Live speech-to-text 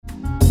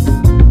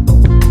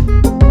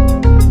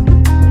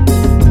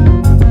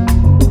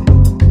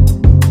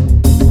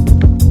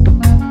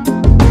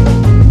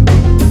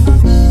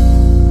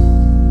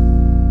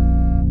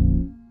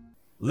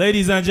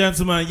Ladies and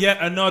gentlemen, yet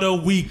another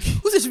week.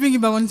 Who said she bring it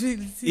back one?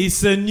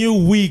 It's a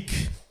new week.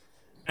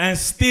 And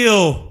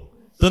still,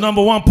 the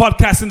number one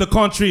podcast in the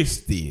country.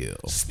 Still.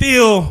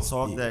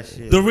 Talk that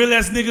shit. The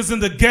realest niggas in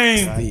the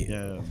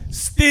game.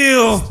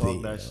 Still.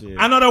 Talk that shit.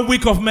 Another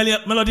week of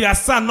Melody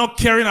Hassan not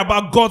caring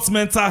about God's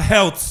mental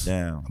health.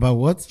 Damn. About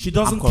what? She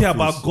doesn't care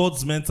about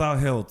God's mental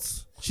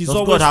health. She's Does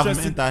always God have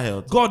stressing. mental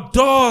health? God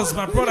does,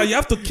 my brother. You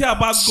have to care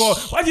about God.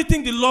 Why do you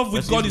think the love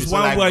with God is So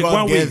one like way? God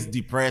One gets way.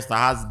 depressed or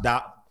has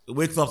that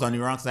wakes up on the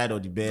wrong side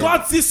of the bed.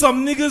 God sees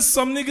some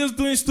niggas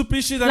doing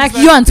stupid shit. And Like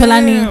he's you and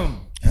Tolani. damn.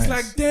 He's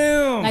like,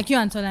 damn. Like you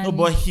and Tolani. No,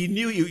 but he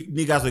knew you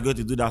niggas were going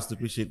to do that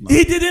stupid shit, man.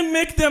 He didn't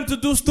make them to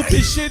do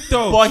stupid shit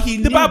though. But he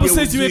the knew Bible they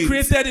says you would were do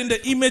it. created in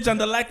the image and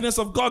the likeness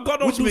of God. God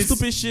don't Which do means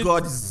stupid shit.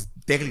 God is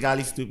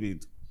technically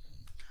stupid.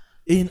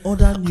 In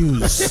other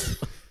news,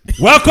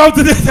 welcome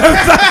to the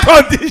Terms and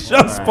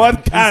Conditions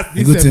podcast.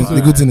 The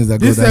good thing is that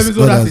This God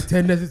episode has a has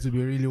tendency to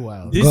be really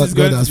wild. This God is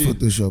going has to be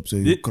Photoshop, so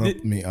you Thi-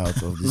 cropped me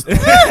out of this.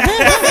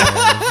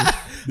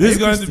 this is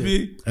going to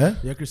be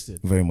Yeah, Christian.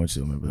 Very much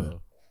so, my brother.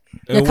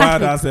 a You're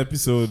wild Catholic. ass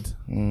episode.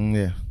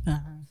 Yeah.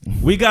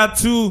 We got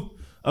two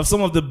of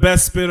some of the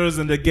best spitters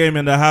in the game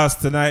in the house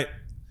tonight.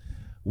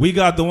 We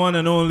got the one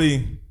and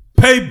only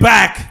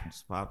Payback.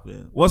 It's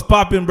popping. What's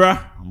popping, bruh?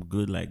 I'm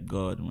good like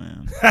God,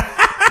 man.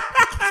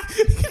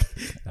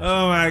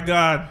 Oh my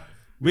God.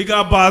 We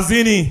got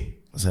Barzini.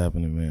 What's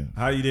happening, man?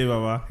 How you doing,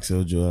 Baba?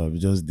 So Joel, we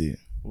just did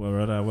Well,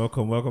 brother,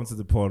 welcome to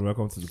the pod.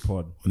 Welcome to the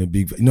pod. on a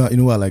big. You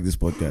know why I like this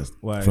podcast?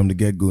 Why? From the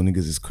get go,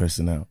 niggas is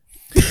cursing out.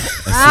 You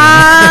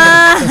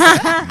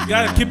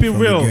gotta keep it From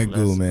real. the get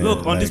go, man. Look,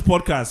 on Like, this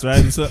podcast,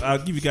 right? So I'll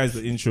give you guys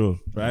the intro,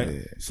 right? Yeah.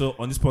 So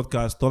on this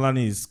podcast,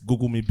 Tolani is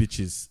Google Me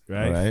Bitches,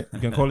 right? Alright. You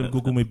can call him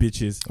Google Me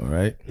Bitches. all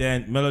right,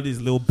 Then Melody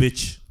is Little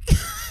Bitch.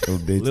 little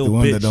bitch, Little the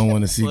one bitch. that don't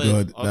want to see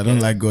God, that don't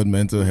like God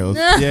mental health.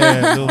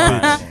 Yeah, Little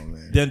Bitch. Oh,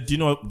 man. Then do you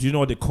know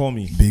what they call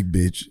me? Big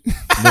bitch.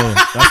 No,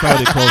 that's not what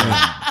they call me.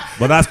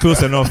 But that's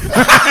close enough.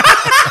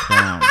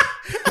 Damn.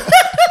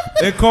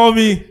 They call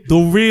me the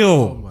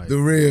real. The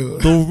real.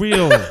 The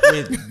real.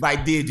 Wait, by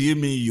day, do you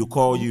mean you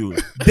call you?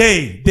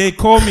 They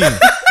call me.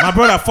 My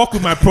brother, fuck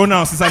with my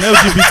pronouns. It's an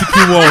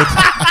LGBTQ world.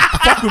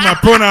 Fuck with my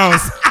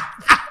pronouns.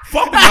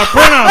 Fuck with my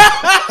pronouns.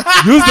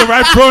 Use the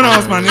right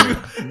pronouns, my nigga.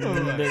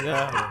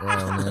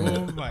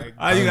 Oh my God.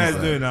 How you guys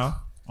doing now?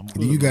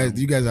 Do you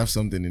guys have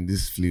something in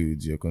this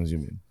fluid you're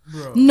consuming?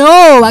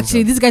 No,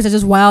 actually, these guys are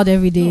just wild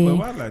every We're day.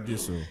 wild like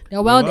this, so.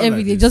 They're wild We're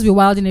every day. like Just be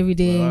wilding every We're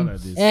day. wild like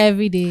this.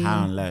 Every day. High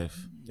on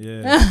life.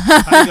 Yeah.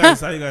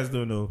 How you guys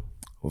doing though?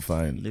 Well,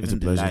 fine. Living It's a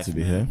the pleasure life, to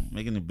be man. here.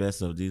 Making the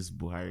best of these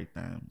Buhari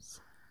times.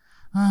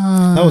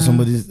 That was the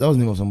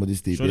name of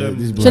somebody's tape. Show Yeah, them-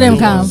 this Show them Buhari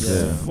count. was,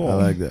 Yeah, Four. I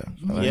like that.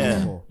 I like Yeah.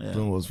 that. Yeah.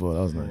 Film was 4. That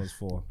was That nice. was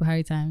 4.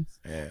 Buhari times.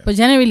 Yeah. But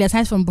generally,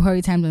 aside from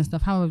Buhari times and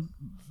stuff, how have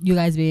you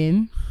guys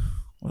been?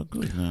 Well,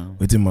 good now.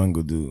 What did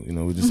Mango do?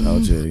 We're just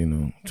out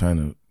here, trying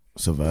to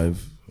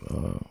survive,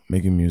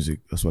 making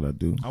music. That's what I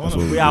do. That's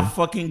what We are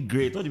fucking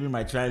great. What do you mean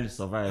my child is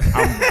survive?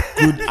 I'm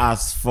good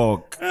as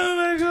fuck. Oh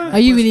my God. Are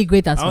you really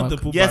great at I want to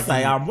work? put Yes,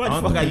 Barzini- I am. What the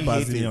want fuck to are put you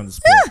Barzini hating? on the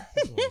spot.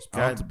 I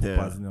want to put Goddamn.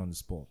 Barzini on the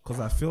spot because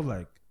I feel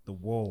like the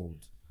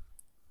world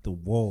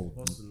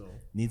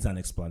needs an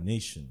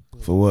explanation.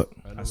 For what?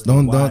 As to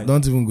why.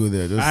 Don't even go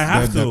there. Just I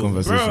have that to,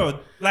 conversation. bro.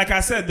 Like I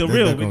said, the Let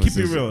real. that We keep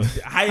it conversation. real.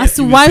 The As highest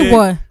to you why say,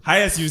 what?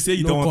 highest you say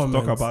you No don't want to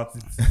talk comments.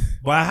 about it.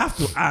 But I have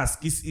to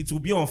ask. It will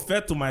be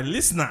unfair to my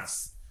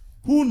listeners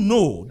who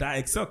know that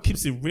Excel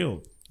keeps it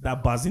real.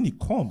 That Barzini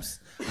comes,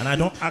 and I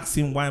don't ask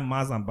him why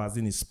Maz and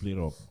Barzini split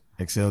up.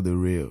 Excel the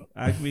real.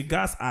 We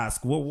guys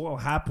ask what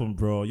happened,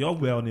 bro. Y'all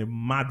were on a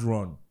mad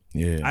run.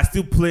 Yeah. I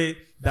still play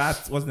that.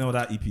 What's the name of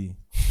that EP?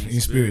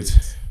 In spirit.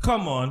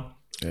 Come on.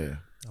 Yeah.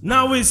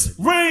 Now it's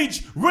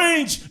range.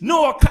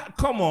 No,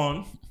 come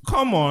on.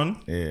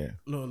 Yeah.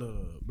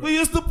 No. We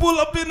used to pull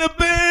up in the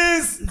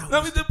Benz.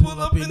 Now we just pull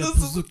up in the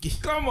Suzuki.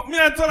 Come on. Me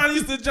and Tolan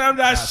used to jam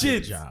that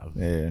shit. Job.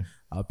 Yeah.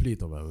 I'll play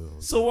it on my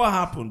own. So what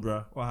happened,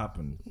 bro? What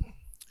happened?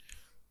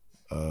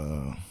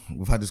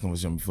 We've had this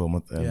conversation before.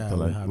 Yeah,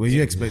 Tolan. we have. Were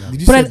you expect?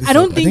 Did you But set this I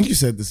don't up? think- I think you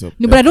set this up.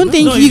 No, but I don't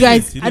think no, you he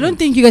guys. didn't. I don't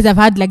think you guys have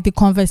had like the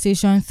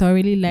conversation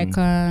thoroughly, like,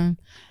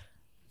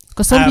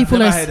 because some I have people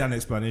never are. heard an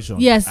explanation.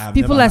 Yes, I have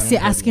people never are still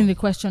heard asking one. the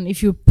question.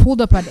 If you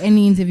pulled up at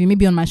any interview,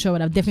 maybe on my show, I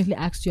would have definitely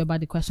asked you about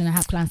the question. I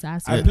had plans to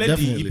ask you. I played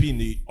definitely. the EP in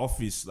the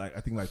office, I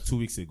think 2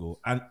 weeks ago,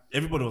 and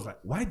everybody was like,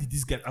 "Why did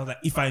this get?" I was like,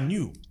 "If I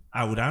knew,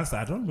 I would answer.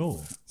 I don't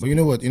know." But you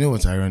know what? You know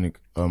what's ironic?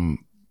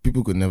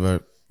 People could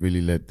never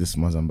really let this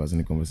Maz and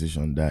Barzini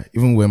conversation die.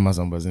 Even when Maz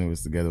and Barzini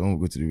was together, when we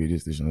go to the radio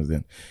stations,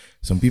 then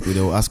some people they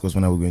will ask us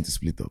when are we going to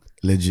split up.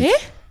 Legit. Eh?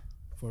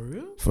 For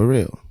real? For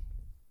real.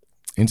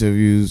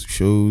 Interviews,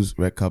 shows,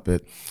 red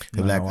carpet.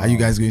 They're like, are you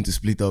guys going to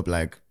split up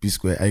like P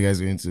Square? Are you guys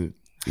going to,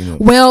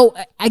 Well,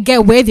 I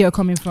get where they're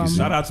coming from.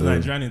 Shout out to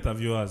Nigerian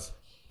interviewers.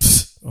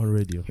 On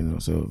radio.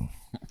 so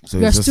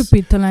You're it's just,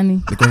 stupid,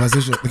 Tolani. The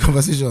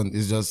conversation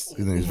is just,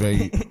 it's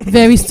very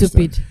Very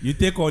stupid. You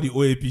take all the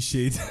OAP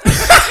shade.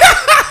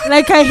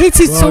 Like, I hate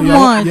it so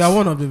much. You are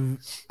one of the.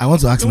 I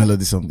want to ask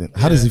Melody something.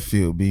 How does it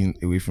feel being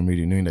away from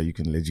radio, knowing that you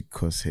can legit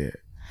cuss here?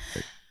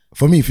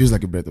 For me, it feels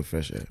like a breath of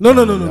fresh air. No.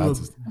 The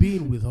artist.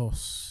 Being with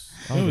us.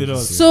 Being with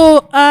us.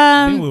 So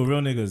Being with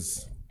real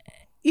niggas.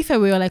 if I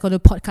were like on a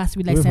podcast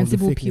with like Away from the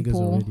sensible fake niggas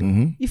people,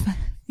 already.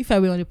 if I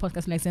were on a podcast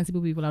with like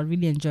sensible people, I'd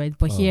really enjoy it.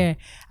 But here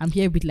I'm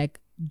here with like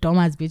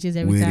dumbass bitches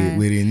every time.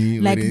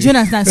 Like, do you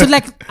understand? So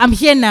like I'm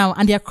here now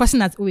and they're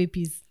crossing as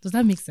OAPs. Does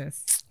that make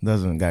sense?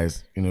 Doesn't,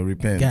 guys,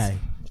 repent. Guy,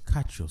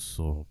 catch your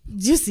soul.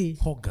 Do you see?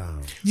 Hog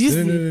down. Do you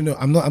see? No.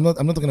 I'm not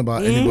talking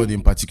about anybody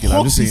in particular.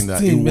 I'm just saying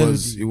that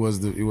Hawkins it was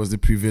the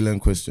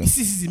prevalent question. This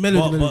is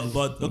melody.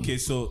 But okay,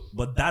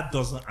 but that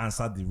doesn't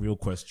answer the real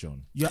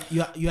question. You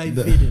are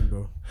evading,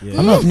 bro. Yeah.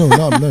 I'm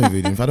not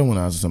evading. If I don't want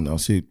to answer something,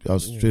 I'll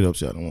straight up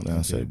say I don't want to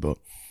answer it. But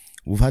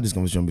we've had this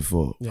conversation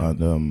before,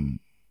 and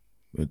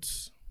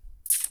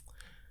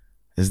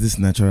there's this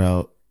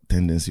natural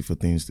tendency for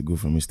things to go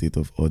from a state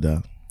of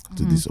order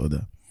to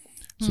disorder.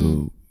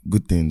 So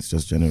good things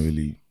just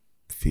generally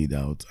fade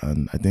out,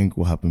 and I think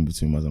what happened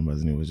between Maz and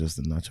Bazini was just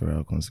a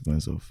natural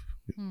consequence of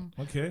it.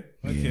 Okay.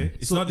 Yeah.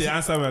 It's not the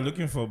answer we're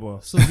looking for,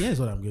 but So here's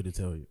what I'm going to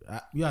tell you.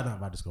 We had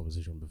had this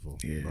conversation before.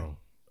 Yeah.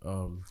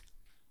 Bro.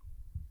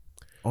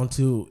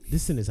 Until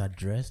this thing is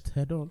addressed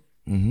head on,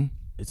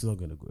 it's not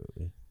going to go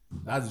away.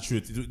 that's the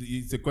truth.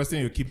 It's a question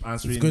you keep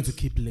answering. It's going to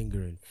keep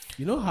lingering.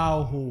 You know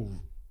how Hov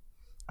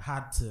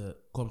had to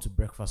come to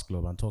Breakfast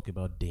Club and talk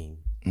about Dane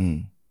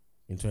in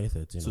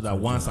 2013? so that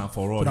once and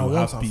for all, So that you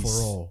once have and peace.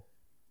 for all,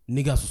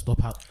 niggas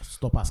will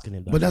stop asking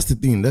him that. But that's the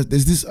thing. There's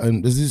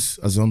this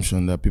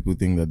assumption that people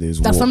think that there's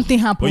That war. something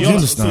But happened. You y'all,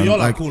 understand? so y'all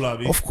Like, are cool,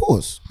 Abi. Of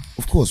course.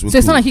 We're So it's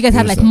not cool. like you guys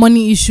have like understand?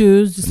 money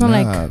issues. It's not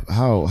like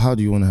how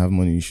do you want to have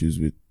money issues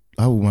with?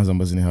 How will Maz and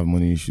Bazini have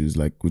money issues?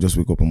 Like, we just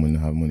wake up one morning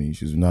and have money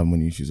issues. We don't have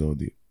money issues all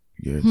day.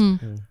 Yeah.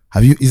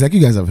 Have you? It's like you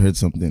guys have heard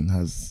something.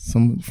 Has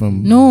some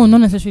from? no, not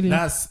necessarily.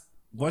 That's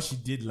what she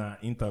did, like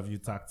interview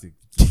tactic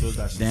to show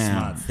that she's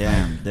smart. You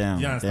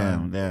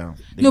understand? Damn.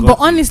 They No, got but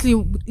you.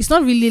 honestly, it's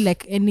not really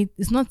like any.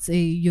 It's not a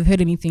you've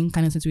heard anything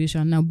kind of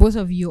situation. Now, both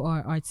of you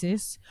are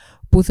artists.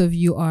 Both of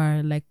you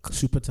are like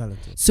super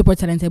talented. super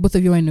talented. Both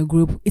of you are in a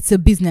group. It's a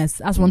business.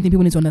 That's one thing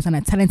people need to understand.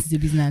 That talent is a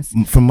business.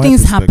 From my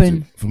Things perspective,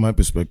 happen. From my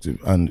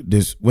perspective, and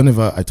there's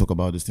whenever I talk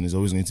about this thing, it's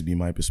always going to be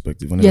my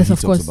perspective. Whenever Yes, he of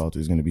talks course. about it,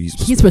 it's going to be his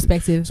perspective. His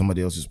perspective.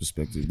 Somebody else's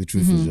perspective. The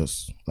truth is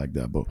just like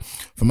that. But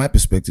from my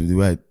perspective, the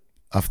way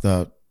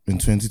in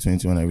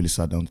 2020, when I really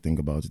sat down to think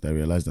about it, I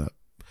realized that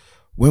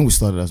when we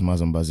started as Maz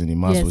and Bazini,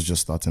 Maz Yes. was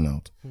just starting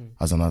out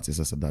as an artist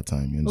at that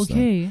time. You understand?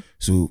 Okay.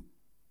 So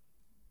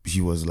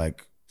he was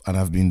like, and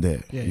I've been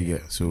there. Yeah, you yeah.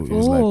 get so it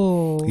was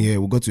like, yeah,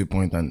 we got to a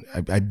point, and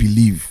I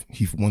believe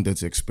he wanted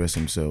to express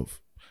himself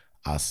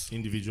as,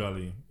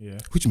 Individually, yeah.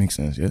 which makes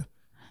sense, yeah.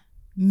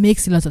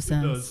 Makes a lot of It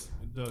sense.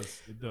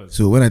 does.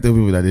 So when I tell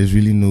people that there's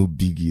really no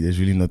biggie, there's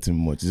really nothing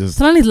much. It's just,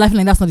 Someone is laughing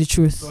like that's not the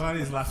truth. Sohan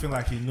is laughing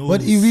like he knows.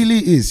 but it really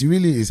is. It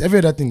really is. Every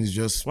other thing is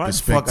just Why the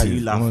perspective. fuck are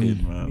you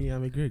laughing, One- bro? Me,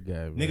 I'm a great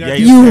guy. Bro. Nigga, Yeah,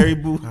 You- you're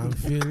terrible. I'm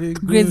feeling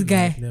good. Great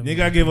guy.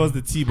 Nigga gave us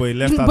the tea, but he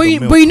left out But the you,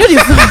 milk. but you know the.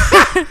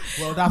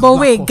 Well, that's But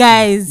black wait, coffee.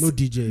 guys. No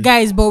DJ.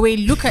 Guys, but wait,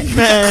 look at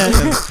Man,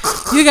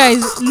 you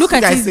guys. Look you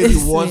at guys it say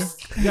this the way. worst.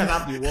 You guys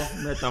have the worst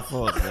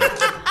metaphors.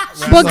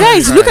 But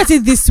guys, look at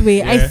it this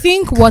way. I Yeah.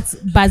 think what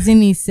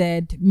Bazini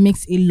said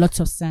makes a lot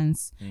of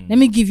sense. Let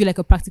me give you like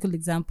a practical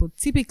example.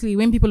 Typically,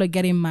 when people are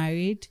getting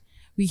married,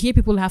 we hear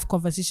people have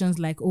conversations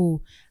like,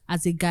 "Oh,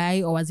 as a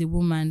guy or as a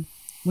woman,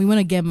 we want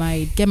to get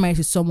married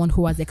to someone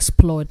who has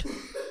explored."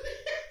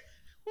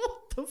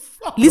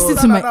 Listen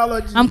to my.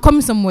 I'm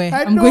coming somewhere.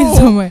 I'm going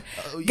somewhere.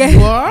 Get-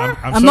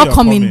 I'm sure not you're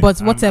coming, but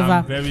whatever.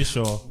 I'm very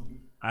sure.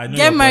 I know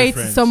Get your married to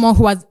boyfriend. someone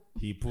who has.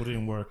 He put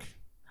in work.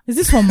 Is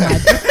this for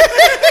mad?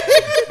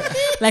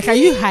 Like, are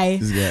you high,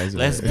 This guy is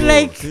Let's go.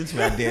 Like- Since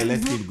we are there,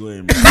 let's keep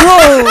going. bro?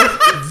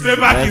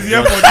 Payback is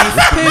here for this.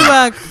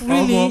 Payback,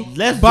 really?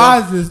 Let's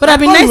Bars. But I've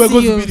been I thought nice you were to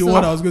going you, to be the so-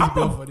 one I was going to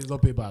go for this,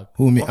 not payback.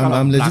 Who me? What kind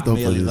I'm of legit up for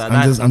blackmail is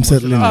this. that? I'm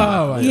settling in.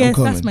 Oh, Yes, I'm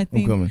coming. that's my I'm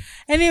thing. coming.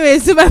 Anyway,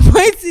 so my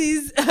point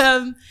is,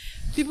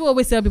 people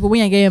always tell people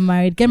when you're getting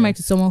married, get married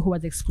to someone who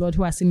has explored,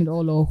 who has seen it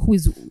all, or who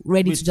is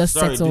ready Wait, to just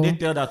sorry, settle. do they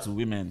tell that to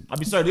women? I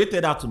mean, sorry, do they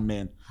tell that to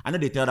men? I know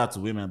they tell that to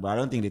women, but I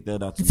don't think they tell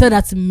that to They tell men.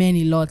 that to men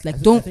a lot. Like, I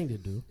don't think they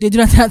do. they do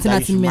not tell That you that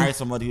to should marry men?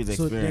 somebody who's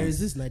So there is experienced.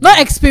 this Not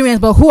Nigerian- experience,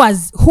 but who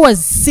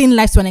has seen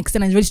life to an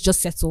extent and is ready to just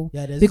settle.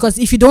 Yeah, there's- Because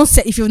if you don't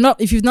set, if you've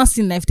not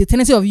seen life, the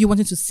tendency of you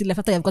wanting to see life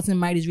after you've gotten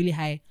married is really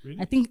high.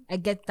 I think I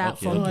get that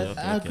Okay, from. No,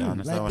 okay. I agree.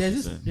 understand Like what there's you're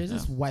this saying. there's Yeah.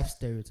 this wife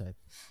stereotype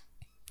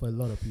for a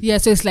lot of people. Yeah,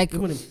 so it's like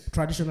Even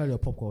traditionally or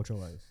pop culture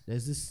wise,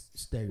 there's this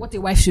stereotype. what a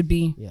wife should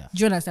be. Yeah. Do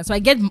you understand? So I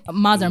get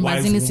Maz and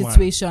Wise Bazini's woman.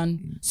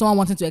 situation. Someone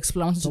wanting to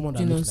explore, wanting Someone to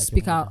that you know looks like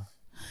speak your out, mother.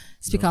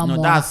 speak out No,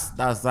 more.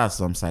 that's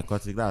some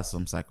psychotic. That's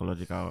some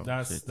psychological.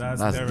 That's shit.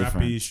 therapy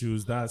different.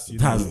 issues. That's you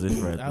That's know.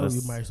 different. How will you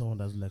That's- marry someone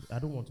that's like? I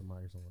don't want to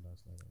marry someone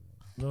that's like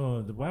that.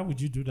 No, why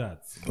would you do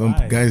that?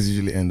 Why? Guys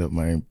usually end up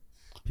marrying.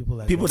 People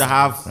like People that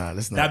have Nah,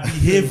 let's that not.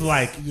 behave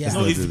like Yeah. no,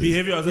 it's Let's not do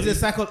behavior. It's a it's a even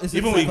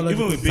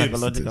psychological with thing. babes,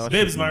 Psychological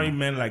babes shit, marry man.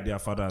 men like their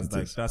fathers.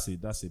 Like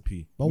that's a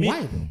P. But Me-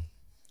 why though?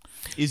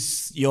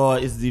 it's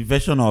the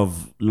version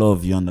of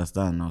love you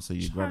understand now, so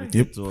you gravitate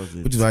Yep. towards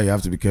it. Which is why you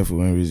have to be careful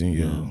when raising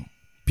your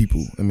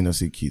people. Let me not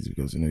say kids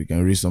because you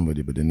can raise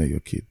somebody, but they're not your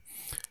kid.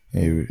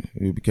 Hey,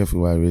 be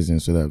careful while raising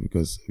so that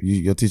because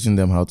you're teaching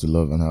them how to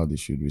love and how they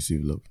should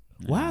receive love.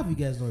 Why have you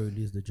guys not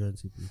released the joint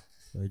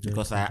EP?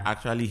 Because I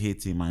actually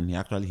hate him and he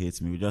actually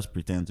hates me. We just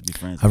pretend to be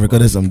friends. I've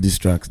recorded some diss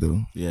tracks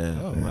though. Yeah.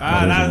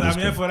 I'm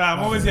here for that. I'm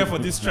always here for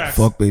this track.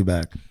 Fuck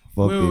payback.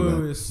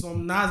 Wait.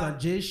 Some Nas and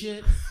Jay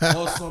shit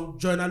or some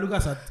Joyner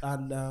Lucas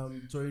and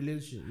Tory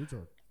Lanez shit? Which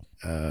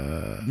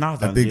one? Now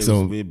I think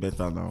so. Way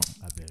better now.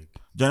 I beg.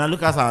 Joyner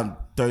Lucas and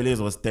Tory Lanez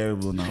was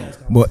terrible now.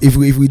 But if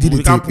we did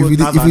a tape, if we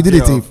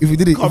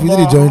did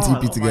a joint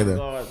EP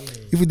together,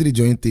 if we did a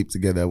joint tape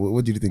together,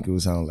 what do you think it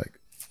would sound like?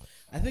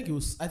 I think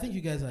you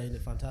guys are in a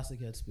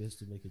fantastic headspace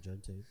to make a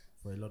joint tape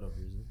for a lot of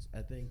reasons.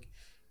 I think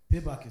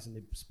Payback is in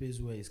a space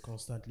where it's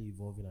constantly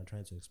evolving and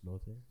trying to explore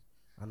things.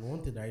 And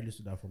one thing that really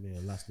stood out for me in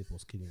your last tape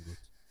was Killing Goat.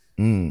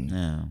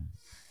 Yeah.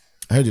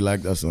 I heard you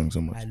like that song so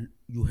much.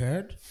 You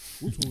heard?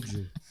 Who told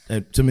you?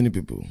 So many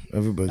people.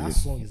 Everybody. That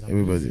song is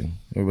amazing.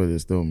 Everybody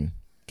has told me.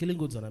 Killing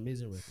Goat's an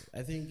amazing record.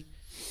 I think.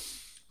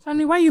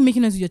 Sonny, why are you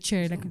making us your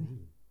chair? Like,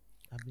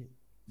 I mean,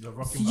 you're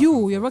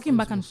rocking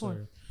back and forth.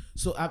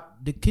 So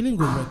the Killing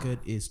Goat record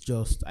is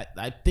just.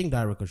 I think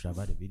that record should have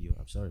had a video.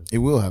 I'm sorry. It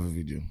will have a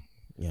video.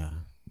 Yeah.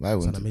 Why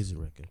It's won't an it? amazing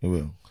record. It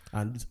will.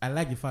 And I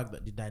like the fact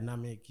that the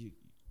dynamic, it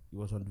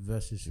was on the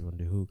verses, you were on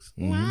the hooks.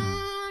 Mm-hmm.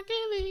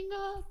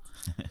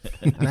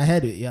 And I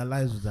heard it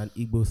aligns with an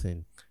Igbo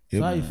thing. So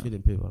Yep. how you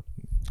feeling, Paper?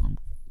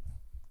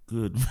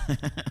 Good.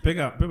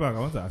 Payback, I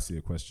want to ask you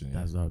a question.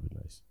 Yeah. That would be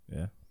nice.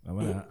 Yeah. I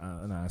want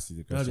to ask you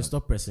the No, question. just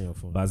stop pressing your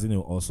phone. Bazini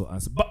will also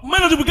answer. But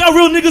Melody, we got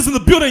real niggas in the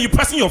building. You're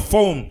pressing your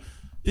phone.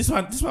 This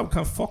one we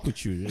can't fuck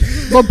with you.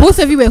 But both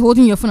of you were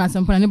holding your phone at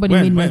some point and nobody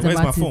made noise Where's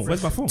my about phone? it.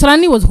 Where's my phone?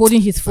 Tolani was holding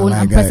his phone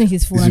and pressing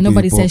his phone and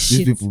nobody said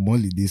shit. These people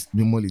Molly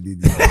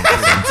did this.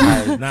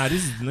 Nah,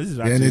 this is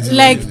energy actually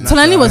Like this is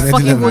Tolani was natural.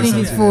 fucking Energy holding level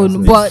his is phone,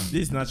 natural. but This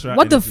is natural.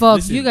 What the energy. fuck?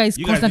 Listen, You guys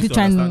constantly need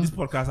to understand, trying- This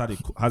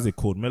podcast has a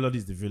code. Melody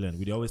is the villain.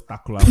 We always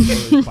tackle her. We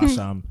always bash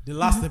am. The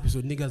last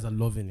episode, niggas are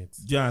loving it.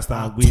 Do you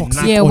understand?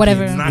 Toxic. Yeah,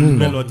 whatever. Knock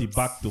Melody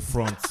back to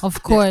front.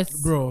 of course.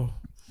 Bro.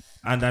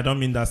 And I don't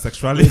mean that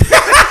sexually.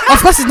 Of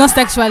course it's not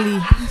sexually. I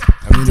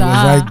mean, it was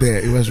right there.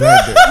 It was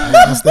right there.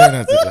 I'm staring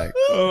at it like.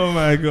 Oh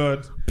my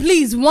god.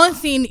 Please, one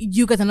thing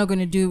you guys are not going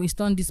to do is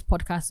turn this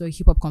podcast to a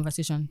hip hop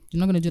conversation. You're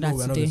not going to do that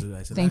we're not today. gonna do that.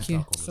 It's a Thank you.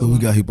 lifestyle So we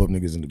got hip hop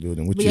niggas in the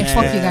building. What But you yeah,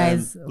 expect? fuck you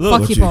guys. Look, Fuck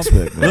What hip you hop.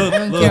 expect, man? Look, I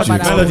don't look, care about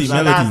that. Melody,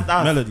 That's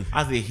Melody.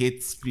 As a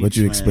hate speech. What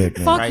you man. expect,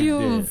 man? Fuck Right you.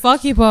 there.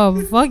 Fuck hip hop.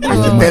 Fuck you. You're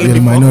all. telling You're the me,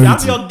 minority.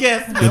 I'm your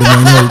guest. You're the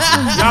minority.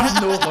 You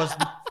have no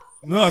hospital.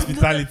 No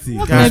hospitality.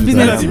 My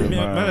business.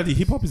 Melody,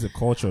 hip hop is a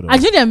culture though. I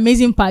think the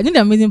amazing part.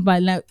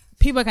 Like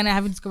people can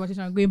have this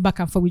conversation and going back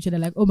and forth with each other.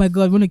 Like, oh my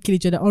god, we want to kill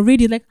each other.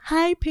 Already, like,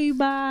 hi,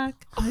 Payback.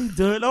 How you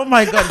doing? Oh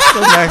my god, it's so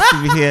nice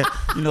to be here.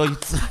 You know,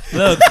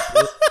 Look,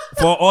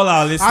 for all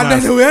our listeners. And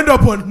then we end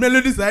up on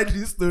Melody's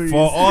IG stories. For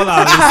all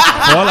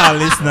our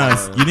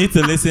listeners, you need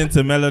to listen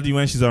to Melody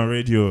when she's on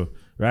radio,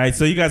 right?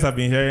 So you guys have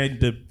been hearing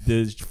the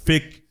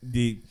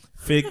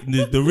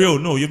real.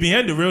 No, you've been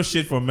hearing the real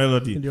shit from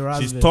Melody.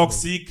 She's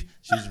toxic.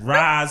 She's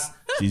ras.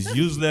 She's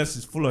useless.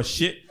 She's full of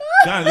shit.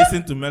 Go and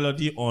listen to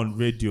Melody on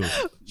radio.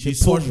 She's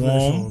so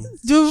warm.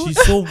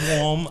 She's so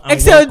warm. And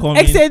Except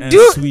and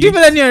do sweet.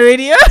 Melody on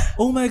radio.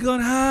 Oh my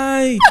god,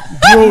 hi.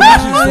 Bro,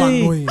 that shit is so Hi.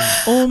 annoying.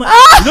 Oh my.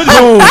 You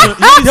know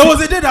There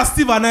was a day that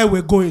Steve and I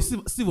were going.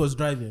 Steve was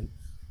driving.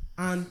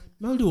 And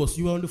Melody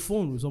you were on the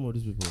phone with some of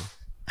these people.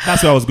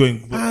 that's where I was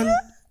going. And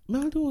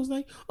Melody was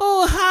like,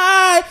 oh,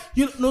 hi.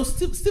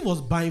 Steve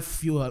was buying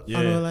fuel. Yeah.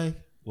 And we were like,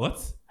 What?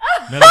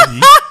 Melody?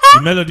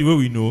 The Melody where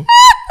we know.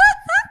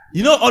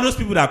 You know all those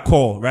people that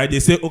call, right? They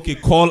say, okay,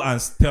 call and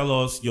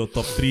tell us your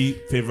top 3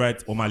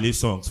 favorite Omale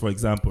songs, for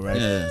example, right?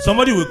 Yeah.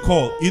 Somebody will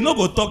call. You know,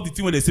 go talk the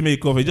thing when they say make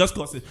a call. They just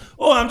call say,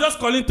 oh, I'm just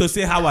calling to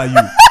say how are you?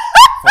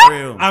 For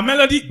real. And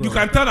Melody, you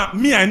can tell that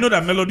I know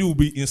that Melody will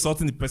be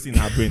insulting the person in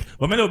her brain.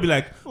 But Melody will be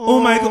like,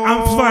 oh my God,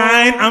 I'm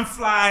fine, I'm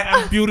fly,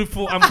 I'm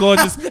beautiful, I'm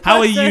gorgeous. How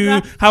are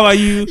you? How are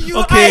you?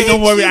 Okay,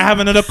 don't worry, I have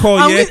another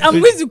call, yeah? I'm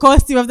going to call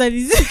Steve after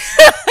this.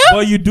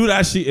 But you do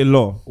that shit a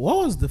lot. what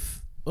was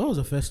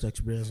the first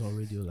experience on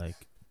radio like?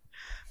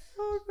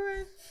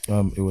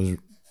 It was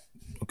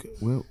okay.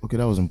 Well, okay,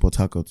 that was in Port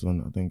Harcourt.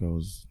 When I think I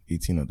was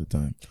 18 at the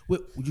time.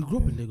 Wait, you grew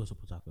up in Lagos or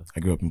Port Harcourt? I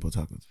grew up in Port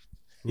Harcourt.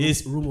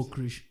 It's Rumo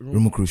Krish.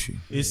 Rumo Krushi.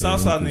 It's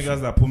Southside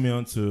niggas that put me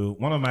on to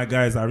one of my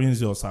guys,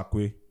 Arinze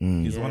Osakwe.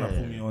 He's the one that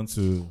put me on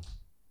to.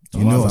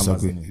 You know Thomas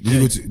Osakwe.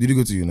 Ambazini. Did you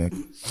go to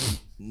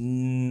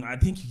UNEC? I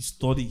think he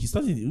studied.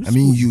 I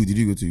mean, did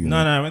you go to UNEC? No,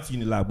 I went to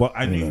Unilag, but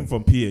I knew him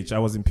from PH. I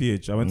was in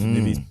PH. I went to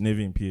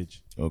Navy in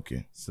PH.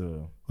 Okay.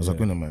 So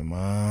Osakwe na my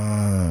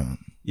man.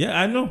 yeah,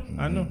 I know.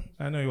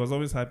 He was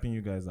always hyping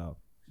you guys out.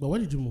 But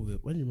when did you move it?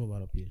 When did you move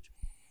out of PH?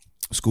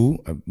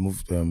 School. I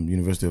moved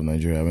University of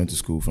Nigeria. I went to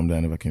school. From there, I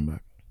never came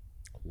back.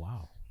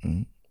 Wow.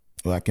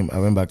 Well, I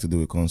went back to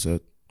do a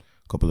concert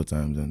a couple of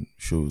times and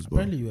shows. But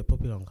Apparently you were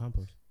popular on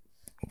campus.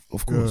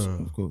 of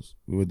course,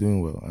 we were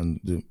doing well, and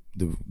the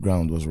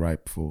ground was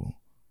ripe for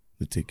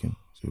the taking,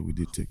 so we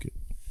did take it.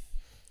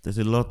 There's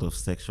a lot of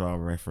sexual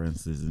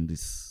references in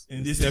this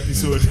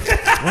episode.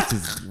 What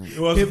is? It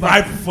was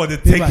ripe for the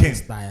taking.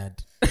 Is tired.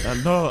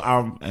 No,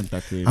 I'm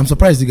entertained. I'm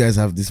surprised you guys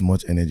have this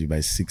much energy by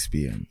 6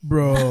 p.m.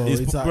 Bro,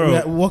 bro.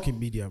 we're working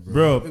media,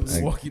 bro. Bro,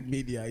 Working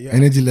media. Yeah.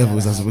 Energy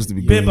levels are supposed to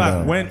be going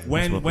Payback,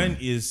 down. when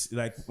is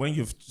like when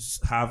you've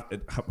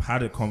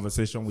had a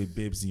conversation with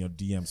babes in your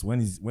DMs,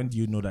 when do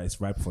you know that it's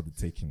ripe for the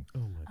taking?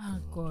 Oh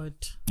God.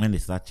 When they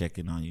start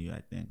checking on you,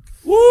 I think.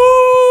 Woo!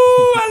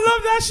 I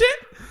love that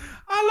shit.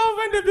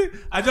 I love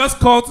when I just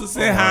called to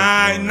say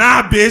hi. God.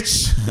 Nah,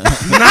 bitch.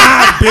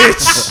 Nah,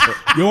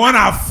 bitch. You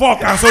wanna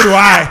fuck and so do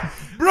I.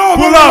 Bro,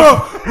 pull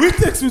up. We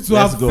text you to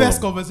Let's our go.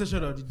 first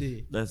conversation of the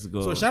day. Let's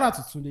go. So shout out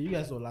to Tunde. You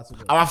guys know last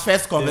week. Our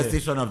first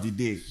conversation of the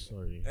day.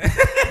 Sorry.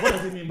 What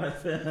does it mean by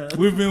first?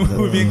 We've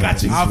been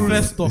catching Our cruise.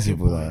 first These talking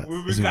people point. are, We've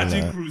been these people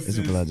catching are- cruises. these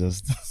people are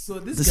just. So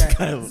this This guy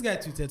guy-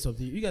 tweeted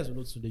something. You guys will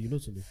know Tunde. You know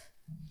Tunde.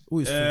 Who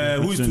is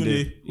Tunde? Who is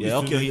Tunde? Yeah,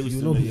 okay.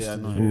 You know who's Yeah, I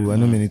know. Tunde. Oh, I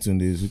know many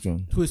Tundes. Which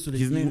one? Who is Tunde?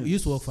 His name He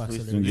used to work for Who is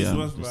Accelerate. Tunde? This Yeah.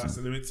 was for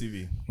Accelerate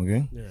TV.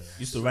 Okay. Yeah.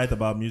 Used to write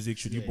about music.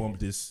 Should you bump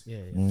this? Yeah.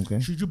 Yeah. Okay.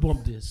 Should you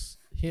bump this?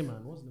 Hey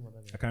man, what's the name of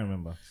that guy? I can't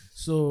remember.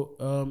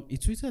 So he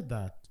tweeted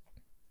that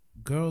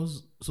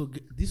girls. So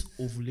this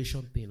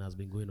ovulation thing has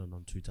been going on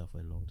Twitter for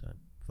a long time,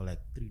 for like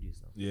 3 days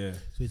now. Yeah. So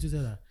he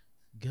tweeted that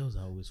girls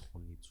are always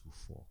horny to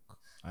fuck.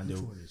 And Which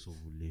they- one is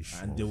ovulation?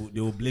 And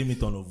they will blame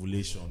it on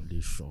ovulation.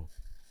 ovulation.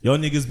 Y'all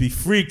niggas be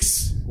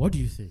freaks. What do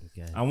you think,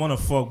 guys? I want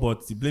to fuck,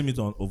 but you blame it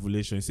on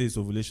ovulation. You say it's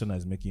ovulation that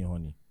is making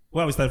honey.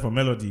 Well, we start from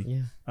Melody.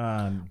 Yeah.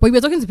 And But you were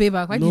talking to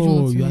Payback. Why did you No,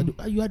 want you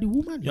to? are the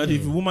woman. you're the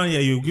woman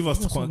here. You give us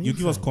Give us some you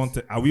give us insights.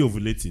 context. Are we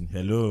ovulating?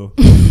 Hello.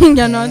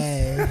 You're not.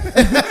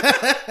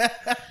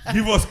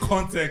 Give us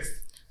context.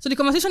 So the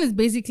conversation is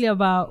basically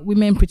about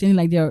women pretending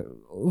like they're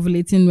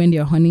ovulating when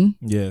they're honey.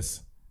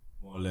 Yes,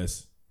 more or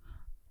less.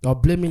 You're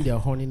blaming their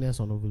horniness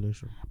on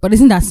ovulation. But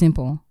isn't that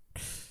simple?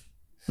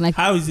 Like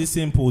How is it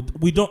simple?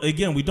 We don't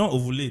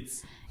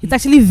ovulate. it's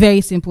actually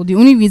very simple. The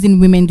only reason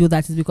women do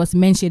that is because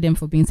men shade them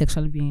for being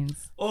sexual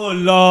beings. Oh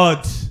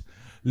Lord,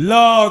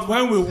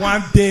 when we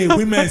one day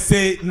women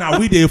say, "Now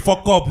we dey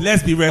fuck up.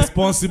 Let's be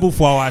responsible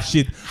for our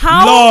shit."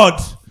 How?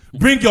 Lord,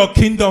 bring your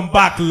kingdom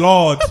back,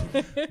 Lord.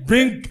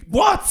 Bring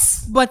what?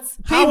 But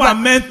How Payback,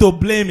 am meant to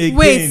blame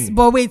again?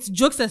 wait.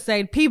 Jokes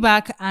aside,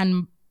 Payback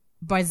and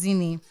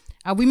Barzini,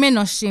 are women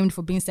not shamed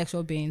for being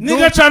sexual beings?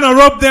 Nigga trying to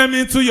rub them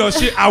into your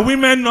shit. Are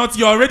women not?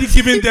 You're already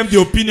giving them the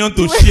opinion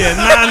to share.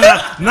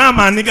 Nah,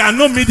 man, nigga. I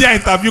know media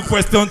interview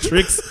question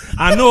tricks.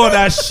 I know all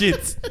that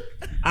shit.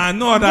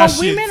 But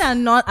women are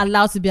not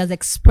allowed to be as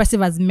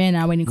expressive as men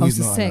are when it comes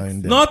Who's to not sex.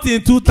 allowing them? Not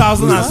in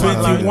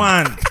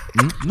 2021.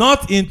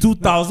 Not in I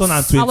 2021.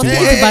 was talking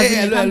to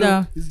Barzini. Calm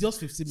down. It's just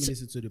 15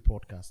 minutes into the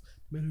podcast.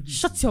 Melody.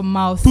 Shut your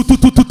mouth. Two.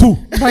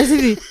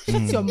 Barzini,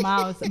 shut your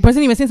mouth.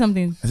 Barzini, you were saying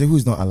something. I say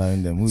who's not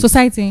allowing them? Who,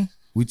 Society.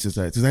 which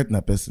society? Society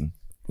not person.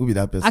 Who be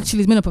that person? Actually,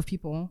 it's made up of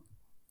people.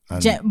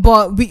 And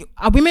But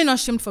are women not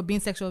shamed for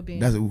being sexual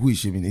beings? that's who is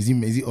shaming. Is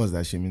it us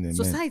that's shaming them? Men?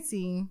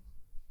 Society.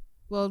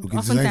 Well, Okay, society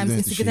oftentimes don't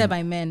instigated shame.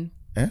 by men.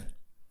 Eh?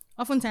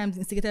 Oftentimes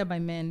instigated by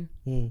men.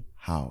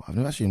 How? I've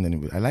never shamed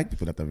anybody. I like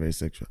people that are very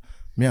sexual.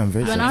 Me, I'm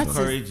very You're an sexual. artist.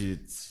 Encourage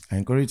it. I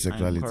encourage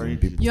sexuality in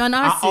encourage people. You're an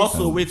artist.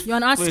 Also, wait. You're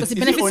an artist wait, because it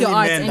is benefits only your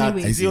art men that-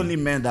 anyway. Is it only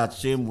men that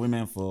shame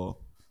women for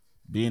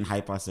being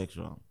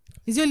hypersexual?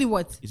 It's only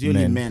what? Is it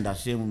only Men. men that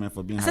shame women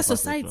for being I hypersexual? said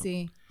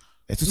society.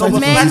 It's No, but society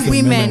Men, consists of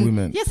women. men and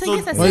women. Yes, So-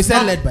 yes, I Well, he said said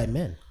that. led by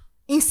men.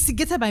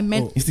 Instigated by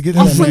men. Instigated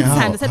by men.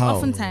 Oftentimes. I said How?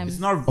 oftentimes. It's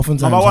not.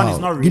 Oftentimes, Number one, how?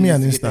 it's not really Give me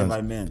an instigated instance.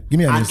 by men. Give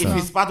me an and instance. if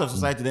it's part of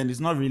society, then it's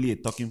not really a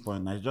talking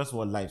point. Now. It's just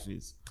what life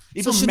is.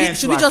 Even should men we-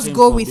 should too we are just shamed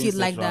go for with being it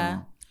like sexual that?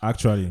 now.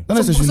 Actually, Not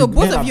necessarily. So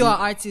both men of you are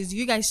are artists.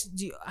 You guys,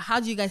 how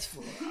do you guys,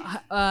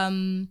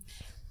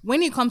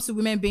 when it comes to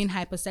women being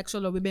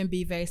hypersexual or women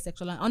being very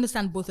sexual, I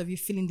understand both of you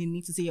feeling the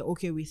need to say you're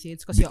okay with it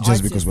because you're just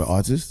artists. because we're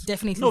artists.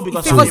 Definitely. No,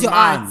 because it favors as a your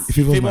man, art. If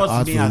it was my favors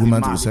art me for a as woman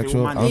man. to be If a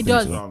sexual, woman I don't It is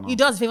does. think so. sexual, no. It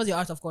does favors your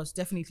art, of course.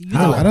 Definitely. You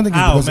How? know. I don't think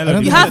How? it's because I don't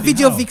Melody? You think- have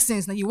video How?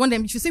 vixens. Now you want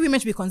them. If you say women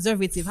should be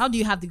conservative, how do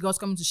you have the girls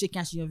coming to shake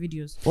hands in your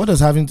videos? What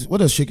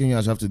does shaking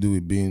ass have to do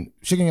with being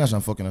shaking ass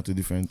and fucking are two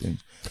different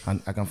things?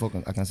 And I can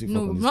see No,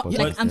 fuck on this not, podcast.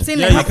 like, I'm saying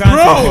Yeah, like, you can't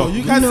Bro, say-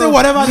 you can No. say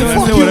whatever the You can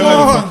fuck say you whatever the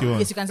want. fuck you want.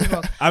 yes, you can say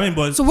fuck. I mean,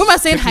 but So when we're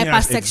saying shaking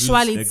ass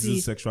hypersexuality,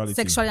 exudes sexuality.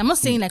 sexuality, I'm not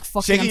saying like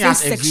fucking. Shaking I'm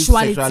ass saying exudes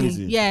sexuality.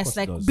 sexuality. Yes, Of course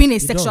like it does. being a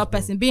It sexual does, bro.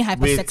 person, being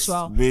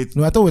hypersexual. Wait.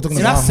 No, I thought we were talking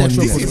See, about that's honey.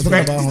 sexual. This We're is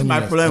talking about my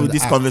honey problem and with the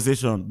this act.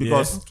 conversation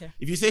because Okay.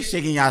 if you say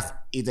shaking ass,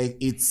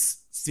 it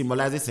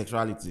symbolizes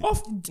sexuality.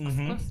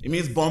 It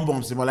means bomb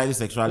bomb symbolizes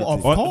sexuality.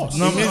 Of What? course.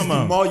 No, It means no, the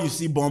man. more you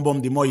see bomb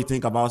bomb, the more you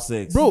think about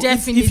sex. Bro,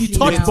 Definitely if you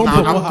touch now. bomb now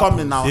bomb, I'm what coming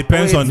happens? now.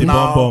 Depends Wait on the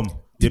now. bomb bomb.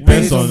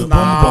 Depends Wait on the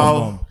now. bomb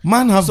bomb.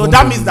 Man have So bomb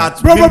that bomb. means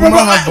that Bro, people-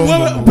 have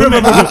bomb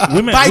bomb.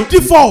 Women by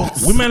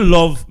default. women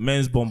love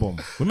men's bomb bomb.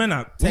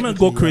 Women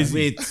go crazy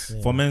Wait.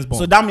 for men's bomb.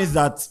 So that means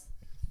that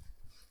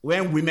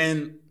when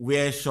women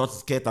wear short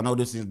skirt and all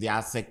those things,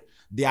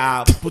 they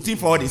are putting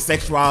forward a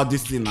sexual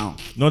this thing now.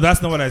 No,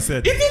 that's not what I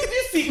said.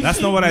 This That's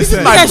not what I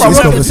said. This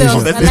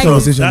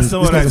conversation That's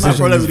not what I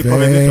said. is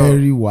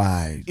very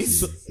wide.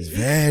 It's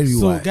very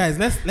wide. So guys,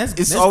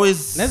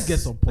 let's get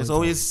some points. There's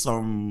always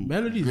some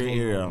Melody gray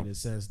area in the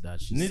sense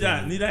that she's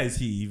Neither is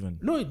he even.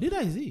 No, neither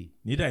is he.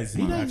 Neither is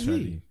he Neither is he.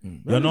 actually.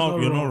 You're not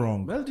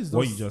wrong. Melody's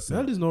what you just said.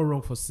 Melody's not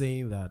wrong for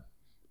saying that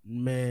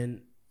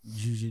men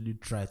usually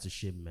try to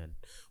shame men,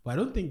 but I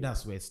don't think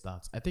that's where it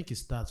starts. I think it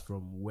starts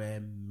from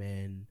where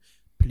men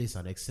place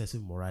an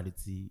excessive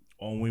morality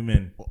on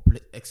women, or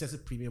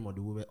excessive premium on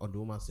the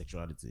woman's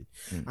sexuality,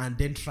 and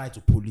then try to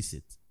police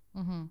it.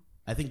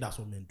 I think that's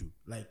what men do.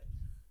 Like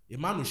a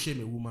man will shame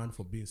a woman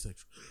for being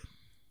sexual.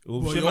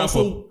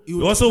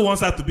 He also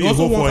wants her to be a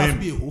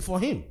hoe for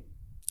him.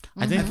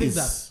 I think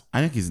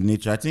it's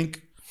nature. I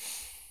think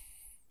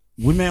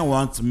women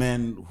want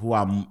men who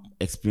are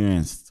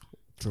experienced.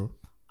 True.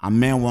 And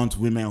men want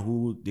women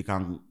who they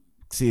can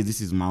say,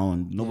 this is my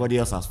own. Nobody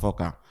else has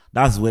fucked her.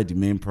 That's where the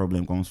main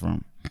problem comes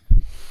from.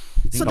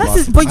 So that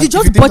is, but you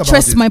just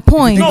buttressed my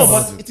point. No,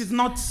 but it is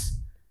not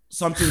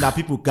something that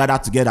people gather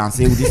together and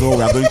say, this is what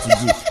we are going to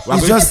do. We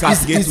are going to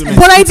castigate women.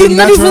 But I did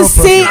not even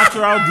say.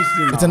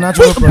 It's a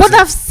natural process. But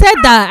I've said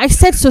that. I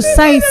said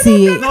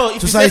society. No,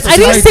 society. I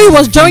didn't say it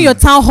was during your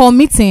town hall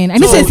meeting. I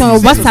didn't say it's on a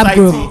WhatsApp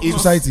group.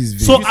 Society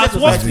is so at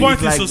what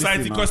point in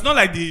society? Because not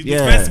like the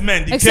first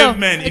men, the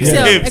cavemen in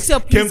caves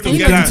came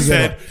together and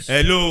said,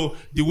 hello,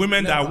 the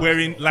women that are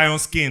wearing lion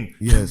skin,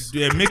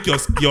 make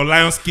your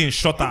lion skin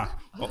shorter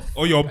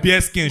or your bear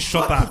skin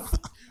shorter.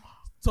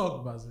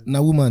 Talk, Basil.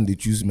 Now women they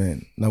choose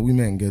men. Now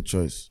women get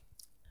choice.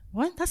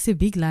 What? That's a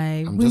big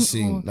lie. I'm just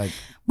saying, like,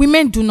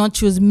 women do not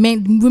choose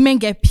men. Women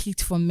get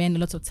picked for men a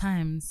lot of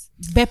times.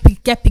 Get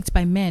picked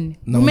by men.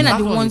 Women are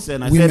the ones.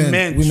 Women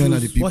are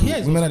the people.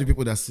 Women are the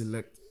people that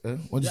select.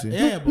 What do you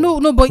say? But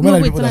women are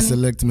the people that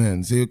select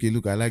men. Say, okay,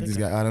 look, I like this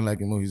guy. I don't like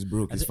him. Oh, he's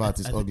broke. He's fat.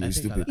 He's ugly. He's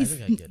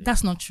stupid.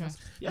 That's not true.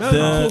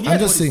 I'm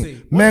just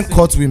saying, men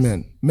court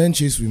women. Men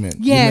chase women.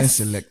 Women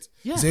select.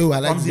 Yeah. Say, oh, I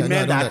like the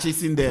men that are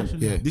chasing them.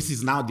 Yeah. This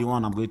is now the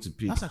one I'm going to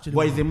pick.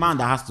 But it's the man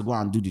that has to go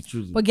and do the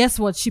choosing. But guess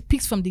what? She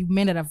picks from the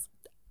men that have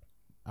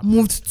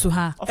moved to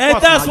her.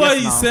 That's what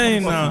he's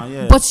saying now.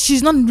 Yeah. But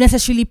she's not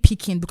necessarily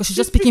picking because she's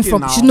just picking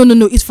from.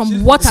 No. It's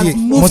from what has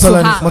moved to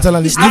her.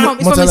 It's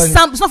not from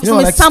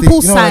a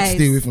sample size.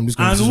 Stay away from this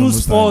conversation. And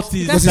whose fault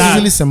is that? Because it's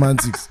usually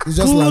semantics. It's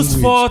just language.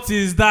 Whose fault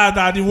is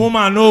that the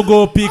woman no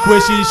go pick where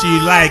she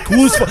like?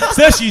 Whose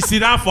say she sit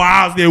down for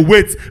hours, they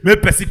wait,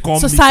 make person come.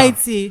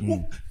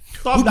 Society.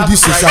 Who be this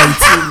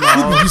society?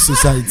 Who be this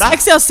society?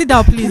 Excel, sit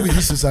down, please. Who be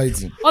this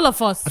society? All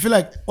of us. I feel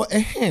like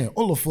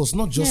all of us,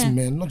 not just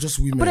men, not just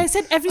women. But I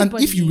said everybody.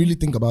 And if you really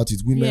think about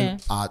it, women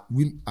are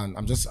women, and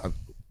I'm just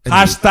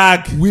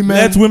hashtag women.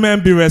 Let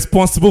women be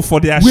responsible for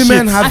their shit.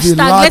 Women have hashtag a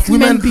lot. Let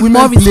women be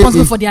more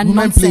responsible for their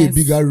nonsense. Women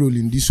play a bigger role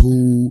in this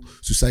whole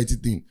society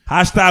thing.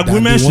 Hashtag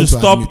women should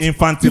stop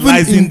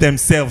infantilizing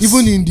themselves.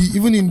 Even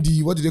in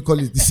the what do they call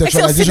it? The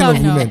sexualization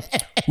of women.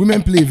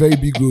 Women play a very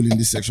big role in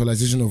the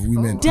sexualization of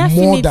women.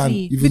 Definitely. More than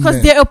even because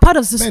men. they're a part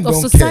of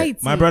society.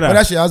 My brother,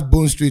 whether she has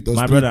bone straight or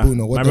straight bone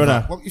or whatever.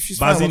 My brother, if she's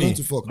fine, we're going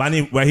to fuck.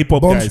 Bani, we're hip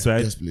hop guys,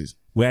 right? Yes, please.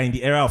 We're in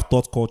the era of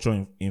thought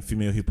culture in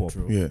female hip hop.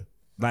 Yeah.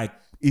 Like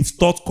it's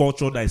thought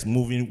culture that is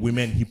moving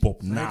women hip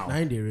hop now.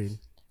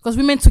 Because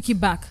women took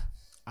it back.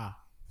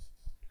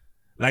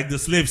 Like the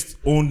slaves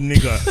owned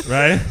nigger,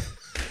 right?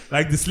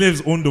 Like the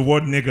slaves own the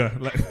word nigger.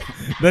 Like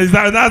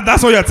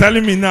that's what you're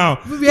telling me now.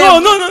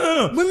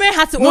 No. Women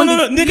had to own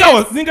it.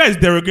 Nigger is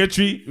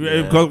derogatory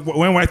because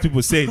when white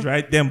people say it,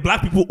 right? Then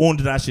black people owned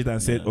that shit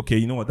and said, okay,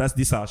 you know what?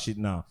 This our shit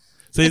now.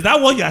 So is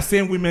that what you're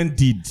saying women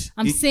did?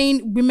 I'm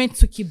saying women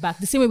took it back.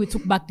 The same way we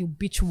took back the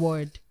bitch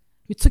word.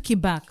 We took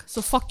it back.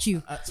 So fuck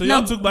you. So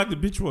y'all took back the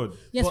bitch word?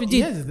 Yes, we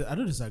did. I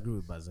don't disagree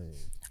with Bazin.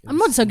 I'm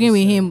not disagreeing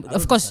with him.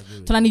 Of course,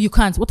 Tolani, you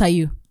can't. What are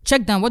you?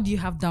 Check down. What do you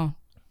have down?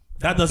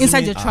 That doesn't inside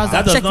mean, your trousers.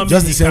 That does not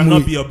mean it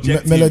cannot be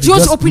objective. Melody,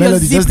 just open your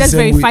zip. Let's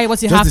verify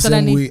what you have,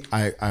 Tolani.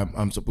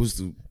 I'm supposed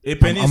to.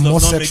 I'm more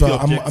sexual.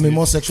 I'm a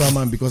more sexual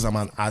man because I'm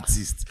an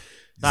artist.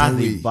 That's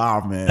a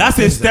bar, man. That's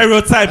a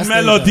stereotype,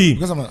 Melody.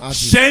 Because I'm an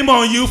artist. Shame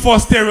on you for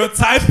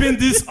stereotyping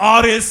these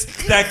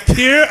artists that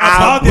care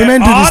about their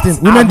women art. Do this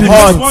thing. Women do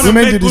this thing.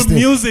 Women do this thing.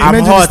 Music.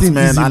 I'm hot,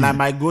 man, and I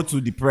might go to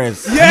the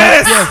press.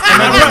 Yes.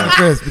 I'm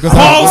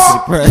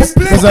depressed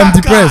because I'm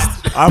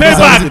depressed.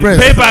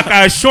 Payback.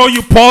 I assure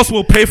you, Pulse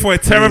will pay for a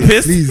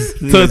therapist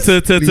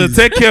to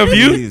take care of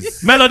you.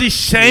 Melody,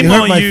 shame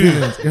on you.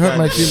 It hurt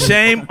my feelings.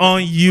 Shame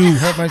on you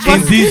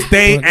in this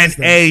day and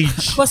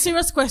age. But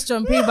serious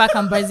question, Payback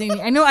and Bazini.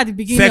 I know at the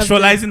beginning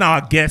sexualizing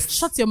our guests.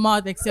 Shut your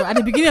mouth, Excel. At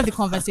the beginning of the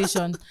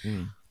conversation,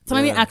 so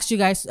let me ask you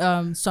guys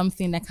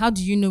something. Like, how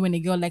do you know when a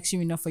girl likes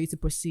you enough for you to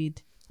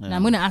proceed? And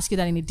I'm going to ask you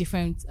that in a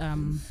different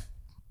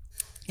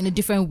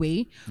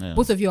way.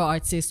 Both of you are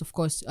artists, of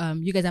course.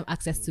 You guys have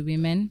access to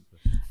women,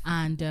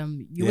 and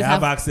you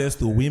have access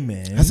to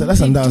women. That's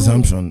an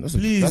assumption. That's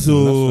a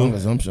strong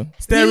assumption.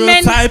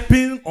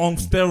 Stereotyping on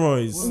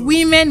steroids.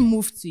 Women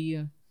move to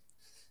you.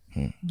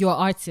 you're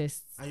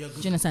artists. Do you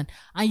understand?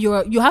 And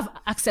you have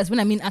access. When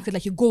I mean access,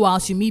 like you go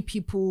out, you meet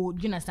people.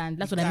 Do you understand?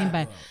 That's what I mean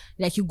by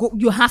like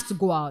you have to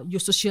go out, you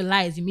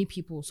socialize, you meet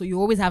people. So you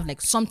always have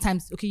like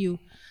sometimes. Okay,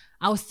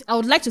 I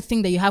would like to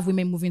think that you have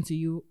women moving to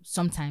you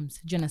sometimes.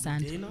 Do you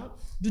understand?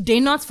 Do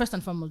they not? First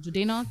and foremost, do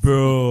they not?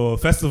 Bro,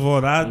 first of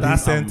all, that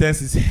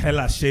sentence is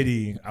hella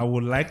shady. I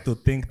would like to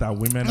think that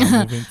women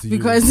are moving to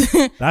because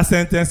you. That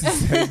sentence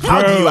is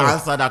How do you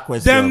answer that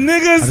question? Them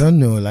niggas. I don't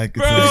know. Like,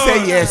 If you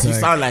say yes, you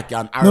sound like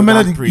an arrogant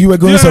Melody, prick. you were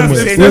going somewhere.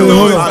 Say Wait, no.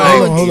 hold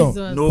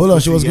Oh, on. Hold on.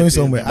 She was going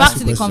somewhere. Back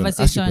to the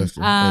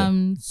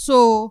conversation.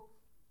 So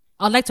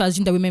I'd like to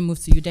assume that women move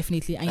to you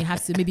definitely, and you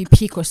have to maybe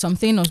pick or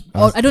something, or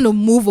I don't know,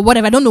 move or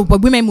whatever. I don't know, but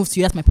women move to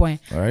you. That's my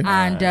point. All right.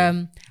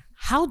 And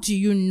how do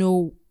you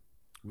know?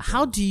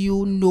 How do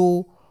you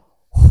know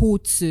who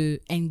to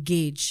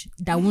engage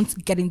that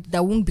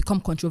won't become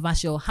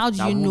controversial? How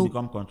do you know?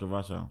 Become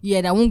controversial.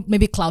 Yeah, that won't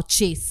maybe cloud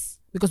chase,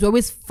 because we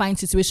always find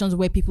situations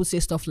where people say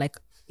stuff like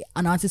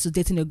an artist is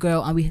dating a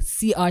girl, and we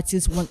see we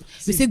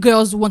see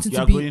girls wanting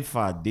to be going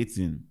for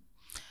dating.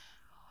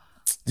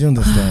 Do you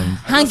understand?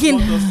 hanging. I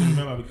just want us to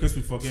remember, because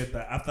we forget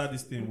that after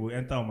this thing we'll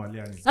enter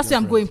Omali and his That's where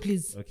I'm going, girlfriend.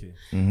 please.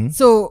 Okay.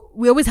 So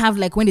we always have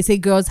like when they say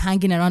girls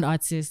hanging around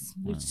artists.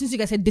 Since you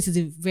guys said this is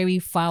a very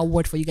far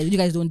word for you guys. You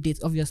guys don't date,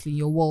 obviously,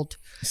 your world.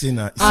 See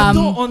now. I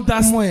don't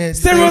understand.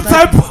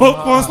 Stereotype.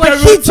 But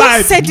he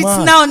just said it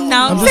now.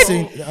 I'm He just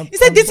said, saying. he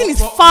said dating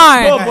is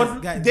far. No,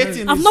 but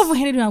dating I've is... not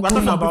heard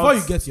it. Before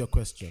you get to your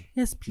question,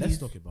 Yes, let's please.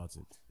 talk about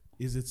it.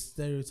 Is it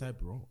stereotype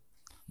wrong?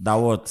 That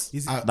what?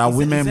 Is That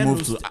women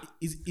move to...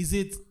 Is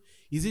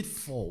it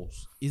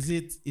false? Is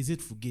it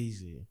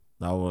fugazi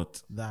That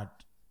what?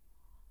 that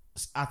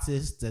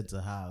artists tend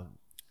to have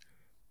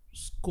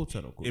quote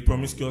unquote A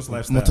promiscuous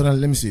lifestyle.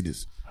 Let me say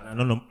this. And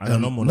I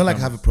don't know. Not like I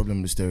have a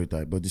problem with the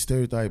stereotype, but the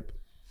stereotype,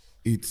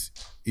 it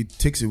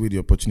takes away the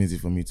opportunity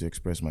for me to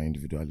express my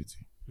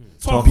individuality.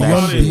 Talk Beyond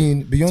about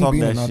it. being Talk an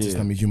that artist, shit.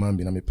 I'm a human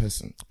being. I'm a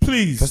person.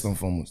 Please. First and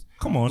foremost.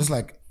 Come on. Just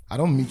like I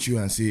don't meet you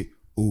and say,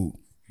 "Oh,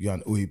 you're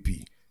an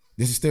OAP."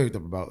 There's a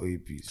stereotype about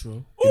OAPs.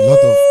 True. A lot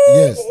of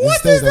yes. There's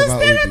What a is the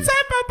about stereotype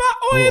OAPs.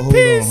 about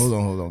OAPs?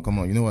 Hold on. Come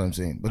on, you know what I'm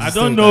saying. But I the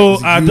don't stereotype know.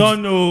 is a I huge-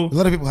 don't know. A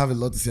lot of people have a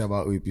lot to say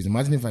about OAPs.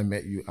 Imagine if I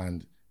met you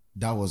and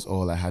that was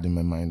all I had in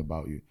my mind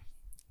about you.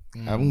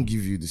 I won't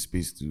give you the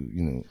space to,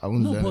 I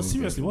won't. No, learn but anything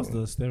seriously, from what's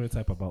you. the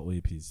stereope about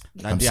OAPs?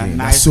 That I'm they are saying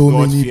nice, there's so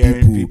many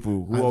God-fearing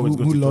people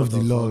who love the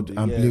Lord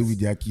and play with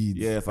their kids.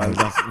 Yes,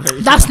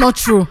 that's That's not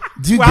true.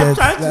 Do you Well,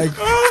 get I'm trying like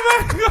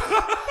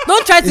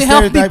Don't try to the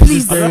help me, stereotype is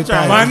please.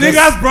 stereotype. My Just-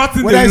 niggas brought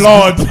in whether the it's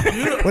Lord.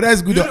 good- Whether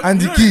it's good or and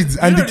the kids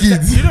and the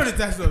kids. You know the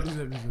title of this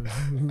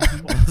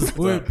episode.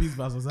 OAPs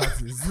versus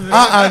artists. No,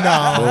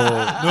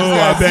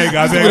 I beg.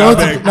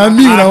 Now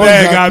me, when I want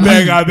I that,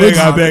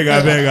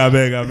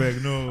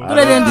 beg. No. Don't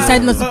let them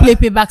decide not to play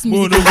paybacks Mo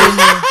music. no go.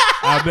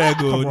 I beg.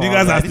 on, Niggas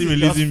man. are This still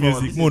is releasing just fun.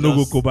 music. This Mo is no go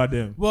just- cover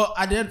them. Well,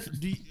 at the end,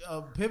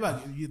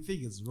 payback, you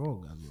think it's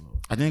wrong as well.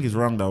 I think it's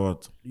wrong that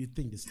what? You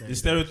think The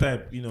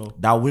stereotype,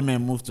 That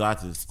women move to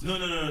artists. No.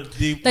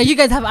 That you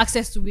guys have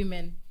access to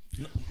women.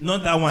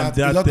 Not that one.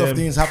 a lot That of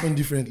things happen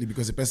differently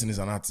because the person is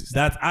an artist.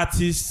 that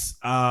artists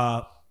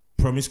are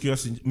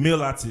promiscuous,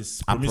 male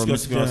artists, Are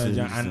promiscuous, promiscuous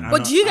and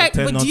But do you guys?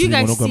 tend But not do to you be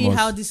guys see monogamous.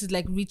 how this is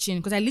like reaching?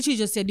 Because I literally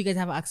just said you guys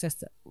have access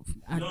to.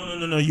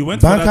 No. You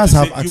went. Bankers further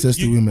have to say- access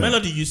to women.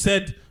 Melody, you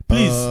said,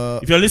 please,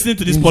 if you're listening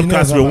to this engineers podcast, have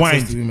access to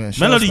rewind. women.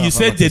 Melody, Shell you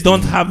staff said have they access to don't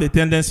women. have the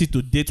tendency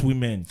to date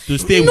women, to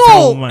stay with a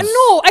No, woman.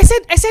 no.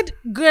 I said,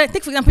 girl,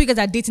 take for example, you guys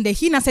are dating.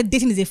 He now said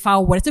dating is a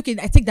foul word. It's okay.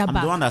 I take that I'm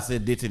back. the one that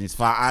said dating is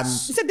far. And He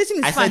said dating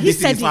is I far. said He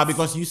dating said is far it.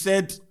 because you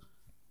said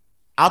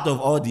out of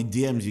all the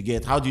DMs you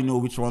get, how do you know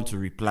which one to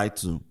reply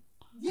to?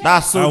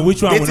 That's so. And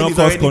which one will dating not is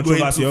cause already going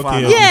controversy? too far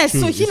Okay, now. Yeah, It's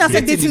true, so it's he now true.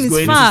 said dating is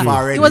going too far.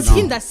 far It was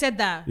already him now. that said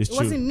that. It's It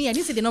wasn't true. me. I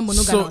didn't say they're not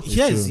So monogamous.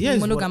 here's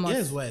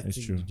Monogamous. why I It's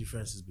think true. the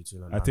differences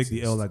between an I take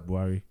the artist. L like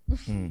Buhari.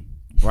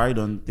 Why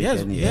don't take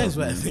any Here's help,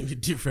 why I man? think the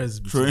difference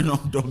between, Throwing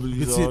up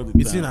W's all the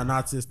between time. an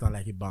artist and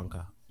like a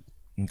banker.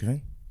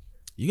 Okay.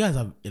 You guys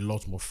have a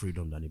lot more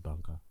freedom than a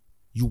banker.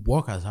 You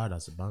work as hard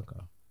as a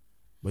banker,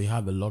 but you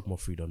have a lot more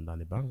freedom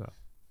than a banker.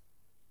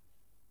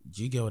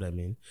 Do you get what I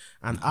mean?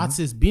 An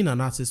artist, being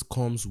an artist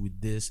comes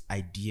with this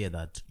idea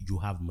that you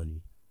have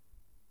money.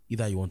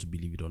 Either you want to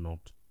believe it or not.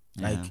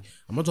 Like,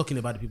 I'm not talking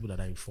about the people that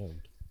are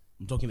informed.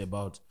 I'm talking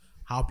about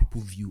how people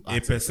view A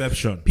artists.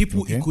 perception.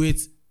 People Okay. equate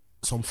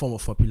some form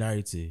of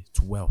popularity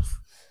to wealth.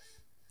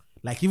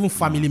 Like even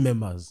family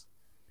members.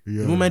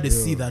 The moment they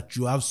see that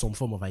you have some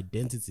form of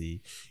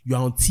identity, you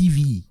are on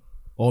TV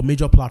or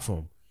major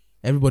platform,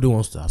 everybody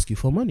wants to ask you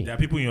for money. There are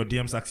people in your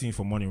DMs asking you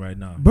for money right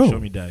now. Bro. Show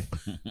me that.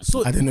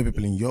 So, I don't know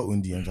people in your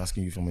own DMs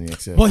asking you for money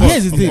except. but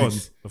here's the Of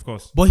thing.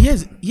 course. But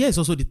here's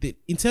also the thing.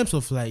 In terms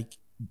of like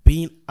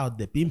being out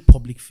there, being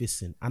public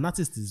facing, an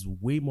artist is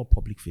way more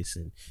public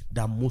facing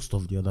than most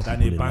of the other Than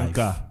people a in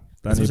banker. life.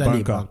 Than a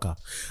Especially banker.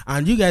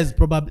 And you guys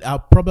are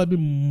probably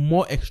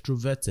more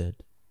extroverted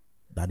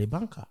than a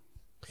banker.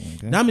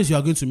 Okay. That means you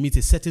are going to meet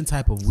a certain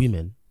type of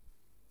women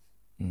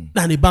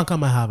that a banker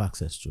might have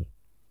access to.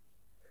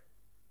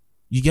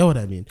 You get what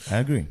I mean? I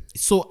agree.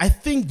 So I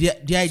think the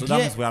idea. So that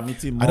means we are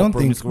meeting more I don't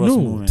think promiscuous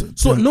women.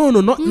 So no,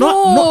 it's not.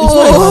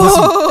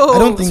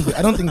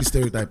 I don't think the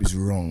stereotype is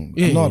wrong.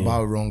 Yeah, I'm not yeah,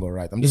 about wrong or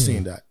right. I'm just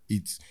saying that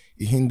it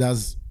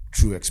hinders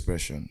true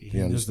expression.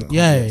 You understand?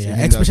 Yeah. It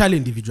hinders- Especially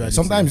individuality.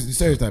 Sometimes the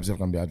stereotypes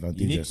can be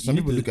advantageous. Some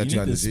people look at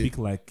you and they say, speak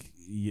like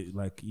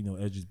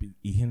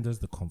it hinders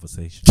the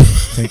conversation.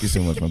 "Thank you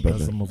so much, my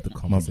brother." Some of the My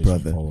conversation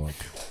brother. forward.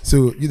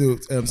 So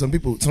some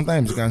people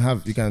sometimes it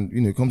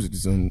comes with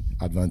its own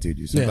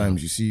advantages.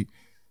 Sometimes you see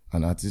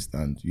an artist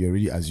and you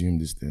already assume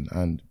this thing,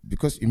 and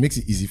because it makes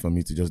it easy for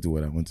me to just do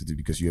what I want to do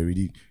because you've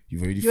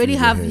already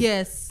have Do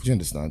yes. you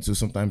understand? So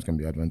sometimes can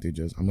be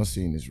advantageous. I'm not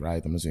saying it's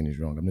right. I'm not saying it's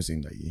wrong. I'm not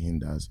saying that it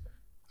hinders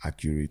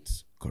accurate,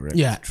 correct.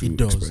 Yeah, true it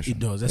does. expression. It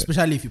does.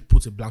 Especially if you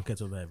put a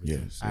blanket over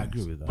everything. Yes, I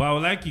agree with that. But I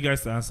would like you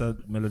guys to answer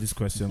Melody's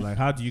question. Like,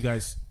 how do you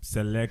guys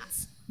select?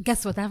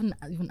 Guess what? I haven't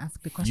even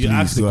asked the question. You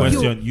asked the go ahead.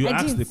 question. You I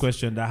asked didn't. the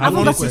question that I've how do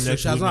not you asked the Question,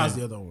 select she has not women? asked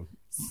the other one.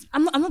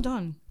 I'm not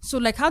done. So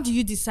like, how do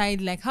you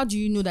decide? Like, how do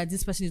you know that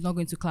this person is not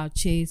going to cloud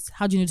chase?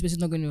 How do you know this person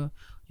is not going to,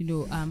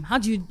 how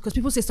do you? Because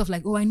people say stuff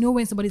like, "Oh, I know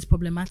when somebody's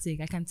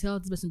problematic. I can tell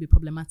this person will be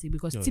problematic."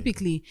 Because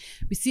typically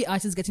we see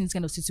artists getting this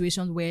kind of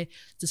situations where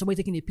somebody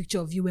taking a picture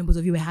of you when both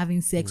of you were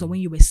having sex, or when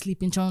you were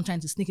sleeping, trying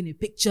to sneak in a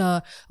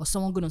picture, or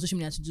someone going on social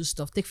media to do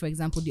stuff. Take for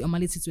example the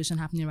Omale situation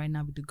happening right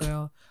now with the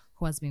girl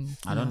who has been.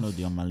 I don't know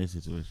the Omale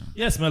situation.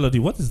 Yes, Melody.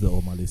 What is the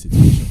Omale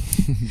situation?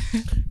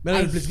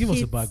 Melody, I please give us a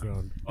hate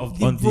background. On The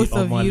the both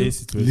of Omale you.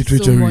 situation.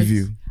 Literature So much.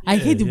 review. I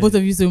hate the both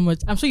of you so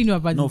much. I'm sure you know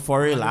about No, it.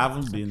 for real, I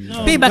haven't been.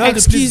 Payback, Melody,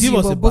 please excuse give you,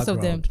 us a but both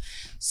of them. background.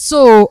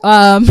 So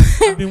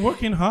I've been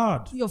working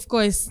hard. of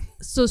course.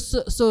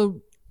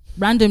 So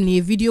randomly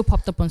a video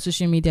popped up on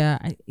social media,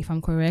 if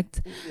I'm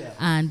correct,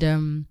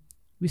 and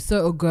we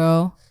saw a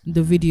girl in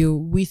the video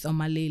with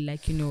Omale,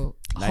 like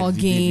Like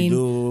hugging.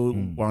 video,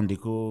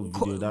 Wandiko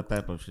video, that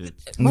type of shit.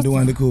 The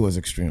one that was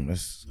extreme.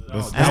 Let's That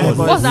was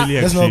What's that?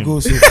 really let's not extreme. go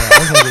so far.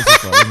 Let's not go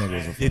so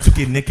far. They took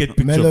a naked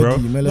picture, bro.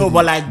 Melody. No,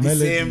 but like the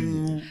Melody.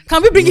 same.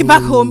 Can we bring it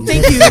back home?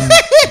 Thank you.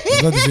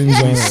 It's not the same We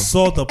genre.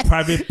 saw the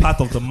private part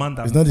of the man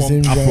that It's not the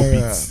formed same genre.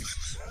 Afrobeats.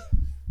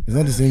 It's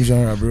not the same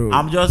genre, bro.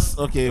 I'm just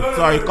okay.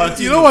 Sorry,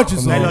 continue. You know what you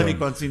saw? Melody,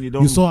 continue.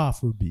 Don't. You saw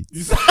Afrobeat.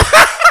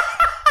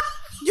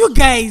 You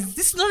guys,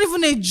 this is not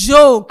even a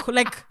joke.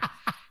 Like,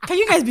 can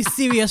you guys be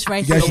serious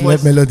right You guys now? should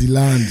let Melody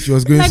land. She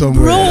was going Like,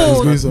 somewhere. bro. She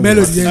was going somewhere.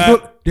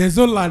 Melody, there's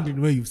no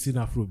landing where you've seen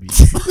Afrobeat.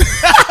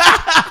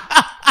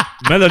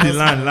 Melody,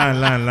 line.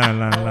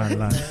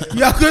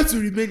 You are going to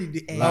remain in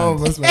the air. Oh,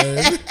 that's my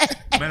head.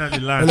 Melody,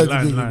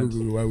 Melody, line.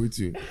 go. Why with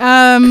you?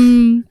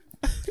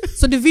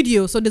 So the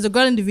video. So there's a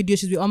girl in the video.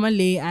 She's with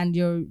Omale, and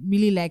you're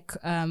really like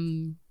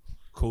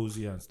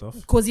Cozy and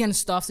stuff. cozy and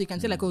stuff. So you can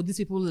tell like, oh, these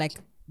people like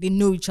they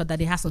know each other.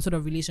 They have some sort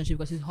of relationship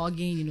because he's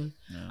hugging,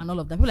 and all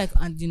of that. People like,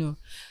 and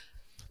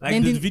Like,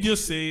 Then did the- the video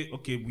say,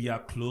 okay, we are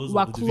close? We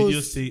are Or did the video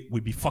close. say, we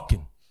be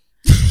fucking?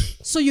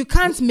 so you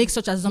can't make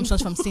such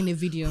assumptions from seeing a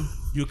video.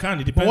 You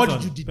can. It depends what on.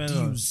 did you depends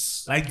on-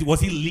 deduce? Like,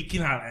 was he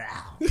leaking her?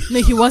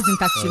 No, he wasn't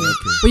actually.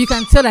 But you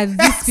can tell that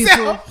these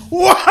people.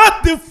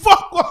 What the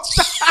fuck was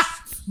that?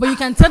 But you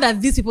can tell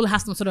that these people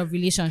have some sort of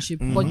relationship.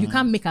 But you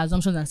can't make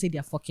assumptions and say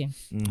they're fucking.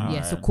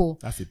 Yeah, so cool.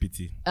 That's a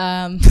pity.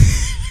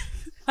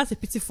 That's a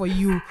pity for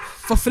you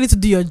for failing to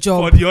do your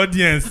job. For the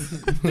audience.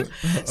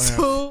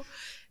 So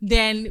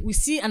then we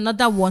see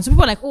another one. So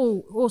people are like,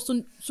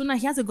 so now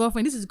he has a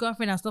girlfriend. This is his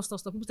girlfriend and stuff.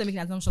 People start making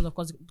assumptions, of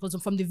course, because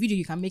from the video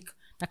you can make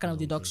that kind of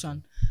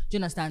deduction. Do you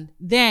understand?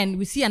 Then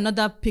we see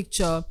another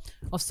picture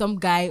of some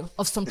guy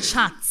of some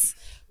chats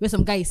where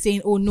some guy is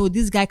saying, "Oh no,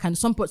 this guy can."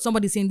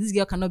 Somebody saying this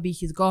girl cannot be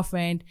his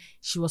girlfriend.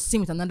 She was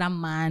seen with another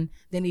man.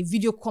 Then a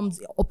video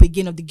comes up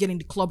again of the girl in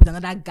the club with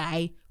another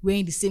guy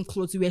wearing the same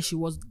clothes where she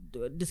was,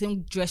 the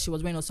same dress she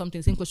was wearing or something,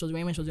 the same clothes she was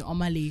wearing when she was in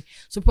Omale.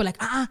 So people are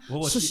like, What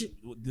was so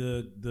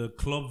the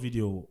club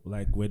video?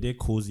 Like, were they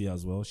cozy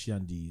as well? She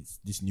and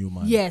this new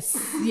man. Yes.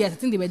 I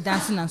think they were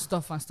dancing and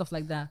stuff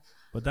like that.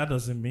 But that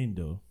doesn't mean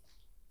though.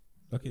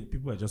 Okay,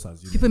 people are just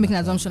assuming. People making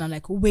an assumption and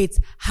like, wait,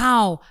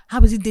 how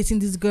is he dating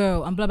this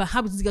girl and blah blah?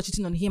 How is this girl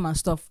cheating on him and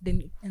stuff?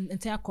 Then an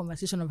entire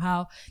conversation of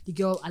how the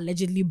girl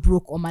allegedly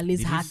broke Omale's Did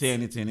he heart. say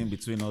anything in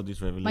between all this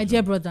revelation? My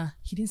dear brother,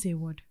 he didn't say a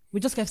word. We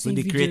just kept So seeing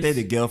they videos. created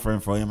a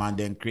girlfriend for him and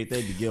then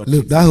created the girl.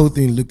 Look, that whole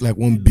thing looked like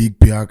one big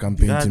PR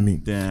campaign God to me.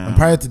 damn. And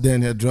prior to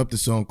then, he had dropped a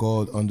song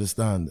called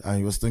 "Understand," and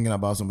he was thinking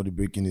about somebody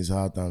breaking his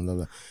heart and blah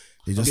blah.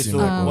 It just Okay, seemed so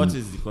like what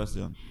is the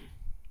question?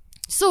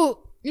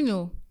 So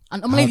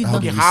and Omale did how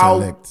not. do you How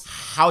select?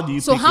 how do you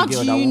So pick how a girl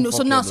do that you won't know? So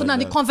fuck now, your so now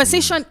the brother?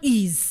 conversation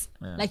is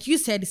like you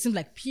said. It seems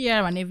like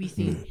PR and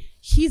everything.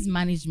 His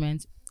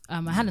management.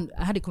 I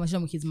had a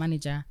conversation with his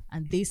manager,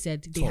 and they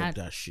said they Talk had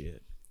that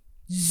shit.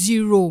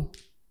 zero.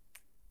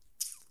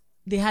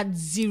 They had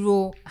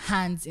zero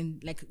hands in,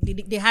 like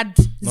they had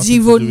Nothing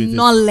zero to do with it.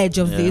 knowledge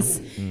of this.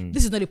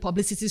 This is not a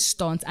publicity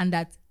stunt, and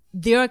that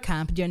their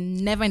camp, they're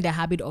never in the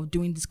habit of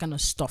doing this kind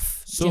of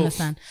stuff. Do So- you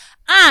understand?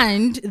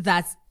 And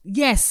that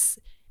yes,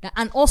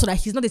 and also that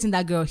he's not dating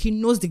that girl. He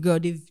knows the girl.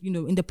 They've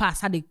in the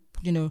past had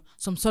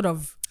some sort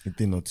of a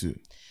thing or two?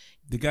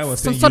 The guy was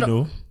Some saying, sort you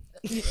of- know.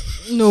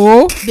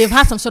 No, they've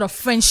had some sort of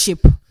friendship.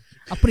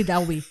 I'll put it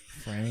that way.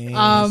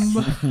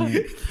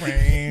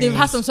 They've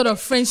had some sort of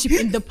friendship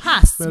in the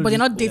past, but they're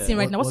not dating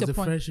right now. What's your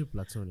point? Friendship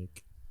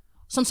platonic.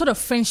 Some sort of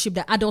friendship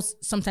that adults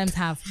sometimes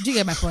have. Do you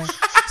get my point?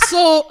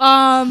 So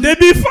they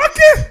be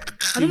fucking.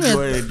 I don't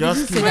know.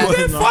 Just keep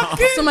They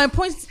fucking. So my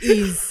point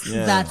is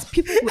that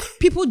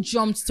people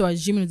jumped to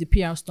assuming the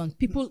PR stunt.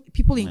 People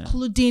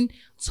including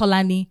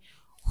Tolani,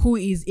 who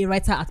is a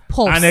writer at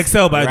Pulse. And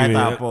Excel, by the way.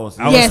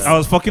 I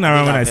was fucking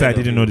around when I said I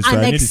didn't know this.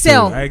 And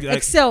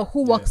Excel,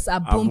 who works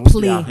at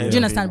Boomplay. Do you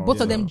understand?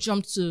 Both of them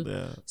jumped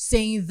to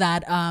saying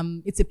that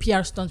it's a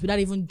PR stunt without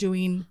even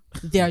doing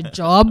their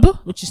job,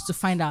 which is to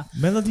find out.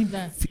 Melody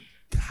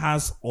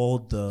has all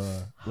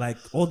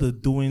the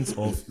doings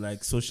of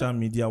like social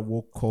media,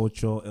 woke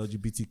culture,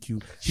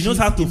 LGBTQ. She knows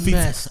how to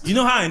fix. You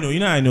know how I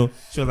know.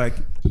 She was like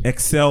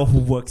Excel, who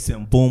works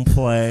in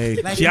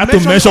Boomplay. Like she had to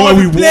mention where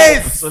we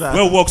work, so that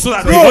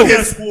the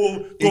audience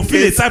will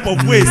feel a type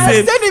of way.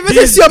 Say, send a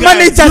message to your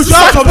manager. You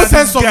have some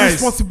sense of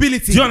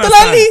responsibility. Do you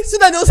understand? So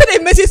that they'll send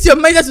a message to your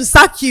manager to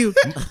sack you.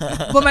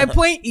 But my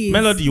point is,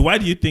 Melody, why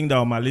do you think that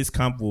Omale's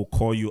camp will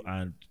call you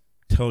and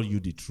tell you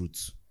the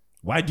truth?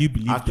 Why do you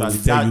believe they will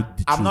tell you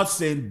the truth? I'm not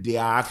saying they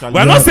are actually.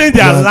 We're not saying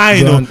they are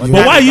lying, but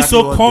why are you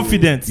so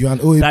confident you're an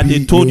OAP, that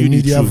they told you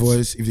the truth?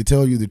 Voice. If they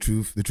tell you the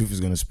truth is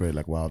going to spread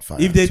like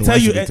wildfire. If they tell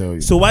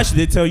you, so why should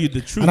they tell you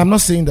the truth? And I'm not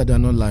saying that they're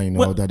not lying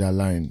or that they're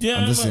lying. Yeah,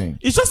 I'm just saying.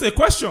 It's just a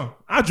question.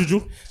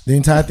 Juju. The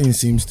entire thing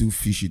seems too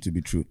fishy to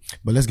be true.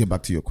 But let's get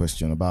back to your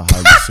question about how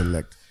you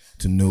select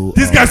to know.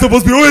 This guy's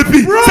supposed to be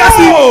OAP. Bro!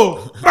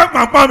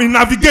 Bam,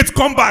 navigate,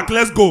 come back,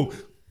 let's go.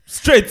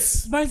 Straight.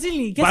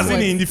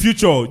 Barzini, in the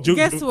future.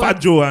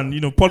 Fat Joe and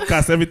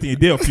podcast, everything, a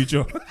day of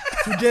future.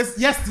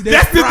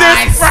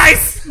 Yesterday's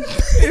price.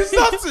 It's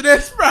not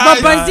today's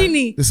price. But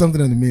Barzini. There's something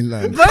on the main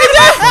line.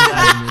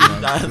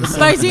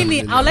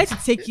 Barzini, I would like to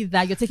take you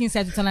that you're taking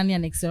sides with Tolani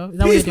and Excel. Is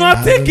that He's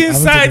not taking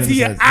sides.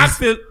 He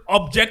asked an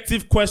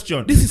objective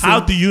question. How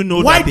do you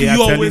know that they are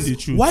telling the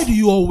truth? Why do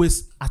you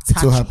always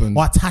attach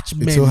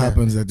men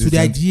to the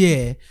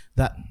idea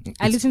that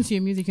I listen to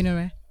your music,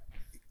 right?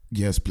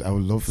 Yes, I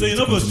would love for you. So you're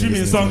not going to stream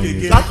in song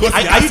again?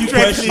 Are you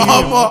threatening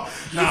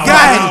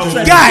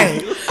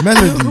guy?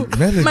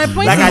 Melody. My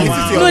point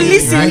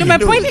is, my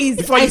point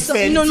is,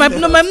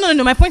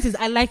 my point is,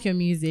 I like your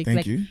music.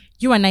 Thank you.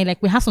 You and I,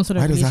 we have some sort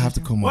of. Why does that have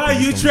to come up? Why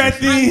are you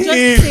threatening I'm him?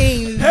 just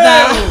saying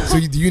that. So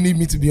do you need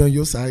me to be on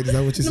your side? Is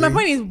that what you're saying? My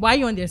point is, why are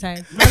you on their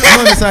side? I'm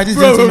on the side. This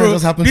gentleman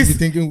just happens to be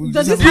thinking.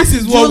 This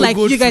is what we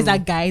go you guys are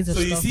guys or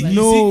stuff.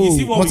 No,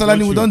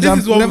 Montolani, we don't jam.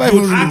 Never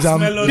even really jam.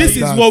 This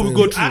is what we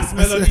go through. Ask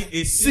Melody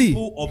a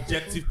simple,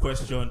 objective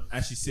question,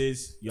 and she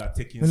says you are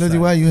taking. Melody,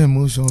 why are you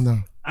emotional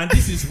now? And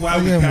this is why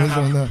we can't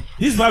have.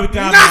 This is why we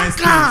can't have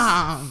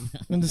nice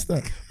things.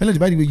 Understand? Melody,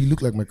 by the way, you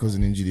look like my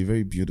cousin Njide.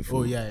 Very beautiful.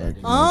 Oh yeah.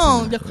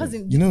 Your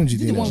cousin. You know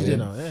Njide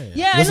now.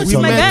 Yeah, I know she's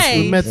my guy.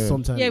 We met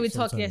sometimes. Yeah, we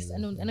talk. Yes, I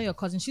know your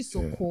cousin. She's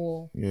so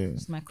cool. Yeah.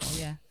 She's my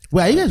cousin. Yeah.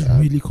 Wait, are you guys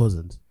really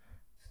cousins?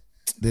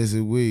 There's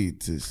a way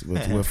it is,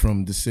 but we're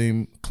from the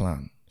same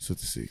clan, so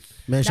to say.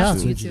 Man, shout out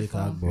to beautiful.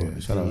 Njideka Agbo. Yeah,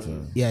 shout out to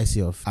her. Yeah, I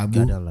see of Agbo.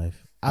 Guardian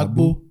Life.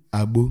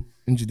 Agbo.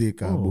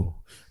 Njideka Agbo.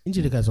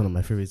 Njideka is one of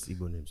my favorite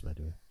Igbo names, by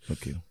the way.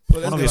 Okay.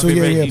 One of your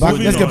favorite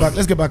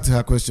let's get back to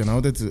her question. I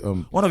wanted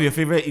to one of your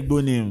favorite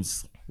Igbo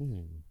names.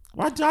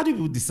 How do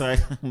you decide?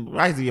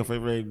 Why is it your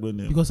favorite Igbo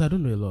name? Because I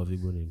don't know a lot of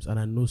Igbo names, and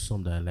I know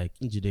some that I like.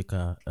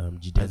 Njideka,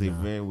 Jidena. That's a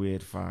very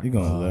weird fact. You're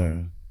gonna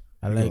learn.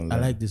 I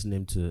like this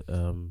name too.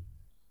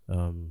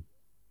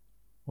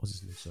 What's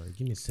his name? Sorry,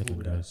 give me a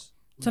second, guys.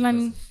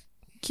 Tolani,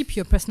 keep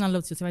your personal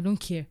love to yourself. I don't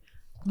care.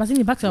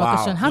 But back to our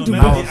question. How do we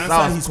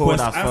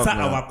answer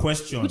our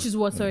question? Which is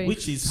what? Sorry.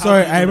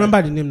 Sorry, I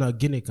remember the name now.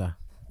 Ginika.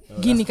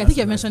 Ginika. I think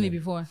you've mentioned it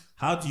before.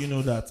 How do you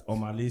know that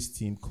Omale's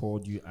team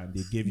called you and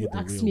they gave you the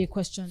asked real? Me a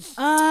question.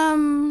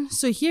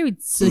 So here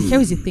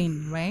is the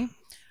thing, right?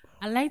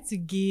 I like to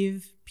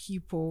give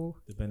people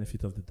the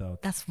benefit of the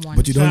doubt. That's one.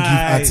 But you don't give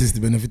artists the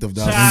benefit of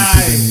the doubt when you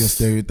put them in your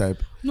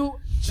stereotype. No.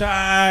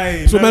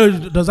 So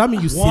Melody, does that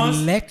mean you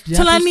select the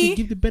artists to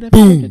give the benefit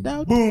of the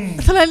doubt? Boom.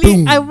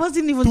 Tolani, I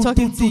wasn't even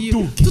talking to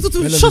you.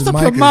 Shut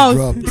up your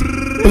mouth.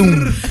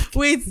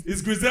 Wait.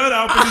 It's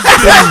Griselda.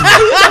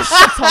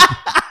 Shut up.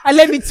 And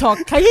let me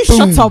talk. Can you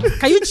shut up?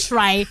 Can you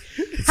try?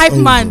 Hype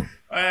man.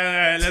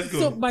 Let's go.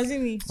 So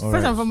Barzini,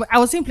 first and foremost, I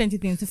was saying plenty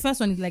of things. The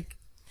first one is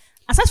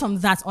aside from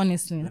that,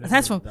 honestly,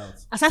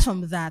 aside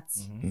from that,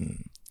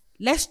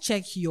 let's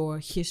check your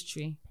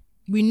history.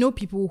 We know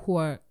people who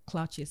are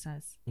clout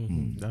chasers.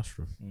 That's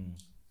true.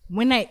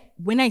 When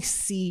I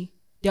see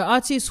there are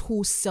artists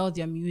who sell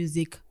their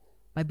music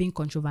by being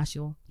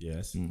controversial.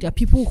 Yes. There are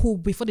people who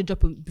before they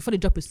drop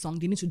a song,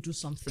 they need to do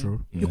something.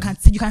 True. You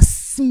can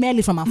smell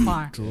it from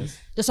afar. True.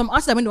 There's some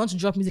artists that when they want to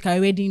drop music, I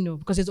already know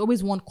because there's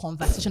always one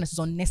conversation that is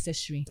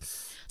unnecessary.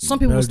 Some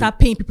people will start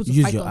paying people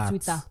to fight on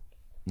Twitter.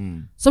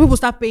 Some people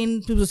start paying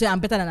people to say I'm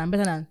better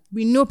than.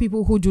 We know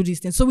people who do these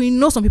things. So we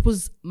know some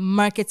people's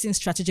marketing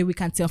strategy we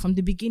can tell from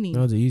the beginning.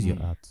 No, they use your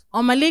art.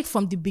 Omah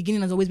from the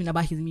beginning has always been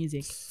about his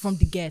music. From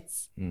the get.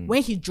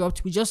 When he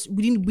dropped, we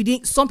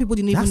didn't some people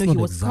didn't even know he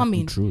was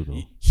coming. True,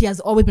 though. He has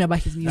always been about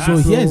his music. So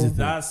here's the thing.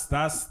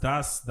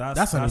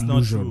 That's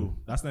not true.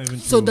 That's not even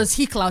true. So does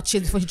he cloud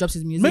chase before he drops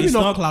his music? Maybe It's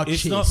not cloud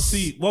it's chase. not.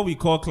 See, what we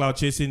call cloud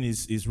chasing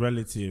is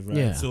relative, right?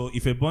 Yeah. So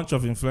if a bunch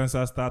of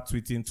influencers start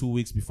tweeting 2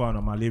 weeks before an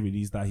Omah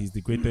release that he's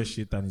the greatest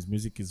shit and his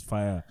music is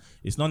fire,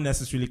 it's not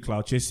necessarily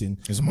cloud chasing,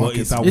 but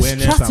it's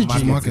awareness and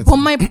strategy.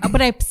 marketing.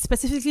 But I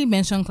specifically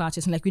mentioned cloud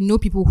chasing. Like we know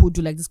people who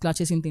do like this cloud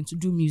chasing thing to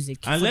do music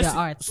And for let's their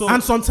art. so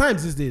And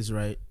sometimes these days,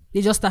 right?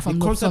 They just start from The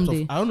no concept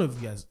someday. of, I don't know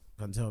if you guys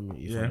can tell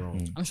me if I'm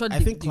wrong. I'm sure I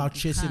think cloud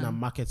chasing and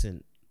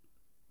marketing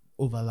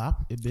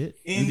overlap a bit.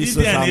 in this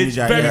this day and social age,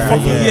 media, very yeah,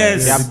 fucking yeah.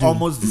 yes. They are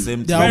almost the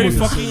same They're thing. Very almost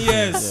the fucking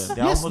yes. Yeah,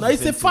 they're Yes, almost no, the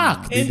it's same a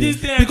fact. thing. In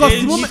this day and Because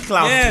age, the moment-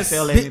 Cloud yes. to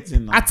sell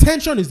anything now.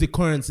 Attention is the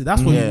currency.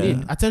 That's what Yeah. you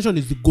need. Attention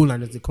is the goal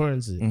and it's the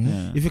currency.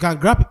 Yeah. If you can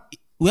grab,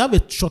 we have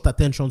a short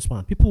attention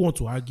span. People want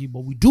to argue,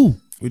 but we do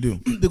We do.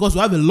 because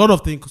we have a lot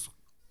of things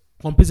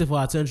competing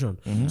for attention.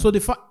 So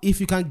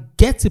if you can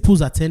get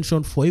people's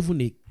attention for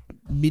even a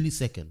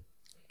millisecond,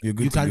 You're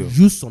good you to can go.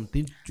 use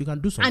something. You can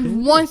do something.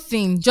 And one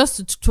thing, just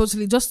to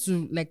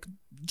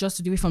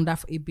deviate from that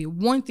for a bit,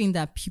 one thing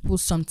that people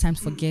sometimes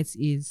forget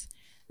is,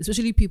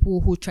 especially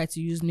people who try to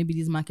use maybe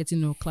this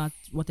marketing or cloud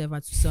whatever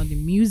to sell the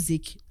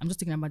music. I'm just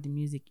thinking about the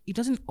music. It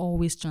doesn't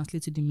always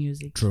translate to the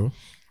music. True.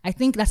 I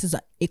think that is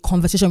a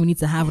conversation we need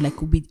to have, like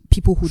with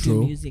people who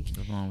do music.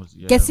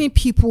 Yeah. Getting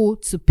people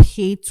to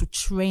pay to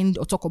trend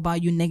or talk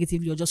about you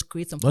negatively or just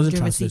create some Doesn't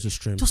controversy translate to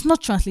streams. does not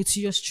translate to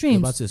your You're streams.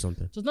 about to say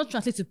something. Does not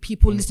translate to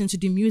people listening to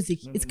the music.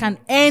 It can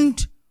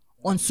end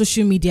on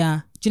social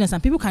media. Do you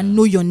understand? People can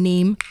know your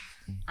name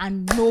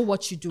and know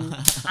what you do and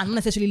not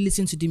necessarily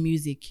listen to the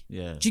music.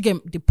 Yeah. Do you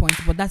get the point?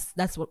 But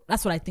that's what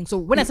I think. So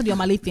when I said the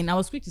Omah thing, I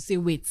was quick to say,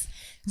 wait,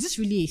 is this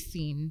really a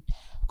thing?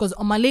 Because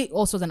Omah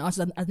also as an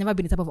artist has never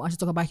been the type of artist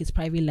to talk about his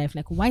private life.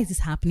 Like, why is this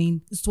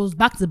happening? It was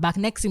back to back.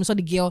 Next thing we saw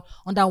the girl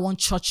on that one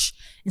church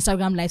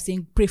Instagram live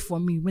saying, "Pray for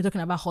me." We're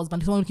talking about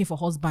husband. Someone looking for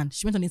husband.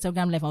 She went on the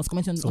Instagram live. I was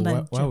commenting on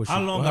that. Why was she?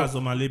 How long has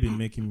Omah been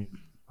making me?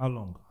 How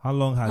long? How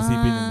long has he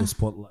been in the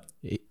spotlight?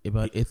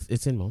 About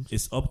 18 months.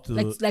 It's up to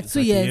like it's 2 like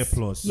a years. year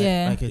plus.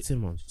 Yeah. Like 18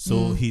 months.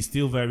 So he's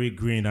still very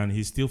green and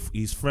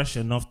he's fresh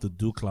enough to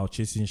do cloud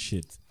chasing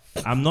shit.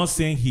 I'm not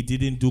saying he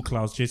didn't do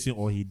cloud chasing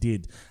or he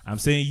did. I'm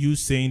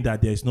saying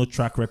that there's no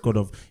track record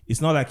of.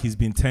 It's not like he's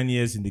been 10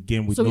 years in the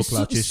game with So no it's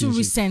cloud too chasing shit.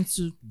 recent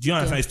to. Do you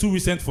understand? It's too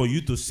recent for you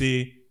to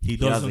say he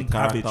has a doesn't have a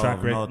character track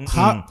of record.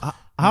 not-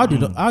 How did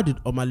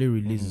Omah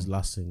release his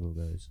last single,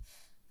 guys?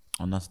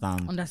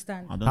 Understand.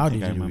 Understand. I don't How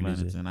think did I you remember release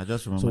it? anything. I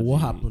just remember. So what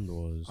the happened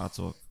was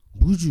artwork.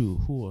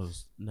 Buju, who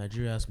was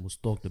Nigeria's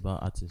most talked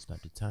about artist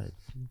at the time,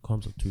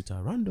 comes on Twitter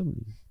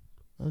randomly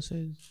and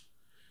says,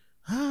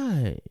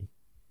 "Hi,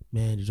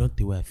 man, you don't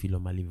think where I feel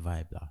Omah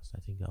vibe last." I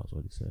think that was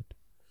what he said.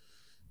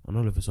 And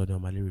all of a sudden,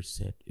 Omah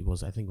said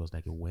I think it was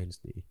like a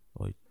Wednesday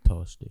or a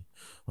Thursday.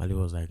 Omah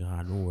was like,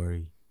 "Don't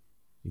worry,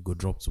 you go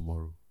drop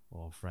tomorrow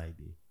or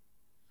Friday."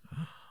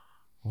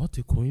 What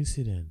a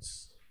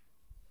coincidence!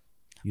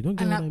 You don't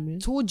get And what I I mean?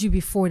 told you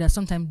before that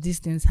sometimes these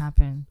things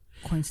happen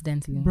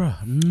coincidentally.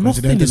 Bruh,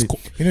 nothing is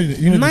Coincidentally,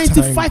 you know the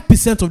time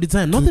 95% of the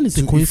time, nothing is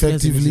a to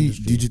coincidence. in this effectively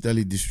industry.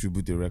 digitally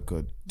distribute a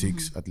record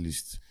takes at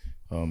least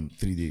 3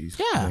 days.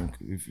 Yeah. I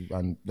think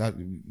and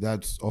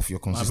that's off your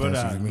My consistency.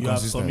 brother, You've been you have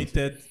consistent.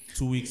 submitted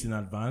 2 weeks in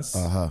advance.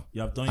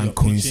 You have done And your pitching.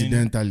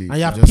 coincidentally, And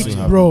you have it just so picked,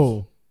 happens.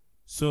 bro.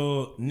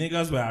 So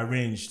niggas were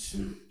arranged.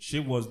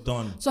 Shit was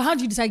done. So how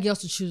do you decide girls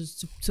to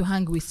choose to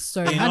hang with?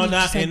 Sorry. In how did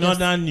you decide girls-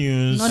 other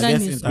news, In other I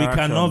guess news. it's we cannot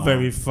interaction now.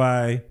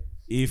 verify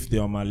if the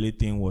Omah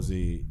thing was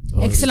a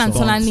Excellent,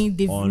 stunt Tolani,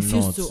 they or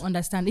refused not. to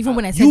understand. Even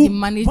when I said You- the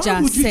manager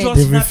why would you said, just-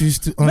 They Snap- refuse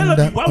to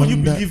Melody, why would you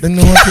under. believe- They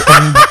know what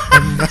to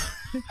under.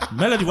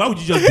 Melody, why would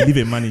you just believe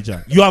a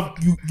manager? You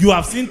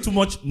have seen too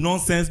much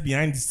nonsense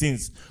behind the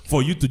scenes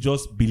for you to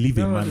just believe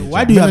a manager.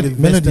 Why do you have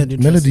Melody,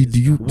 Melody,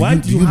 do you Why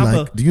do you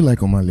have do you like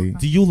Omah?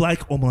 Do you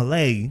like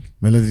Omah?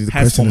 Melody, the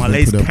Has question has been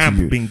Omah's put up to camp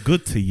you. been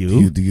good to Do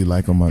you? you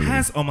like Omah?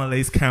 Has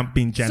Omah's camp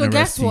been generous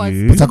guess to what?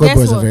 you? Port Harcourt Guess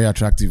boys are what? very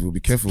attractive. We'll be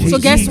careful. so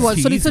He guess is- what?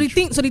 he So is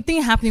the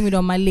thing happening with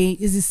Omah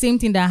is the same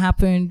thing that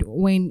happened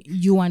when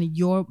you and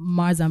your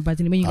Mars and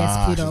Brazil when you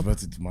guys split she's up.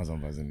 brought it to Mazan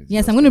Bazini.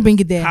 Yes, I'm going to bring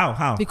it there.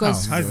 How?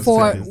 Because How? How is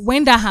for this?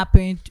 when that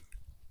happened,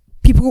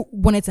 people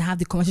wanted to have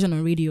the conversation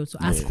on radio to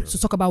ask to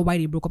talk about why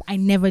they broke up. I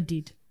never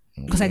did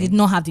because I did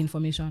not have the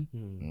information.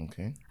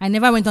 Okay. I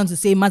never went on to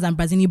say Maz and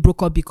Brazini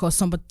broke up because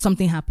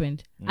something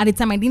happened. At the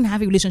time, I didn't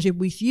have a relationship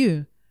with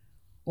you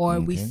or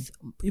with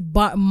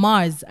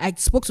Mars. I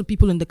spoke to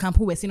people in the camp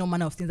who were saying all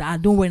manner of things. I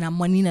don't want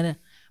money,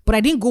 but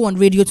I didn't go on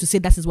radio to say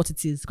that is what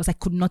it is because I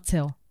could not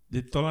tell.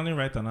 Did Tolani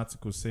write an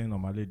article saying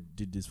Omah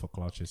did this for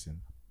cloud chasing?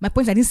 My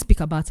point is I didn't speak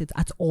about it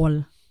at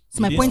all.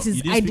 So my point is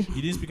you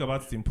didn't speak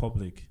about it in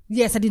public.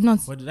 yes, I did not.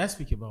 What did I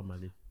speak about,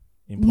 Mali?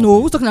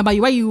 No, who's talking about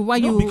you? Why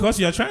No, you? because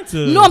you're trying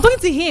to. No, I'm talking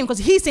to him because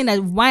he's saying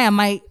that why am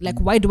I like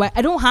why do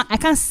I don't have I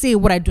can't say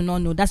what I do not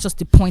know. That's just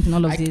the point in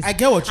all of this. I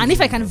get what you and mean,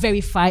 if I can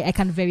verify,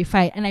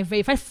 and I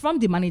verified from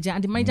the manager,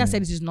 and the manager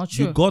said this is not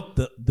true. You got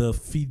the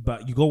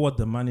feedback. You got what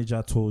the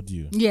manager told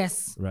you.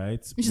 Yes.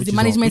 Right. Which is the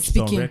management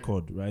speaking. speaking. On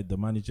record, right? The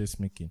manager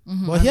speaking.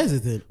 But here's the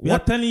thing. We are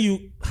telling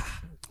you.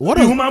 What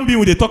the does, human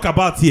being they talk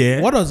about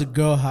here? what does a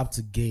girl have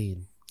to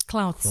gain?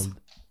 Clout. From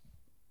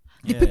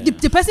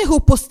The person who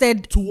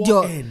posted to what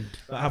your end?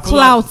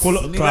 clout.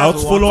 Follow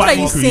What are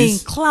you increase. saying?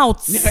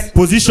 Clout.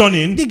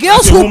 Positioning. The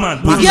girls as a who woman,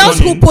 the girls who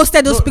positioning.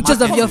 posted those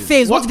pictures of your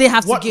face, what do they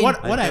have to gain?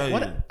 What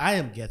I I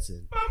am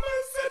getting.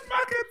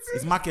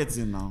 It's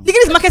marketing now. The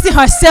girl is marketing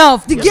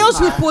herself. The Yes, girls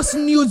who ma'am. post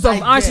nudes of I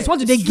artists, get. what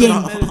do they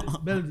gain?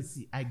 Melody,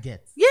 see, I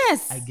get.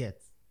 Yes. I get.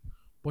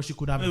 But she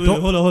could have Wait,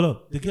 done. hold on.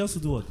 The girls who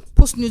do what?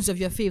 Post nudes of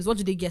your face. What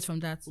do they get from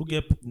that? Who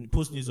get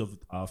post news of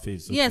our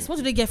face? Okay. Yes. What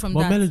do they get from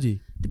But that? Melody.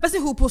 The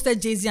person who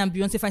posted Jay-Z and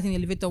Beyonce fighting in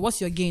the elevator, what's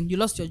your gain? You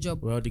lost your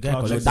job. Well, the guy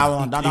Oh, collected. that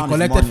one he is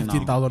collected money now.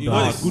 $15,000. He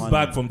got a good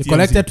bag from He TMZ.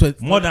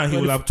 collected more than he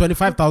will have.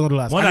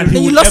 $25,000. More than Then he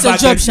you will lost your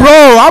ever job, get. Sha.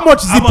 Bro, how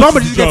much is How he? much How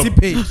much is is the he job? getting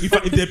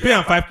paid? If they pay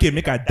him 5K,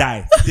 make I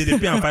die. If they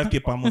pay him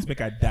 5K per month, make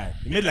I die.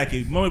 He made like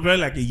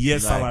a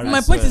year's salary.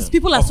 My point is,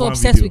 people are Of so one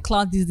obsessed video. with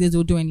cloud these days.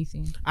 They'll do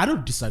anything. I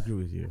don't disagree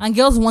with you. And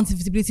girls want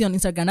visibility on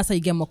Instagram. That's how you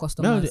get more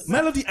customers.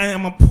 Melody, I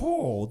am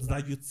appalled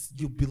that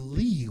you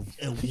believe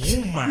a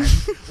woman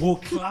will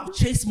clout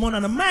chase more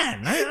than a man.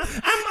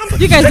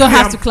 You guys don't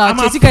have to clout I'm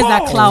chase. You guys are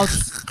appalled. clout.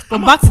 But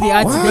back to the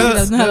article. What? He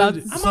does not allow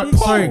to-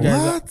 Sorry,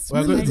 guys.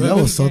 What? We're going- That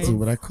was subtle,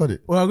 but I caught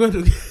it. We're going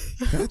to.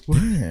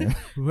 Damn.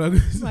 We're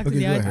going Back to Okay,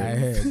 the go article.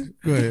 ahead.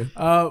 Go ahead.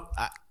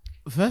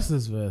 First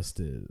is first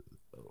is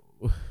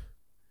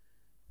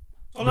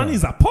Olani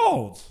is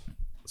appalled.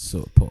 so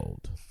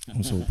appalled.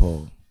 I'm so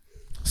appalled.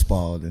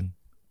 Spalding.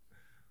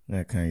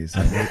 That kind of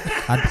say.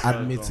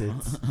 Admit it.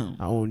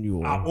 I own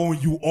you I all. own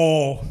you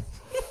all.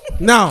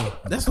 Now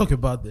let's talk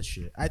about this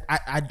shit.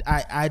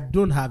 I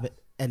don't have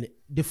any.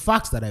 The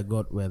facts that I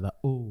got were that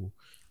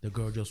the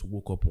girl just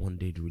woke up one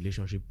day, the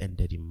relationship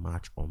ended in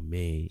March or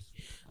May,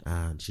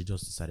 and she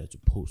just decided to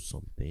post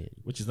something.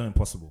 Which is not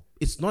impossible.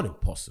 It's not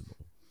impossible,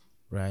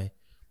 right?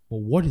 But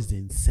what is the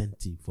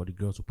incentive for the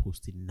girl to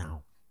post it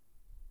now?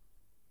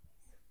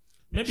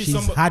 Maybe She's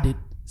somebody. had it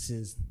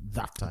since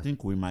that I time.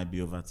 think we might be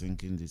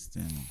overthinking this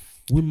thing.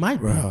 We might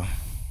be. Bro.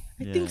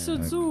 I think so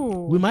too.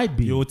 We might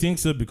be. You would think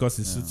so because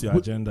it suits your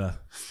agenda.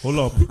 Hold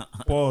up.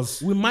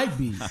 Pause. We might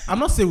be. I'm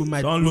not saying we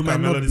might. Don't we look might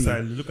at not Melody be.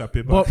 side. Look at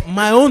paper. But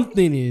my own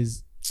thing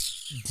is,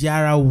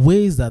 there are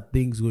ways that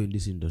things go in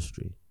this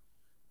industry,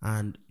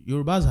 and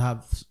Yorubas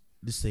have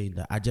this saying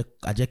that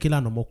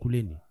 "Ajekila no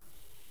mokuleni,"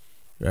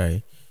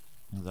 right?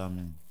 What does that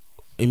mean?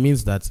 It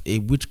means that a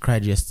witch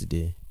cried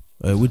yesterday,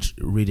 or a witch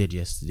raided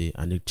yesterday,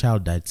 and a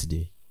child died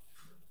today.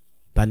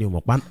 Who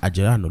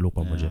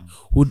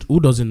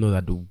doesn't know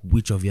that the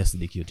witch of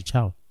yesterday killed the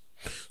child?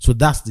 So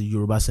that's the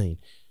Yoruba saying.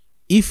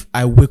 If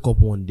I wake up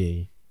one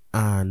day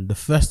and the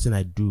first thing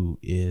I do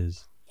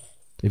is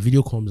a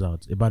video comes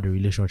out about the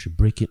relationship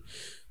breaking,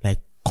 like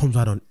comes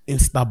out on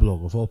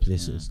Instablog of all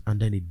places, and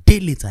then a day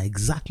later,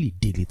 exactly a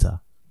day later,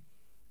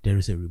 there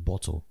is a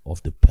rebuttal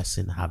of the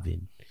person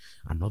having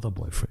another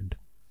boyfriend.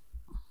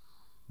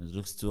 It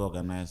looks too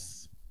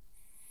organized.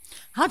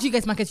 How do you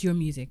guys market your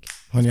music?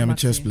 Honey, I'm a Back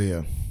to chess you.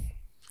 player.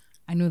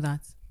 I know that.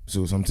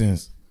 So some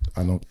things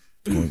are not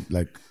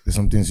like there's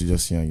some things you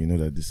just see and you know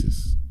that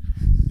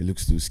it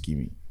looks too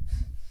schemy.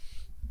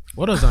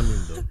 What does that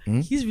mean,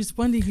 though? He's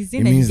responding. He's It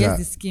saying that he means gets that,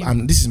 the scheme.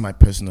 and this is my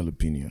personal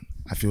opinion.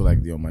 I feel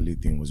like the Omale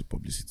thing was a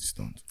publicity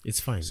stunt. It's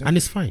fine, and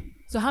it's fine.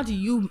 So how do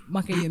you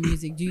market your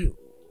music?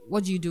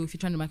 What do you do if you're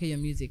trying to market your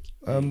music?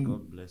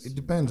 God bless. It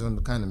depends on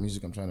the kind of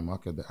music I'm trying to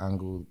market, the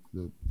angle,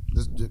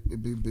 there's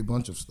a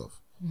bunch of stuff.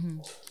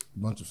 A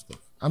bunch of stuff.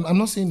 I'm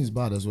not saying it's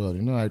bad as well.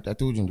 You know, I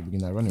told you in the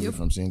beginning, I run away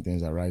from saying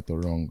things are right or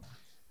wrong.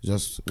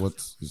 Just what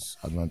is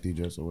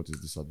advantageous or what is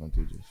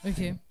disadvantageous.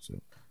 Okay. So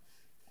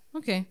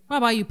Okay. What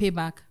about you,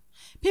 Payback?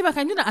 Payback,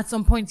 I knew that at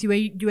some point you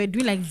were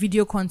doing like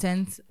video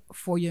content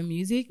for your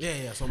music.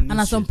 Yeah. And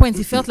at some point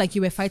it felt like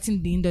you were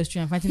fighting the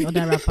industry and fighting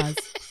other rappers.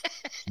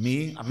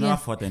 Me? I've Yeah. never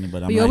fought anybody.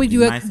 But I'm you like always the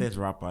do it- nicest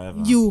rapper ever.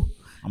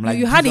 I'm like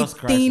you had a Jesus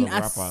Christ thing of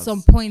at rappers.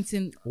 some point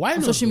on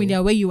not, social though?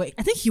 media where you were.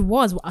 I think he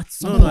was at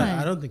some No, point.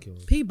 I don't think it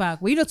was.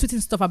 Payback. Were you not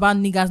tweeting stuff about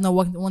niggas not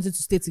wanting to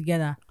stay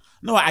together?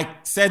 No, I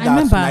said I that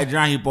remember.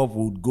 Nigerian hip hop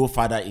would go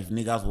further if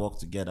niggas work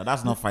together.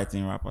 That's not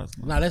fighting rappers.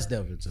 Man. Now let's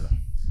delve into that.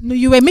 No,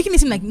 you were making it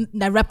seem like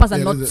that rappers are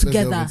yeah, not let's delve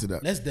together. into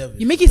that. Let's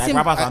delve. You make it Like seem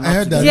rappers are I not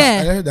heard that. together.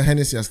 Yeah. I heard that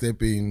Hennessy are still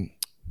paying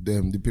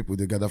them, the people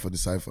they gather for the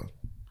cipher.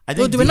 I Oh,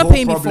 they the were not whole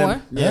paying problem-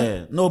 before?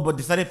 Yeah. No, but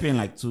they started paying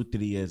like 2-3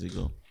 years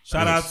ago.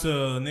 Shout out to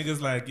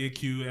niggas like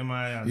AQ,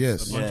 MI, and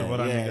Yes. a bunch of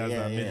other Yeah, niggas yeah,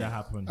 that yeah. made that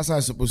happen. That's how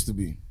it's supposed to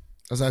be.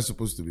 The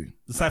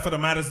cipher that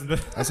matters.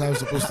 That's how it's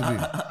supposed to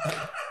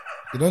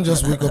be. They don't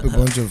just wake up a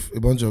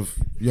bunch of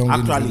young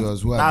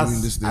individuals who are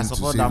doing this thing to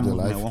save their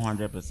life.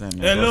 100%.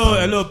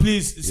 Hello,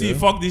 please. See,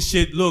 fuck this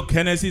shit. Look,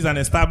 Hennessy's an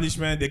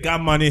establishment. They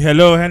got money.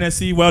 Hello,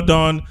 Hennessy. Well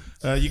done.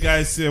 You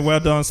guys, well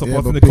done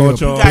supporting the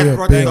culture.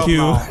 Thank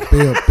you.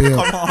 Pay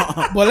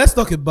up. But let's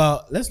talk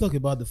about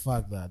the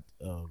fact that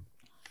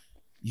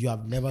you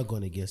have never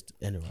gone against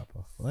any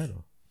rapper. Right?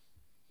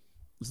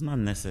 It's not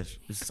necessary.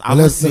 I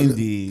haven't seen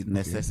the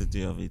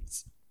necessity of it.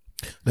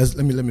 Let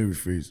me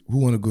rephrase. Who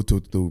want to go toe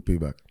with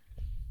Payback?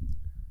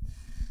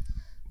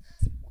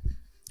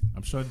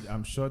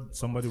 I'm sure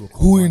somebody will come.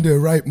 Who in their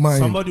right mind?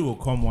 Somebody will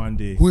come one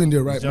day. Who in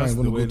their right mind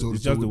want to go toe?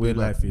 It's just the way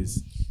life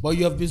is. But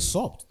you have been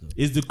sobbed.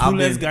 It's the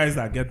coolest guys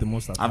that get the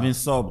most attack. I've been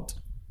sobbed.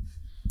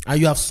 And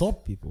you have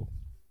sobbed people.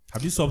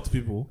 Have you sobbed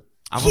people?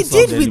 He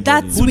did with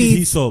that Who did he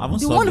tweet. sub?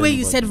 The one where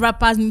you said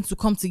rappers need to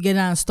come together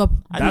and stop.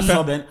 I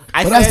said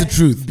that's the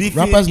truth.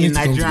 Rappers need in to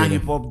come Nigerian together.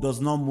 hip hop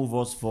does not move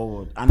us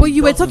forward. And But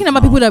you were talking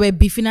about people that were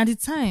beefing at the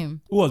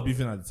time. Who was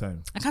beefing at the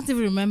time? I can't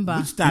even remember.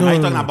 Which time? Are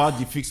you talking about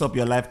the Fix Up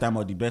Your Lifetime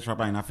or the Best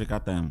Rapper in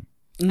Africa time?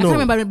 I can't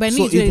remember, but I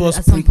So knew it was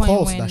at some point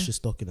pre-calls when that she's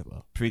talking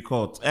about.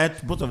 Pre-court.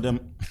 Both of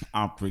them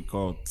are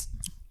pre-court.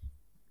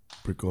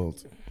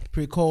 Pre-called.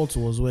 Pre-calls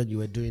was when you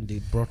were doing the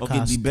broadcast.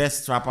 Okay, the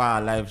Best Rapper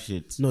Alive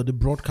shit. No, the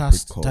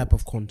broadcast Pre-call. type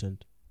of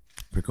content.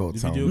 Pre-called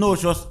sound. video- No,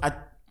 just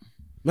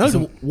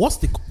What's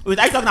the wait,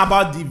 are you talking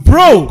about the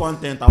Bro, video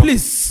content?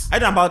 please? Are you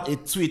talking about a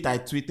tweet I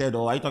tweeted,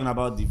 or are you talking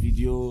about the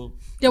video?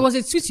 there was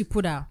a tweet you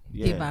put out,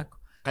 Yeah. Payback.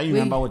 Can you Wait.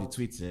 remember what the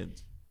tweet said?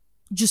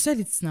 You said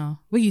it now.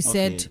 Where you Okay.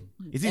 said,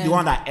 Is it the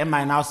one that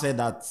MI now said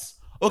that?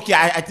 Okay,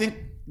 I think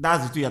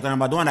that's the tweet you're talking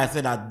about. The one that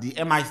said that the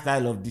MI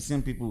style of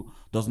dissing people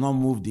does not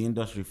move the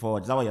industry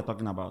forward. Is that what you're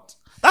talking about?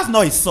 That's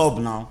not a sub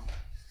now.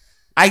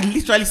 I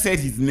literally said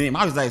his name.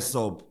 How is that a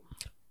sub?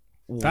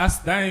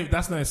 That's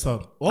not a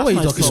sub. What were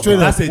you talking Straight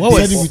about? up. That's a What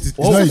was diss. it with it? It's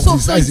not a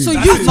diss. That's a so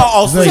diss. you- That's not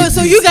also So- a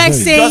so diss. you guys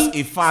It's saying- just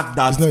a fact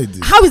that It's not a diss.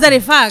 how is that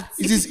a fact?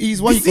 It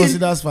is what he This is-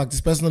 considers fact.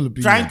 It's personal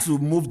opinion. trying to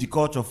move the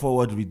culture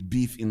forward with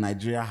beef in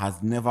Nigeria has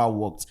never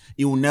worked.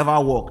 It will never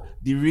work.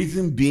 The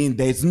reason being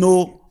there is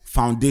no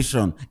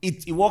foundation.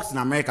 It works in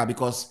America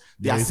because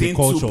they There are is a seeing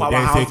culture. two There is a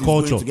powerhouses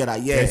culture. going together.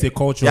 Yeah, There is a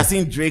culture. They are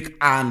seeing Drake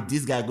and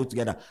this guy go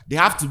together. They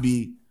have to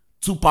be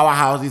two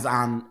powerhouses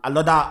and a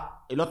lot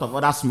of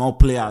other small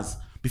players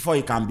before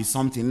it can be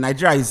something. In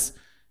Nigeria,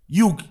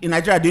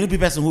 the only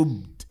person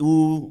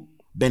who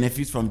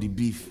benefits from the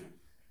beef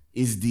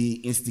is the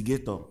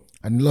instigator.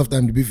 And a lot of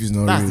time the beef is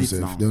not That's real. it So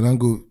now. if they will not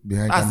go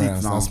behind That's camera it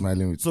and now. start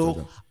smiling with each So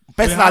other.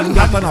 personally, How we're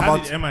talking how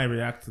about. did MI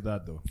react to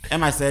that though?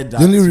 Emma said that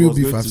The only she real was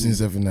beef going I've to seen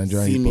himself in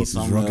Nigeria see hip me hop is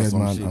somewhere or Rugged some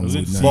Man shit. and Was it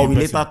Woodman. But we person?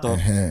 later talk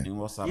Uh-huh. in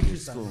WhatsApp.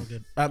 Idris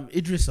So,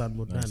 Idris and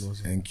Modnan was.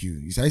 Thank you.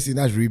 You see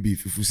that's real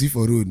beef. If we see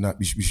for road, not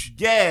bish bish.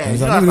 yeah, And you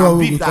so know, I some know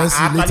beef we that can I see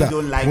actually later.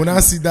 don't like. When I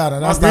you. see that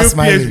and I A start real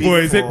smiling. PS boy,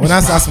 is it? When I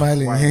start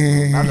smiling.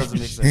 That doesn't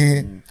make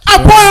sense.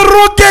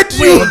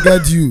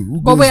 Rugged you.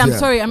 Who But goes wait, I'm there?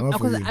 sorry. Not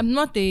for you. I'm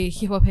not a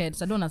hip hop head,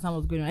 so I don't understand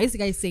what's going on. I used to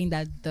guys saying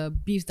that the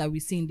beefs that we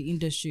see in the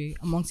industry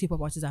amongst hip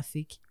hop artists are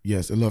fake.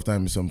 Yes, a lot of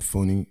times some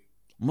phony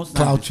Most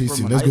cloud times it's chasing.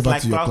 from- Let's go it's back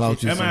like to your cloud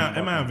chasing. chasing.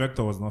 Emma and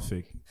Vector was not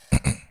fake.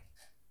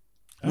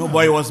 No,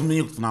 but it was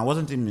milked now,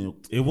 wasn't it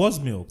milked? It was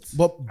milked.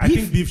 But I beef-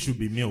 think beef should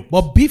be milked.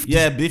 But beef,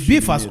 Yeah, beef should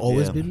beef be has milked,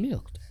 always yeah. been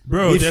milked.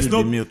 Bro, Beef there's should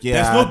no be milked. Yeah,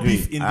 there's I no agree.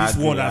 beef in I this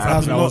agree. world I as agree.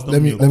 happened. That was not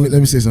Let milk.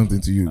 me say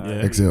something to you,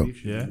 Excel.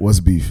 Yeah. What's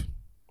beef?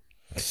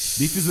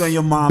 Beef is when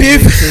your mom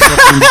beef. Takes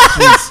up in the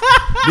streets.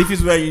 Beef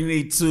is where you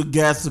need two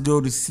girls to go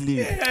to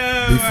sleep. Beef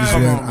is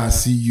when I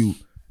see you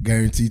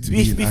guaranteed to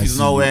be in Beef is ICU.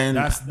 not when.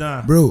 That's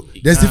not. Bro,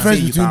 there's Nah, difference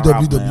say you between can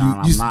rap, man.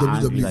 WWE, this I'm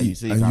not angry that you WWE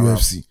say you and can rap.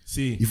 UFC.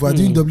 See, If we're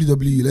doing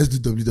WWE, let's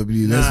do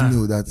WWE. Let's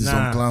know that it's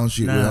some clown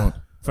shit going on.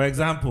 For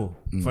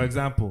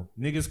example,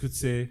 niggas could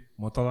say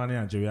Motolani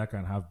and Jeria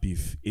can have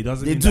beef. It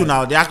doesn't. They mean do that-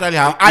 now. They actually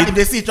have. And if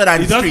they see each other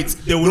in It the does- streets,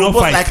 they will not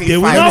most fight. likely They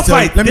will fight. not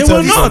fight. Let me They tell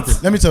will you not.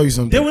 something. Let me tell you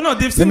something. They will not.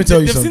 They've Let seen, me tell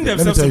you they've seen something. Let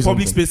me themselves tell in you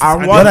public something. spaces. And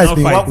and what they I did not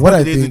think, fight. what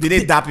I did think-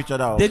 they dap each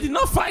other out? They did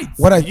not fight.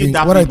 What I You think,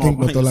 dap what I him think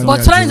up. Motolani But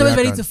and Tolani is always Jeria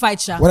ready can- to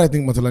fight, Sha. What I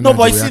think Motolani No, and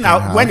but you Jeria see can now,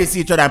 have- when they see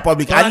each other in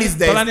public, at least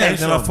there's Tolani has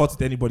tension. never fought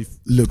with anybody.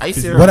 Look, Are you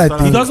serious? what I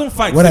He think doesn't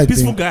fight. What He's a I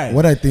peaceful think, guy.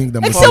 What I think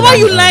that Excel, why are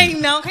you Motolani-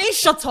 lying now? Can you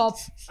shut up?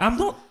 I'm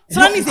not.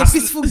 Tolani is a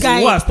peaceful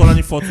guy. Who has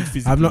Tolani fought with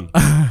physically? I'm not.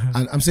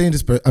 And I'm saying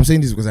this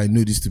because I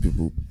know these two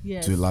people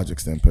Yes. to a large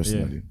extent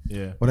personally.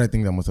 Yeah. What I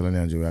think that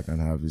Motolani and Jeria can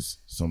have is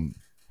some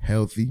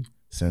healthy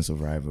sense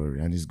of rivalry,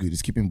 and it's good.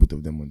 It's keeping both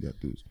of them on their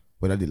toes,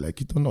 whether they like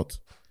it or not.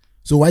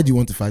 So why do you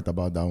want to fight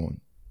about that one?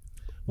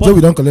 So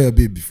we don't collect your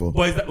babe before.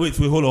 But is that, wait,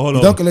 hold on.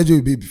 We don't collect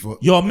your babe before.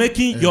 You're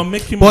making But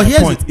my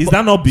here's point. Is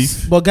that not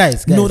beef? But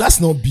guys, No,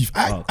 that's not beef.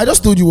 I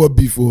just told you what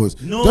beef was.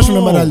 No. Just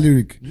remember that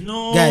lyric.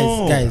 No.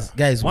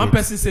 Guys, One wait.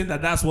 person saying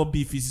that's what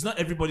beef is. It's not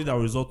everybody that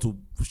will resort to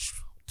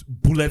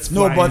bullets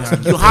No, flying. but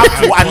and- you have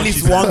to and at punches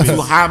least in want the to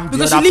face. harm the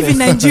Because other you live in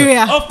person.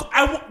 Nigeria.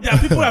 There are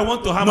people I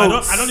want to harm.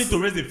 No. I don't need to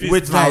raise the face.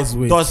 Wait, Guys,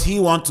 now, wait. does he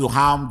want to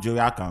harm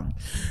Jeria Khan?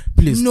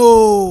 Please,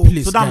 No.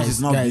 please, So that guys,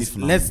 is not guys, beef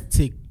now. let's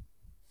take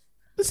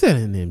Let's say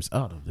any names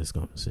out of this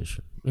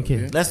conversation.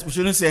 Okay. We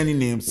shouldn't say any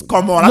names.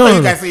 Come on. I thought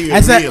you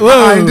guys say you're real.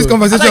 Whoa, in this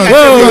conversation,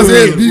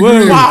 big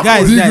real,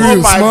 guys,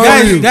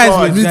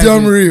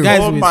 medium real.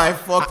 Oh my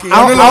fucking.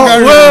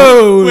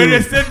 When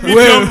they said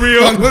medium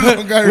real.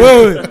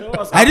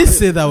 I didn't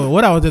say that way.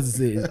 What I wanted to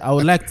say is I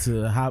would like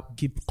to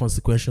keep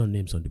consequential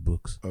names on the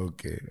books.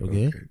 Okay.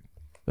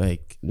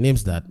 Like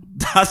names that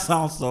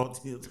sounds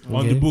salty.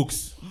 On the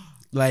books.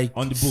 Like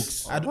on the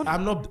books.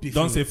 I'm not beefing.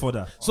 Don't say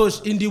further. So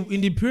in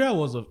the period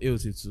was of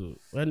AOT2,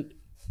 when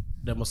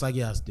the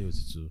Mosagi asked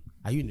AOT2,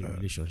 are you in a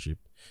relationship?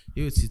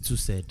 AOT2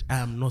 said, I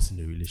am not in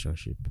a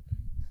relationship.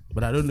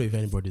 But I don't know if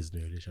anybody's in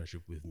a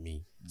relationship with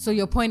me. So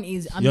your point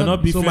is you're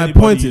not beefing so my anybody.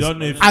 point is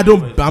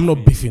I'm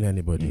not beefing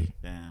anybody.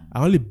 Damn.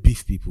 I only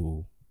beef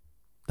people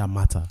that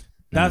matter.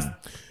 That's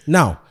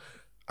now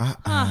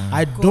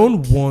I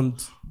don't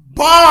want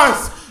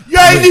Bars! You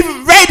ain't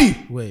even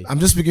ready! Wait. I'm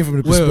just speaking from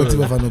the perspective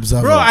of an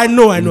observer. Bro, I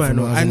know.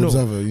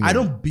 Observer, you know. I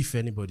don't beef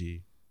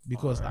anybody.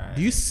 Because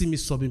do you see me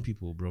subbing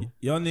people, bro?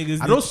 Your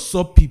niggas. I don't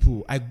sub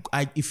people.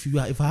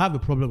 If I have a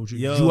problem with you,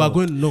 you are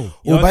going to know.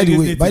 Oh, by the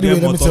way, let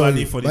me tell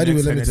you.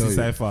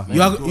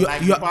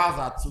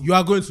 You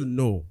are going to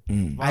know.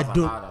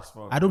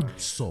 I don't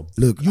sub.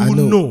 Look, you I will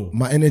know.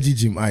 My energy,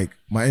 Jim Ike.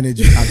 My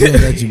energy. I don't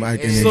have that Jim Ike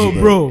energy. So,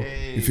 bro,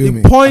 you feel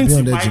me? The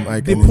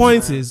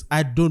point is,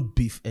 I don't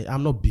beef.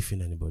 I'm not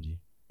beefing anybody.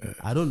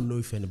 I don't know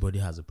if anybody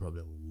has a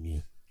problem with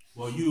me.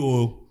 Well,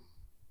 you're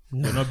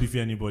not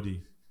beefing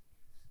anybody.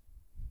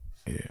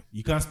 Yeah.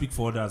 You can't speak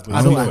for others, but I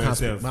you don't. speak for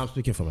yourself. I'm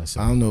speaking for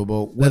myself. I don't know,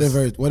 but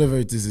whatever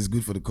it is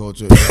good for the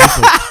culture.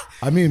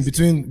 I mean,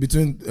 between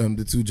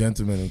the two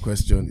gentlemen in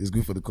question, it's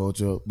good for the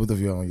culture. Both of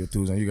you are on your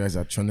toes, and you guys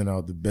are churning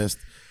out the best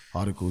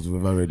articles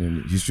we've ever read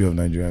in the history of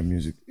Nigerian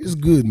music. It's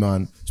good,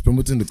 man. It's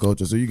promoting the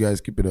culture, so you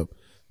guys keep it up,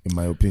 in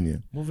my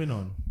opinion. Moving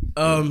on.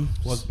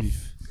 What's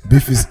beef?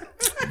 Beef is,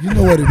 you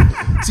know what?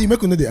 See,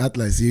 make know the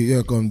atlas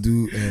here. Come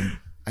do.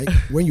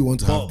 When you want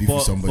to have beef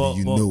with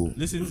somebody, know.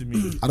 Listen to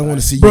me. I don't want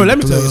to see you. Bro, in let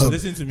me the tell you club.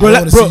 something. Listen to me. I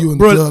don't want to see you in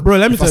the club. Bro,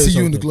 let me if tell I you see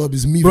you in the something. club,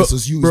 it's me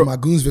versus you. It's my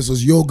goons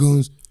versus your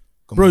goons.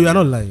 Bro, you are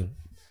not lying.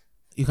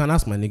 You can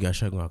ask my nigga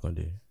Shagun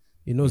Akonde.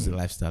 He knows the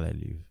lifestyle I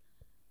live.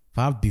 If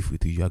I have beef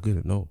with you, you are going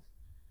to know.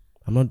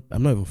 I'm not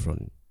even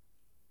fronting.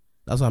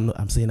 That's why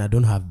I'm saying I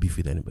don't have beef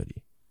with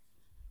anybody.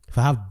 If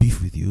I have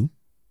beef with you,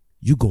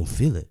 you gon'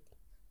 feel it.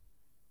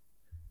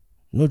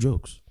 No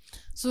jokes.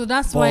 So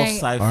that's why.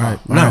 All right,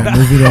 now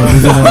moving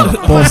on.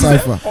 Paul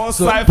Cypher. Paul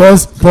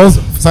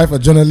Cypher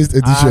journalist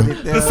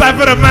edition. The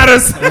Cypher that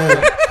matters.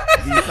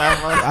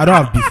 I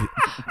don't have beef with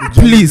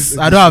please,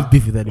 I don't have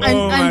beef with anybody.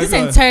 And this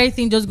entire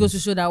thing just goes to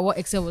show that what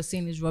Excel was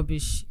saying is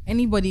rubbish.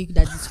 Anybody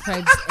that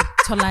describes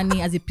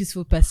Tolani as a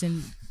peaceful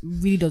person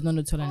really does not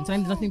know Tolani.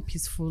 Tolani is nothing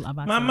peaceful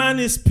about My Tolani. man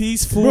is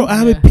peaceful. Bro,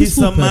 I'm a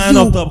peaceful He's a man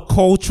of the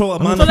culture, a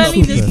man of the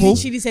Tolani just people.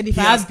 literally said if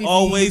He I has have beef,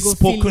 always you go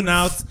spoken feel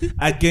out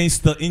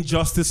against the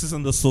injustices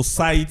in the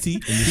society.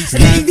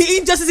 the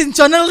injustice in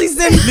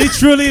journalism.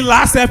 Literally,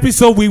 last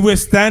episode we were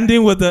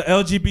standing with the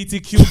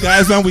LGBTQ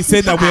guys when we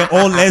said that we're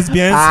all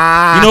lesbians.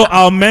 You know,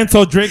 our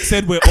mentor Drake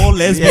said we're all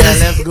lesbians. Yeah,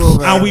 let's go,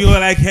 man. And we were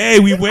like, hey,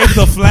 we waved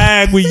the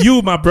flag with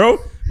you, my bro.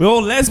 We're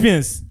all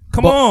lesbians.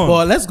 Come on.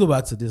 But let's go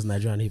back to this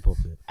Nigerian hip hop.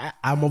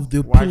 I'm of the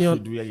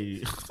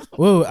opinion.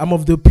 Well, I'm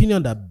of the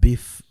opinion that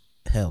beef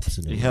helps.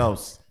 It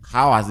helps.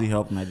 How has it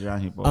helped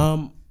Nigerian hip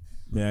hop?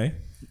 Yeah.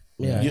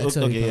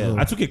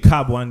 I took a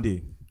cab one day.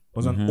 It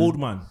was an old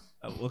man.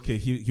 Okay,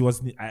 he was,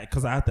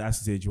 because I had to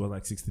ask his age. He was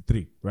like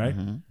 63, right?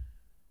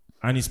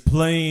 And he's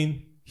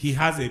playing. He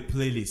has a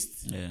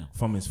playlist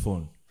from his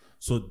phone.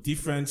 So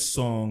different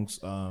songs.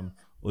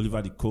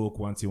 Oliver the Coke,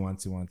 one thing.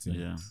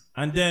 Yeah.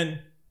 And then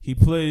he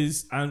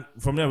plays, and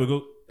from there we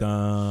go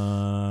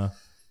da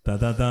da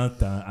da da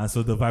da. And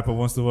so the Viper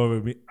wants to work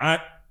with me.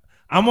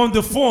 I'm on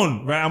the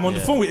phone, right? I'm on the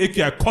phone with AK.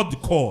 I caught the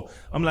call.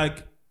 I'm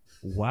like,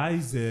 why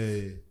is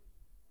it?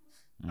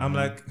 I'm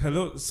like,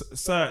 hello,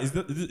 sir. Is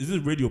this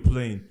radio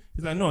playing?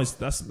 He's like, no,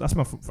 that's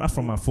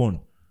from my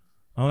phone.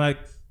 I'm like,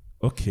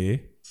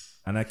 okay,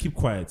 and I keep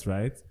quiet,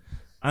 right?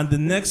 And the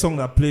next song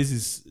that plays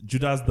is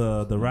Judas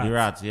the Rat. The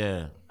Rat, yeah.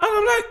 And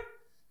I'm like,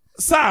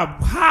 sir,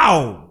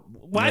 how?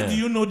 Why do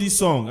you know this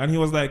song? And he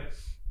was like,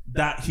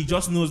 that he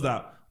just knows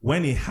that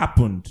when it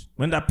happened,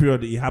 when that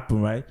period it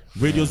happened, right?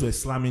 Radios were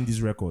slamming these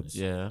records.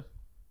 Yeah.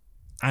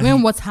 And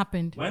when what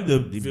happened? When the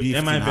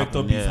MI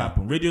Vector beef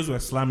happened, radios were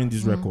slamming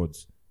these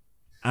records.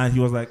 And he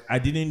was like, I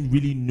didn't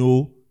really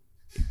know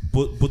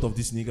both of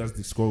these niggas'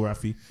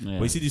 discography. Yeah.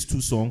 But you see these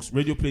two songs,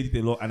 radio played it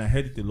a lot, and I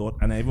heard it a lot,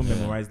 and I even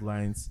memorized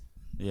lines.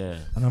 Yeah.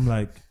 And I'm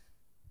like,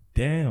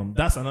 damn,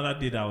 that's another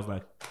day that I was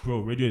like, bro,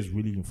 radio is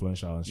really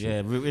influential and shit.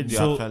 Yeah,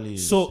 radio actually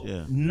is. So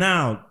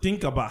now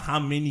think about how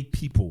many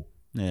people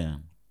are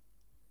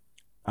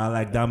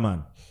like that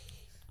man.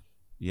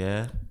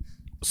 Yeah.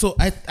 So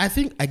I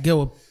think I get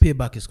what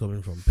Payback is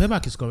coming from.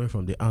 Payback is coming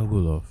from the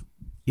angle of,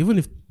 even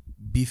if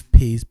beef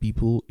pays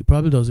people, it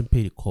probably doesn't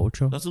pay the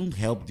culture. Doesn't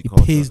help the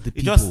culture. It pays the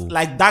people. It just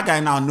like that guy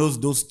now knows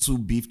those two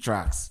beef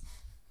tracks.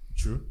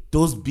 True.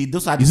 Those are the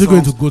Is songs. He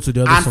going to go to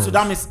the other songs? So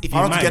that means if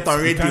I want to get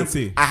on radio,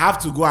 I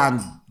have to go and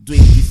do a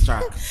beef diss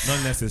track.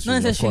 Not necessarily.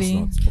 Not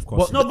necessarily. Of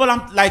course But no, but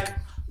I'm like,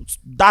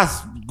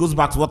 that's goes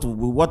back to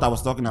what I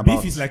was talking about.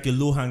 Beef is like a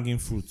low-hanging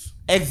fruit.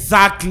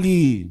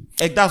 Exactly.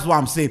 That's what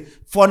I'm saying.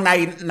 For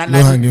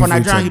Nigerian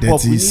hip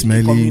hop, we need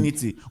smelly, a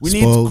community. We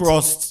spoiled.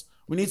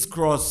 need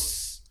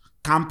cross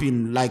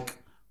camping,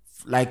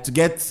 like to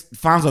get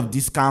fans of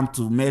this camp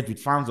to merge with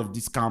fans of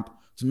this camp,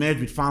 to merge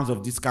with fans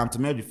of this camp, to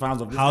merge with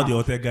fans of this How camp. the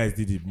other guys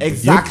did it.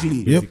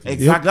 Exactly. Yep.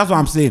 Exactly. Yep. That's what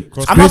I'm saying. I'm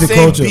Create not the saying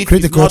culture. beef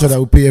Create the is culture not- that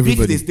will pay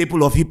everybody. Beef is a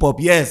staple of hip hop.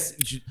 Yes.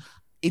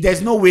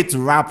 There's no way to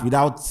rap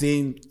without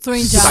saying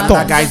Throwing "Suck jabs,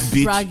 another guy's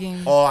bitch,"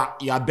 bragging. or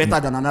 "You are better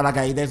than another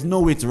guy." There's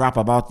no way to rap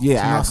about. Yeah,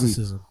 I agree.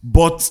 Narcissism.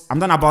 But I'm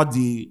not about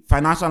the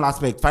financial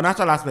aspect.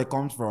 Financial aspect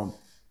comes from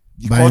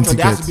the Buying culture.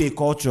 There has to tickets. be a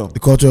culture. The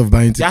culture of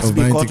buying, There has to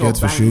be a culture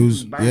tickets of for buying-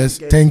 shoes. buying Yes,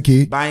 tickets,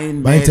 10K.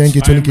 buying Buying merch, 10K,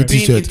 20K buying being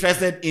t-shirts.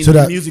 interested in So the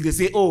that- music. They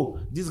say, "Oh,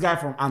 this guy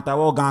from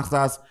Anti-War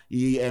Gangsters,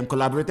 he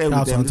collaborated with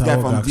Shout them. out This guy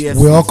Anti-War from Gangsters.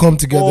 DS." We all come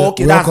together. Oh,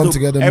 okay, we all that's come dope.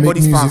 together, make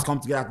Everybody's fans music. come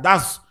together.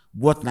 That's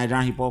what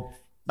Nigerian hip hop.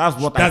 That's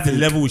what I That's the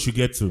think. level we should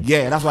get to.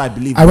 Yeah, that's what I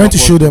believe. I went to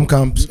Hip-hop show was- them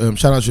camps.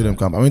 Shout out show them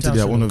camp. I went to Shout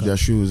out one Show of Them their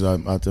shows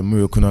at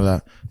Muriel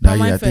Kunola that Palm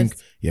year. Wine I think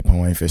Fest. Palm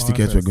Wine Fest. Palm Wine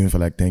Tickets were Fest. going for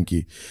like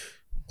 10K.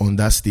 On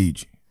that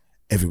stage,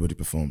 everybody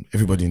performed.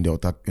 Everybody in the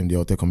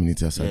Otta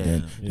community aside Yeah,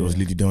 then. There was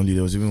Lady Donley.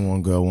 There was even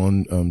one girl,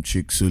 one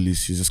chick, Solis.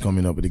 She's just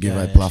coming up, but they gave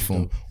her a yeah,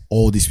 platform.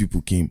 All these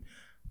people came.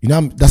 You know,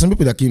 there's some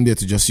people that came there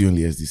to just see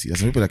only SDC. There's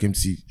some people that came to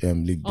see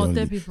Lady Otta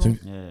Donley. people. Some-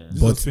 Yeah.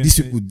 But these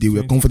people, they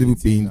were comfortable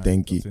paying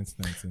 10K.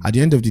 2019. At the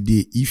end of the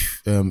day,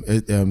 if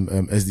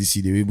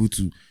SDC they were able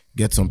to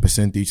get some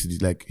percentage to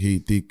this, like, hey,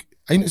 take.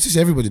 I know since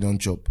everybody don't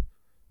chop,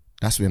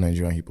 that's where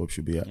Nigerian hip hop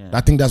should be at. Yeah.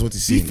 I think that's what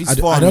he's saying. Beef is I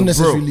fun, don't bro.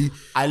 necessarily.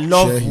 I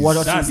love share his-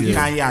 watching That's Kanye if-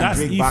 and that's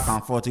Drake if- back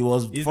and forth. It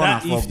was Is fun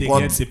that and if forth. they But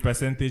get the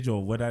percentage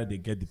or whether they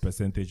get the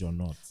percentage or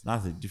not?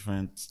 that's a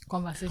different.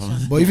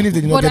 Conversation. But even if they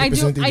did not But get I the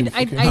do. percentage,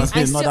 I okay. That's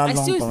still, another I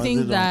long still conversation.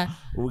 think that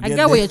We'll I get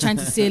get what there. you're trying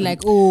to say. Like,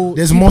 oh,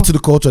 there's people- more to the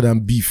culture than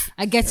beef.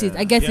 I get it.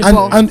 I get it. Yeah.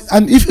 But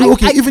And if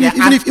okay, I- even yeah,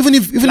 if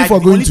like we're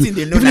the going only to thing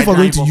they know even if we're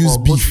going to Nigerian use hip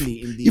hop beef,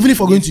 mostly in the even if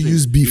we're going to mainstream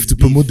use beef is to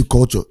beef. promote the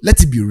culture,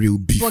 let it be real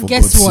beef. But For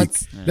guess God's what?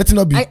 sake. Let it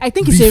not be. I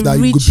think beef it's a that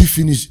you reach- could be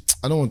finished.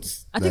 I don't want.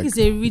 I think like, it's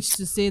a reach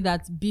to say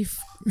that beef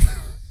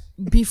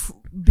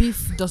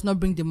does not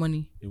bring the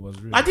money. It was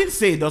real. I didn't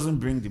say it doesn't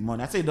bring the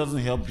money. I say it doesn't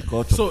help the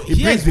culture. So it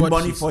here's brings the what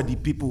money she's- for the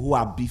people who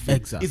are beefing.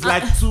 Exactly. It's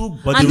like two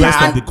But the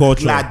rest of the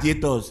culture.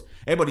 gladiators.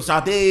 Everybody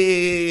shout,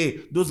 hey,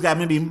 those guys,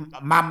 maybe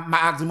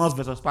Maximus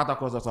versus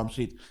Spartacus or some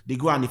shit. They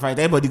go and they fight.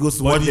 Everybody goes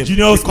to But watch the them.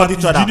 junior, They cut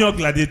each other. junior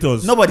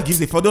gladiators. Nobody gives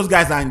it. For those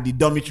guys are in the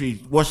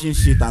dormitory washing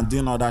shit and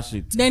doing all that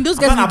shit. Then those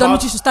I'm guys in talking the about-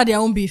 dormitory should start their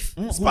own beef.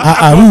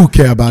 who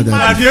care about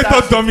that? beef?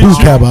 Gladiator Who dominant.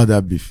 care about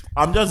that beef?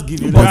 I'm just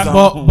giving you But-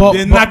 some. but-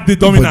 They knocked the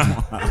dominant.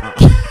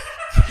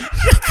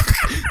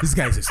 This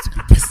guy is a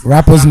stupid person.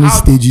 Rappers need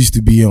stages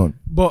to be on.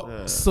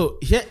 But so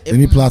here, They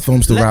need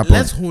platforms to rap on.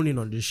 Let's hone in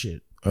on this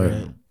shit. Alright.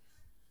 Right?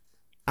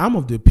 I'm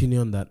of the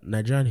opinion that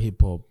Nigerian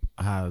hip hop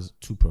has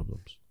two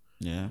problems.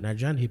 Yeah.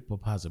 Nigerian hip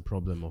hop has a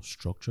problem of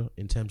structure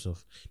in terms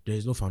of there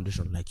is no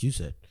foundation, like you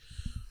said.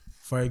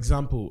 For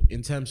example,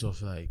 in terms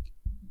of like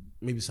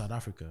maybe South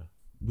Africa,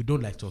 we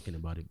don't like talking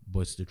about it,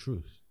 but it's the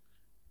truth.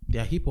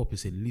 Their hip hop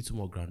is a little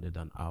more grounded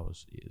than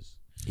ours is.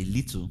 A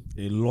little.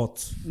 A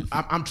lot.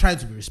 I'm trying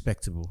to be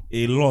respectable.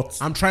 A lot.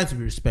 I'm trying to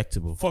be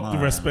respectable. Fuck the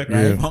respect.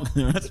 Yeah.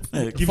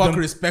 Respect. Give Fuck them,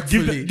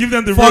 respectfully. Give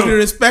them the Fuck real.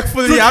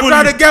 respectfully. Truthfully. I'm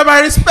trying to get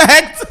my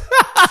respect.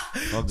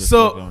 Fuck the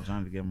So- respect. I'm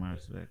trying to get my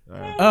respect. All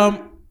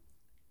right.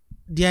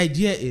 The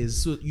idea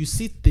is so you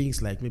see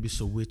things like maybe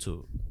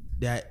Soweto.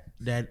 There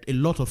are a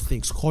lot of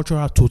things,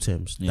 cultural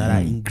totems that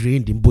are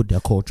ingrained in both their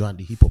culture and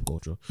the hip hop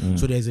culture.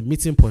 So there's a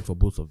meeting point for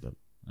both of them,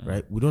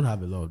 right? We don't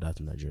have a lot of that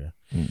in Nigeria.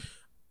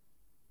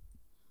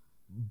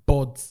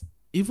 But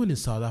even in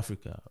South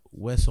Africa,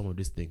 where some of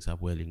these things are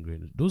well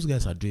ingrained, those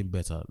guys are doing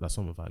better than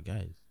some of our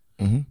guys.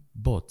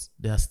 But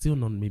they are still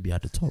not maybe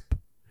at the top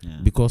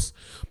because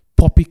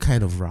poppy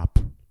kind of rap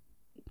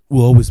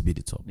will always be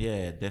the top.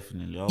 Yeah,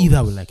 definitely. Either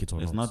Always. we like it or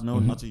There's not.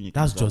 nothing you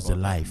can That's do just the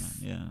about that,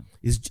 life. man.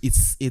 Yeah.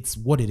 It's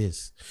what it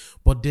is.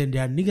 But then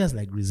there are niggas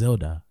like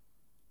Griselda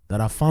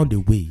that have found a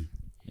way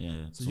Yeah.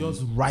 to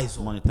just rise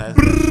up monetize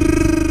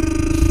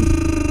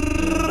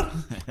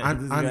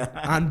that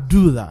and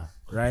do that,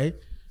 right?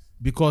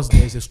 Because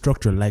there's a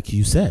structure, like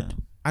you said.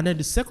 And then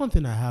the second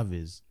thing I have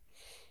is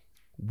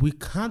we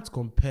can't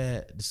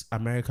compare this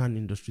American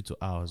industry to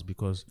ours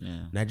because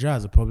Nigeria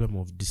has a problem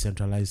of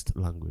decentralized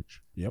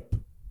language Yep.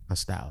 and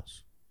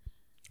styles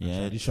Yeah,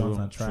 traditions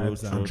and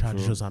tribes and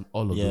traditions and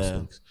all of those Yeah.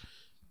 things.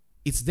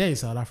 It's there in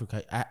South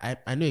Africa.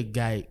 I know a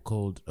guy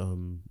called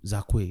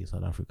Zakwe in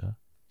South Africa.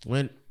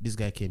 When this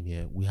guy came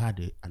here, we had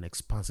an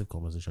expansive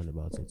conversation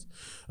about it.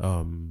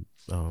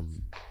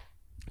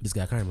 This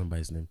guy, I can't remember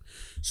his name.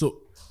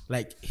 So,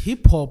 like,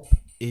 hip hop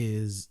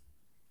is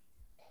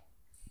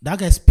that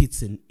guy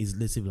spits in his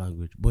native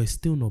language, but it's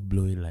still not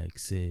blowing like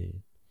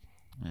say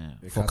Yeah.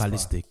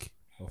 vocalistic.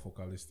 Or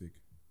focalistic.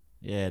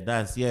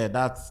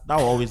 that will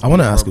always. I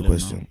want to ask a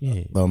question.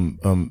 Yeah.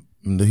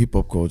 The hip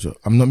hop culture.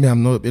 I'm not.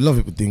 A lot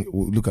of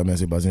people look at me and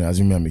say, "Bazin,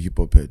 assume me I'm a hip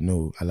hop head."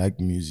 No, I like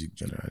music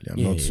generally.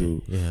 I'm not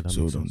so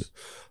on it.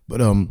 But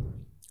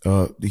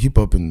the hip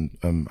hop in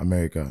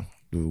America,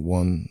 the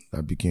one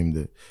that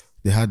became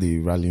they had a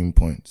rallying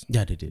point.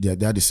 Yeah, they did.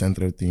 They had the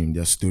central theme,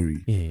 their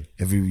story. Yeah.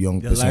 Every young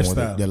Their person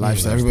lifestyle. their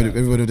lifestyle.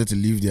 Everybody wanted to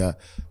leave their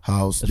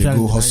house. They Especially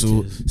go in the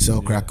hustle, 90s.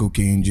 sell crack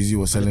cocaine. Jay-Z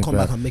was selling come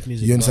crack. back and make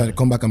music You understand? about it.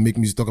 Come back and make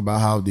music. Talk about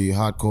how they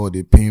hardcore,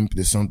 they pimp,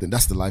 they something.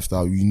 That's the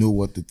lifestyle. You know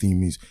what the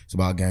theme is. It's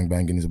about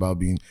gangbanging. It's about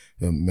being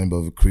a member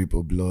of a Crip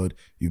or Blood.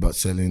 You about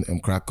selling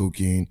crack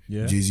cocaine.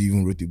 Yeah. Jay-Z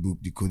even wrote a book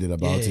decoded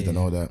about it and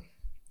all that.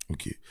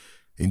 Okay.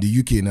 In the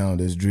UK now,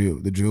 there's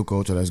the drill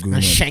culture that's going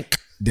on. Shank.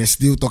 They're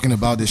still talking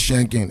about the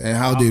shanking and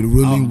how they're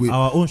rolling with.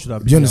 Our own should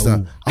have been. Do you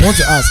understand? I want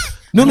to ask.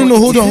 No.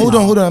 Hold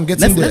on. I'm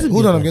getting there.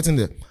 I'm getting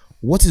there.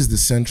 What is the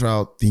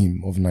central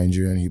theme of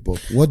Nigerian hip hop?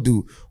 What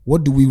do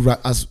we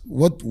what's the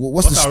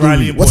our story?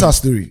 rallying What's point? our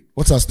story?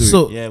 What's our story?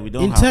 So we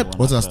don't in have term- one.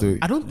 What's our actually. story?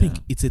 I don't think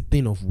it's a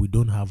thing of we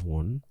don't have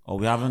one. Or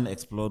we haven't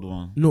explored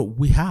one. No,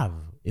 we have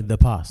in the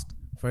past.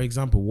 For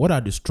example, what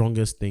are the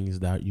strongest things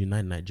that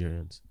unite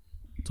Nigerians?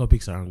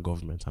 Topics around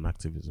government and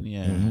activism.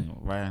 Yeah,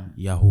 right.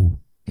 Yahoo.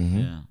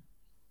 Yeah.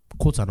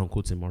 Quote and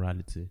unquote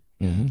immorality.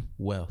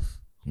 Wealth.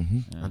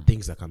 And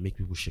things that can make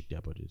people shake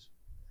their bodies.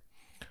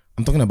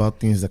 I'm talking about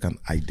things that can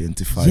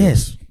identify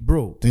Yes, us.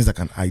 bro. Things that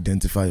can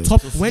identify us.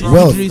 Top when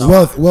Idris,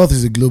 Wealth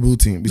is a global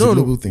thing. It's a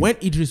global thing. When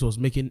Idris was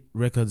making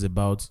records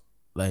about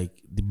like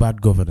the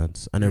bad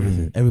governance and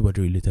everything,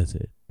 everybody related to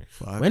it.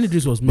 When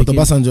Idris was But making,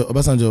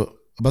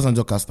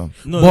 Obasanjo cast them.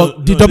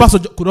 did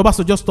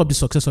Obasanjo just stop the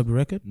success of the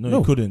record? No,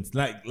 you couldn't.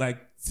 Like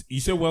you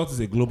say, wealth is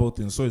a global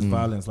thing. So is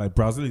violence. Like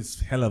Brazil is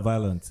hella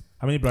violent.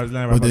 How many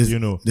Brazilian But rappers do you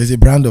know? there's a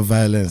brand of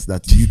violence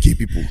that UK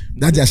people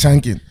that they're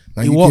shanking.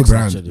 Now It UK works,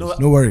 brand. actually.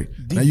 No worry.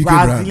 The Now UK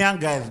brand. Brazilian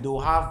guys, they'll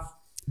have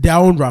Their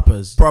own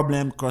rappers.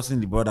 problem crossing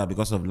the border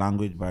because of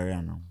language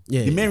barrier now.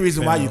 Yeah, The main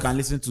reason why you enough. can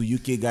listen to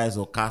UK guys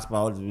or Casper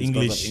all the way is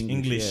because of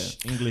English.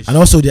 And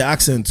also their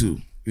accent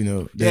too. You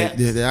know, Yeah.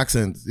 their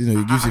accent,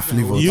 it gives you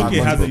flavor. The UK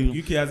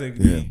has a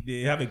Yeah.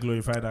 they have a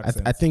glorified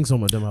accent. I think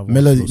some of them have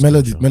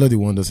Melody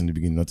warned us in the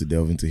beginning not to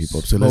delve into hip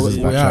hop. So let's just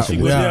we backtrack are- a She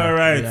little. go Yeah. there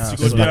alright. Yeah. She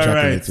go Let's there backtrack a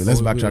alright. little.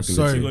 Let's backtrack a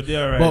Sorry. She little. go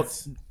there alright.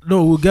 But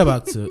no, we'll get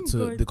back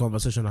to the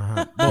conversation at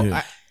hand. But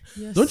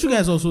Yeah. don't you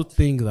guys also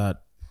think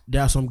that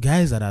there are some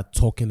guys that are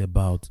talking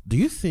about? Do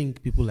you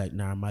think people like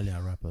Naira Marley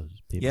are rappers?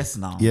 People? Yes,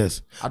 now.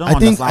 Yes, I don't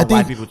understand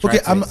why people try okay,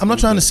 to I'm not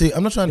trying to exclude say.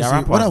 I'm not trying to They're say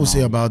what rappers I would say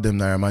now. about them,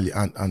 Naira Marley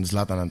and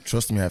Zlatan. And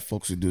trust me, I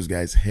fucks with those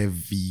guys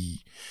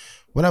heavy.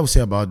 What I would say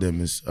about them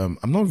is, I'm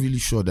not really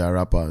sure they're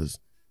rappers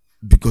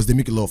because they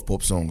make a lot of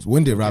pop songs.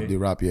 When they rap,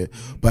 yeah.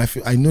 But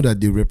I know that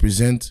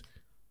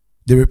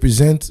they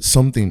represent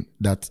something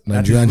that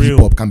Nigerian real. hip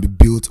hop can be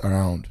built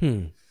around.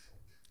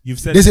 You've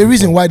said There's it a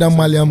reason before. why that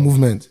Malian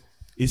movement.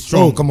 It's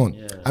strong. Oh, come on.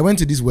 Yeah. I went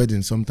to this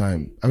wedding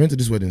sometime, and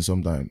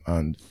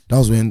that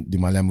was when the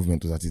Malian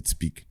movement was at its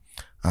peak.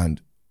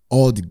 And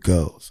all the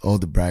girls, all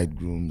the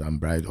bridegrooms and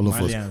bride, all of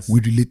us, Malians.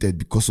 we related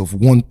because of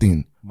one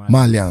thing.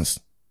 Malians.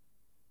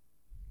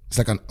 It's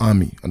like an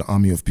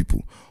army of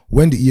people.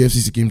 When the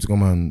EFCC came to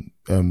come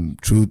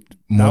and throw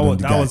mud on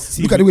the guy,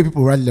 look at the way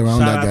people rallied around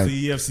Shout that out guy. to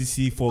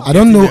EFCC for I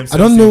don't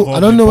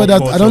know whether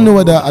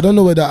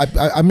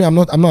I mean I'm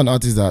not an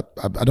artist that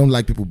I don't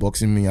like people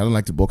boxing me. I don't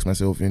like to box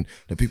myself in.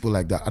 The people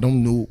like that. I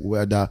don't know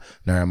whether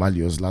Naira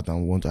Marley or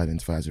Zlatan want to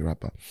identify as a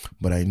rapper,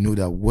 but I know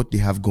that what they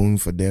have going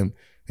for them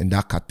and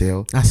that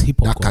cartel, That's hip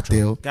hop that culture.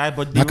 cartel, Guy,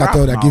 but that they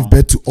cartel rap that now. give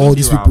birth to all Don't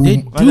these they rap?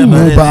 people. They do.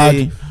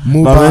 Mobad,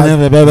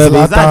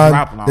 That's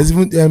rap Zlatan. now. There's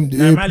even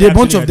Marley a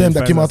bunch actually of them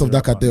that came out identifies of that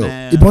as a cartel.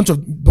 rapper. A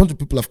bunch of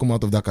people have come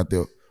out of that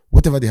cartel.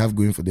 Whatever they have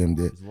going for them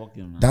there,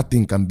 that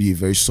thing can be a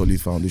very solid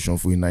foundation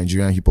for a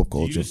Nigerian hip hop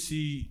culture.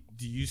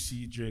 Do you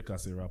see Drake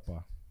as a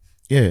rapper?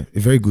 Yeah, a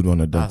very good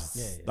one at that.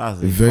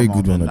 That's A very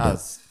good one at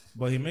that.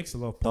 But he makes a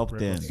lot of pop Top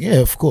 10. records. Yeah,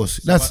 of course.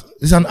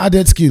 It's an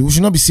added skill. We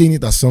should not be saying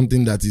it as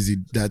something that you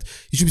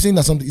should be saying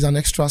that something is an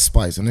extra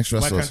spice, an extra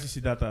Why can't you sauce. see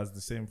that as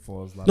the same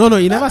for us? No,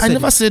 he never I said.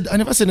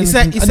 never said He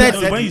said- anything. he said-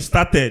 No, when you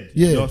started,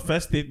 Yeah. your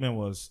first statement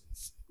was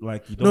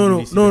like you don't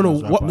really see No. them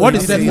as rappers. What he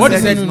He said, said what he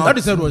he's said, not- what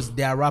he said was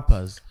they are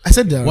rappers. I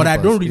said that. But I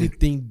don't really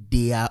think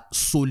they are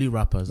solely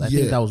rappers. I Yeah.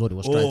 think that was what he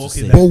was trying to okay,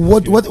 say.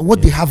 that- But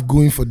what they have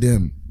going for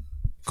them?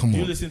 Come Do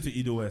you on, listen to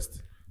Ido West?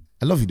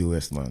 I love you, the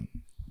West man.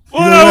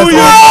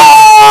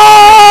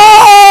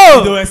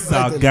 Ido West is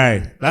our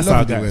guy. That's love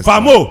our Ido guy. West,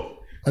 Famo,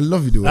 I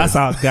love you, the that's West.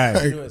 our guy.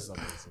 I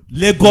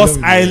Lagos love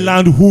Ido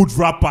Island hood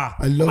rapper.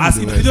 I love As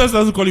Ido Ido West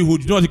doesn't call it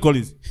hood. You know what he call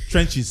it?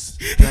 Trenches.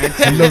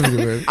 I love you,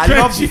 the West. I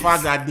love the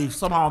fact that they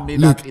somehow made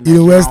Look, that.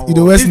 Ido West It's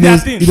knows. their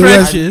thing. Ido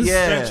West. Trenches.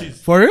 Yeah.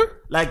 Trenches. For real?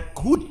 Like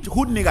hood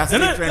niggas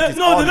say trenches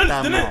No, all they're the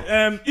not. time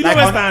now. Ido Like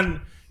West on- and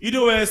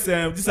Ido West.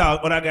 This is our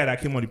other guy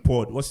that came on the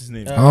pod. What's his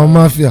name? Our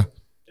mafia.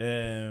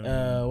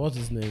 What's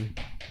his name?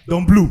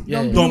 Don Blue.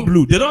 Yeah. Don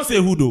Blue. They don't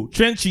say who though.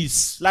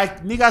 Trenches.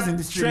 Like niggas in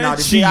the street now,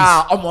 they Trenches. say,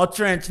 I'm a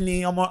trench,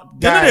 ni, I'm a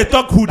They know they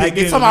talk hood like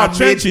again. they somehow Now made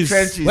trenches.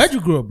 trenches. Where'd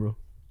you grow up, bro?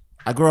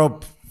 I grew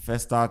up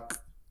Festac,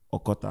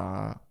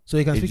 Okota. So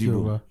you can speak Ejibo.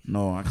 Yoruba?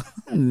 No.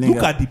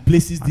 Look at the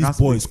places I this can't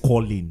boy is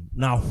calling.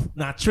 Now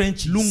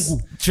trenches.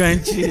 Lungu.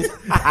 Trenches.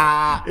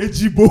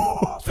 Ejibo.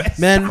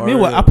 Man, For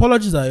meanwhile, real.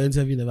 apologies that your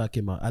interview never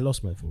came out. I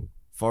lost my phone.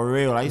 For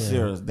real, are you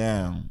serious?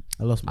 Damn.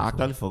 I lost my I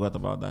phone. actually forgot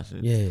about that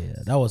shit. Yeah.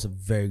 That was a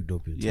very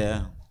dope interview.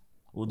 Yeah.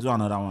 We'll do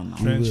another one now.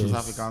 Trenches.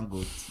 South African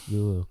goat.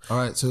 We will. All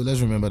right, so let's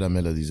remember that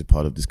Melody is a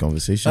part of this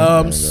conversation.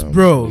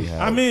 Bro. we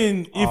have- I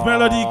mean, if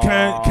Melody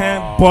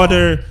can't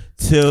bother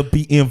to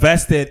be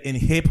invested in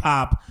hip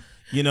hop,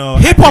 you know,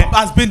 Hip hop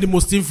has been the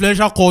most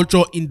influential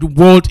culture in the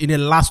world in the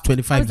last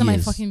 25 It's not my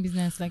years. fucking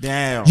business. Like,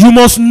 Damn. You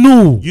must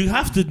know. you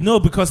have to know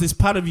because it's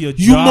part of your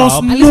You must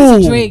job. I listen to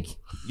No. Drake.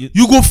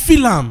 You go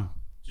feel am.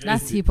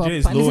 That's hip hop. Jay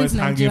is I listen to lowest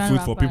hanging Nigerian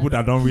fruit for rappers. people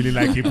that don't really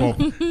like hip hop.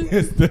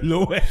 It's the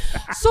lowest.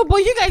 So, but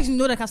you guys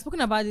know that I've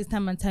spoken about this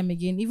time and time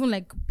again. Even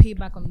like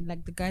payback on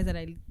like the guys that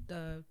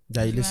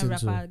That you listen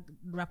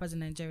rappers in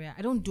Nigeria.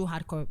 I don't do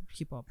hardcore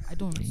hip hop. I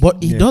don't.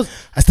 But he does.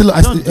 I still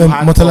Don't do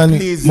hardcore, Motalani,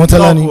 please.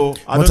 Motalani, No,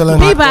 I don't do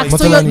Motalani, Payback. So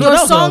Motalani. your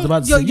That's what I was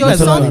about song, to your, say. your You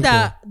guys are song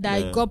not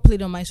that Yeah. got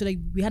played on my show. Like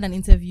we had an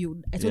interview.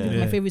 I told you Yeah.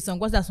 my favorite song.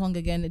 What's that song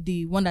again?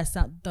 The one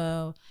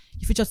that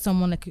you featured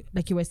someone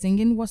like you were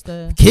singing. What's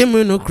the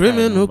Criminal.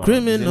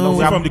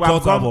 We From the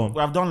Cult album.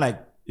 We have done like.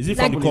 Is it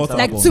like from the Cult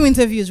like album? 2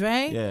 interviews,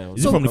 right? Yeah. Is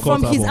it So from the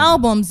Cult his album?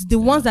 albums, the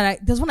ones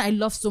that there's one I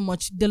love so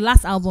much. The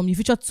last album, you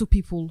featured 2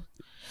 people.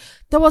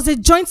 There was a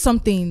joint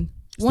something.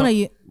 One of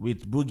you.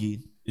 With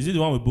Boogie. Is it the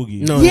one with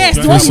Boogie? No. Yes,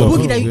 the one with so.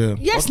 Boogie. That Yeah.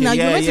 yes, Okay, now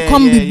yeah, you meant to yeah,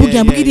 come yeah, with Boogie, yeah,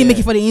 and Boogie yeah, didn't make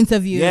yeah. it for the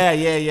interview. Yeah.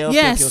 Okay, Yeah,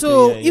 okay,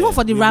 so yeah, even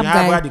for the we rap have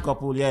guy- had the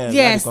couple, yeah. we had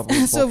Yes, the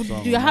couple so pop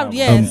song, do you have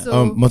yeah. yeah?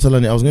 So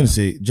Motalani, I was going to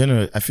say,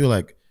 generally, I feel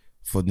like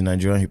for the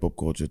Nigerian hip hop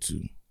culture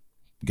to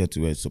get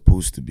to where it's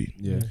supposed to be,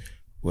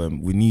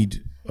 we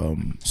need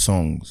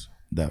songs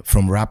that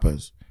from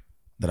rappers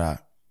that are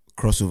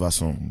crossover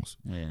songs,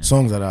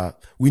 songs that are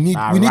we need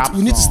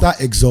to start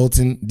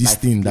exalting this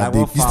thing that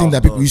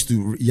people used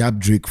to yab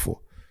Drake for.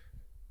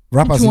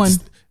 Rappers Which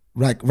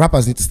one?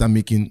 rappers need to start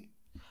making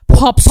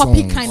poppy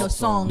songs kind of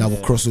song. that will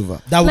cross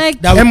over.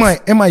 Like-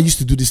 MI used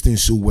to do this thing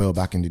so well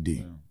back in the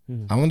day.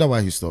 I wonder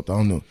why he stopped. I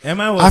don't know.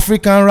 MI was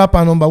African rapper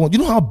 #1. You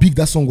know how big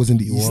that song was in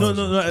the East? no,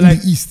 in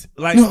like the East.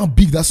 like You know how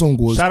big that song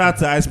was? shout out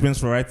to Ice Prince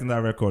for writing that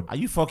record. Are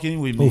you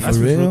fucking with Oh, me? for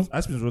real?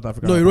 Ice Prince wrote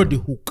African. No, he Rapper. wrote the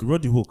hook. He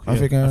wrote the hook. yeah.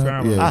 African,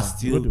 Rapper. yeah.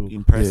 That's He wrote the still hook.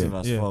 impressive Yeah.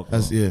 as Yeah. fuck.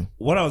 That's bro.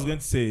 What I was going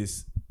to say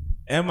is,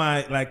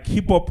 like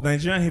hip hop,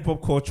 Nigerian hip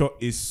hop culture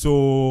is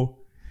so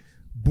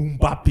boom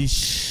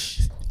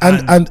bapish,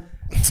 And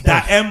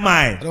that don't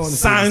MI wanna say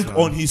sang this, man.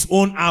 on his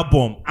own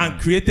album and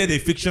created a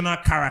fictional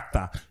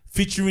character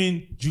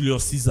featuring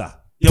Julius Caesar.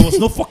 There was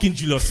no fucking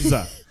Julius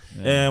Caesar.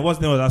 What's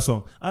the name of that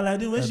song? I like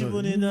the way she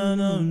put it down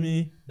on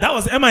me. That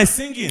was MI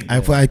singing. I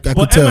could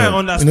But tell. MI You know,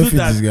 understood fit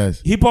that these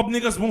guys. hip hop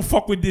niggas won't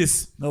fuck with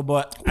this. No,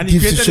 but And he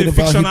Gives a created shit a about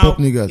fictional hip-hop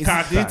niggas.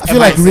 character. It's- I feel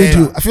like Am I radio.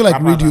 saying I feel like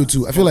rappers radio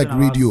too. I feel like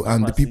talking about radio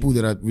and the something. people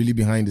that are really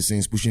behind the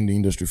scenes pushing the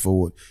industry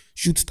forward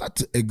should start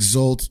to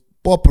exalt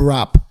pop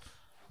rap.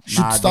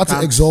 Should Nah, start they to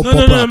can't- exalt No, pop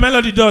no, no, rap.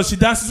 Melody does. She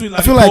dances with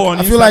like I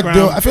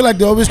feel like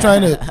they're always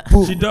trying to.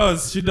 Put, She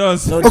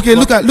does. No, okay,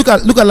 look at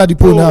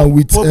Ladipo now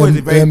with Popo is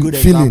a very good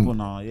example feeling.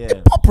 now. Yeah. A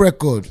pop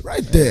record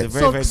right there. It's a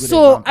very, very good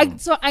so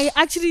example. I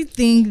actually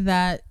think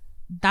that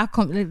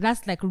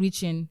that's like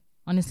reaching,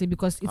 honestly,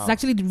 because it's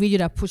actually the radio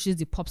that pushes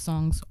the pop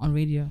songs on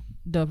radio,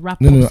 the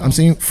rap. No, pop I'm songs.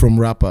 saying from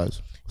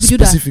rappers, We do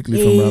that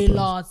specifically from a rappers.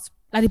 lot.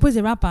 Like Payback is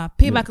a rapper.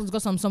 Payback has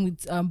got some song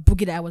with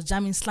Boogie that I was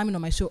slamming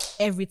on my show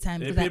every time.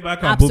 because I Payback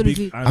and absolutely.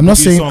 Boogie- and I'm not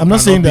Boogie saying- song I'm not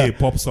cannot saying be that- a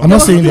pop song. I'm not It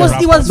was- saying it that. was,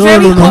 it was No,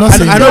 very no, no, hot. I'm not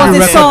saying- There I know was the a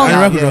record. song. I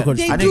know the record.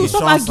 They I do think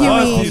stop Sean Sam-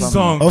 arguing. What's this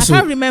song? Also, I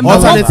can't remember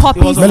alternate- one poppy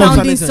Melody.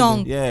 sounding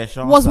song. Yeah,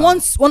 Sean Was Sam.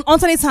 once one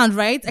alternate sound,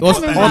 right? I can't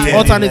Alternate remember. ending.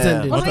 alternate Yeah.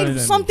 ending. Was Alternate it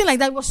something like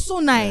that? It was so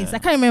nice. I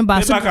can't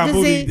remember. So Payback and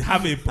they say- Boogie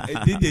have a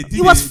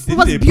it was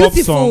pop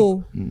beautiful.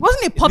 song. It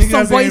wasn't a pop Niggas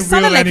song, but it ain't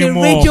sounded real like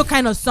anymore. a radio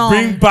kind of song.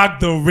 Bring back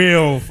the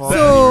real.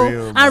 So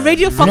real, and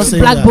radio I'm not fucks with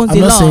saying Black that. Bones a I'm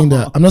not lot. saying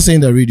that. I'm not saying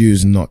that radio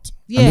is not. I'm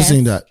Yes. just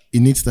saying that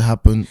it needs to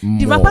happen more.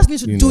 The rappers need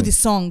to you do know. the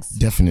songs.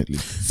 Definitely.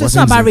 So it's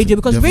not about radio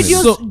because radio.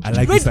 I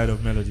like this side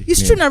of Melody.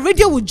 It's true. Now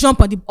radio will jump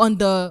on the On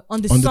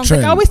the song. Like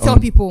trend, I always tell on-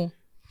 people,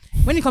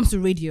 when it comes to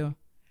radio,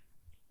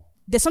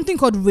 there's something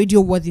called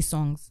radio-worthy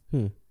songs.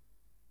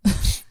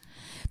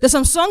 There's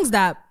some songs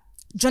that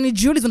Johnny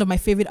Jewel is one of my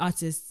favorite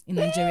artists in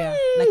Nigeria.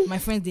 Like my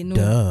friends, they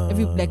know.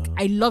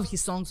 I love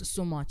his songs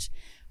so much.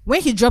 When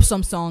he drops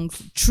some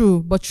songs,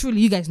 true, but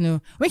truly, you guys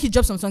know. When he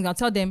drops some songs, I'll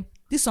tell them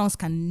these songs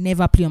can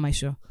never play on my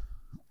show.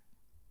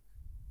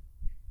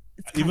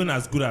 Even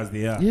as good as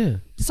they are. Yeah.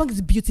 The song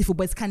is beautiful,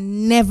 but it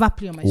can never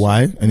play on my show.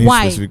 Why? Any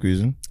Why? specific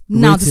reason?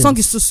 Now the Ratings. song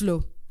is so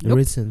slow. The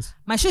ratings.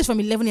 My show is from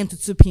 11 a.m. to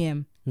 2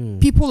 p.m.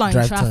 People are in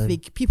Drive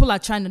traffic. People are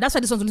trying to. That's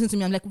why this one's listening to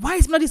me. I'm like, why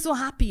is Melody so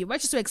happy? Why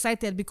is she so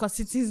excited? Because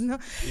it is not.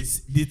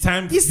 It's the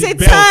time. It's the a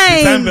belt, time.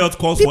 The time belt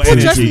calls People for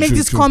energy. just make True,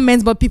 these true.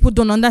 comments, but people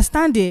don't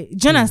understand it.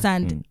 Do you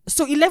understand?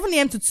 So 11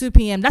 a.m. to 2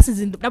 p.m. But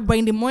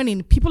in the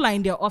morning, people are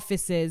in their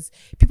offices.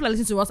 People are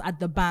listening to us at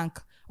the bank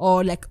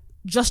or like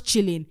just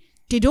chilling.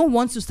 They don't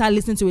want to start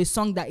listening to a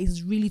song that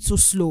is really too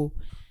slow.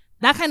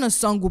 that kind of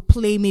song will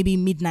play maybe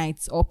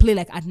midnight or play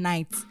like at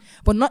night,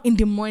 but not in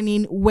the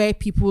morning where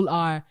people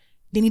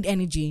they need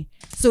energy.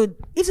 So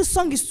if the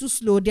song is too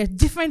slow, there are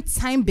different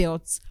time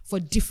belts for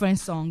different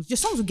songs. Your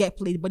songs will get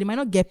played, but they might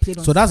not get played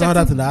on. So that's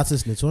another thing the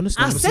artist needs to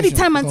understand. I said it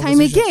time and time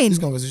again. This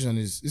conversation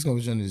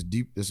is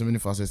deep. There's so many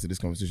facets to this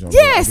conversation.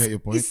 Yes, I get your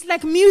point. it's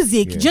like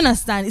music. Yeah. Do you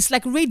understand? It's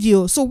like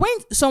radio. So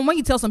when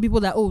you tell some people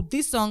that, oh,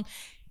 this song,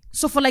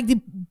 so for like the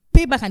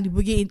Payback and the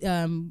Boogie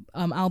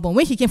album,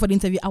 when he came for the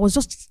interview, I was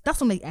just, that's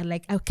something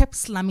I kept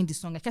slamming the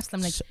song. I kept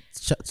slamming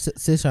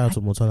say shout out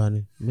to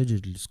Motolani. Maybe you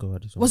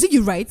discovered this song. Was it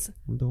you, right?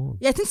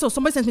 Yeah, I think so.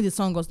 Somebody sent me the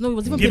song. No, it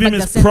was even Give Payback him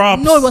that his sent.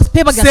 props. No, it was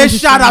Payback that say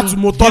sent. Shout out to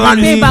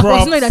Motolani. Payback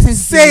was not that sent.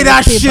 Say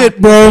that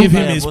shit, bro. Give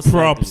him his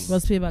props. It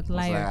was Payback,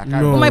 liar.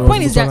 No, but my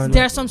point is that Motolani.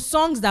 there are some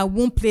songs that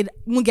won't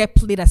get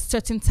played at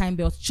certain time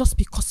belts just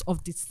because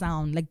of the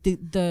sound, like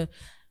the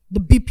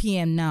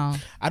BPM now.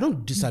 I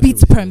don't disagree.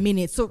 Beats per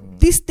minute. So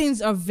these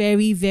things are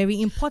very, very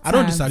important. I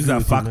don't disagree. These are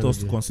with factors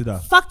you, to consider.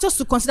 Factors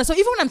to consider. So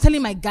even when I'm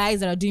telling my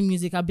guys that are doing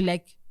music, I'll be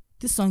like,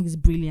 this song is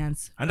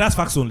brilliant. And that's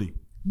facts only.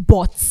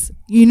 But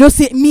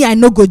say me, I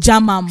know go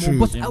jam am, True.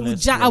 but I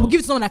will give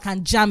it to someone that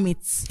can jam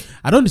it.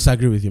 I don't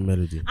disagree with you,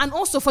 Melody. And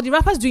also for the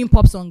rappers doing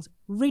pop songs,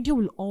 radio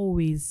will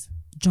always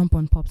jump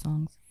on pop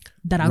songs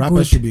that are Rappers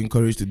good. should be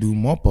encouraged to do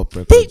more pop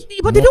records.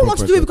 But they don't want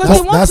to do it because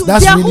they want to.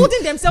 They are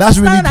holding themselves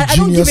to stand that I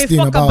don't give a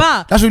fuck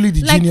about. That's really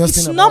the genius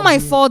thing. It's not my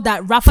fault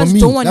that rappers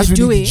don't want to do it. That's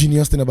really the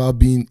genius thing about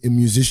being a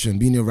musician,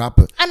 being a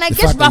rapper. And I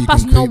guess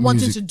rappers not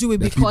wanting to do it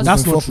because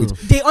that's not true.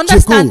 they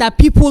understand that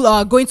people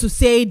are going to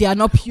say they are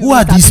not pure. Who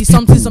are these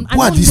people?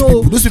 Who are these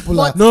people? Those people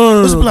are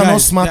those people are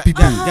not smart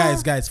people.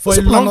 Guys, for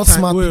a long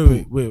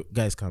time. Wait,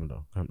 guys, calm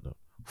down.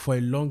 For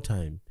a long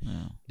time,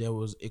 there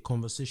was a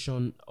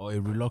conversation or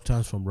a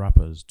reluctance from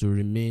rappers to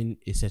remain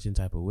a certain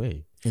type of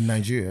way. In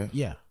Nigeria?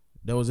 Yeah.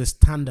 There was a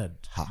standard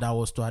that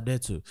was to adhere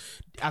to.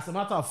 As a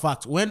matter of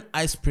fact, when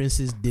Ice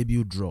Prince's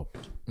debut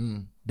dropped,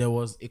 there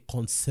was a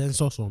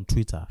consensus on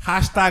Twitter.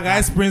 Hashtag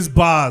Ice Prince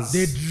bars.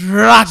 They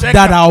dragged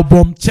that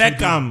album. Check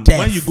them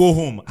when you go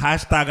home.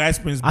 Hashtag Ice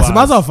Prince bars. As a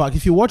matter of fact,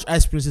 if you watch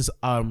Ice Prince's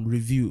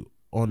review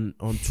on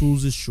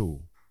Tools'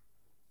 show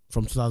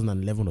from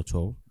 2011 or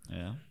 12,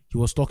 he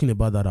was talking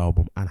about that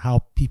album and how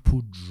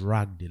people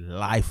dragged the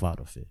life out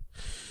of it.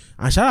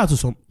 And shout out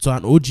to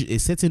an OG, a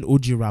certain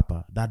OG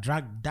rapper that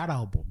dragged that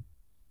album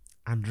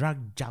and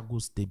dragged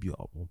Jago's debut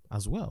album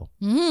as well.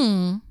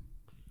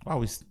 Why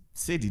we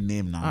say the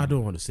name now? I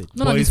don't want to say it.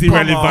 But is it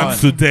relevant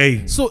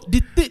today? So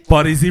the thing.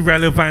 But is it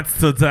relevant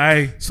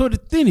today? So the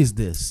thing is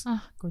this: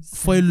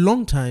 for a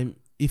long time,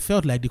 it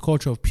felt like the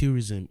culture of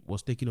purism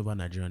was taking over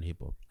Nigerian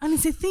hip hop, and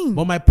it's a thing.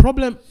 But my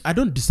problem, I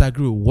don't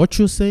disagree with what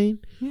you're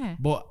saying. Yeah.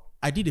 But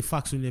I did a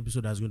Facts Only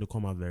episode that's going to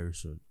come out very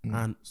soon.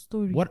 And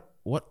Story. what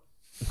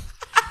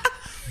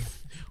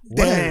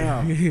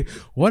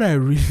I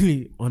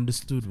really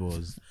understood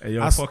was,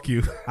 fuck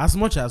you. As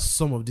much as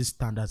some of these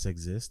standards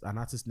exist and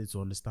artists need to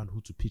understand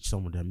who to pitch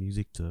some of their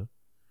music to,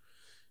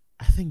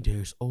 I think there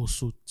is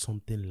also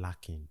something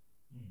lacking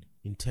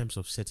in terms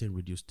of certain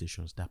radio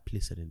stations that play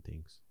certain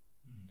things.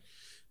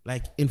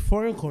 Like in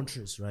foreign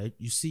countries, right?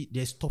 You see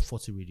there's top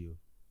 40 radio.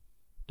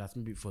 That's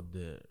maybe for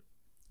the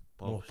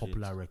more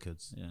popular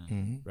records,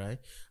 right?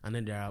 And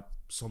then there are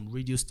some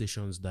radio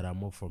stations that are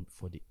more for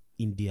the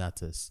indie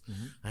artists,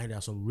 and there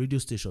are some radio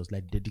stations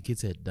like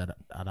dedicated that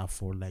are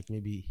for like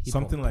maybe hip-hop.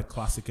 Something like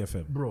Classic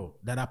FM, bro,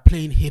 that are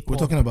playing hip hop. We're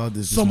talking about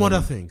this. Some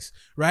other things,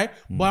 right?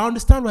 But I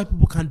understand why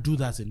people can't do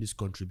that in this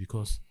country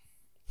because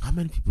how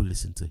many people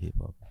listen to hip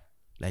hop?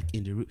 Like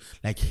in the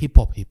like hip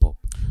hop.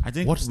 I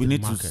think we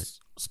need to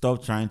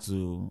stop trying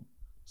to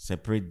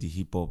separate the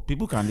hip hop.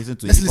 People can listen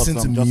to Let's hip hop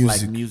listen song to just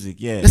music. like music.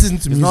 Yeah, let's listen to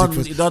it's music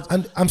not, first.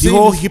 And I'm the saying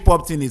whole this, hip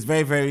hop thing is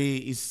very, very.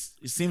 It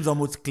seems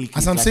almost clicky.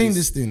 as I'm like saying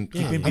this thing,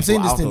 keeping I'm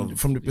saying this people out thing of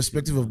from the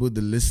perspective of both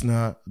the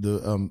listener,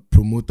 the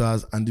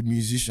promoters, and the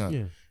musician.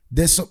 Yeah.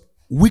 There's some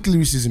weak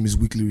lyricism is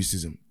weak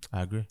lyricism.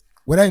 I agree.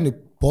 Whether in a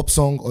pop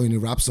song or in a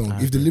rap song,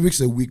 if the lyrics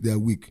are weak, they're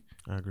weak.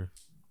 I agree.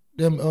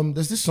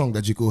 There's this song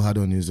that J. Cole had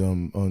on his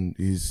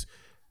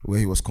where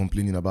he was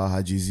complaining about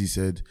how Jay-Z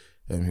said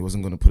he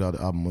wasn't going to put out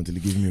the album until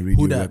he gave him a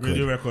radio record.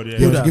 Radio record, Yeah,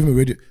 he was giving me a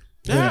radio.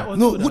 Yeah,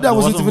 No, who that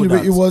wasn't even.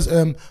 It was we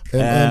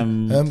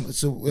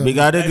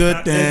got a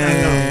good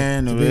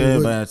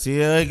thing, but see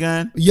you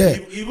again. Yeah,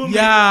 Even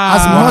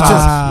as much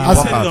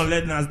as said it on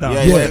Let Nas Down.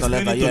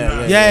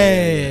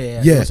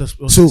 yeah.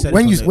 So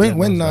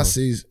when Nas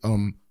says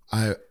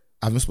I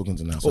haven't spoken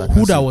to Nas. So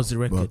who that was the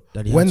record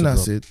that he had to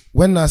drop?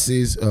 When Nas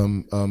says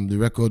the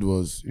record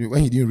was,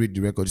 when he didn't read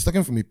the record, he's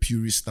talking from a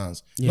purist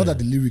stance. Not that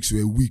the lyrics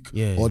were weak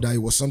or that it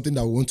was something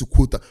that we want to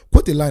quote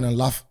a line and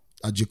laugh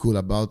at J. Cole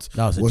about.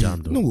 That was a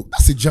jam though. No,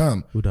 that's a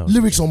jam.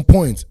 Lyrics on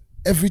point.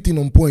 Everything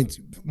on point,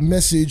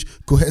 message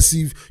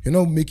cohesive. You're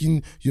not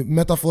making your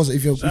metaphors.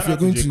 If you're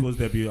going to, Cole's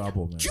debut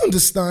album, man. do you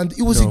understand?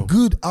 It was a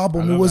good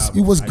album. It was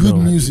good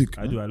music.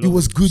 It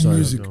was good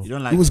music.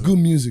 It was good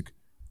music.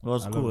 It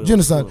was cool. Do you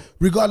understand? Cool.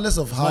 Regardless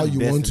of how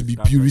you want to be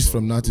purist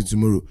from now to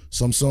tomorrow,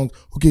 some songs.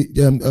 Okay,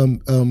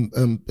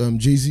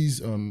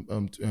 Jay-Z's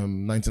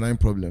 99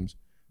 Problems.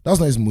 That was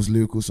not his most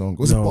lyrical song. It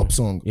was a pop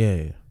song.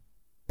 Yeah.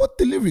 But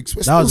the lyrics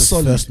were That still was his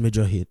solid. first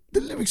major hit.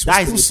 The lyrics were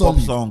That still is a solid.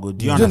 pop song.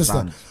 Do you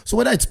understand? So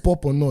whether it's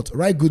pop or not,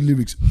 write good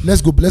lyrics.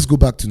 Let's go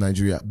back to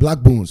Nigeria. Black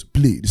Bones,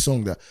 play the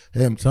song that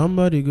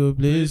Somebody go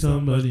play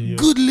somebody.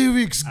 good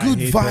lyrics, good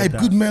hated vibe,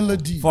 that good song.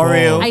 melody. For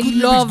real. I Good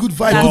love lyrics,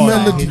 good vibe, that good song.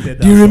 melody. hated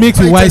The that remix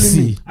song.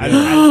 with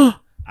Telling YC.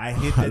 I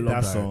hated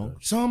that song.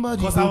 Somebody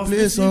Because go I was play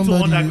listening to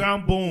somebody.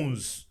 Underground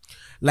Bones.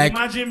 Like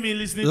Imagine me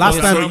listening last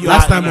to time- Underground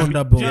last Bones. time on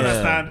the Do you Bones.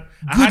 understand?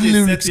 I Good had a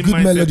lyrics, certain good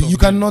mindset melody. of You it.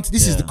 cannot.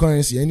 This is the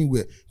currency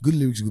anywhere. Good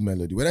lyrics, good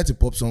melody. Whether it's a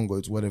pop song or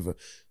it's whatever.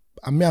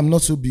 I mean, I'm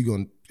not so big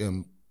on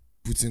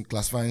putting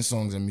classifying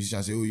songs and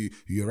musicians. Say, oh,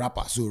 you're a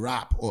rapper, so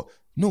rap. Or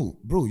no,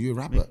 bro, you're a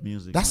rapper. Make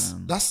music, that's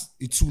man. that's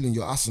a tool in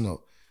your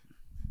arsenal.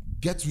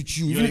 Get with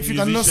you, You're even a if you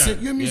cannot musician. sing.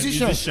 You're a You're a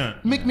musician. musician.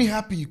 Make me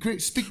happy.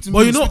 Speak to me.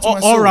 But you know, speak to my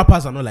all soul.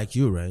 rappers are not like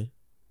you, right?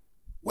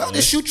 Well,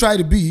 they should try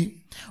to be.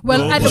 Well,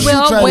 No, I, but you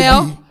well, try to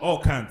well, be. All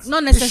can't.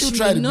 not They should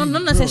try necessarily. to No, be.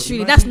 not Bro,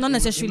 necessarily. That's not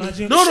necessarily.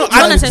 Imagine- No, Not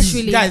I-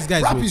 necessarily. Guys,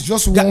 Rap wait. is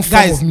just one form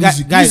guys, of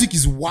music. guys, Music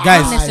is wide.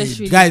 guys, Not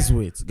necessarily.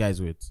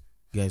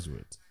 guys,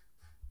 wait.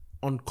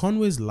 On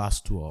Conway's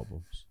last 2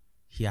 albums,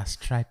 he has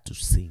tried to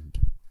sing.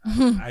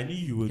 I knew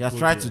you would. He has go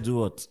tried there. to do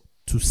what?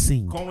 To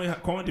sing. Conway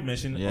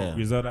dimension Yeah. of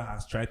Griselda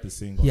has tried to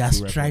sing. He on has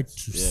 2 tried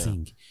records. to Yeah.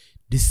 sing.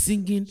 The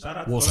singing Shout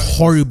out to was Kola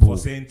horrible.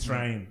 For saying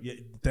trying. Yeah,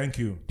 thank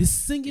you. The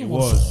singing It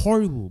was was.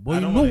 horrible. But I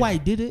you don't know wanna- why he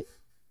did it?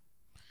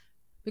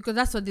 Because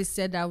that's what they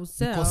said I would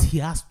sell. Because he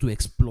has to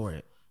explore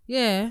it.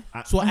 Yeah.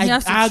 So And he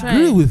has to I try.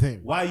 agree with him.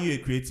 Why are you a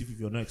creative if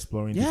you're not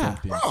exploring Yeah.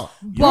 different things? Bro,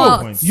 You But- know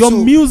the point. Your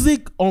So-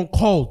 music on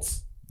Cult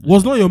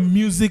was not your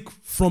music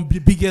from the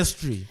biggest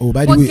tree. Oh,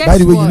 by But the way, guess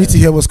you what? need to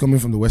hear what's coming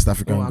from the West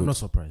African. Oh, I'm goat. not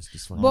surprised.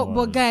 It's fine.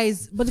 But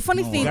guys, but the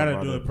funny You thing,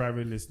 gotta do a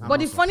private list. but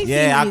the funny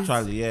Yeah, thing is,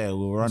 actually, yeah,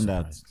 we'll run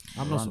that.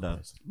 I'm We'll not run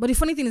that. surprised. but the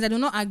funny thing is, I do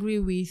not agree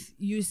with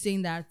you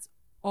saying that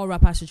all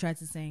rappers should try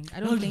to sing. I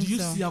don't think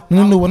so.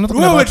 No, we're not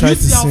talking about do you trying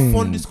to see how sing.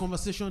 fun this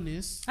conversation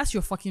is? That's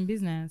your fucking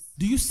business.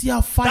 Do you see how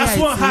fire That's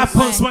it what is?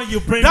 happens when you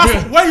bring That's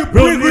real, when you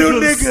bring real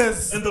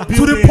niggas in the to the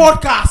building.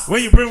 podcast.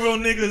 When you bring real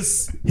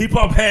niggas, hip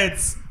hop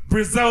heads,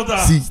 Griselda.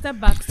 See, Step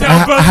back. Tell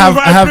I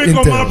have drink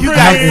on intel. my You brain.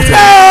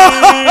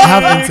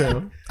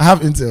 I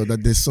have intel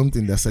that there's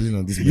something they're selling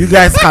on this. You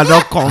guys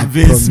cannot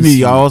convince promise me. you.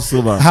 You're all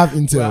sober. I have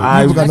intel.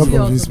 I- You cannot Actually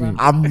convince also, me. man.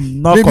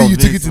 I'm not Maybe you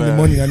convinced. took it in the man.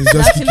 morning and it's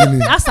just kicking Actually, in.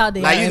 that's how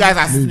they Like are. you guys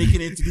are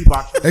sneaking into the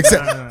back.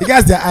 Except the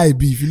guys, their eye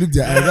beef. If you look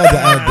their eye, they got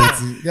their eye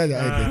dirty. They got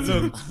their eye dirty.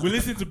 Look, we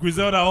listen to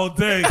Griselda all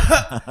day.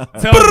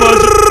 Tell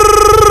Budget.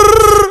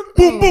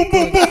 Boom, boom, boom,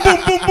 boom, boom, boom,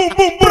 boom, boom, boom,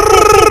 boom.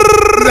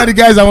 These are the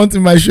guys I want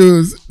in my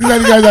shows.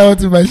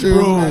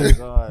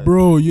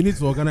 Bro, you need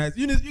to organize.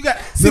 You guys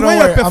see don't when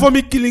worry, you're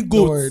performing Killing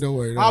Goats. Don't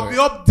worry. I'll be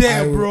up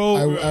there,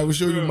 bro. I will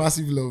show you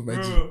massive love, my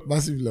G. Bro.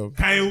 Massive love.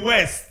 Kanye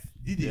West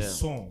did a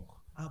song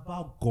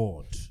about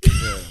God.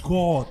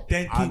 God,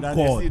 thanking And then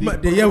God. they see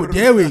But the way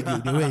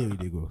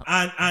they go.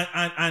 And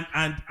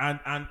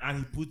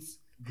he puts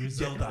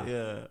Griselda.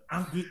 Yeah.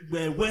 And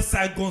West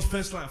Side Guns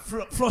first line.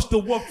 Flush the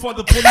work for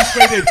the police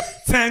raided.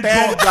 Thank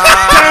God.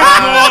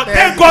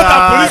 Thank God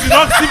that police did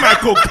not see my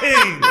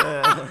cocaine.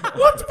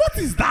 What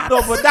is that?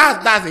 No, but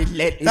that's That's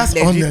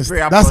legit honest.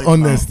 prayer That's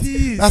point, honest. It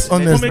is. That's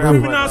From honest, a bro.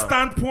 criminal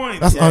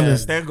standpoint. That's Yeah,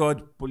 honest. Thank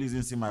God police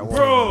didn't see my word.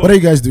 Bro. What are you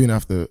guys doing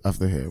after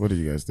here? What are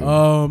you guys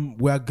doing?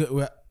 We are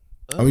good.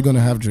 Are we gonna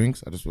have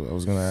drinks? I was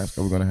gonna ask.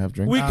 Are we gonna have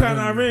drinks? We can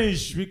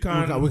arrange. We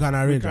can arrange, We can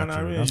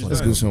actually. arrange. That's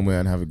Let's go somewhere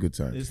and have a good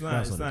time. It's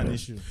not an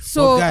issue.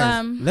 So,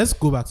 guys, let's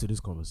go back to this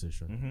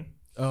conversation.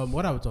 Mm-hmm.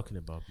 What are we talking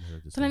about?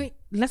 so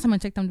last time I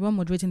checked, I'm the one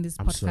moderating this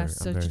I'm sorry, podcast, I'm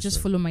so very to just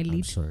sorry. follow my I'm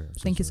lead. sorry.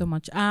 Thank you so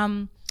much.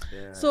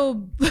 So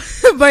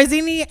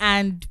Barzini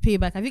and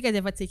Payback. Have you guys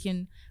ever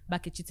taken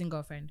back a cheating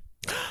girlfriend?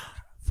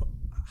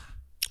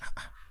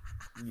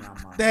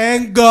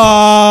 Thank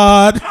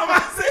God.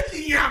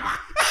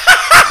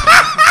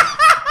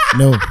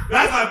 No.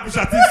 That's why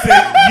Pusha T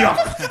said yuck.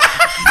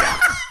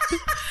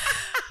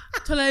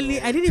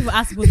 Totally. I didn't even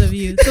ask both of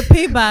you. So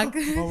Payback.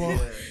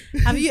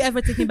 Have you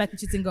ever taken back a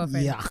cheating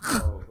girlfriend?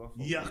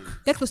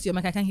 Yuck. Get close to your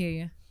mic. I can't hear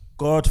you.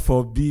 God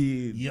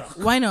forbid. Yuck.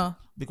 Why not?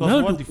 Because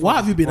No, what the why fuck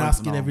have you is the been point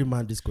asking now? every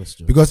man this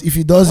question? Because if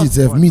he does What's it,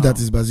 the if point me now? that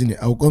is Bazine,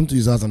 I will come to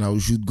his house and I will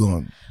shoot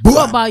gun.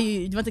 What about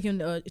you? You want taken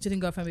a cheating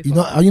girlfriend You before?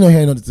 know, are you not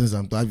hearing all the things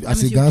I'm talking? As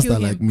a means you gangster kill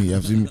him. like me,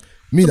 I've seen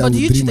me that But will do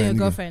you dream cheat my on your nigga.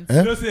 girlfriend?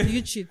 Eh? You say, Do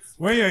you cheat?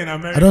 when you're in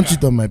America, I don't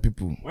cheat on my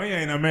people. When you're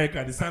in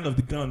America, the sound of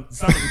the gun is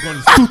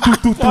toot,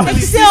 toot, toot, toot.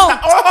 Excel.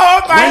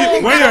 Oh my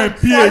When you're in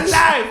PH,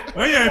 life.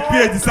 when you're in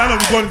PH, the sound of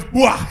the gun is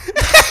boah,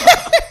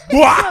 boah.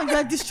 You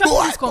are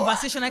distracting this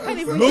conversation. I can't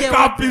even hear. Local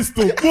What,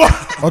 pistol, boah.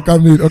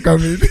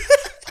 Okamid.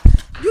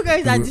 you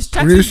guys are Real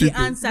distracting the shit.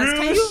 answers. Real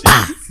Can you?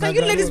 shit. Can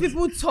you let these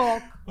people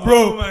talk?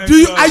 Oh my Do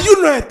you God. are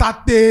you not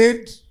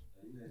entertained?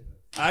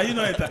 Are you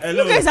not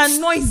hello? You guys are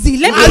noisy.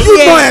 Let Are me you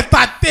hear. not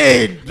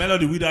entertained?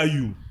 Melody without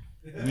you.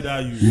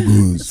 Without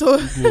you. So,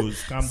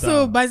 Goes, calm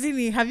so down.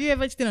 Bazini, have you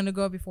ever cheated on a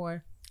girl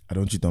before? I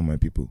don't cheat on my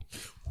people.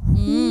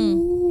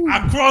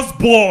 Across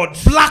board.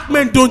 Black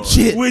men don't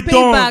cheat. We Payback.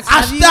 don't.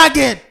 Have you- Hashtag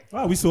it.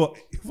 Why are we so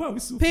full I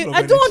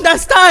of don't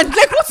understand.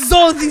 Like, what is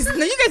all this? Now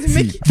you guys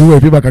make Don't worry,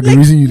 Payback, I can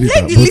reason you later.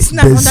 let the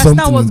listeners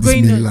understand what's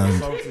going on.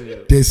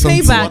 There's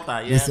something.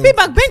 Payback. There's something.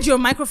 Payback, bend your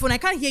microphone. I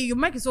can't hear you. Your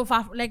mic is so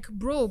far. Like,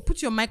 bro,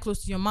 put your mic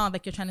close to your mouth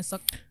like you're trying to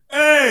suck.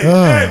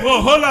 Hey,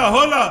 whoa, hold on.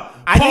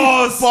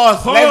 Pause.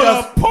 Let's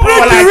just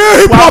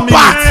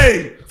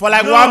Pause. for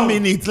like 1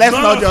 minute. Let's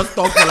not just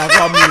talk for like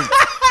 1 minute.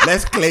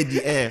 Let's clear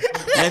the air.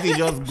 Let it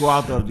just go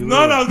out of the way.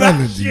 None of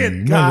that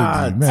shit.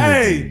 God.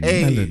 Hey.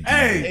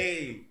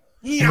 Hey.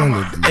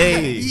 Nyama.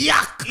 Hey.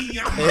 Yuck.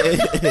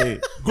 Hey.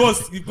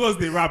 Goes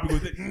they rap. He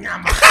goes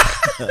nyama.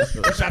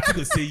 Which I think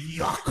they say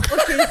yuck.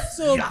 Okay,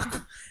 so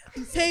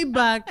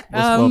Payback.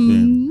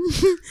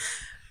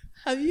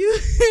 Have you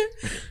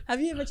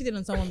ever cheated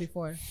on someone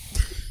before?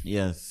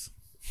 Yes.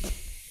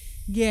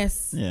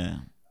 Yes. Yeah.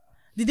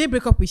 Did they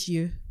break up with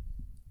you?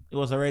 It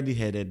was already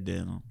headed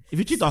there. No? If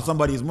you cheat on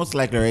somebody, it's most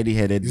likely already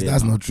headed there.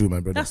 That's not true, my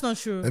brother. That's not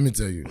true. Let me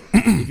tell you.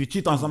 If you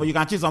cheat on somebody, you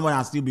can cheat somebody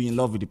and still be in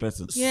love with the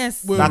person.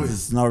 Yes. That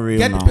is not real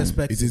Get now. the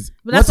perspective. It is.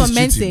 But that's what is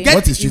what men cheating? say.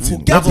 What is Get the cheating?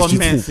 info. That's What what is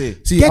men cheating?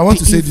 say. See, Get I want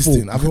the to say this info.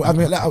 thing.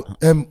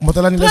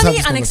 Motalani, let's have Tony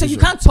this and Excel, you conversation.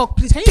 can't talk,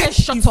 please. Can you guys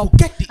shut up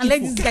Get the and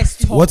let info. these guys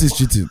talk? What is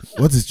cheating?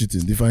 What is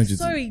cheating? Define cheating.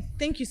 Sorry,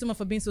 thank you so much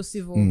for being so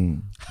civil.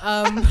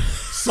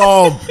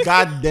 So,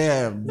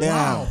 goddamn.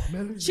 Wow.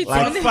 Cheating.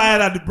 Like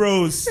fired at the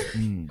bros.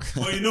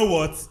 But you know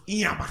what?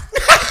 Nyama.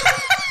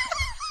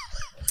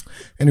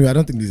 Anyway, I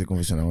don't think this is a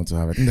conversation I want to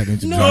have. I think they're going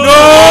to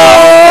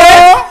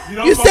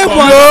drown. You say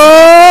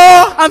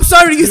what? I'm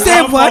sorry, you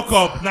say what?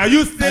 Now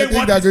you say I think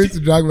what? they're going to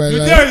drag my You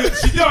life. tell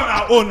she did on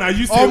her own. Now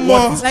you say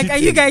what? Is Like, are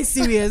cheating? you guys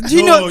serious? Do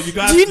you No, know? you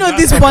guys- do you know you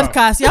this guys-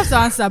 podcast? You have to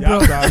answer, You bro.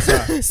 have to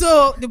answer.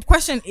 So the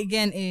question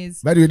again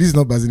is. By the way, this is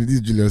not Basini, this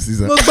is Julius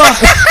Caesar. Mogbo.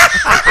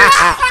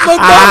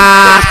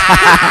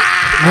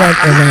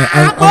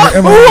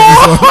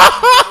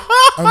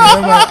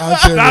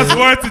 That's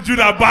word to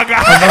Judah Baga.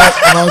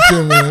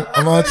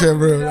 I'm out here,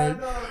 bro. Like,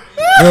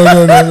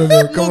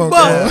 no. Come on.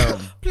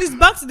 Mogbo. Please,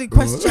 back to the Oh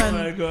my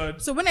question. God.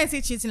 So when I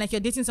say cheating, like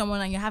you're dating someone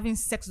and you're having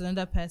sex with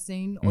another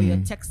person, or you're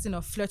texting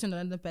or flirting with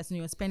another person,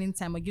 you're spending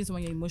time or giving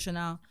someone your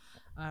emotional,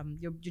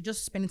 you're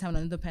just spending time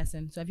with another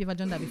person. So have you ever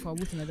done that before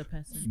with another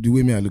person? The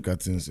way me I look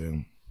at things,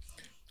 an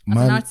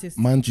man artist.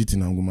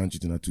 cheating and woman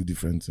cheating are two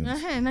different things.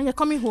 Now you're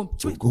coming home.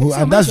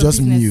 And that's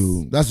just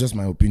me. That's just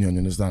my opinion. You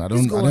understand? I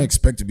don't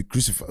expect to be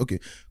crucified. Okay,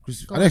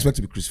 I don't expect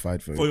to be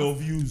crucified for For it. your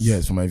views.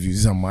 Yes, for my views.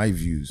 These are my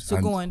views. So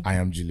and go on. I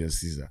am Julius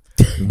Caesar.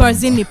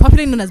 Barzini,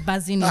 popularly known as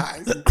Barzini.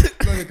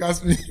 No, you can't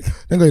speak.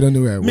 Thank God you don't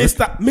know where I work.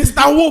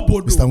 Mr.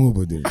 Wobodo. Mr.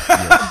 Mobodo.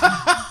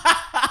 Yeah.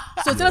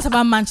 So tell us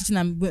about man cheating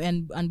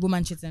and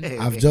woman cheating.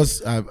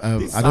 This I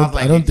sounds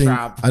like don't a think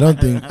trap. I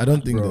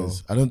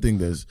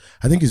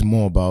think it's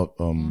more about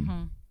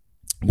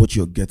what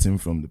you're getting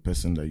from the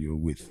person that you're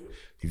with.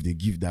 If they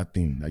give that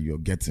thing that you're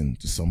getting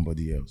to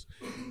somebody else,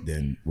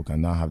 then we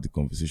can now have the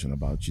conversation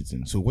about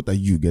cheating. So what are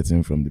you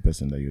getting from the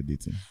person that you're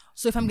dating?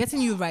 So if I'm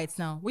getting you right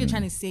now, what you're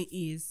trying to say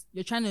is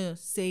you're trying to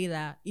say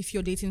that if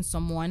you're dating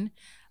someone,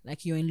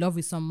 like you're in love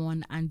with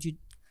someone and you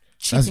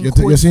cheat in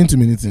You're saying too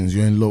many things.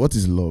 You're in love. What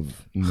is love?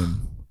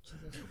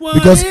 What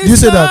Because is you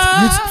say love?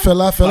 that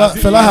fella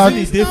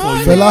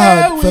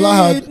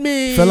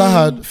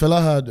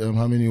had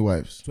how many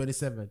wives?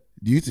 27.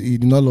 You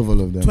did not love all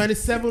of them.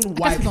 27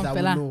 wives from that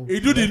fella. will know. He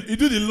do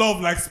the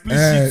love like split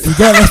shit. You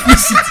got split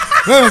shit.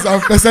 That was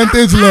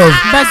percentage love.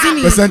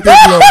 Barzini. Percentage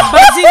love.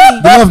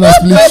 Barzini. The love na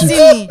split shit.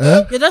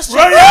 Barzini. You're just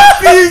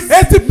Royalties.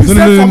 80%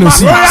 No. for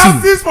See,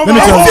 Royalties from let me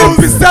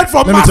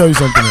tell you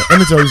something.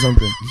 80%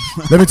 for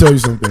Let me tell you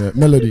something.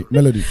 Melody.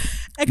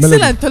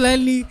 excellent,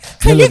 Tolani.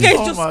 Can you guys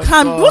Oh just my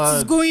calm? God. What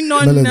is going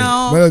on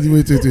now? Melody,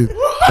 wait.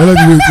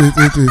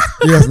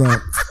 Yes,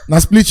 now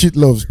split shit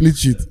love, split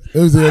shit.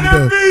 Everything I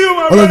don't feel you,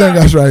 my all of them brother.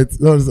 guys right.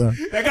 You understand?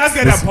 The guys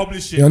get that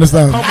publishing. You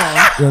understand? Come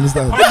on. You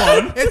understand?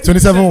 Come on.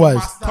 27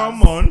 wives.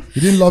 Come on.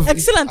 You didn't love.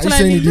 Excellent, Are you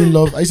saying you Tolani. didn't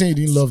love? Are you saying you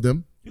didn't love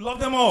them? You love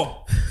them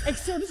all.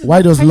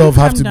 Why does Can you love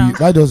have calm to down? be?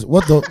 Why does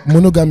the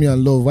monogamy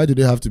and love? Why do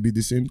they have to be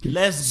the same thing?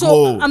 Let's So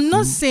go. I'm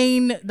not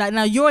saying that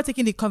now you're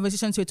taking the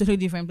conversation to a totally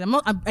different.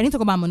 I didn't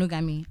talk about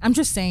monogamy. I'm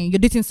just saying you're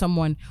dating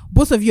someone.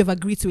 Both of you have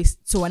agreed to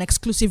an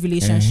exclusive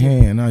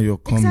relationship. Now you're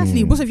coming.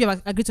 Exactly. Both of you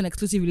have agreed to an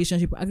exclusive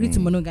relationship, agreed to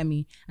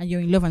monogamy, and you're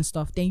in love and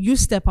stuff. Then you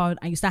step out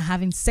and you start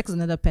having sex with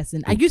another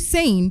person. Are you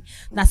saying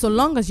that so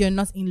long as you're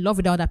not in love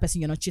with the other person,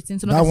 you're not cheating?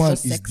 So long That as one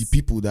it's is just sex. the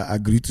people that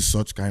agree to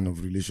such kind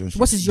of relationship.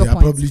 What is your they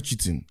point? are probably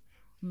cheating.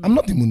 I'm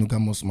not a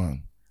monogamous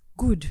man.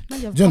 Good. Now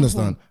you have Do you come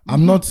understand? home.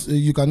 I'm not.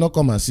 You cannot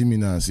come and see me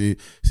now and say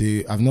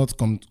I've not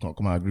come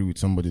and agree with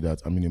somebody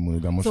that I'm in a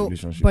monogamous So,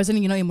 relationship. personally,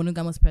 you're not a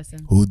monogamous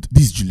person.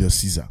 This is Julius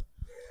Caesar.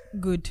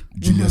 Good.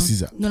 Julius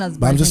Caesar. Known as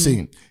But I'm just Barzini.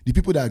 saying, the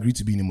people that agree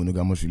to be in a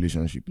monogamous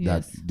relationship,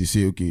 Yes. that they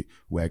say, okay,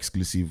 we're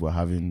exclusive, we're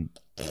having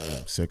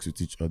sex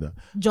with each other.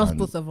 Just and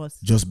both of us.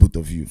 Just both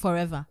of you.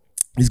 Forever.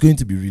 It's going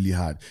to be really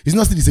hard. It's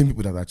not still the same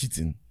people that are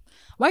cheating.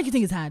 Why do you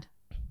think it's hard?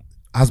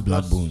 As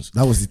Black Bones.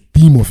 That was the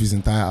theme of his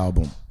entire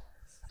album.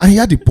 And he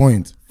had a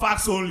point.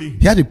 Facts only.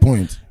 He had a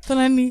point.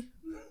 Tolani.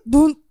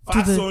 Don't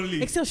Fast do only.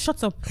 the Excel.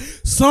 Shut up.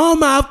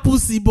 Some have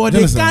pussy, but they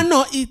understand?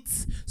 cannot eat.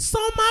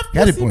 Some have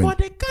Get the pussy, point. but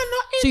they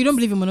cannot eat. So you don't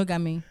believe in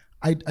monogamy?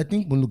 I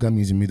think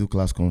monogamy is a middle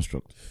class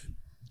construct.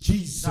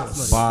 Jesus,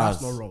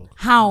 that's not wrong.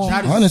 How?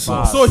 That is Honestly.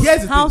 bad. So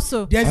here's the How thing.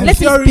 so? There's a Let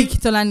me theory-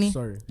 speak, Tolani.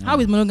 Sorry. How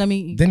is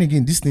monogamy? Then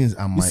again, these things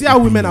are my. You see how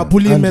women are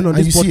bullying men on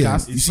this you see,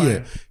 podcast? You It's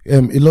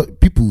see, a lot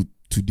people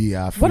today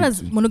are. What afraid has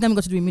to- monogamy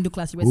got to do with middle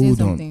class? You were saying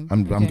Hold on, something.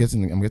 I'm Okay.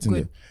 getting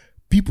Good. there.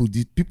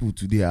 People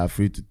today are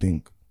afraid to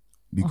think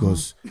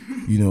because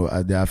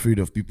they're afraid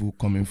of people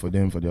coming for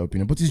them for their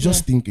opinion. But it's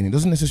just thinking. It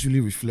doesn't necessarily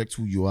reflect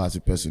who you are as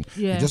a person.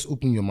 Yeah. You just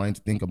open your mind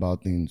to think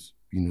about things,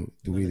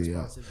 the way they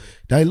are.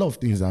 There are a lot of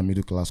things that are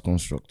middle class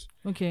construct.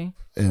 Okay.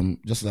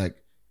 Just like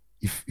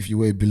if you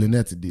were a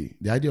billionaire today,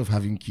 the idea of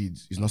having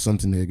kids is not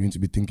something that you're going to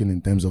be thinking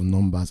in terms of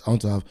numbers. I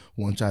want to have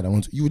one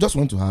child. You just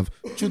want to have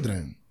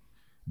children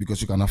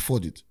because you can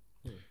afford it.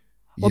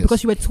 Or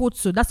because you were told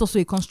so. That's also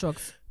a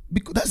construct.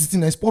 Because that's the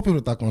thing. It's poor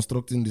people that are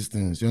constructing these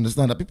things. You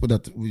understand that people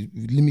that with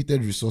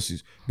limited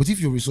resources. But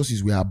if your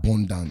resources were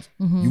abundant,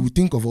 you would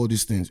think of all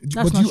these things. That's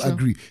but do not you true.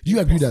 agree? Do you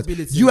agree that?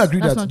 Possibilities. Do you agree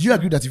That's that? not Do you true.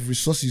 agree that if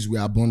resources were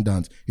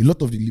abundant, a lot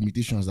of the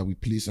limitations that we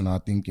place on our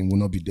thinking will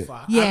not be there?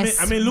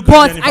 Yes. I mean, look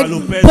but at Jennifer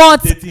Lopez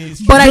but dating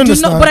history. but Do I you do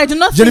understand? not. But I do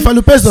not. Jennifer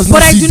think, Lopez does but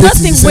not I see do not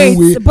dating think. the same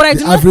way Wait. But I do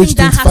the not average think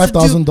that has to do.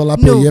 $25,000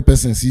 per No. year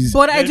person sees.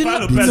 But I do Jennifer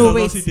not. Lopez No does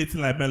wait. not see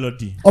dating like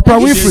Melody. Oprah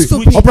That is Winfrey.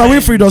 stupid. Oprah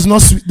Winfrey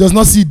does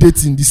not see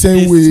dating the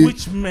same They way.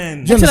 switch men. Do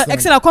you understand?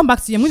 Excel. I'll come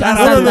back to you. I'm going to Shout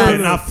answer out to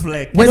that. Ben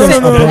Affleck. When No,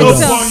 does no, no, They no, don't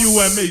Excel. born you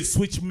when they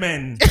switch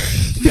men.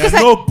 Because They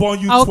don't born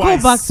you I'll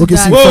twice. go back to Okay,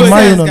 that. see, Wait, from wait, my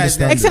guys, own guys,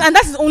 understanding. Excel, and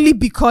that is only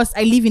because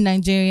I live in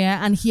Nigeria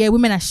and here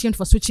women are shamed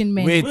for switching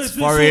men. Wait, Wait, for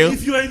so real?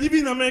 if you are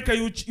living in America,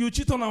 you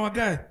cheat on our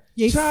guy.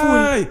 You're a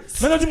Chai.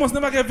 Melody must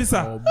never get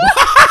visa.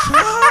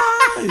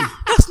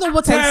 That's not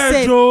what I Hey,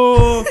 said.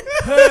 Joe.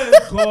 Hey,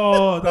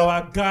 God.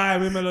 Our guy,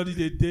 when Melody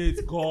they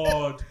date.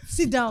 God.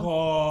 Sit down.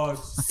 God.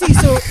 See,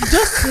 so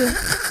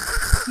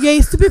just you're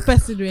a stupid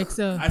person,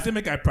 Excel. I say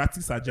make I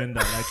practice agenda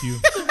like you.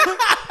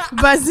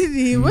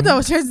 Basically, what I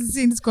was trying to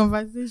say in this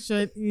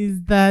conversation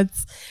is that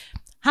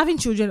having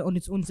children on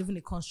its own is even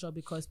a construct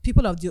because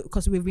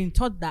because we've been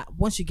taught that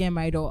once you get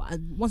married or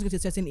once you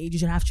get to a certain age, you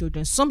should have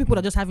children. Some people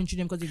are just having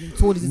children because they've been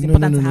told it is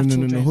important to have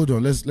children. No. Hold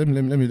on. Let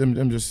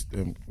me just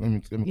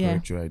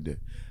correct you right there.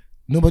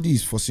 Nobody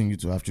is forcing you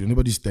to have children.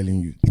 Nobody is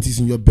telling you. It is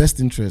in your best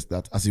interest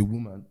that as a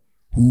woman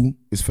who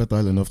is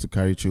fertile enough to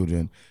carry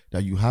children,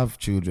 that you have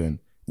children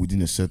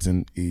within a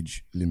certain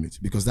age limit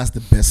because that's the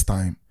best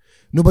time.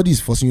 Nobody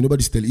is forcing you.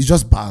 Nobody's telling you. It's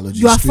just biology.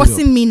 You are straight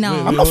forcing up. me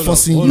now. I'm not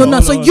forcing you. No.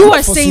 So you I'm are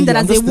not forcing saying that you.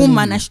 I'm as a just telling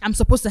woman, you. I'm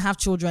supposed to have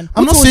children.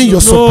 I'm Who not told saying you?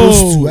 you're supposed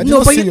to. I did No,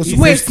 not but say you're you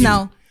supposed wait to.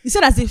 now. You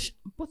said as a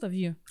both of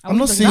you. I'm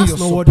not saying you're That's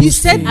not what supposed You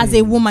said to. as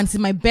a woman, it's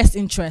in my best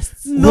interest.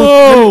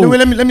 No.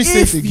 Let me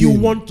say If it you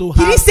again. want to He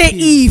have didn't say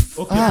kids, if.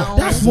 Okay.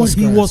 that's what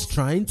he Christ. was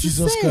trying to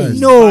Jesus say.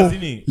 Christ. No.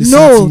 Basini, Listen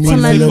No, to me,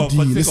 Tolani. Melody.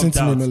 for the sake Listen of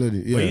to me, doubt,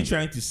 Melody. Were you Yeah.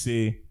 trying to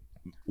say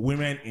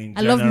women in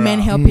I general? love men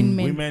helping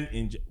men. Women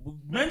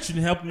men should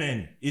help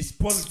men. It's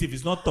positive.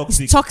 It's not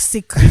toxic. It's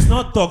toxic. It's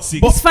not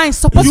toxic. It's fine.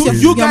 Support You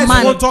your guys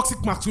man. want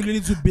toxic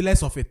masculinity to be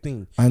less of a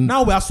thing. And-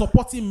 now we are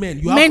supporting men.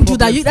 You Men have do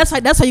that.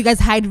 problems. That's why you guys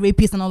hide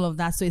rapists and all of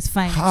that. So it's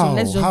fine. How? So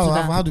let's just do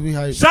that. How do we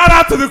hide? Shout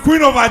out to the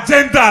queen of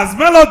agendas,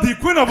 Melody,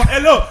 queen of.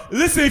 Hello,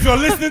 listen. If you're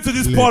listening to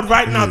this pod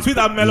right now, tweet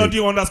at Melody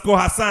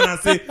 _ Hassan and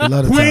say A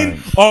lot of queen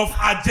time. of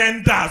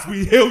agendas.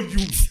 We hail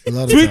you. A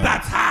lot of Tweet time.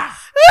 at her.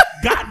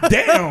 God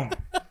damn,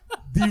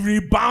 the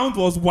rebound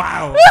was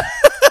wild.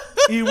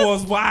 It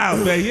was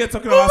wild. We're here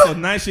talking about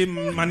some nice shit.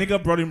 My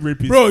nigga brought him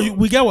rapists. Bro,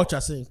 we get what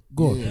you're saying.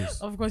 Go on.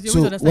 Of course, you So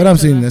will understand what I'm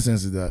each saying in other.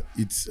 essence is that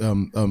it's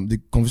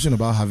the conversation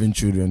about having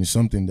children is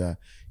something that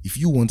if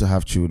you want to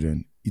have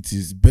children, it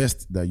is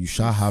best that you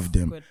shall have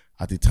them Good.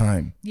 at a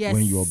time Yes.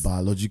 when you're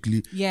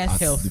biologically Yes. at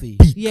Healthy. the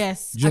peak.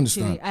 Yes, Do you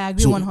understand? actually, I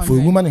agree So 100. for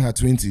a woman in her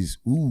 20s,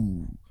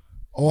 ooh,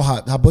 all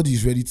her body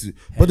is ready to.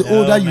 But the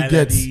Hello, older you get,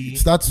 Melody. it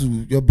starts to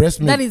your breast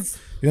milk. That is-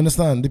 you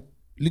understand? The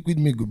liquid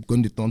milk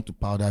going to turn to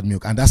powdered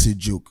milk, and that's a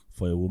joke.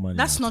 For a woman,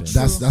 That's not true.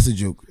 That's a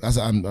joke.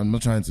 I'm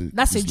not trying to.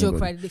 That's a diss joke,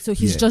 nobody. right? So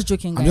he's Yeah. just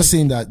joking, I'm guys. just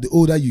saying that the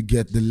older you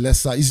get, the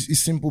lesser. It's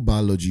simple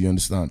biology. You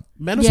understand?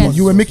 Yes.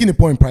 You were making a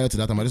point prior to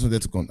that time. I just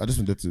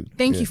wanted to.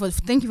 Thank you for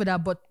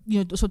that, but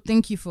so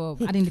thank you for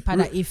adding the part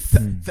that if.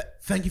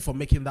 Thank you for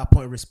making that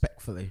point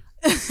respectfully.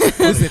 This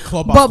is a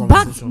clubhouse But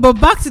back conversation.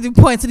 to the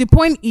point. So the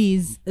point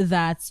is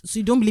that so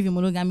you don't believe in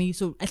monogamy.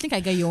 So I think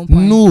I get your own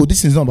point. No,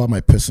 this is not about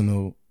my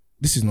personal.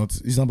 It's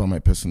not about my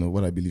personal,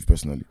 what I believe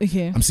personally.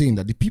 Okay. I'm saying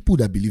that the people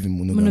that believe in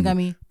monogamy,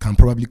 Monogamy. can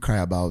probably cry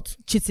about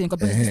Cheating,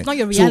 because eh, it's not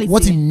your reality. So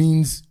what it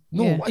means?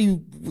 No, Yeah. why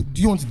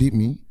do you want to date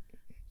me?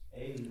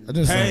 I don't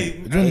understand. Hey, Do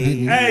you want to date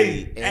me?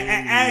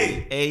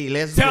 hey, Hey,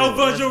 let's tell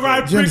go. Virgil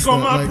right Do you prick on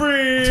my understand?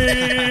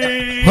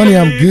 prick. Honey,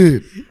 I'm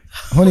good.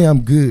 Honey,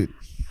 I'm good.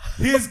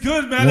 He's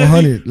good, man.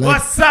 100, like-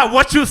 What's up?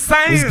 What you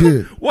saying? It's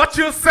good. What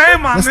you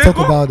saying, my Let's nigga? talk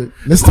about it.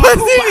 Let's talk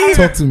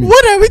to me.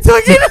 What are we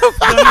talking about?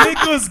 The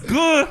nigga's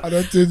good. I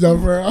don't change that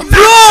for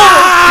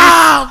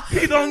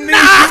He don't need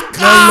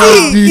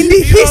you. See, in the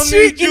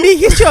the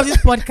history of this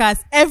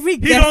podcast, every He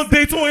guest don't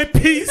date her in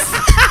peace.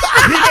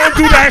 He don't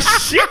do that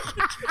shit.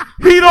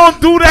 He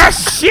don't do that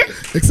shit.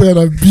 Except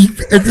I'm big.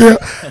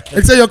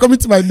 Except you're coming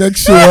to my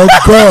next show.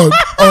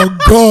 Oh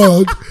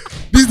God.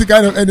 This is the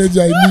kind of energy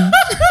I need.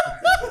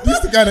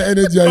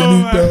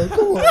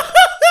 Dog.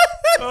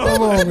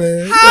 Come on,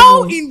 man.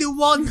 How in the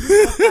world is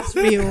this podcast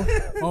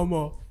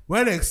real?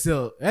 When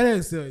Excel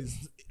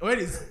is when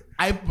his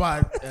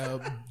iPad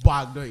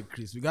bag don't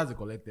increase, we got to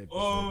collect it.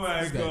 Oh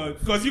my God.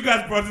 Because you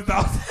guys brought it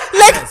out.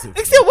 Like,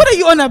 Excel, what are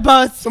you on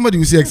about? Somebody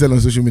will see Excel on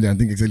social media and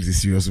think Excel is a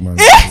serious man.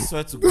 I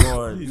swear to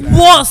God.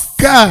 Worse.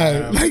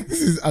 God, like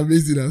this is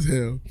amazing as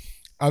hell.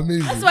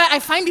 Amazing. That's why I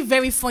find it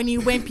very funny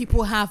when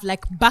people have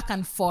like back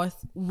and forth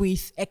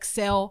with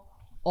Excel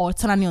or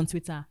Tonani on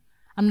Twitter.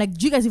 I'm like,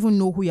 do you guys even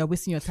know who you're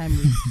wasting your time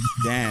with?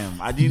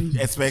 Damn, I didn't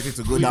expect it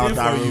to go down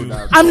that road.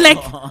 I'm like,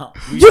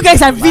 you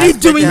guys are really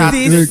doing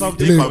this.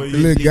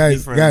 Look,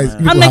 guys,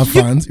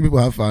 people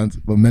have fans,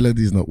 but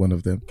Melody is not one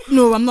of them.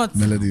 No, I'm not.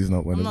 Melody is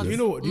not one of them. You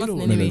know,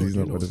 Melody is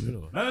not one of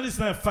them. Melody's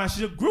not a fan.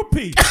 She's a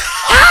groupie.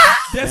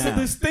 There's a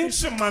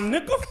distinction, my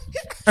nigga.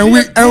 And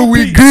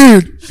we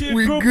good,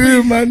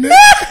 my nigga.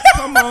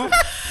 Come on.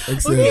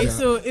 Okay,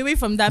 so away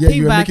from that, yeah,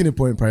 you were payback. making a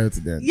point prior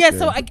to that. Yeah,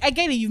 so I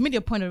get it. You've made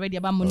your point already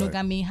about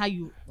monogamy, how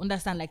you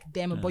understand like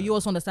them, but you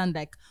also understand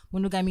like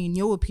monogamy, in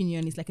your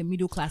opinion, is like a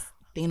middle class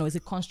thing or is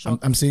a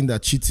construct. I'm saying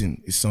that cheating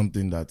is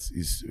something that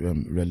is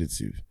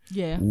relative.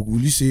 Yeah.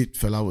 Will you say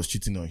Fela was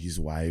cheating on his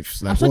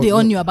wife? Like, I'm sure they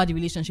all knew about the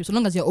relationship, so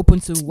long as you're open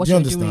to what do you you're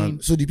understand?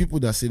 doing. So the people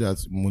that say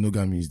that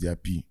monogamy is their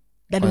P.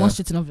 They're the ones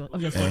cheating of your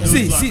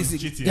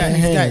See,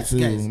 guys.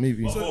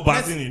 Maybe. So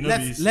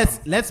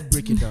let's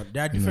break it down.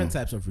 There are different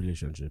types of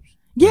relationships.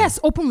 Yes,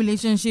 open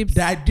relationships.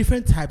 There are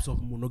different types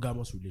of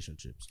monogamous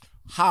relationships.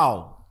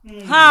 How?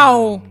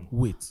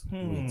 Wait.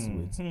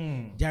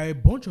 There are a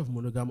bunch of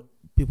monogamous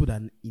people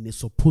that are in a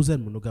supposed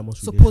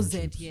monogamous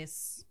relationship.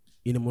 Yes.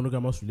 In a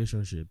monogamous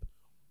relationship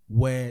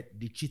where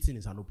the cheating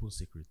is an open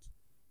secret.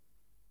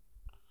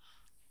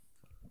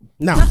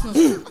 Now,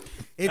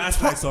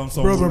 that's like some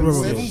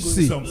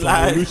See,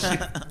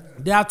 like,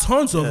 there are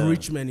tons of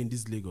rich men in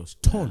this Lagos.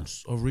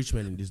 Tons of rich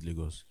men in this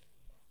Lagos.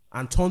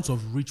 And tons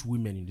of rich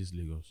women in this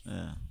Lagos.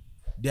 Yeah.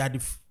 They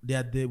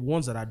are the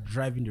ones that are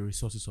driving the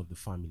resources of the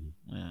family.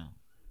 Yeah.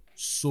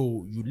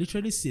 So you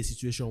literally see a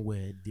situation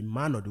where the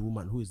man or the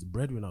woman who is the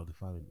breadwinner of the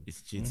family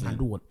It's cheating. can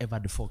do whatever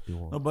the fuck they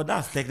want. No, but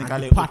that's technically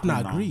And the partner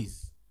open now.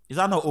 agrees. Is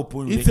that not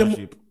open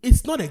relationship?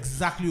 It's not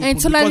exactly open And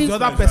because Tolani- the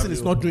other person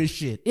is not doing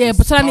shit. Yeah,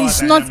 but Tolani,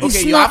 it's not. dynamic. It's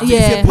Okay, you not. have to Yeah.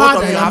 say both Power of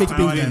you have dynamic to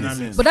thing be in is-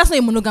 this. But that's not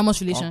a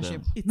monogamous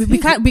relationship.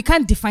 Okay. We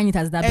can't define it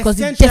as that because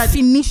the Essentially-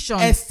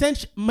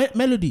 definition.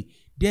 Melody,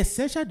 the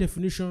essential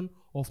definition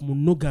of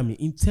monogamy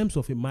in terms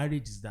of a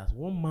marriage is that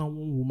one man,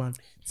 one woman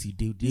till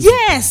they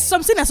Yes, so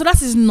I'm saying that. So that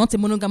is not a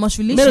monogamous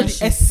Melody,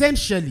 relationship.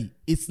 essentially,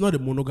 it's not a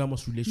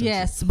monogamous relationship.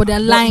 Yes, but they're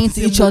But lying it's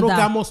to a each other.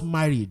 monogamous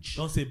marriage.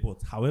 don't say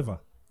but. However,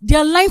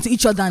 They're lying to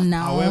each other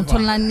now. However.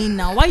 Tolani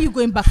now. Why are you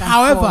going back and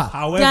However.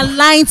 forth? They're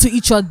lying to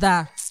each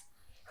other.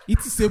 It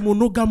is a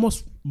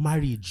monogamous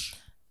marriage.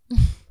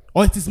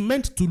 Or it is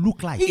meant to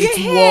look like.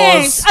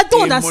 Yes, I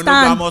don't a understand.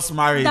 monogamous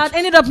marriage That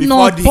ended up before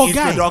not the for guys.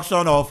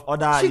 introduction of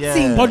other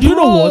Cheating. But do you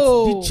know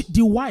Bro. what?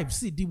 The wives,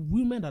 see, the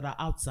women that are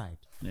outside.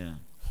 Yeah.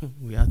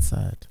 We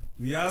outside.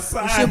 we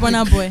outside.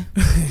 Shebona boy.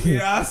 We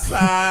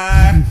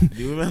outside.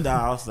 The women that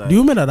are outside. The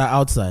women that are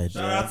outside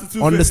Shout out to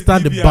Two-Face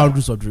understand the Libya.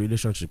 boundaries of the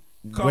relationship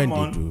Come when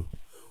on. they do.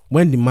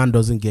 When the man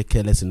doesn't get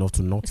careless enough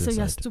to not So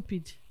you're inside,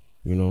 stupid.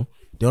 you know,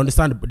 they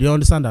understand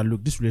that.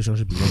 Look, this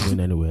relationship is not going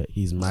anywhere.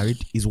 He's married.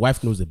 His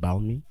wife knows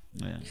about me,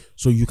 Yeah.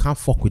 so you can't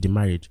fuck with the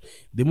marriage.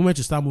 The moment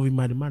you start moving,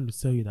 the man will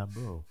tell you that,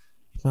 bro,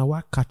 if my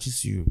wife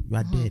catches you, you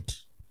are dead.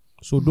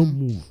 So don't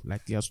move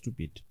like you're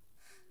stupid.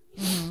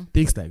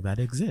 Things like that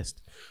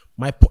exist.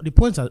 The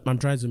point that I'm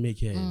trying to make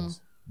here is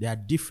there are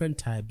different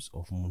types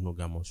of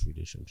monogamous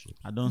relationships.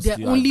 I don't They're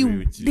still only. agree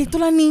with you.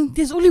 Tolani,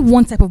 there's only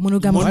one type of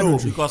monogamous. Mono,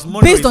 because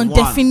mono Based is on one.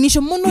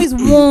 definition, mono is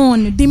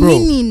one. The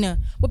meaning,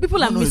 but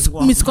people are Mono is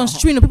one.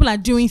 misconstruing. People are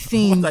doing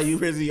things. What are you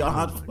raising your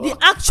hand for? The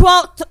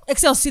actual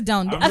Excel, sit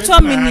down. The I'm actual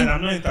raising my hand. meaning.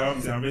 I'm not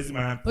interrupting. I'm raising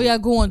my hand. Oh yeah,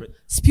 go on.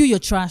 Spew your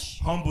trash.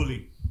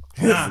 Humbly.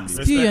 Nah,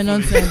 Spew your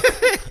respectfully. nonsense.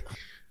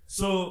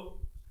 So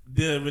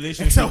the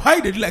relationship. So why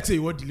did you like say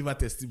you want to deliver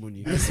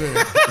testimony?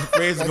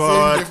 Praise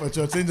God.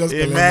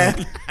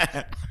 Amen.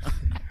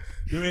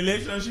 The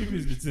relationship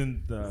is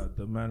between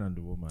the man and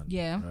the woman.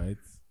 Yeah. Right.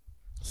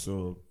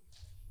 So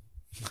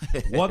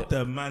what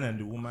the man and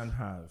the woman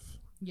have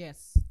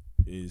Yes.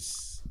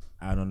 is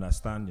an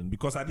understanding,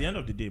 because at the end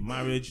of the day,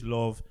 marriage,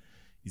 love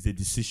is a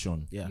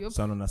decision. Yeah. Yep.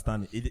 So an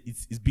understanding.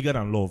 It's bigger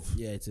than love.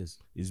 Yeah, it is.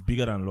 It's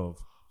bigger than love.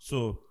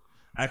 So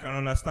I can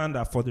understand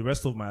that for the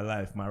rest of my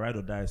life, my ride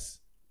or die is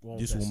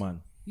this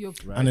woman. Yup.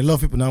 Right? And a lot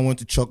of people now want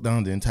to chalk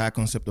down the entire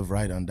concept of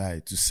ride and die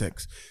to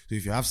sex. So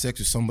if you have sex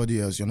with somebody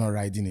else, you're not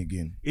riding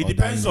again. It or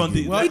depends dying on the.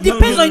 again. Well, It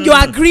depends on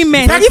your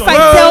agreement. Depends If on- I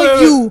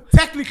tell you,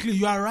 Technically,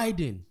 you are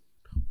riding,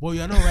 but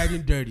you're not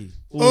riding dirty.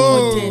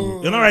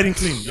 You're not riding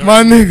clean.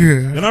 My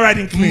nigga. You're not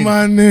riding clean.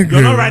 My nigga.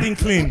 You're not riding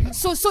clean.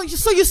 So you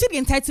see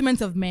the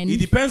entitlement of men. It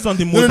depends on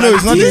the No, modality.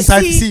 it's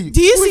not the entitlement.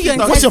 Do you see your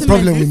entitlement? What's your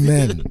problem with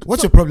men?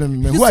 What's your problem with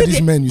men? Who are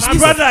these men you My speak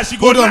of? brother, she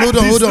go Hold on. knock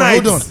this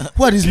night.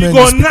 Who are these She men go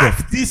you speak of?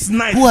 knock this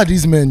night. Who are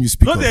these men you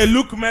speak No, of? they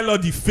look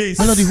Melody face.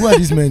 Melody, who are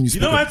these men you You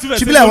speak know what? of?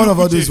 She be like one of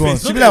all those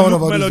ones. She be like one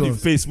of all those Melody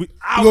ones. face. You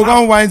go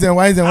on wines and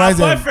wines and Our wines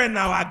and boyfriend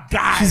now, a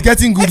guy. she's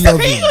getting good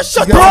loving. Shut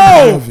She's getting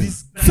up. good loving.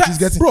 She's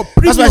getting. Bro, That's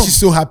why premium- she's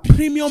so happy.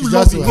 Premium She's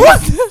just so loving.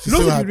 happy. She's You know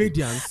so the happy.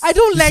 radiance. I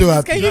don't like so this.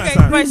 happy. Can you You guys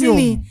understand? question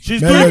me?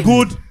 She's Melody. doing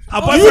good. Her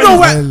Do boyfriend you know is-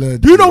 where? Melody.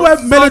 Do you know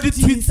where Melody this.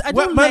 tweets? I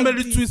Where don't like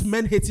Melody this. tweets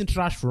men hating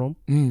trash from?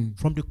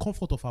 From the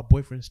comfort of her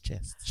boyfriend's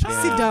chest. Sit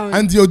down.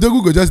 And the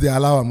Odogu go just they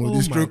allow him. Oh They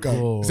my stroke her.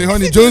 God. Say,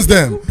 honey, Jones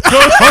them.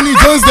 Honey,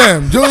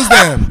 Jones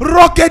them.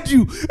 Rocket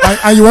you.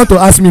 And you want to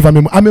ask me if I'm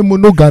a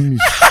monogamy.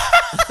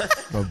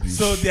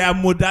 So there are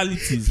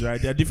modalities,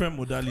 right? There are different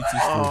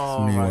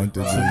modalities Me want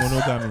to to do.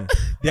 monogamy.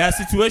 There are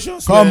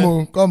situations Come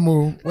where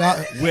on.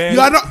 Where- You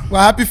are not. We're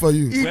happy for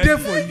you. He there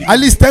for you. At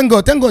least thank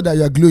God that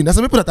you are glowing. There's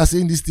some people that are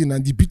saying this thing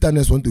and the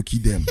bitterness want to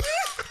kill them.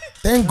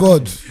 Thank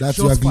God that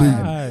you are glowing.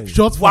 Aye.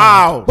 Shots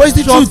Wow. But it's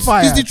the Shots truth.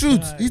 fired. It's the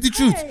truth. It's the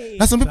truth.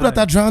 There's some people that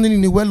are drowning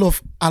in a well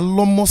of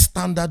Alomo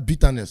standard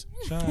bitterness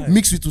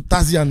mixed with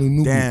Utazi and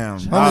Unugu. Damn. I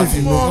don't know if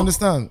you know.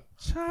 Understand?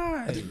 It's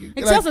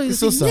Like, also it's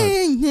so sad.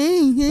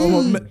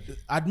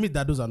 Admit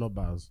that those are not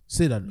bars.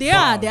 Say that. They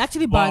are. They're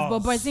actually bars. But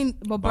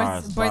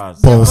Bars.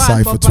 Bars. Paul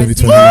Cypher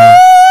 2020.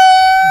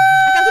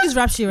 I can do this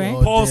rap shit, right?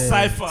 Paul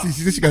Cypher.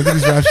 See, she can do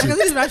this rap I can shit. do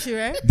this rap shit,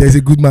 right? There's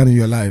a good man in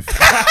your life.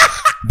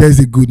 There's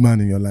a good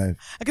man in your life.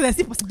 Because I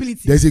see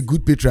possibilities. There's a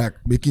good patriarch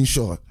making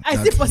sure. I that-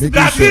 see making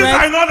possibilities, That is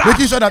right? another.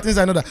 Making sure that things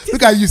I know that.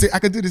 Look at you say I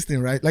can do this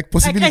thing, right? Like I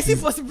possibilities. see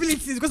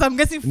possibilities because I'm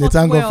getting They fucked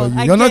thank God well. for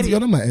you. I You're get it.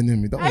 not my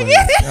enemy. Don't worry.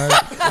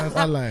 get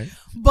I lie.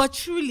 But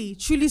truly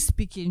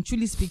speaking,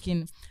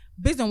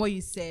 based on what you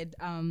said,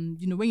 when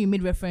you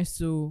made reference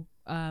to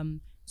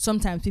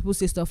sometimes people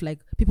say stuff like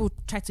people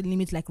try to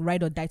limit like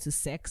ride or die to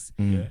sex.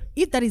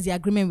 If that is the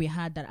agreement we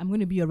had that I'm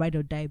going to be your ride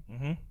or die,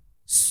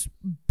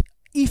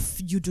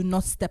 if you do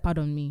not step out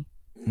on me,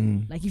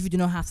 like if you do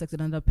not have sex with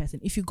another person,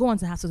 if you go on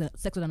to have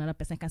sex with another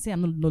person, I can say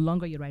I'm no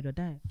longer your ride or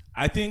die.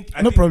 I think.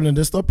 No problem.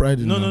 They stop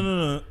riding. No, now.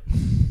 no.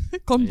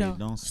 Calm Hey, down.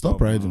 don't Stop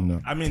riding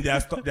now. I mean,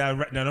 they're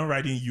not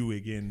riding you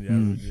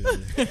again.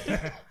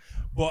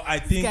 But I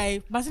think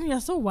Guy, Basini, you're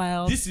so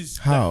wild. this is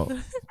How?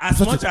 as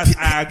such much a- as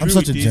I agree I'm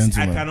such with a this, I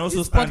gentleman. can also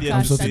This stand here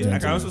podcast, to such a say I can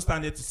gentleman. also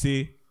stand here to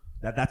say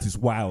that is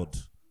wild,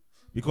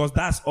 because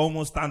that's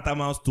almost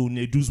tantamount to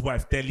Nedu's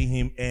wife telling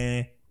him,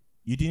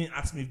 "You didn't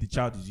ask me if the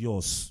child is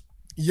yours."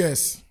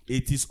 Yes.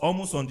 It is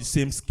almost on the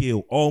same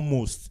scale.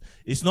 Almost.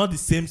 It's not the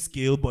same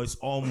scale, but it's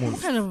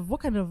almost.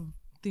 What kind of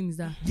thing is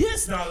that?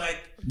 Yes, now like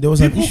There was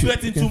an people issue.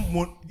 get into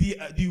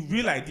the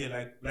real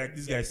idea, like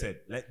this guy said,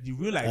 like the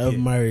real idea.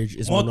 Marriage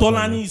is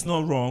Motolani is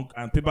not wrong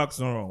and Payback is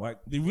not wrong. Like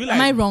the real Am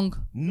I idea,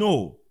 wrong?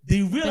 No,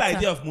 the real Better.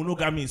 idea of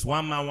monogamy is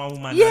one man, one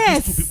woman. Yes.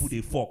 And these two people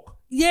they fuck.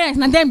 Yes,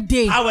 na them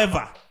day.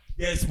 However,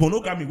 there's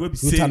monogamy where we with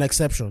say an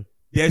exception.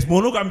 there's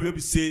monogamy where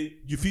we say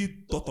you feel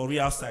totally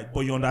outside,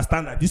 but you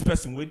understand that this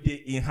person when they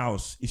in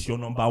house is your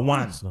number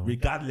one,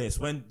 regardless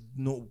when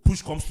no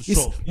push comes to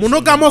shove. it's your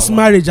Monogamous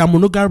number one. marriage and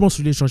monogamous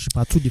relationship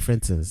are two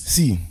different things.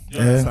 See. You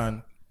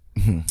understand?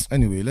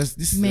 Anyway,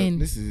 Men.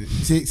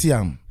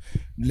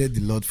 Let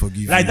the Lord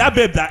forgive Like you. that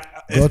babe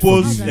that God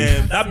exposed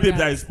forgive you. that babe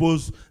that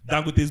exposed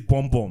Dangote's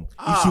bomb bomb.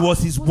 If she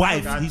was his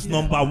wife, his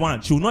number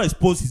one, she would not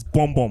expose his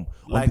bomb bomb on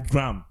the Like-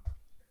 gram.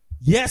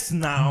 Yes,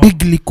 now. Big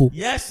lico.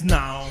 Yes,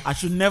 now. I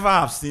should never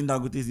have seen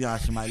Dangote's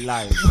yash in my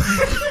life.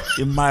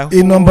 In my A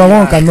whole number one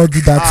life. cannot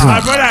do that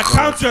My thing. brother,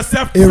 count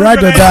yourself. A ride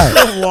or die.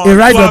 A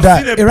ride or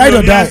die. A ride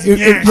or die.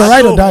 Yes. Your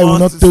ride or die will I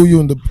not so throw you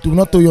on the will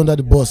not throw you under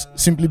the bus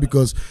simply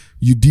because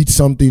you did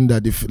something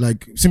that if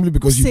like simply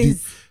because you did.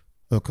 Says,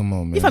 Oh come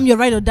on, man. if I'm your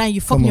ride or die, you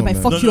fuck Come me on, up, I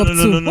man. fuck you up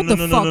too. What the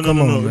fuck? Come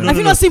on, man. Have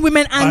you not seen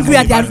women angry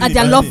at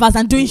their lovers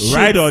and doing shit?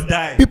 Ride or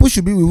die. People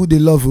should be with who they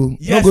love. Who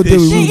Yes, not go they there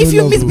with should. who Hey, if they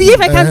you love,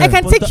 misbehave, I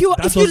can But take you.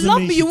 that If you doesn't love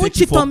mean me, you you won't take it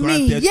cheat for on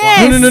me. granted.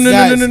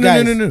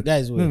 Yes. No.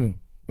 Guys, wait. No.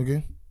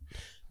 Okay.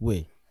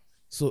 Wait.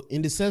 So,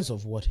 in the sense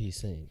of what he's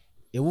saying,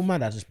 a woman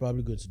that is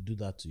probably going to do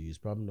that to you is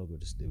probably not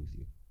going to stay with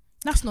you.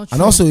 That's not true.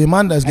 And also a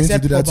man that's going to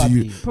Except do that to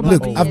you. probably.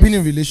 Look, I've been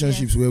in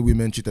relationships where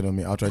women cheated on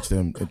me. I'll try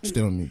to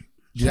cheated on me.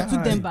 You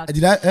took them back.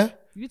 Did I?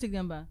 You take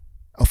them back.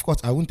 Of course,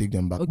 I won't take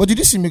them back. Okay. But did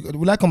you see me?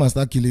 Will I come and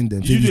start killing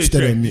them? Say You do a cheated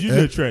thread. on me. You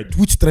do a thread.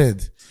 Which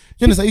thread?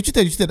 You understand? You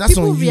cheated. That's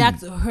People on you.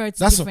 react to hurt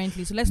That's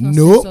differently, so let's not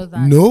censor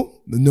that.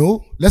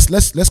 No.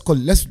 Let's call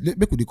it. Let's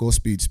make what they call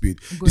spade.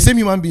 The same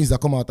human beings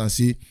that come out and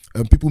say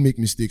people make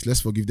mistakes.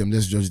 Let's forgive them.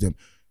 Let's judge them.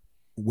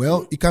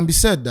 Well, it can be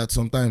said that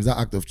sometimes that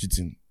act of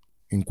cheating,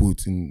 in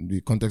quotes, in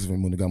the context of a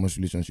monogamous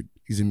relationship,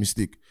 is a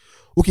mistake.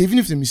 Okay, even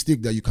if it's a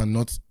mistake that you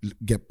cannot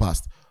get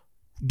past,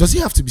 does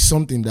it have to be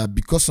something that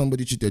because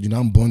somebody cheated, you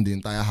now burn the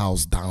entire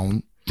house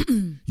down?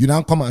 You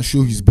now come and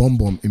show his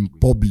bum in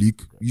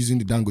public using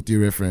the Dangote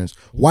reference.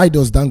 Why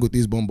does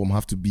Dangote's bum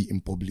have to be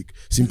in public?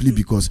 Simply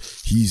because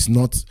he's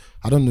not.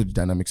 I don't know the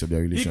dynamics of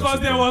their relationship.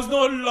 Because there was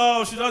no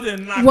love. She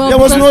doesn't like there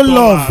was no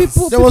love.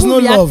 There was no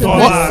love.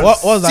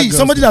 What See,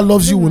 somebody that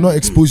loves you will not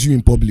expose you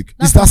in public.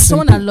 It's that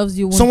simple.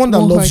 Someone that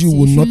loves you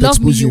will not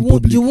expose you in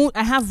public. You won't.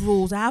 I have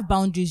rules. I have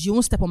boundaries. You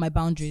won't step on my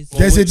boundaries.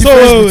 There's a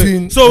difference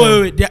between.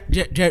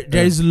 Wait.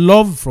 There is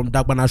love from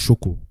Dagbana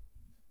Shoko.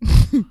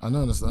 I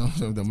don't understand.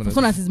 Someone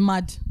that is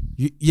mad.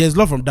 There's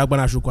love from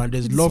Dagbana Shoko, and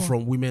there's love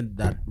from women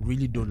that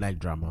really don't like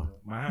drama.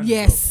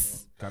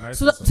 Yes.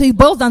 So it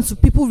boils down to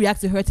people react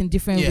to hurt in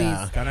different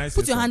ways.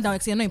 Put your hand down,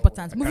 Excel, you're not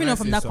important. Moving on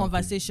from that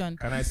conversation.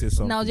 Can I say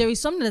something? Now, there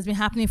is something that's been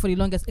happening for the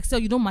longest. Excel,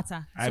 you don't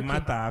matter. I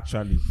matter,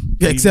 actually.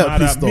 Excel,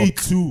 please talk. Me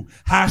too.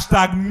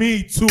 Hashtag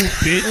me too,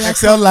 bitch.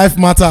 Excel life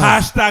matter.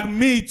 Hashtag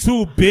me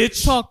too,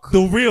 bitch. Talk.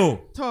 The real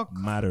Talk.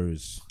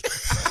 matters.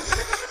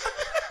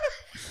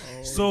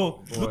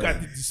 So, look at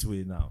it this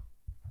way now.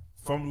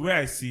 From where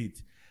I see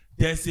it,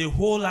 there's a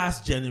whole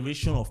ass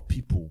generation of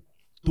people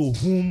to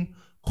whom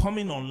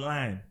coming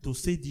online to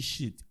say this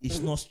shit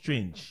is not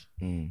strange.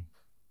 To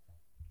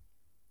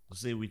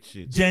say which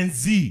shit? Gen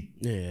Z.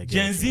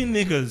 Gen Z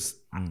niggas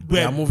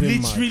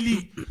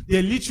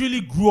they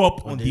literally grew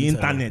up on the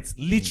internet.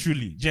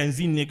 Literally. Gen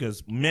Z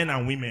niggas, men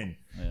and women.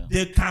 Yeah.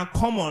 They can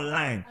come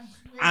online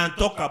and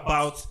talk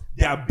about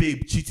their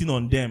babe cheating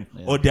on them,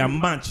 or their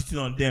man cheating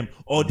on them,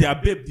 or their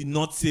babe did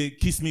not say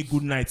kiss me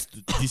good night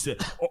to this,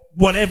 or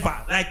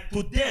whatever. Like,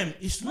 to them,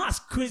 it's not as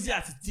crazy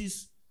as it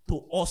is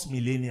to us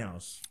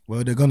millennials.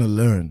 Well, they're gonna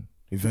learn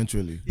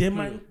eventually. They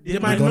might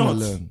not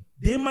learn.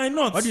 They might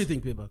not. What do you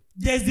think, Payback?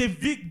 There's a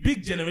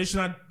big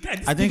generational.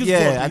 I think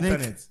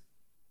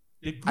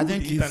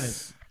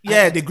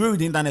they grew with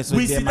the internet. So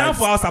we sit down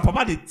for us,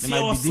 Papa.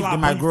 They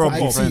might grow up.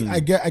 I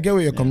get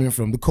where you're coming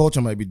from. The culture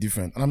might be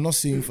different, and I'm not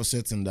saying for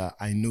certain that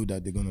I know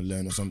that they're gonna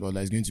learn or something, or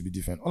that it's going to be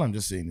different. All I'm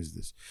just saying is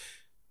this: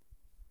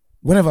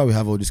 whenever we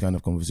have all these kind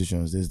of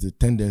conversations, there's the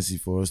tendency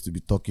for us to be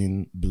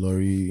talking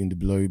blurry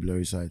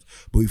side.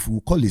 But if we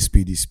call a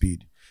spade,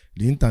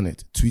 the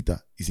internet,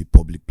 Twitter is a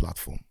public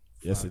platform.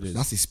 Yes, it is.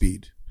 That's a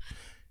spade.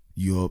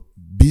 Your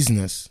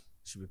business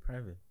should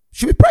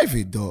be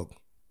private. Dog.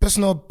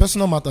 Personal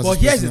matters. But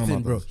here's the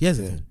thing, bro. Here's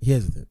the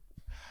thing.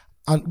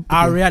 And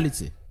our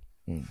reality,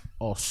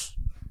 us,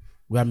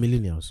 we are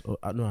millennials.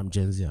 No, I'm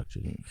Gen Z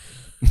actually.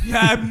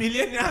 Yeah,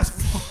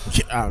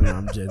 millennials.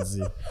 I'm Gen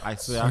Z. I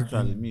swear,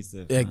 actually, me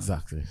sir.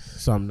 Exactly.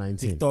 So I'm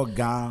 19. TikTok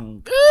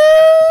gang.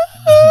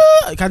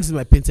 I can't see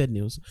my painted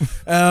nails.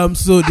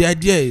 So the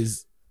idea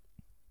is,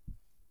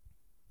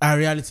 our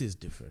reality is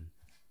different.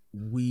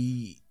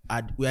 We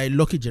are a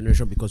lucky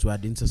generation because we're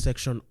at the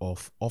intersection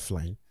of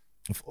offline.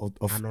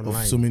 Of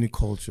so many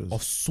cultures,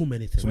 of so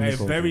many things. We're a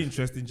very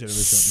interesting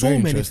generation. So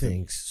many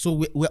things. So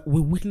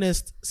we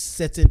witnessed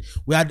certain.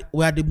 We're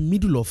at the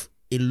middle of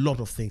a lot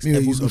of things. So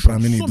many things.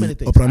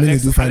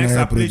 Do final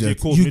year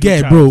project. You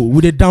get, bro,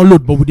 with a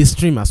download, but with a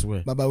stream as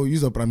well. Baba, we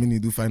use Opera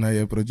do final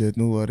year project.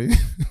 No worry.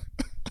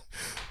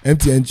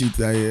 MTN cheat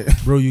here.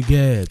 Bro, you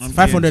get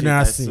 500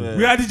 naira.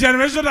 We are the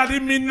generation that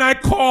did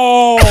midnight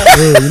call.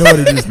 Hey, you know what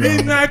it is now.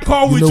 Midnight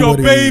call with your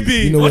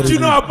baby. What you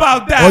know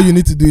about that? All you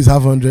need to do is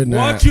have 100 naira.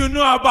 What you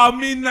know about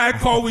midnight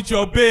call with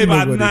your babe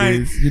at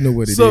night? You know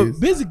what it is. So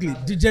basically,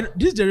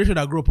 this generation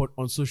that grew up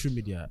on social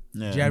media,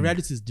 their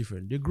reality is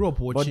different. They grew up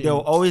watching. But there will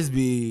always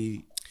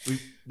be.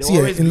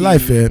 In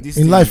life, there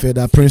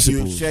are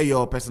principles. You share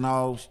your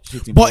personal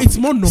shit. But it's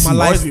more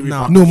normalized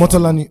now. No,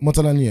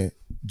 Motolani,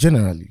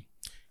 generally.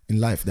 In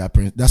life, there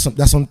are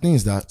some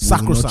things that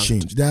will not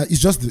change.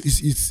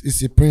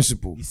 It's a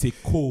principle. It's a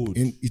code.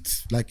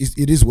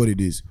 It is what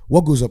it is.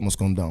 What goes up must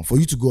come down. For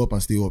you to go up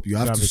and stay up, you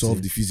have to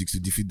solve the physics to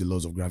defeat the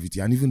laws of gravity.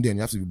 And even then,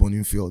 you have to be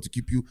burning fuel to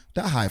keep you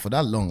that high for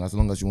that long, as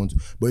long as you want to.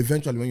 But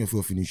eventually, when your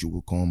fuel finishes, you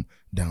will come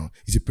down.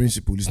 It's a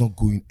principle. It's not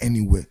going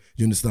anywhere.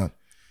 You understand?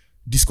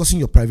 Discussing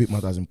your private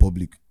matters in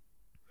public.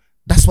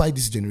 That's why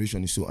this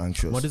generation is so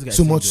anxious.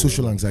 So much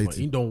social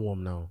anxiety. You don't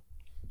warm now.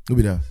 Who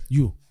be there?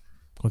 You.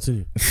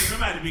 Continue.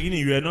 Remember at the beginning,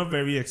 you were not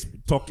very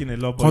talking a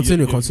lot. But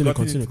continue.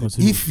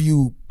 If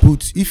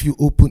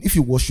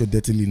you wash your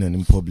dirty linen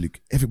in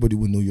public, everybody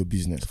will know your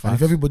business. And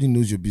if everybody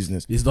knows your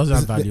business, it doesn't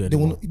have value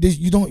anymore. It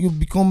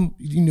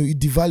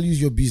devalues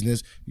your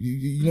business.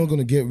 You're not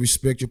gonna get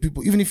respect. Your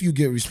people, even if you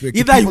get respect,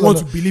 either you want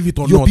to believe it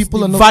or your not,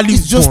 people are not.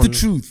 It's just the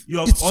truth.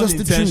 You're it's just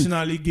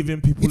unintentionally giving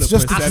people it's a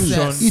just perception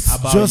about you.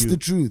 It's just the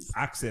truth.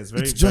 Access.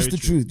 It's just the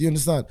truth. You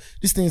understand?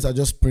 These things are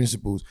just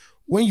principles.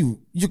 When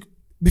you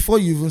before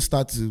you even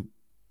start to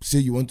say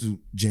you want to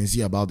Gen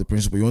Z about the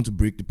principle, you want to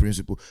break the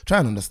principle, try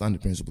and understand the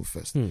principle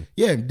first.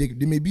 Yeah,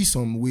 there may be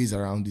some ways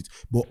around it,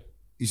 but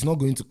it's not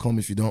going to come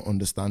if you don't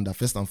understand that.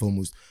 First and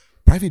foremost,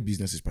 private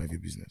business is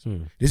private business.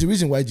 There's a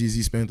reason why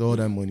Jay-Z spent all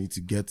that money to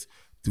get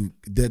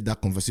that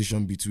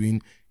conversation between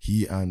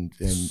he and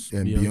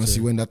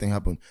Beyonce when that thing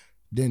happened.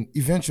 Then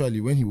eventually,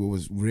 when he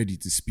was ready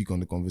to speak on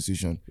the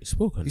conversation, he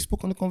spoke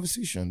on the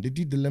conversation. They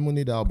did the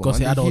Lemonade album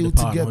because and they had all the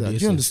power together. Do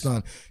you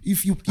understand?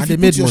 If you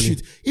put your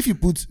shit, if you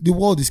put the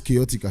world is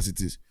chaotic as it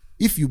is.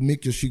 if you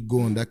make your shit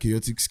go on that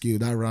chaotic scale,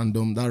 that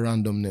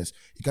randomness,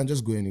 it can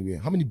just go anywhere.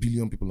 How many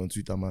billion people on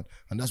Twitter, man?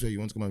 And that's where you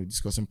want to come and be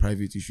discussing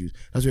private issues.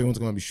 That's where you want to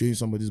come and be showing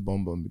somebody's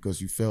bum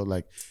because you felt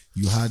like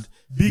you had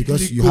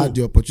had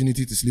the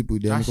opportunity to sleep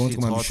with them. You want to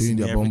come and be showing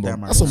their bum.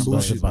 That's some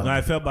bullshit. No,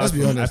 I felt bad. Let's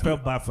be honest. I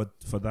felt bad for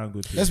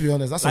Dangote. Let's be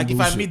honest. That's like some if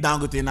bullshit. I meet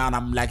Dangote now and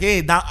I'm like,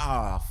 hey,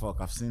 fuck,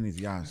 I've seen his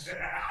yans.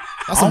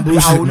 That's some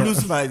bullshit. I will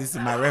lose my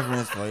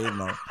reverence for him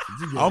now.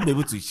 I won't be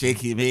able to shake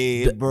him.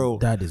 Hey, bro.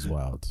 That is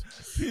wild.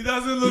 He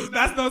doesn't look.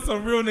 That's not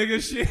some real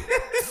nigga shit.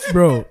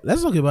 Bro,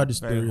 let's talk about the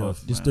Very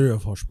story rough,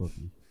 of Hush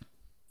Puppy.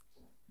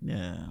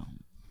 Yeah.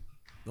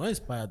 What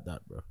inspired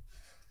that, bro?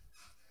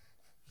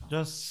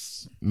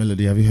 Just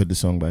Melody, have you heard the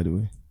song, by the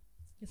way?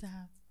 Yes, I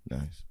have.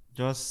 Nice.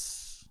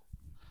 just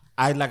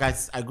I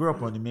grew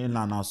up on the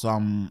mainland now, so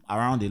I'm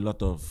around a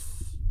lot of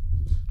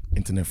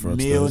Internet fraudsters.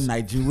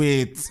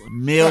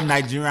 male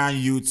Nigerian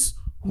youths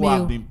who Male.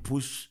 have been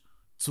pushed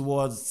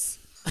towards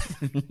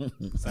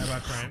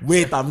Cybercrime.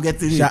 wait, I'm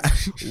getting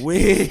it.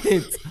 Wait.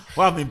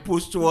 Who have been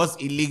pushed towards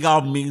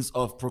illegal means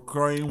of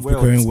procuring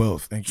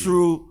wealth Thank you.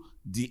 through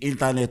the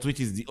internet, which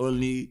is the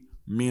only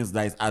means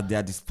that is at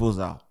their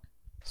disposal.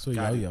 So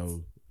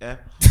Yahoo. Yeah.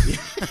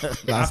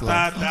 After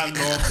that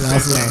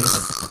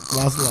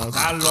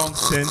long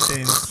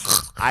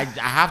sentence, I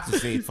have to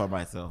say it for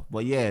myself.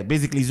 But yeah,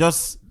 basically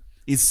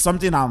it's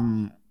something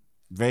I'm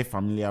very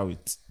familiar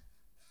with.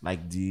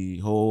 Like the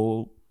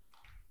whole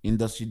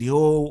industry,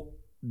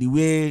 the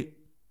way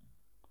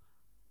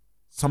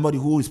somebody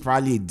who is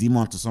probably a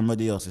demon to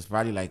somebody else is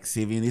probably like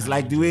saving. It's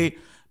like the way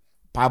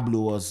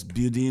Pablo was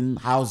building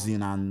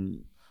housing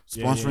and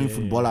sponsoring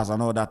footballers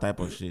and all that type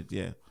of shit.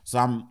 Yeah.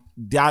 So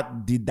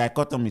the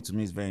dichotomy to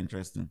me is very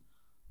interesting.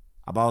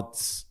 I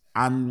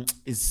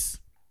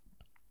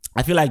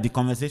feel like the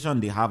conversation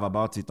they have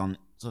about it on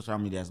social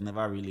media is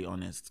never really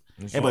honest.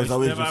 Everybody's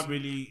always never just,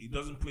 really. It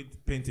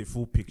doesn't paint a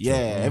full picture. yeah,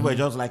 everybody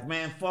just like,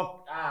 man,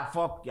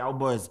 fuck Yahoo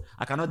boys.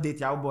 I cannot date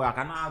Yahoo boy. I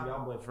cannot have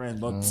Yahoo boyfriend.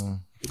 But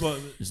But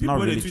It's people not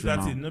when really they tweet true that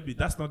now. thing, no,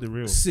 that's not the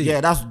real. See,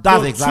 yeah, that's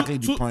no, exactly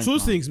the point. Two now.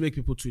 things make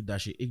people tweet that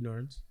shit: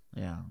 ignorance,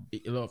 Yeah.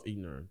 a lot of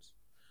ignorance,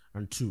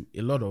 and two,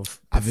 a lot of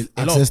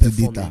Access to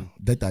data. performing.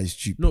 Data is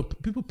cheap. No,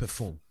 people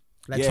perform.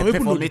 Like Yeah, some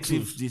people know the performative,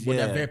 truth, this- but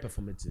yeah. they're very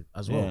performative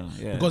as well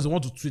Yeah. because they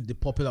want to tweet the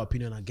popular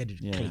opinion and get it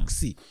Yeah. clicks.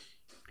 See,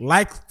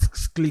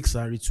 likes, clicks,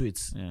 and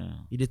retweets. Yeah.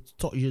 It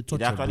touch It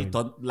your actually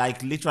brain.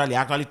 literally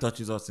actually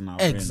touches us in our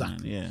brain, man.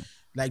 Exactly. Yeah.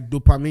 Like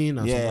dopamine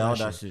and Yeah, some all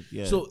other that shit.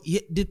 Yeah. So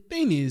the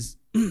thing is,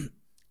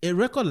 a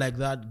record like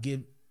that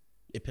gave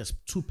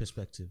two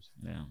perspectives.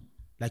 yeah.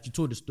 Like you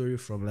told the story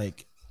from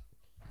like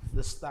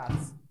the start.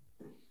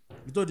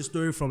 You told the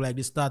story from like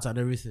the start and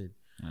everything,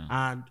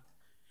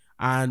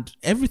 and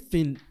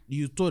everything.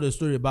 You told a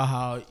story about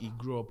how he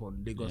grew up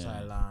on Lagos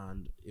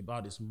Island,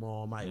 about his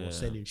mom, how he was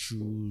selling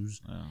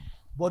shoes. Yeah.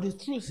 But the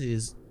truth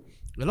is,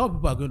 a lot of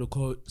people are going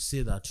to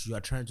say that you are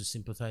trying to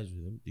sympathize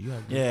with him. Do you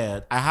agree?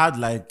 Yeah, I had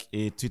like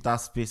a Twitter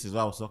spaces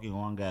where I was talking to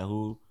one guy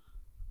who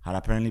had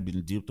apparently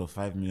been duped of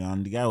 5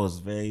 million. The guy was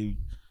very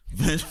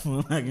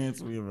vengeful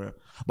against me, bro.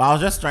 But I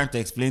was just trying to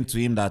explain to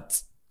him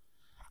that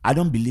I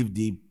don't believe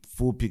the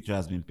full picture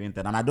has been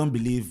painted, and I don't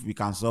believe we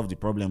can solve the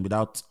problem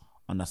without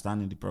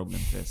understanding the problem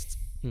first.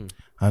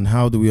 And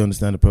how do we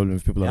understand the problem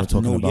if people You are have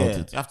not to talking know, about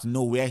yeah, it? you have to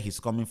know where he's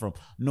coming from,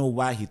 know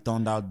why he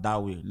turned out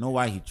that way, know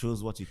why he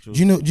chose what he chose.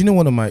 Do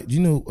you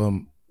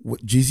know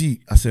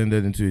Jay-Z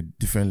ascended into a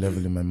different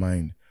level in my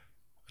mind?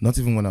 Not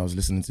even when I was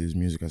listening to his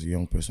music as a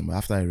young person, but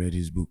after I read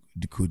his book,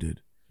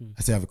 Decoded.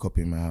 I still have a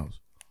copy in my house.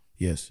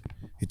 Yes.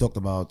 He talked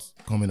about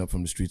coming up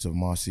from the streets of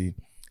Marcy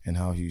and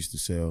how he used to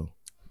sell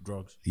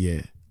Drugs.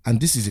 Yeah. And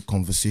this is a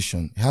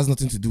conversation. It has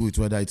nothing to do with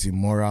whether it's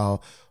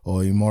immoral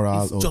or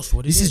immoral. It's just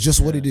what it this is. is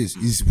just what it is.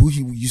 It's who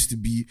he used to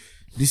be.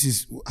 This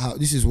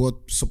is what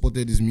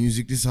supported his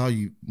music. This is how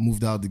he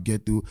moved out the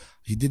ghetto.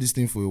 He did this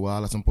thing for a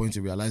while. At some point, he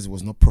realized it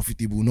was not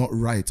profitable, not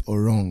right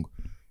or wrong.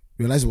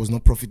 Realized it was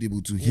not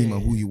profitable to him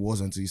and who he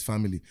was and to his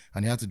family.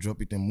 And he had to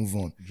drop it and move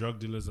on. Drug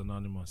dealers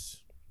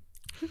anonymous.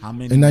 How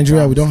many In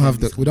Nigeria, we don't times have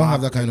can that. We don't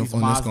have that kind these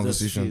of honest Mazdas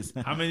conversation. face?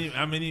 How many?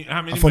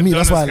 For me,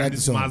 that's why I McDonald's like can the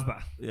this song.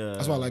 Mazda? Yeah.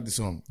 That's why I like the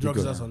song. Drugs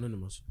Because- that's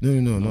anonymous.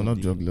 No, not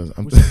drug dealers.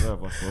 I'm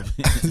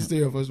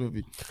Stay of first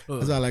movie.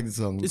 That's why I like the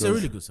song. It's a because-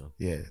 really good song.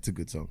 Yeah, it's a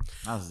good song.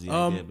 That's the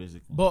idea,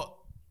 basically. But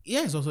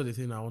yeah, it's also the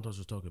thing I want us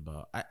to talk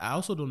about. I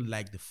also don't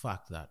like the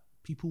fact that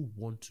people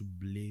want to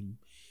blame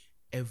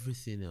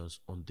everything else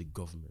on the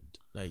government,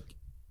 like,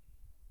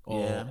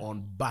 or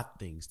on bad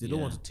things. They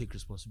don't want to take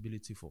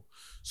responsibility for.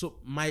 So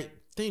my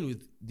thing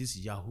with this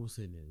Yahoo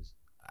thing is,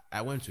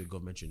 I went to a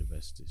government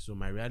university, so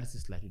my reality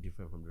is slightly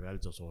different from the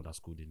reality of someone that's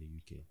schooled in the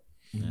UK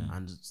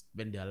and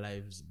spend their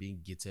lives being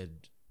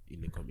gated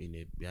in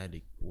a behind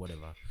a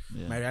whatever.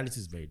 My reality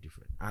is very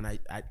different, and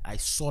I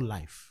saw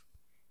life.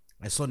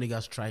 I saw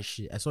niggas try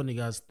shit. I saw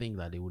niggas think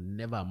that they would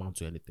never amount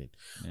to anything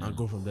and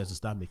go from there to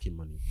start making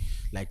money,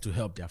 like to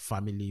help their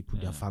family,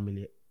 put their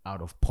family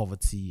out of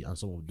poverty and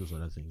some of those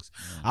other things.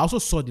 I also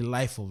saw the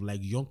life of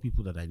like young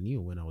people that I knew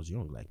when I was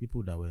young, like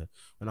people that were,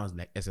 when I was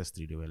like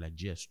SS3, they were like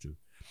GS2.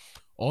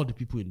 All the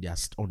people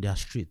on their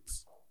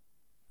streets,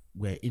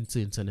 were into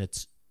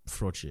internet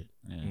fraud shit.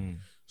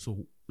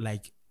 So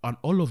like on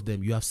all of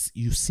them,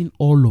 you've seen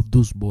all of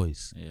those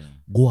boys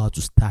go out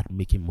to start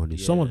making money.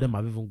 Some of them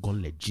have even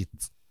gone legit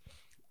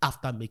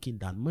after making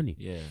that money.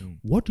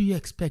 What do you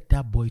expect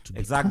that boy to be?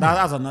 Exactly.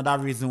 That's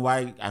another reason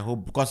why I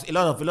hope, because a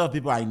lot of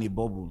people are in a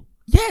bubble.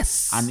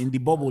 Yes. And in the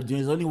bubble,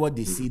 there's only what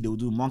they see, they'll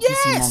do. Monkey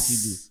see, monkey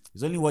do.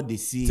 It's only what they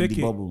see in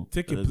the bubble.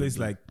 Take a place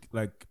like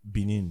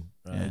Benin,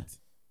 right?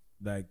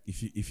 Like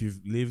if you've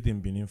lived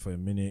in Benin for a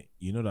minute,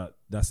 you know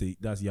that's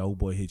Yahoo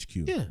Boy HQ.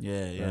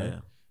 Yeah.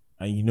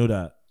 And you know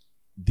that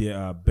there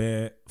are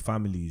bare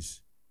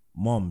families,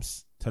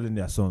 moms telling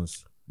their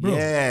sons, bro,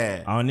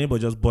 our neighbor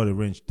just bought a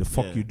range. The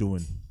fuck you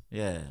doing?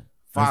 Yeah.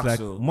 It's like,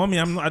 mommy,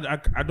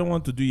 I don't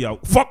want to do your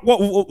fuck. What?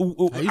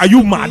 Are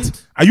you mad?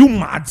 Are you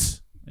mad?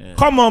 Yeah.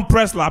 Come on,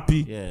 press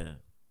Lappy.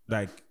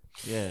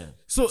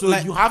 So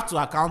like, you have to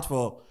account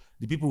for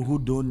the people who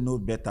don't know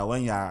better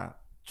when you are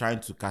trying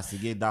to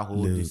castigate that whole.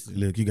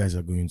 Look, you guys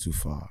are going too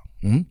far.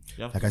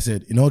 Like I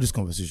said, in all these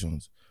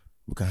conversations,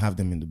 we can have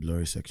them in the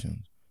blurry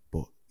section,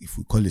 but if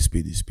we call a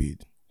spade,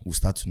 we'll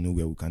start to know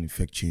where we can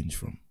effect change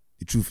from.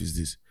 The truth is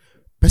this: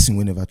 person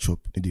will never chop,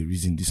 then they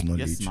reason this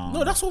knowledge. Yes,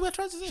 no, that's what we're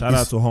trying to say. Shout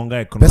out to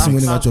Hunger. Person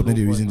will never chop, then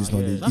they reason this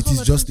knowledge. It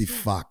is just a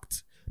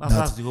fact.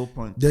 That's the whole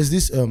point. There's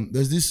this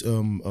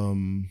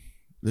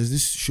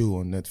show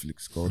on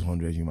Netflix called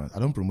 100 Humans. I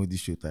don't promote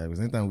this show because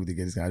anytime we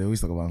get this guy, I always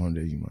talk about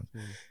 100 Humans.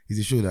 It's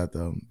a show that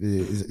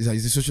it's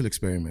a social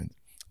experiment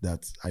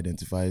that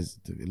identifies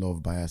a lot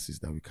of biases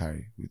that we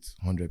carry with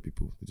 100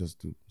 people. We just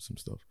do some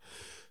stuff.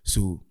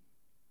 So,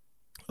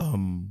 what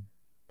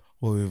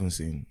were we even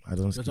saying?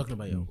 We're talking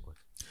about your.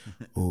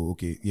 Oh,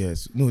 okay.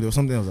 Yes. No, there was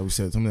something else that we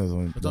said. Something else.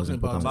 We're talking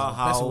about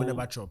how person will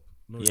never chop.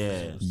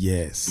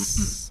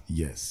 Yes.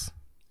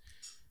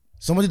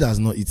 Somebody that has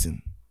not eaten.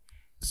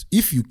 Do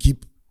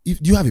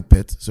you have a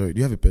pet? Sorry, do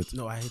you have a pet?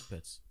 No, I hate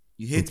pets.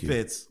 You hate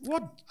pets?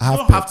 What? I you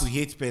don't have to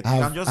hate pets. You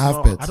can just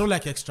have pets. I don't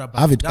like extra bad.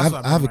 I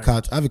have a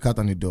cat. I have a cat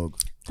and a dog.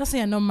 Just say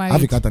you're not married. I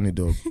have a cat and a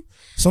dog.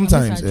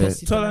 Sometimes,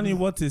 Tolani,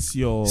 what is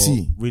your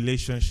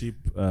relationship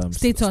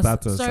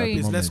status? Sorry,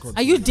 at the moment?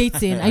 are you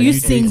dating? Are you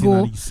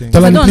single?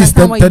 Tolani, please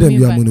tell them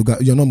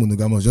you're not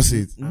monogamous. Just say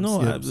it.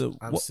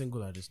 I'm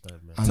single at this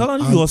time, man.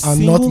 Tolani, you're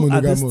single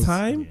at this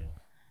time?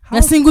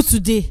 You're single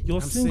today.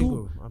 You're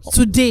single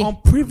today. On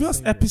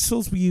previous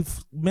episodes, we've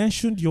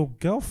mentioned your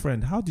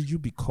girlfriend. How did you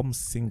become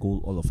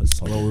single all of a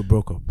sudden? Well, we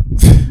broke up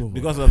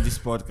because of this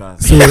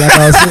podcast. So, like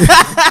I was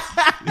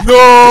saying,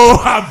 no,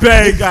 I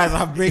beg, you guys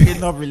are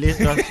breaking up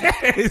relationships.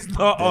 It's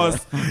not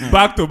us.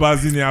 Back to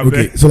Bazini. I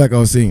okay, beg. so like I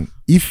was saying,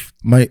 if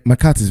my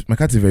cat is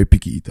a very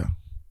picky eater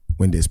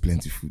when there's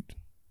plenty food.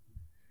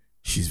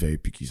 She's very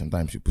picky.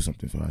 Sometimes you put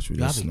something for her.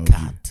 You have a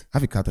cat. I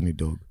have a cat and a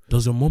dog.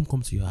 Does your mom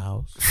come to your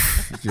house?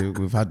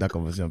 We've had that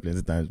conversation plenty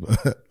of times.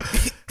 But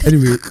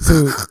anyway,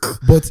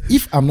 but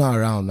if I'm not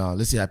around now,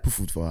 let's say I put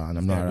food for her and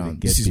I'm not around.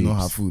 This is not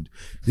her food.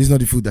 This is not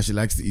the food that she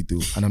likes to eat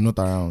though, and I'm not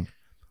around.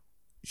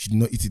 She did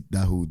not eat it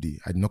that whole day.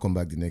 I did not come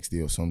back the next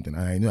day or something.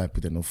 And I know I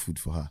put enough food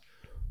for her.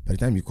 By the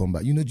time you come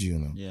back, you know Gio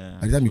now. Yeah.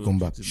 By the time you come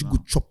back, she go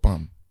chop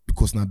palm.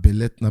 Because na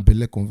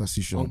belle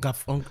conversation.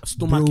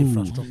 Stomach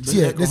infrastructure.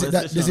 Yeah,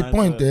 there's a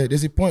point there.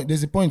 There's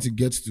a point it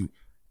gets to.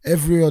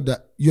 Every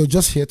other, you're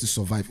just here to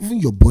survive. Even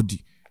your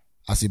body,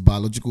 as a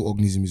biological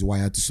organism, is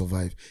wired to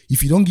survive.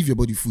 If you don't give your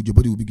body food, your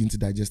body will begin to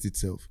digest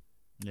itself.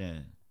 Yeah,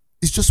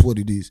 it's just what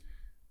it is.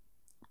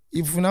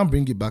 If we now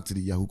bring it back to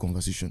the Yahoo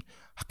conversation,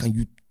 how can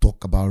you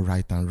talk about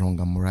right and wrong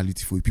and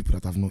morality for people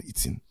that have not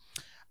eaten?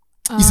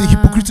 It's a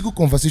hypocritical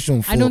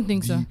conversation. I don't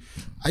think so.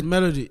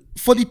 Melody.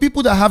 For the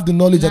people that have the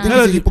knowledge, I think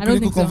it's a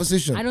hypocritical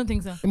conversation. I don't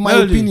think so. In my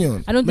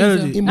opinion. I don't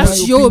think so.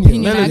 That's your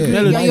opinion. I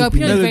agree. Your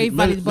opinion is very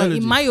valid. But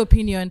in my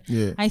opinion,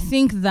 I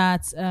think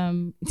that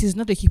it is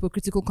not a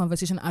hypocritical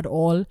conversation at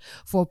all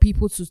for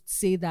people to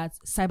say that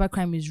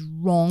cybercrime is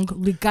wrong,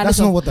 regardless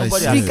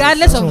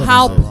of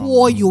how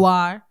poor you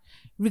are,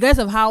 regardless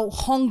of how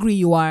hungry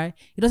you are.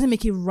 It doesn't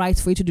make it right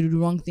for you to do the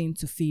wrong thing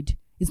to feed.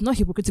 It's not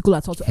hypocritical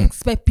at all to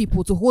expect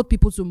people, to hold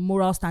people to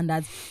moral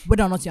standards,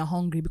 whether or not you're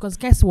hungry. Because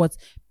guess what?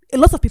 A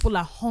lot of people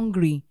are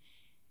hungry.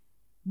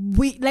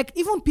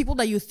 Even people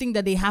that you think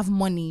that they have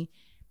money,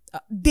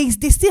 they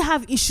still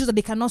have issues that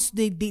they cannot,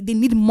 they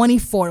need money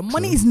for.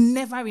 Money is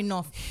never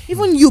enough.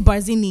 Even you,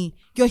 Barzini,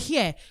 you're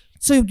here.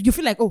 So you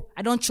feel like, oh,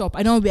 I don't chop,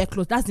 I don't wear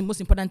clothes. That's the most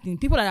important thing.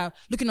 People that are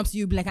looking up to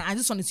you be like, I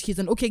just want to, he's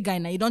an okay guy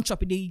now. You don't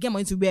chop, you get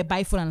money to wear,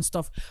 buy food and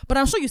stuff. But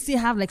I'm sure you still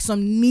have like some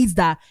needs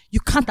that you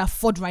can't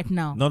afford right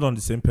now. Not on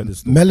the same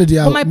pedestal. Melody,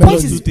 but my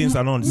point is, two things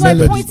are not on the my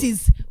same point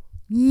is,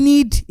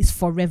 need is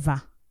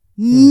forever.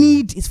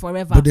 Need is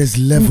forever. But there's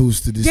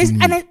levels to this.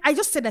 And I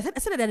just said that. I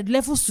said that there are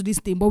levels to this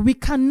thing, but we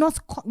cannot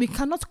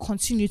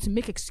continue to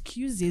make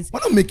excuses. We're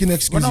not making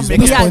excuses.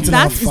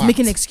 That is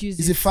making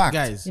excuses. It's a fact.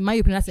 Guys, in my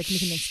opinion, that's like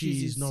making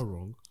excuses. She's not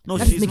wrong. No,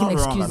 that's she's not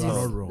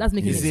wrong. That's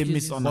making excuses. It's a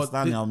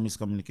misunderstanding or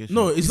miscommunication.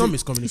 No, it's not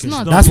miscommunication. It's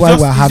not. That's why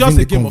we're having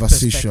the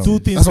conversation. Two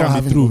things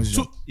can be true.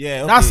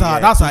 Yeah, that's our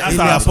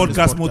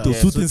podcast motto.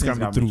 Two things can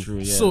be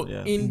true. So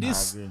in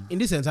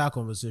this entire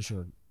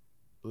conversation,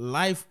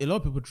 life, a lot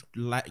of people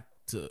like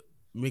to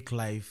make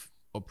life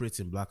operate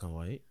in black and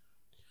white,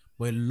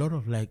 but a lot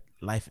of like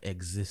life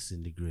exists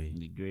in the gray. In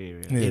the gray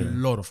area. A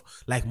lot of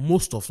like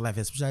most of life,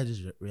 especially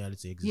this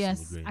reality, exists in Yes,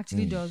 the gray.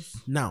 actually does.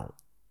 Now,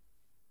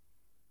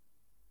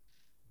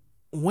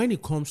 when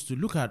it comes to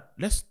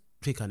let's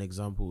take an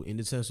example in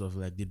the sense of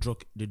like the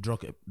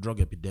drug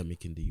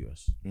epidemic in the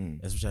US,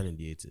 especially in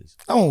the 80s.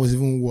 That one was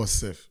even worse,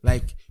 Seth.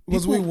 Like It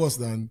was way worse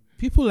than.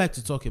 people like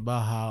to talk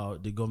about how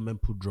the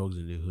government put drugs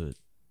in the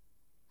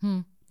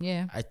hood.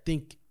 Yeah. I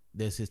think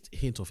there's a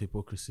hint of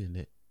hypocrisy in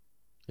it,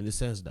 in the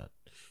sense that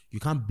you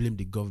can't blame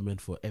the government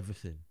for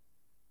everything.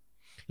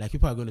 Like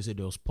people are going to say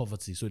there was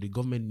poverty, so the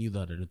government knew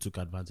that and they took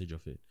advantage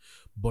of it.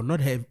 But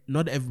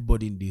not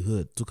everybody in the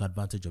hood took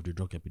advantage of the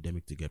drug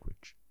epidemic to get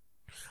rich,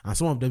 and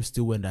some of them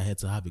still went ahead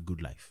to have a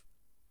good life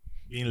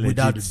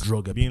without the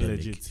drug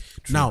epidemic.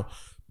 Now,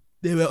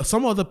 there were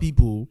some other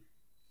people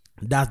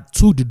that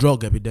took the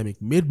drug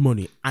epidemic, made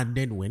money, and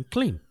then went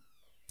clean.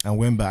 And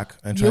went back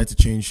and tried to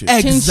change shit.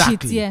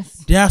 Exactly. Shit,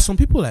 yes. There are some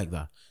people like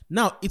that.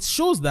 Now, it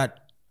shows that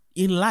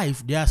in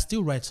life, there are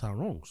still rights and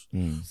wrongs.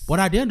 But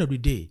at the end of the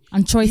day,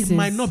 And choices. it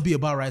might not be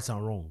about rights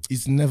and wrongs.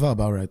 It's never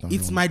about right and It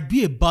wrong. might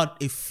be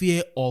about a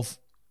fear of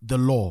the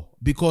law.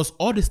 Because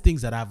all these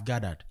things that I've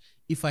gathered,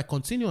 if I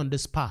continue on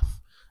this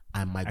path,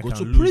 I might go can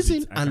to lose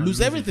prison it. I and can lose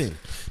lose everything.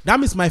 That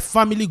means my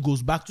family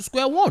goes back to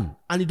square one.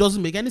 And it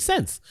doesn't make any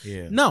sense.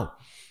 Yeah. Now,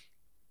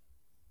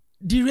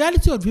 the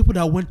reality of people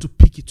that went to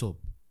pick it up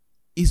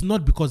is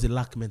not because they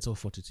lack mental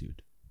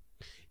fortitude.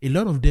 A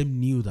lot of them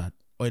knew that,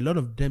 or a lot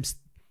of them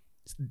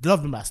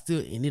are still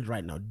in it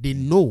right now. They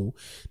know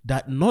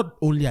that not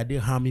only are they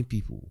harming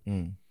people,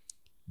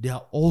 they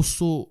are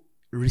also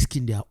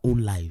risking their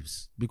own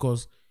lives,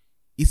 because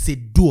it's a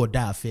do or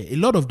die affair. A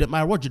lot of them,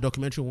 I watched a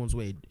documentary once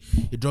where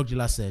a drug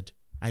dealer said,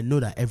 I know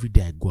that every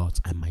day I go out,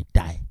 I might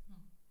die.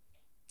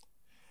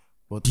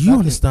 But Do you that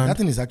understand? That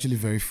thing is actually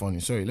very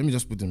funny. Sorry, let me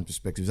just put it in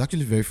perspective. It's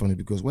actually very funny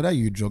because whether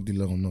you're a drug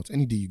dealer or not,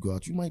 any day you go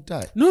out, you might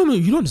die. No,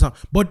 you don't understand.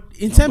 But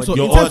in terms of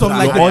your like odds the are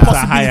higher.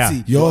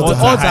 possibility, Your the odds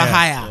odds are are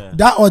higher.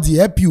 That or the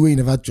help you way you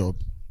never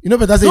job. You know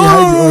better say you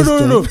hide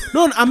the No. odds job.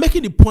 No, I'm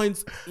making the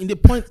point.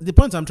 The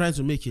point I'm trying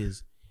to make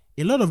is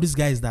a lot of these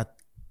guys that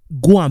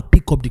go and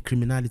pick up the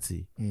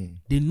criminality,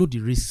 they know the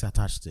risks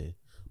attached there.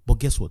 But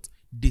guess what?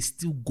 They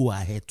still go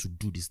ahead to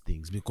do these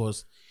things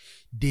because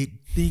they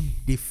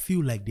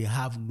feel like they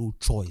have no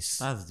choice.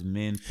 That's the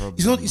main problem.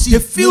 It's not. You see, They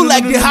feel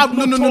like they have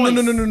no choice.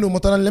 No.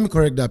 Motalan, let me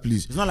correct that,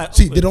 please. It's not like-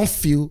 see, they don't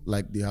feel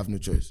like they have no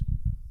choice.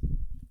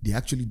 They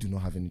actually do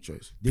not have any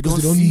choice. They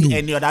Because don't see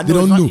any other- They no,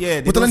 don't it's not- know.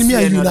 yeah, they Motalan, don't me see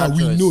and any you now, other we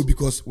choice. know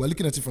because we're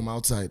looking at it from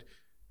outside.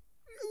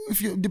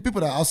 If the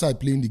people that are outside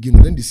playing the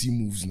game, then they see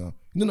moves now.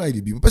 You don't know how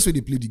they be. But best way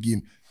they play the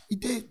game,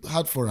 they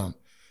hard for them.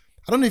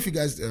 I don't know if you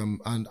guys and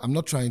I'm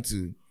not trying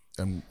to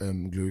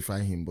glorify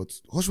him, but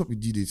Hushpuppi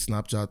did a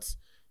Snapchat,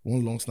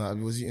 one long snap.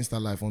 It was Insta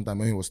Live one time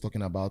when he was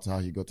talking about how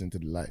he got into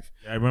the life.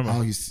 Yeah, I remember.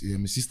 How his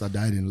sister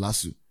died in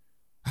Lasso.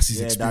 That's his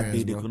Yeah, that experience,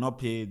 day they bro. could not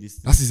pay this.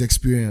 That's his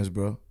experience,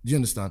 bro. Do you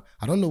understand?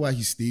 I don't know why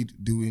he stayed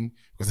doing,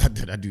 because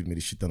that dude made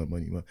a shit ton of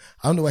money, man.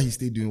 I don't know why he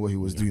stayed doing what he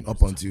was doing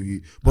up until he.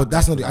 But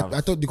that's not.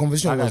 I thought the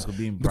conversation that guy was could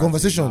be in the Brazil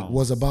conversation now,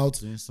 was about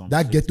doing some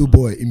that shit, ghetto man.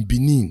 boy in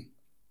Benin,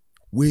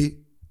 where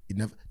it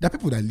never. There are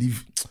people that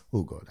live.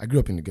 Oh God, I grew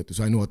up in the ghetto,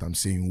 so I know what I'm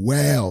saying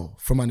well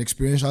from an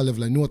experiential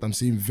level. I know what I'm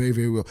saying very,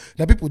 very well.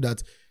 There are people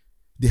that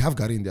they have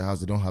gari in their house,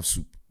 they don't have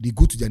soup. They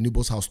go to their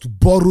neighbor's house to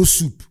borrow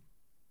soup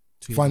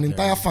for an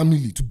entire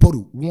family to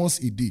borrow once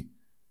a day.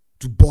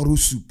 To borrow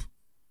soup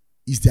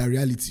is their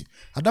reality.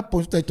 At that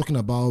point, what are you talking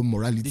about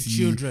morality? The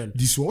children.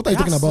 This one. What are you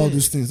talking That's about? it.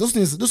 Those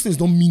things. Those things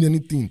don't mean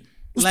anything.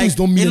 Those Like things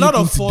don't mean a lot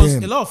anything of to us,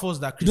 them. a lot of us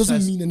that It doesn't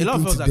criticize, mean a lot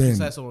of anything us to that them.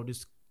 criticize some of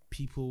these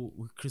people,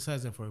 we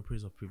criticize them for a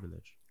praise of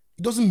privilege.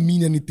 It doesn't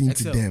mean anything to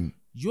Except them.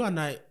 You and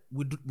I,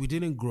 we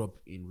didn't grow up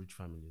in rich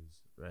families,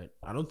 right?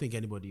 I don't think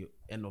any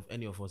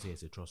of us here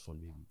is a trust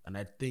fund baby, and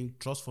I think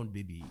trust fund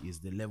baby is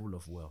the level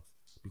of wealth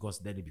because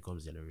then it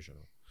becomes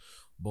generational.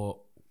 But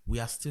we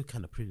are still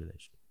kind of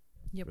privileged.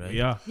 Yep. Right?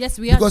 Yeah. Yes,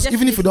 we are. Because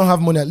even if we don't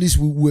have money, at least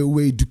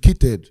we're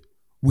educated.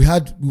 We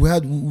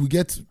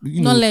get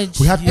Knowledge,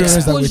 We had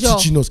parents that were exposure.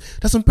 teaching us.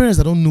 There's some parents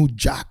that don't know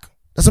jack.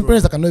 There's some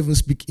parents that cannot even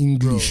speak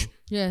English.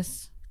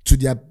 Yes. To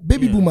their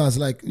baby boomers,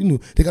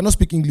 they cannot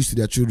speak English to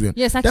their children.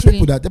 Yes, There are actually.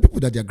 people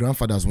that their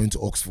grandfathers went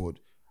to Oxford.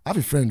 I have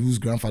a friend whose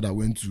grandfather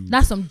went to.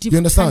 That's some You different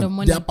understand? kind of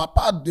money. Their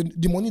papa,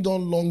 the money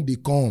don't long they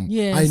come.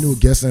 Yes. I know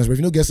get sense, but if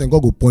you know get sense,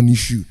 God go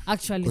punish you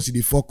Actually. because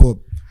they fuck up.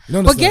 You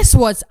know But guess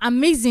what?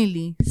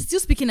 Amazingly, still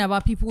speaking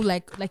about people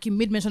like you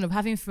made mention of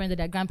having friends that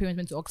their grandparents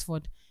went to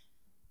Oxford.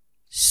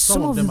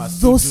 Some of them are of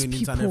still those doing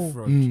internet people,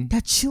 fraud.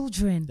 their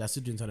children. They're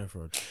still doing internet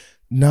fraud.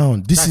 Now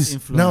this That's is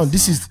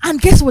influence now.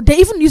 And guess what? They're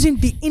even using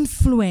the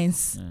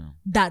influence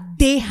that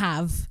they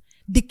have,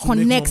 the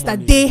connects more that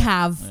money. they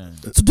have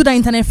to do that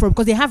internet fraud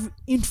because they have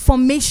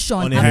information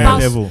On a higher about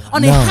level.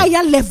 on a Now-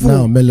 higher level.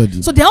 now,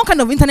 Melody. So their own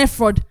kind of internet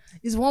fraud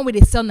is one way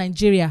they sell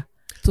Nigeria.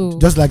 So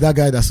just like that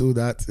guy that sold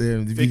that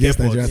the biggest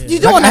Nigerian. You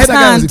don't I heard that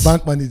guy understand. was a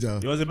bank manager.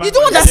 He was a bank you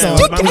don't manager.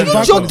 understand. Yeah, Are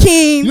you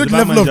joking? You know The the bank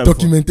level manager of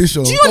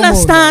documentation. Do you Come on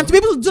understand? To now.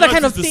 be able to do that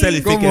kind of to sell a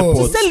thing. fake Come on.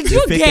 airport. To sell it, A do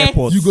you fake get-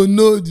 airport. You go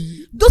know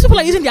the Those people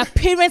are using their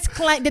parents'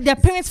 client, their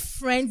parents'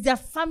 friends, their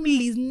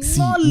families,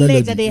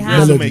 knowledge that they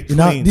have. Melody.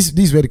 Melody. Now, this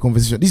is where the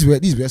conversation. This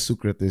is where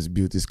Socrates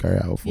built his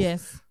career off of.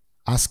 Yes.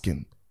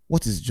 Asking,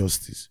 what is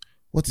justice?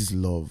 What is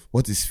love?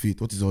 What is faith?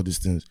 What is all these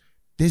things?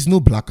 There's no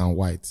black and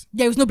white.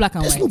 There is no black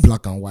and There's white. no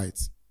black and white.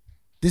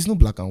 There's no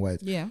black and white.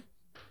 Yeah.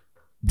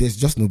 There's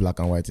just no black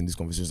and white in this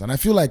conversation. And I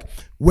feel like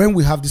when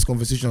we have these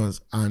conversations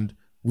and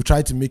we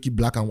try to make it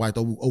black and white,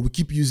 or we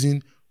keep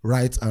using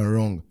right and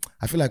wrong,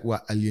 I feel like we're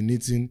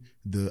alienating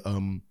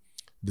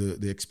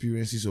the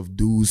experiences of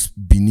those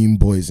Benin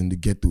boys in the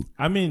ghetto.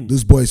 I mean,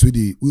 Those boys with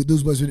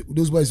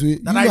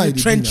that are in the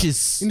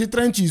trenches. In the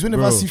trenches, we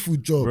never see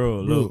food job.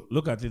 Bro,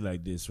 look at it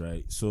like this,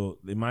 right? So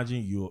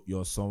imagine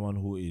you're someone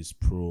who is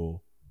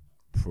pro.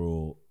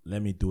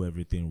 Let me do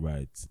everything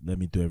right. Let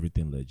me do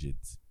everything legit,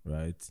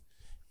 right?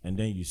 And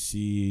then you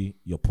see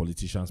your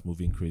politicians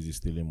moving crazy,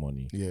 stealing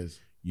money. Yes.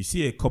 You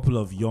see a couple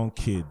of young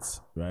kids,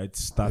 right,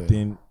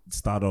 starting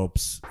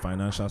startups,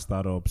 financial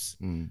startups,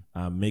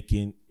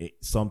 making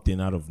something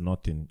out of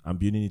nothing and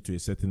building it to a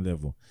certain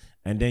level.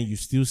 And then you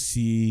still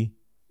see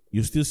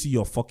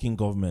your fucking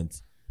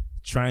government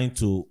trying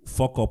to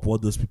fuck up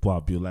what those people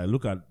have built. Like,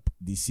 look at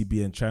the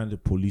CBN trying to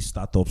police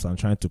startups and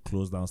trying to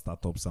close down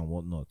startups and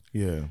whatnot.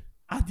 Yeah.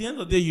 At the end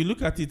of the day, you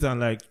look at it and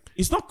like,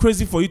 it's not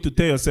crazy for you to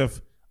tell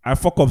yourself, I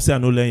fuck up, say I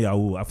no learn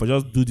Yahoo. I for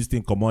just do this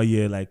thing, come on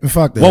here. Like, in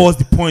fact, what was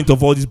the point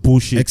of all this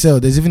bullshit? Excel,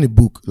 there's even a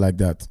book like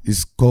that.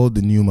 It's called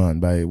The New Man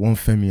by one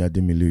Femi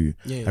Ademileyu.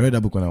 Yeah. I read that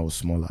book when I was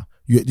smaller.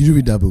 Did you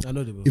read that book? I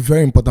know the book. It's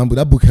very important, but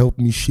that book helped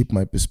me shape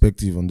my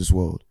perspective on this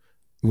world.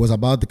 It was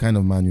about the kind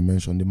of man you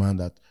mentioned, the man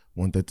that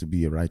wanted to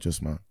be a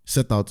righteous man,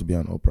 set out to be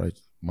an upright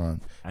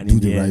man, and do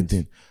the right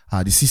thing.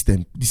 The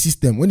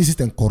system, when the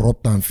system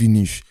corrupt and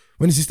finish,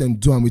 when the system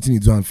do and waiting,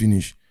 do and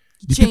finish,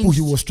 the people he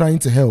was trying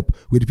to help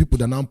were the people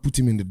that now put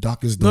him in the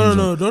darkest dungeon.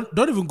 No,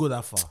 don't even go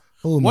that far.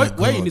 Oh my God.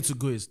 Where you need to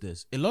go is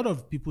this. A lot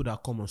of people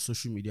that come on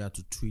social media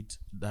to tweet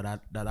that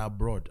are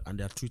abroad and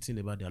they're tweeting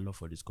about their love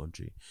for this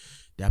country,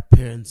 their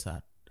parents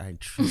are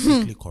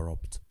intrinsically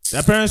corrupt.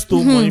 Their parents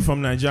stole money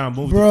from Nigeria and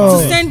moved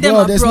Bro, to Send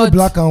them there's no abroad.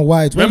 black and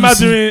white. When Remember you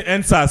see-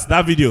 during NSAS,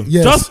 that video?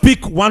 Yes. Just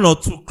pick one or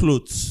two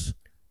clothes.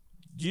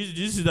 Did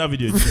you see that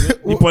video?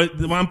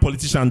 The one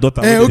politician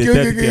daughter. Eh, wey okay, dey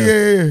tell okay, the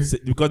girl, yeah. say-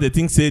 because they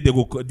think say they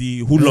go the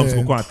hooligans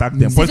go come attack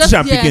them. So Politician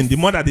just- picking yes. the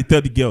mother they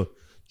tell the girl,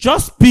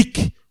 just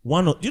pick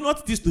one or. Do you know what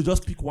it is to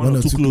just pick one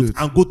or two clothes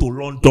and go to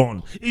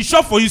London? It's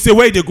short for you. Say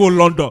where they go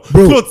London.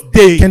 Bro, Clothes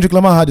day. Kendrick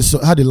Lamar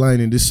had a line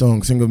in this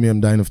song, "Sing of Me,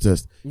 I'm Dying of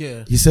Thirst."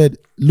 Yeah. He said,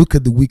 "Look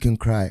at the weak and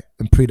cry,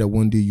 and pray that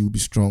one day you'll be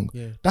strong."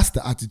 Yeah. That's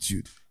the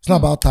attitude. It's not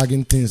about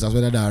tagging things as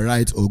whether they are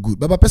right or good.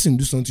 But a person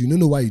do something, you don't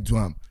know why you do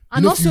them.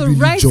 And also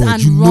right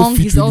and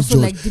wrong is also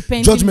like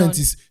depending judgment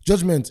on-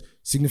 judgment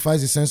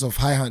signifies a sense of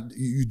high hand.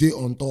 You day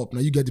on top. Now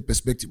you get the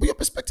perspective, but your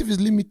perspective is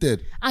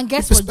limited. And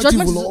guess Your what? perspective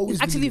Judgment will always is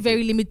be actually limited.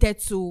 very limited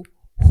to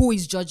who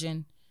is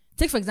judging.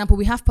 Take, for example,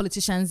 we have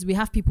politicians, we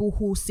have people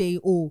who say,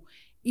 oh,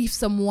 if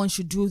someone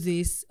should do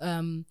this,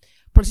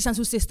 politicians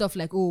who say stuff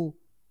like, oh,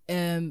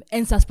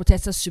 NSAS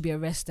protesters should be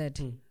arrested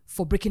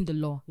for breaking the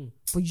law.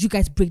 But you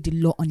guys break the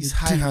law on It's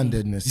your daily.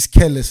 high-handedness. It's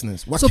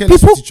carelessness. We're So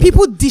careless with each other.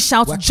 people dish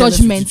out We're careless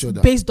with judgment each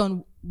other. based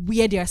on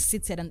where they are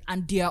seated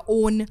and their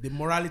own The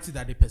morality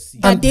that they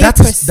perceive. that And they that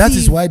is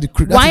perceive. why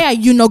why are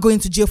you not going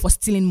to jail for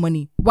stealing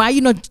money? Why are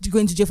you not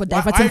going to jail for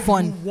diverting Why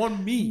funds? do you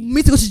want me?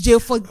 Me to go to jail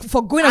for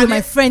going out with And my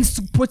it- friends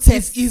to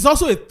protest. It's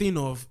also a thing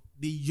of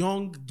the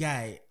young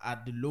guy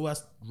at the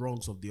lowest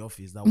rungs of the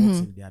office that works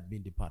in the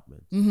admin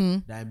department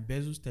that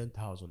embezzles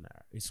 10,000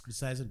 naira is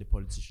criticizing the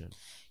politician.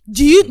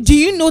 Do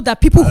you know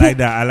that people I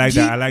like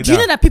that. do you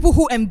know that people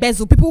who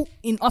embezzle, people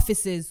in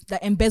offices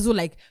that embezzle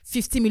like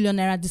 50 million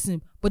naira this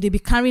thing, but they be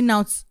carrying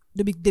out,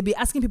 they be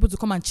asking people to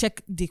come and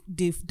check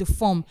the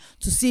form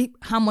to see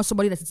how much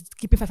somebody that is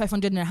keeping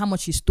 500 naira, how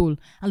much he stole, and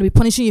they'll be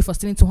punishing you for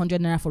stealing 200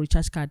 naira for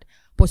recharge card,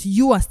 but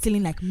you are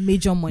stealing like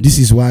major money. This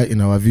is why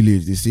in our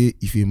village they say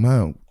if a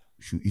man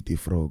should eat a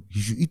frog, he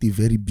should eat a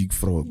very big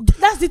frog.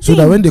 That's the So thing.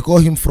 that when they call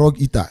him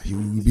frog eater, he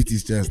will beat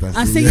his chest and,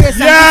 and say, say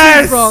yes,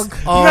 I'm eating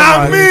frog.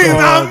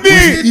 Now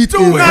me. Eat a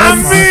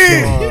Now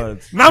very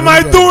me. Now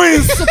my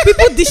doings. So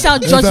people dish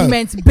out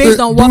judgment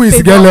based on do what his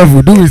favor. get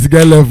level. Do his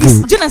get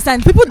level. Do you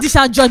understand? People dish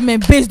out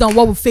judgment based on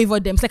what will favor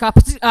them. It's like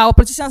our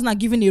politicians now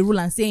giving a rule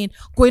and saying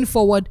going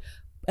forward,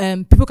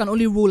 people can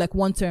only rule like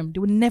one term. They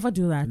would never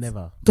do that.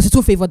 Never. Because it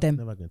will favor them.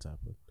 Never going to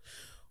happen.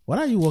 What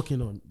are you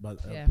working on? But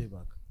Yeah.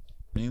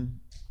 Payback.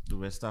 The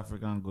West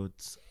African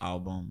Goats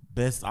album,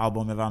 best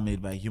album ever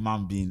made by a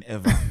human being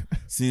ever.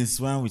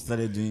 Since when we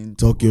started doing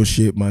Talk your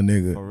shit, my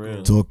nigga. For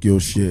real. Talk your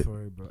shit.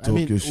 For it, bro.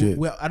 Talk your shit.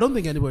 Well, I don't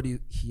think anybody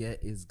here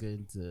is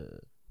going to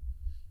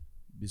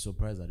be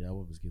surprised that the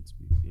album is going to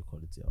be a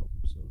quality album.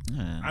 So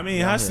Yeah. I mean,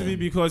 it has to be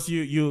because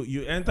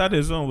you enter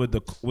the zone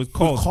with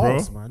calls, bro.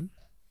 man.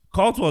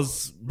 Cult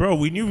was, bro.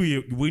 We knew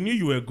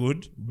you were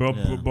good, bro.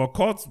 Yeah. But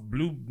Cult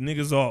blew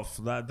niggas off.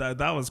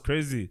 That was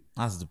crazy.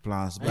 That's the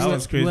plan. That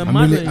was crazy. We're I'm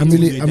mad really, at I'm you.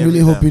 really, I'm really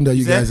hoping that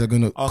you Said, guys are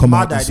gonna I was come mad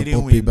out that and I didn't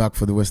support win. Payback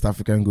for the West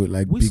African good,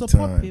 like We big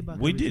support time. Payback.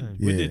 We every did. time.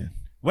 We Yeah. did.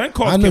 When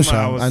Cult I know, came Sham,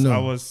 out, I know.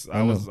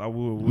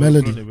 we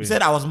Melody. were blown away. He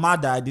said I was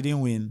mad that I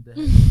didn't win.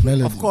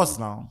 Melody. Of course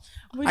now.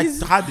 But I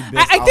this- had the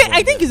best I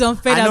album. think it's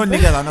unfair. I know that-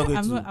 niggas are not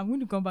going to. I'm going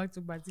to come back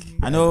to Batini.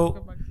 I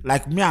know,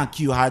 like me and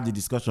Q had the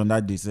discussion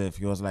that day. Self,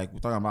 he was like, we're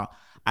talking about.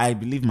 I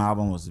believe my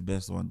album was the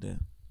best one there.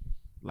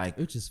 Like,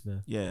 Which is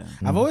fair. yeah,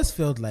 I've always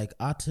felt like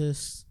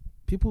artists,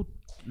 people,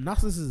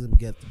 narcissism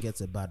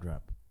gets a bad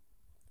rap.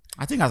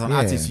 I think as an Yeah.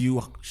 artist,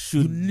 you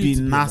should You need be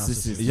to be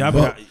narcissist. Yeah,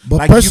 But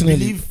Like, you personally,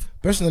 believe-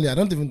 personally, I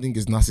don't even think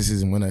it's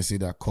narcissism when I say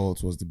that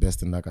Cult was the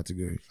best in that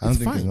category. I don't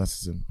It's think fine. it's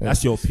narcissism. Yeah.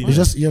 That's your opinion. It's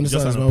just you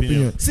understand. Just It's an my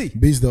opinion. See,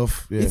 Based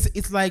off, yeah.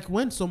 It's like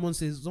when someone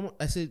says,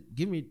 I say,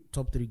 give me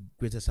top 3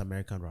 greatest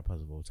American rappers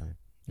of all time,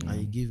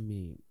 and you give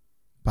me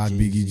Back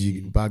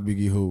Jay-Z.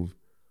 Biggie Hove.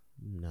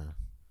 nah.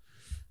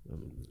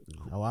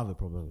 I'll have a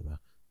problem with that.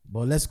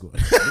 But let's go. You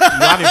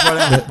have a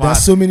problem with There are Pat.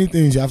 so many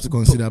things you have to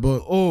consider,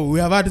 but Oh, we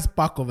have had this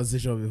pack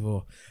conversation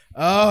before.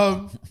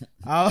 I'll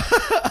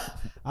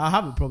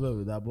have a problem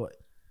with that. But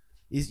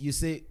you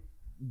say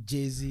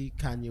Jay-Z,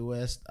 Kanye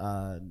West,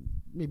 and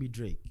maybe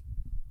Drake.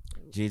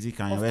 Jay-Z,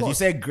 Kanye Of West. You course.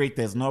 said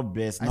greatest, not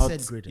best. I not,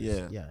 said greatest.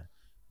 Yeah. Yeah.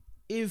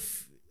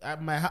 If I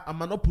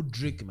might not put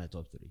Drake in my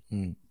top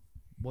 3.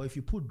 But if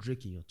you put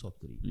Drake in your top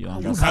 3, You I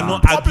understand. would have no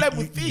Cannot problem argue-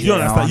 with it. you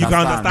understand? You can I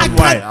understand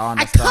understand. why. I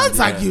understand, can't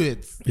argue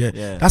it. yeah,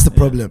 Yeah, that's the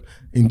problem.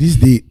 In this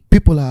day,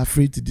 people are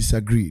afraid to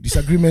disagree.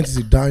 Disagreement is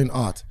a dying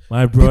art.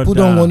 My brother. People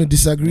don't want to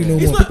disagree no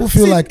It's more. not- People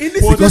feel see, like in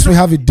this because we situation-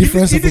 have a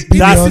difference of in that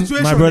opinion.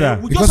 situation, My brother.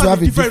 we Because just we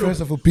have a different- difference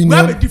of We opinion.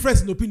 have a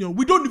difference in opinion.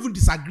 We don't even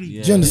disagree.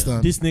 Yeah. Do you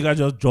understand? This nigga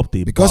just dropped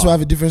a Because we bar.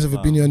 have a difference of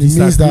opinion, it means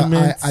that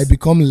Disagreement I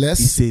become less.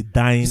 It's a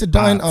dying. It's a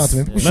dying art,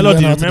 man. People should Melody,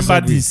 learn how to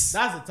remember disagree. this.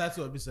 That's the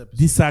title of this episode.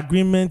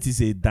 Disagreement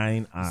is a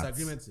dying art.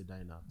 Disagreement is a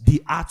dying art.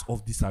 The art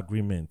of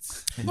disagreement.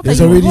 What There's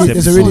are you- already what-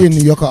 there's already a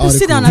New Yorker You sit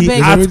article. down and The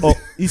beg. art There's already-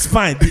 of, it's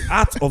fine. The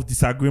art of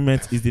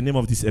disagreement is the name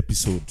of this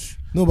episode.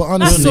 No, but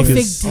That's so honestly,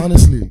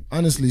 fake deep.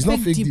 honestly, it's not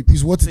Fake fake deep. deep.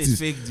 It's what it It's is.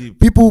 fake deep.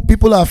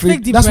 People are afraid.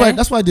 Fake deep, That's right?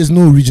 why there's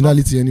no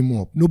originality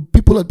anymore. No,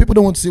 people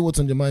don't want to say what's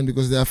on their mind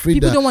because they're afraid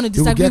People that don't want to they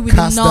will disagree get with the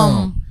cast norm.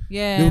 down.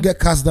 Yeah. They will get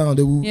cast down.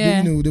 They will,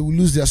 Yeah. they will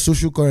lose their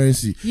social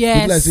currency. Yes.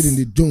 People like saying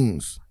they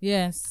Jones.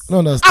 Yes. I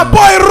don't understand.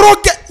 Boy,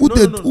 Rocket. Who No,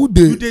 they- no, no. who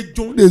they- You did who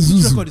Jones. they Which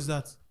Zuzu? record is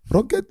that?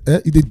 Rocket?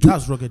 They Jones.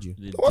 That's Rocket You.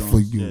 The What for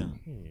Jones, you? yeah.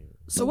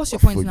 So what's your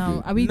Fuck point for now?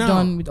 you. Are we Now-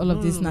 done with all of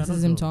No, this no, no,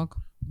 narcissism no. talk?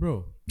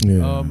 Bro.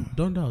 Yeah.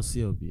 Donda or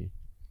CLB?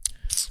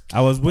 I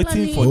was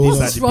waiting for Hold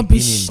this up. at the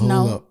Rubbish. beginning. Now-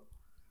 Hold up.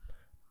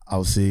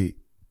 I'll say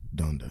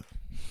Donda.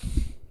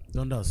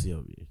 Donda or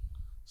CLB?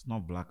 It's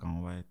not black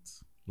and white.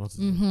 Not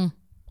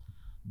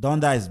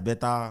Donda is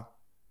better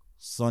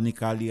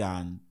sonically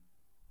and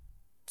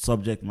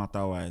subject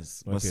matter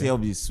wise, but Okay.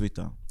 CLB is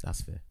sweeter.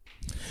 That's fair.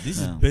 This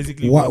Yeah. is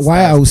basically Why what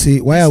I Styles- will say this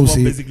is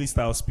what basically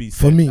Styles speaks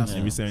for me-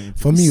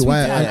 For me, Sweet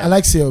why guy. I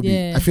like CLB.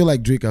 Yeah. I feel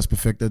like Drake has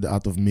perfected the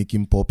art of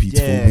making pop hits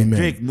Yeah, for women.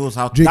 Drake knows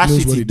how. Drake that knows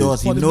shit what he he does.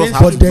 does. He For the knows mainstream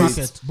how But to there's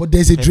do it. but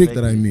there's a Drake that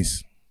I Perfectly.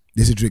 miss.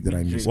 There's a Drake that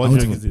I miss. What I want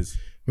drink to- is this?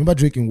 Remember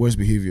Drake in Worst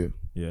Behavior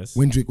Yes.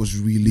 when Drake was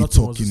really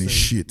Nothing was talking the his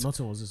same. shit.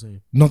 Nothing was the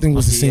same. Nothing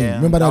was the Okay, same. yeah,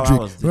 Remember that that Drake?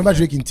 was Remember different.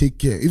 Drake in Take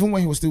Care? Even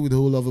when he was still with the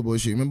whole Loverboy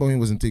shit. Remember when he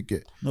was in Take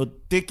Care? No,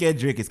 Take Care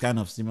Drake is kind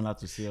of similar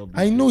to CLB.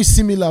 I know it's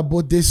similar,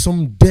 but there's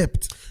some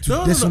depth.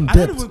 There's some I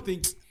don't depth. even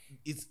think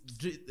it's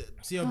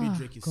CLB Oh,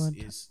 Drake God.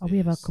 is. Are we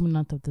ever coming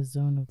out of the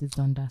zone of this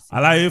Donda?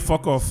 Alaye,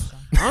 fuck off.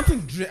 I don't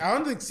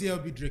think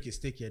CLB Drake is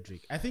Take Care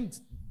Drake. I think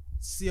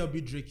CLB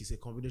Drake is a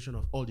combination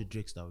of all the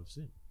Drakes that we've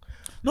seen.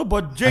 No,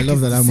 but I Drake love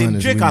is that the that same. man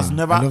is Drake has winning.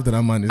 never. I love that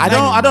that man is I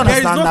don't winning. There is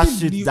understand that nothing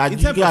shit new- that in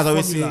you terms guys of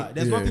always formula, say.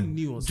 There's Yeah. nothing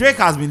new. on Drake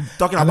CLB. has been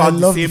talking And I about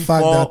love the the same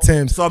fact four that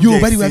Thames. subjects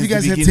Yo, by the way, have since you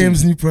guys the heard beginning.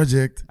 Thames' new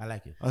project? I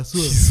like it.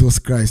 Jesus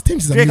Christ,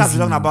 Thames is Drake has been amazing.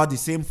 talking about the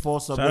same four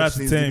out subjects to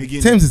since the Thames.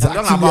 beginning. Thames is He's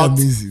talking actually about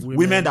amazing.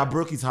 women that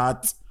broke his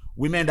heart,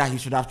 women that he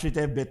should have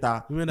treated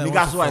better, Women that niggas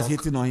want who to are fuck.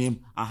 hitting on him,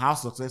 and how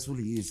successful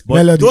he is.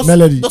 Melody,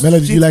 Melody, do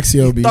you shit, like He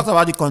CLB? talks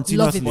about it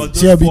continuously. Love it. But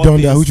those CLB four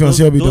Donda, things- which one those-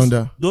 CLB those-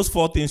 Donda? Those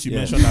four things you Yeah.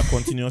 mentioned are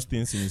continuous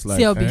things in his life.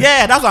 CLB.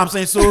 Yeah, that's what I'm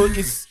saying. So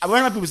it's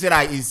when people say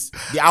that is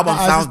the album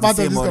As sounds part the of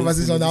same. this but it's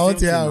conversation, the I want to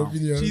same hear her thing now.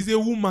 opinion. She's a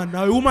woman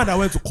now, a woman that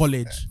went to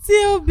college.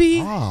 CLB.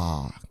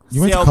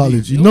 You went to CLB.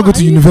 college. You did not go to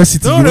Are you-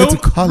 university. You went to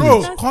Bro,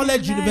 college. That's college,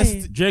 nice.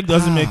 university. Drake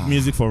doesn't make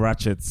music for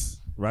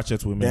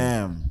ratchet women.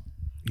 Damn.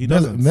 He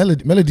doesn't.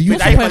 Melody, you.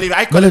 What's I your call point? it-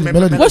 I call Melody, it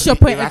Melody. What's your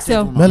point, a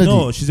Excel? woman. Melody.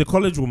 No, she's a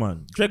college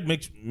woman. Drake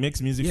makes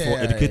music for Yeah,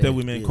 educated yeah,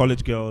 women, yeah.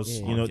 college girls,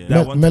 you know, okay.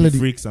 that want to Melody. be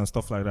freaks and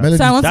stuff like that. Melody.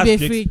 So I want to That's be a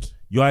Drake's- freak.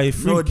 You are a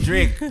freak. No,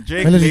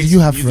 Drake Melody, makes do you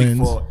have music friends?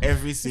 for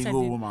every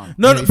single did. woman.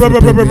 No, If bro, you bro,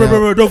 put bro, me bro, out-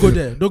 bro, don't go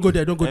there. Don't go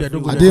there. Don't go there.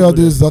 Don't go Are there. they don't all go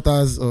there. those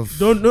daughters of?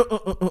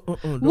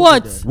 Don't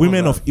What? go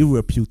Women of ill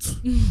repute.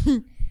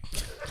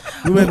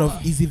 Women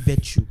of easy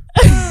virtue.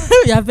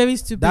 You are very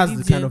stupid. That's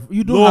the kind of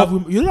you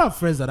don't have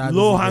friends that are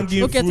low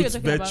hanging okay, fruits so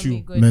you're talking about me.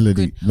 virtue. Good,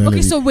 Melody, good. Melody.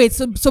 Okay, so wait,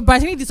 so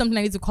Bartini did something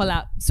I need to call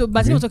out. So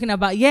Bartini was talking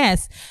about he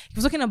was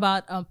talking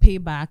about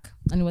payback,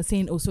 and he was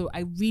saying also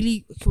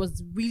he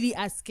was really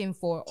asking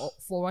for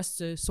us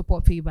to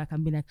support payback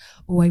and be like,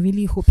 oh, I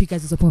really hope you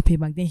guys will support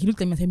payback. Then he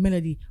looked at me and said,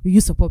 Melody, will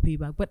you support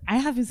payback? But I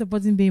have been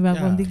supporting payback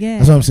from the get.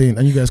 That's what I'm saying,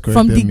 and you guys correct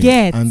From the me.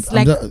 get, And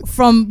like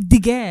from the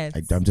get.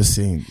 I'm just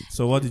saying.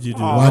 So what did you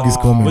do? Wag is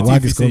coming. What Wag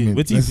if is you say? coming.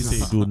 What if you say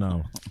you do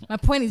now? My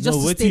point is just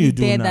No, to what do stay you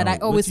do there now? that I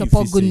What always do you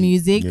support feel good say?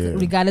 music, Yeah.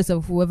 regardless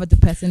of whoever the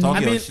person Talk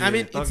is. your I shit,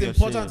 mean, talk it's your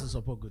important shit. to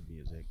support good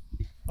music.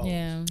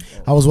 Yeah.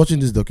 I was watching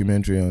this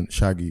documentary on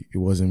Shaggy. It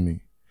wasn't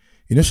me.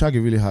 You know, Shaggy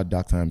really had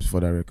dark times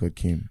before that record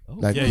came.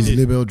 Like Yeah, he his did.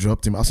 label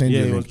dropped him. I'll send you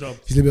Yeah, a he link. was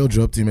dropped. His label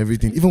dropped him,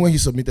 everything. Even when he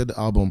submitted the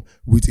album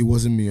with It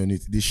Wasn't Me on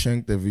it, they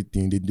shanked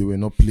everything. They were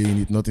not playing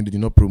it, nothing. They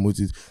did not promote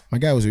it. My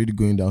guy was already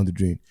going down the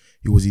drain.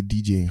 He was a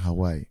DJ in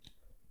Hawaii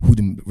who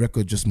the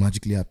record just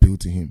magically appealed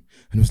to him.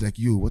 And he was like,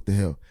 yo, what the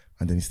hell?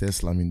 And then he started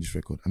slamming this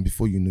record. And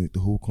before you know it, the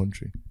whole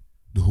country,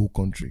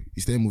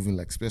 he started moving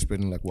like,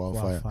 spreading like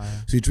wildfire.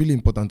 So it's really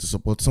important to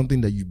support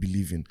something that you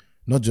believe in,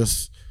 not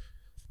just.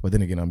 But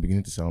then again, I'm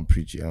beginning to sound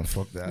preachy and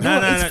fuck that. No,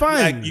 it's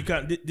fine. Like you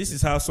can. This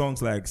is how songs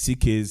like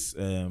CK's.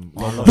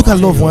 Look at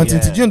Love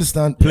Wanted. Did you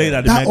understand? Played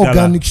at the that Met Gala.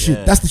 organic shit.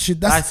 Yeah. That's the shit.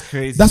 That's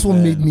crazy, That's what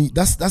man. made me.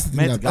 That's the thing.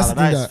 Met That's the Gala, thing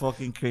that is that.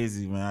 fucking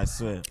crazy, man. I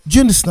swear. Do you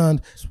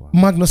understand?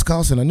 Magnus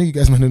Carlsen. I know you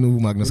guys might not know who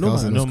Magnus We know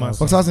Carlsen is. Magnus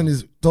Magnus Carlsen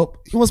is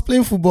top. He was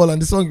playing football,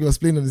 and the song he was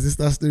playing on his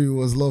Insta story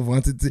was Love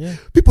Wanted.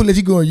 People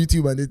legit go on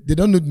YouTube and they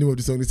don't know the name of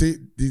the song. They say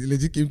they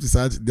legit came to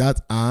search that.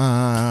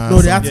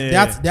 No,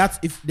 song. that's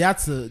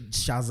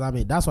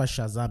Shazam. It. That's why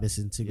Shazam is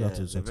integral to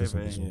the it's a success of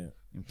very, the song.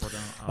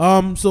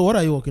 important. So what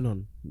are you working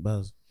on,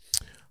 Baz?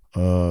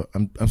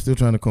 I'm still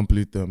trying to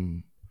complete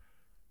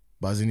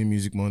Bazini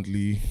Music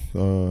Monthly.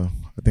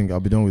 I think I'll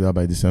be done with that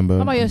by December.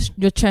 How about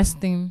your chess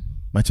thing?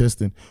 My chess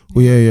thing. Oh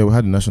yeah. We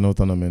had a national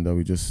tournament that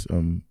we just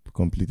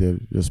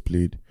completed, just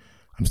played.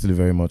 I'm still a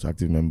very much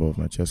active member of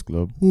my chess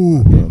club.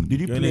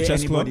 Did you You're in a play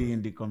chess club? anybody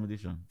in the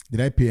competition?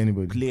 Did I pay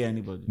anybody? Play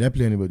anybody? Did I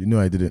play anybody? No,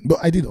 I didn't. But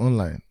I did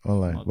online.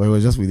 But it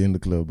was just within the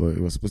club. But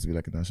it was supposed to be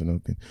like a national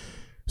thing.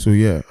 So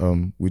yeah,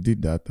 we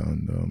did that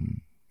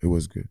and it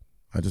was good.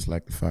 I just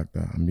like the fact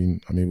that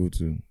I'm able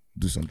to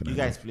do something. You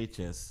like guys that. play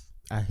chess?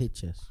 I hate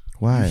chess.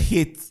 Why? You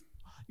hate.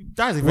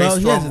 That's a very here's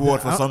strong the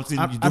word thing. for something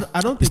you do.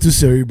 I don't It's think too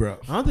cerebral.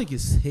 I don't think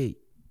it's hate.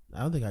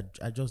 I don't think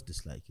I just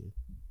dislike it.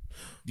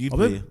 Do you Or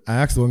play? maybe- I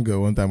asked one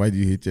girl one time, why do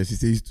you hate chess? She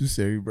said it's too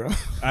cerebral.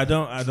 I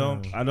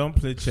don't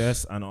play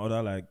chess and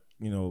other like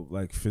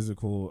like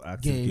physical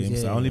active Games,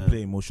 games. yeah, I only yeah.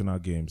 play emotional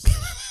games.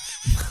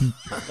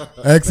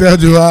 Excel,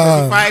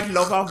 Joa. Fight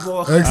lover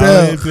boy. I only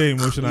Excel. play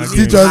emotional games.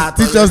 Teach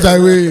us thy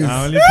ways.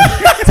 I only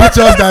play, Teach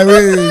us thy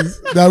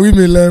ways that we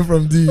may learn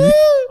from thee.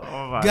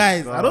 Oh my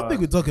Guys, God. I don't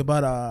think we talk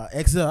about our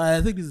Excel.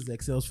 I think this is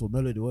Excel's for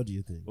Melody. What do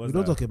you think? What's we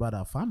don't that? talk about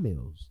our fan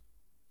mails.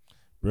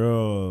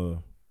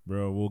 bro.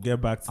 We'll get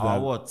back to Our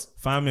that. what?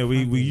 Fan mail.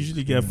 We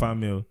usually get fan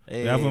mail.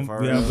 Hey, we haven't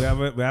for we,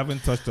 real. we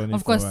haven't touched on it.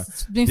 Of for a course, while.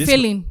 it's been This-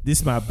 failing.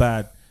 This my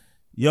bad.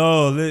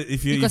 Yo,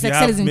 if you Because if you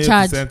Excel have is in mail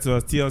charge. to send to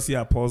us,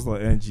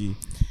 TLC@pulse.ng.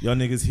 Your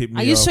niggas hit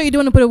me. Are you up. sure you don't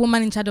want to put a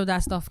woman in charge of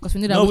that stuff? Because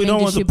we know that No, we women don't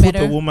do want to shit put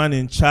better. a woman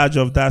in charge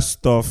of that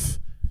stuff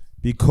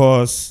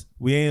because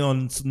we ain't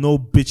on no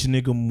bitch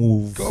nigga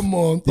move. Come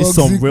on, This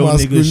some toxic real nigga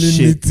shit.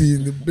 masculinity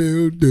in the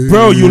building.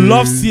 Bro, you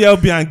love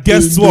CLB and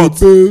guess In the what?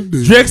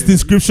 building. Drake's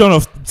description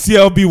of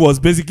CLB was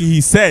basically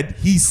he said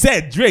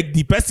Drake,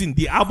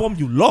 the album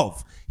you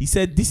love. He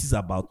said this is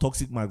about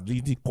toxic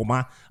masculinity,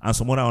 and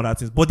some other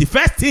things. But the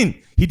first thing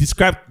he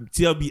described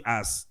TLB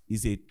as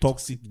is a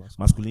toxic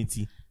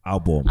masculinity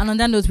album. And on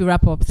that note, we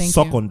wrap up. Thank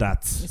Suck you. on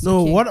that. It's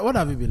No, okay. what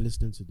have you been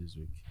listening to this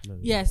week?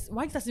 Melody? Yes.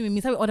 Why does it mean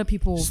start with other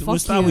people? We'll Fuck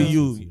start with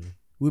you.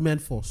 Women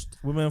first.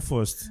 Women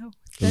first.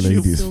 That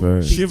Ladies is so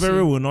first. bitchy.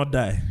 Chivalry will not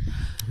die.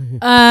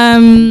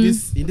 In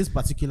this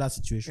particular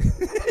situation,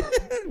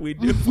 We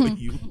did for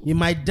you. he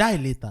might die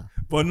later.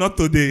 But not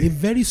A today.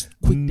 very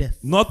quick death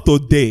Not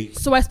today.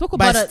 So I spoke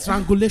by about it.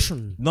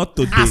 strangulation, Not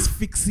today.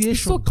 asphyxiation,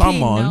 It's okay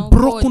Come on. now,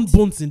 broken God.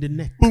 bones in the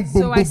neck.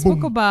 So I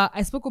spoke about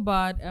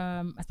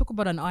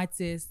an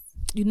artist.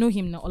 You know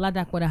him now,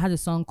 Oladakwa, that has a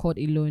song called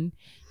Alone.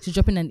 She's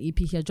dropping an EP.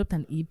 He has dropped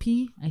an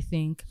EP, I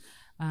think.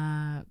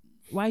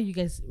 Why are you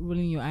guys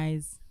rolling your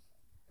eyes?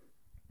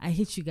 I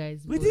hate you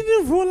guys. We both.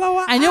 didn't roll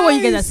our I know what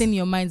you guys are eyes. saying in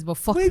your minds, but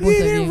fuck We both of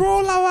didn't you.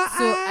 roll our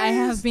So eyes. I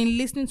have been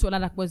listening to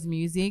Oladakwa's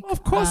music.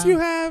 Of course you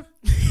have.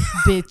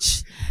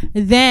 Bitch.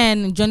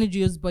 Then Johnny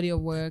Gio's body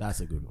of work. That's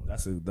a good one.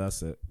 That's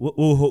it. Whoa.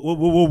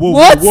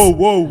 What?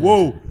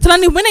 Whoa.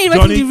 Tolani, when are you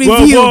writing the Johnny,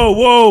 review?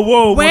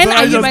 whoa. When Montana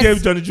are you just writing-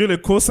 gave Johnny Jewel a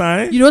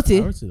cosign. You wrote I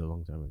it? wrote it a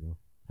long time ago.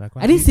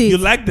 I didn't see You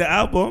it. like the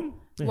album?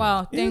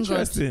 Wow, thank God.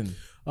 Interesting.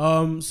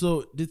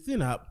 So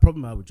the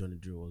problem I had with Johnny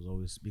Drill was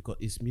always because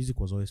his music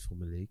was always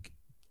formulaic,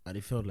 and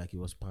it felt like he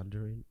was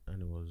pandering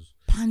and it was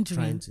trying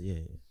Pandering.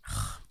 to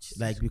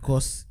like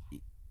because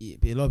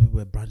a lot of people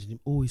were branding him.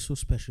 Oh, he's so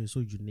special, he's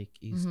so unique.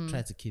 He's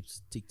trying to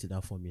stick to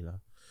that formula.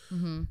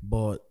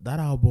 But that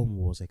album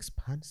was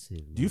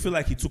expansive. Do you feel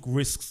like he took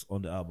risks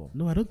on the album?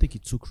 No, I don't think he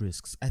took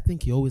risks. I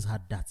think he always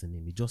had that in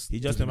him. He just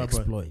never didn't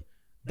exploit.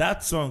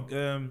 That song,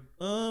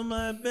 oh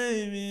my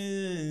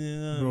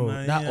baby, Bro,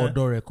 that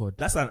Odo record.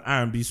 That's an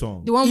R&B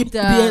song. The one with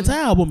the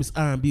entire album is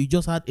R&B. You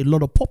just had a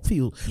lot of pop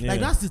feel. Yeah. Like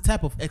that's the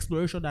type of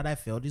exploration that I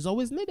felt is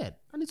always needed,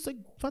 and it's like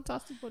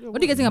fantastic. What do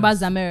you guys think about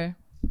Zamir?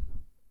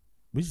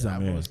 Which is Yeah,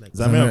 Zamir? was like-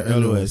 Zamir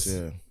of LOS.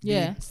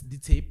 Yeah. The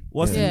tape.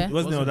 What's Yeah.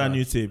 the name of that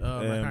new tape?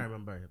 I can't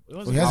remember. It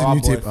was he has a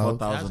new tape out.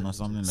 4,000 or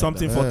something.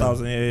 Something like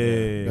 4,000.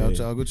 Yeah,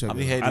 Yeah. I'll go check Have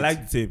it. you heard I it?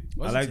 like the tape.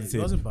 I like the It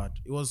tape. wasn't bad.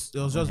 It was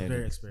just heard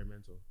very it.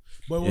 experimental,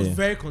 but it was Yeah.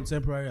 very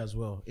contemporary as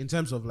well in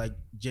terms of like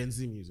Gen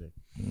Z music.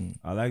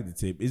 I like the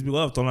tape. It's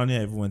because of Tolani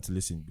I even went to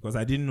listen because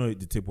I didn't know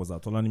the tape was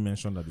out. Tolani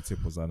mentioned that the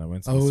tape was out and I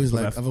went to I've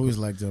listen. always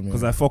liked them.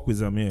 Because I fuck with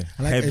Zamir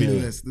I like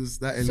heavily. LOS.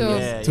 That So-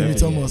 LOS. Tony Yeah,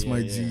 Thomas, yeah, my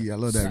yeah, G. yeah. I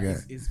love that guy.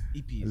 It's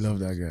EPs. I love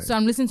that guy. So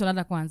I'm listening to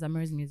another one,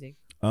 Zamir's music.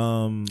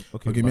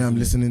 Okay, me, I'm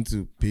listening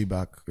to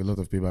Payback, a lot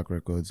of Payback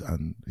records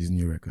and his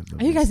new record.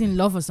 Are you guys in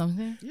love or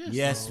something?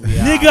 Yes, we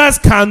are.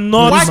 Niggas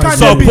cannot Why can't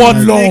support they be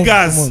in love?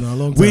 niggas. Come on, a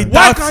long time. without-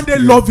 Why can't they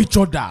love each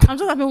other?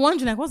 I've been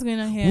wondering like what's going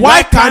on here.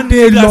 Why can't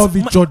they niggas- love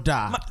each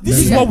other? This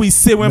is what we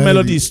say when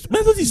melody is Do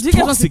you guys want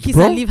to toxic, kiss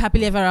bro. and live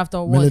happily ever after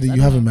or what? Melody, I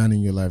you have a don't know. man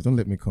in your life. Don't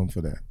let me come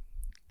for that.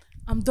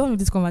 I'm done with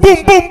this Boom,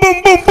 conversation. boom,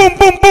 boom, boom, boom,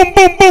 boom, boom,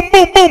 boom, boom,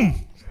 boom, boom.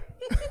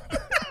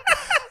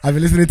 I've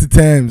been listening to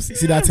Thames.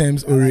 See that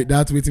Thames orange?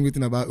 That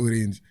waiting about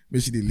orange.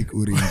 Make sure they lick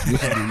orange. Make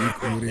sure they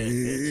lick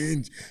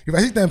orange. If I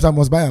see Thames, I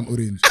must buy them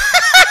orange.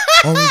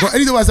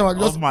 Anything I say, I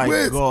just Oh my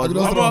wait. God. I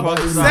just Come on,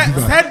 buy orange.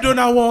 Send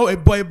Donald a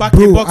boy back a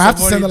Bro, box I have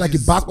of to send her like a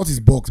oranges. what is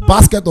box?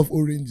 Basket of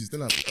oranges.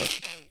 Tell her,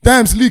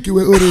 Thames leak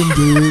away orange.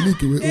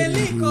 Leak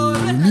away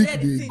orange.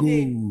 Leak they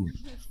go.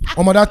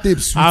 Oh my, that tape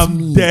sweets I'm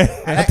me.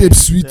 dead. That tape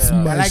sweets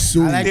my like-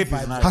 soul. I like Tape is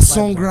vibes. nice. Her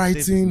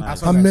songwriting, Tape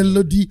is her nice.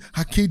 melody,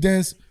 her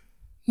cadence.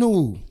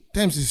 No,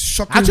 Thames is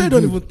shocking. Actually, I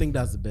don't even think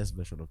that's the best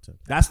version of Thames.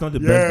 That's not the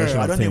best version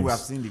I of don't think we have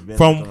things. seen the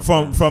best.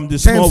 From the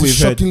small Thames is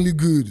we've heard. shockingly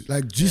good.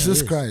 Like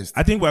Jesus Christ.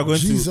 I think we're going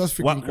Jesus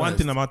to freaking one Christ.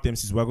 thing about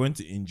Thames is we're going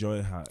to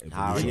enjoy her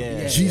evolution.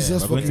 yeah.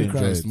 Jesus We're going to fucking enjoy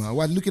Christ, it. man.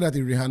 We're looking at a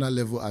Rihanna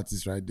level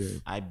artist right there.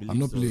 I believe I'm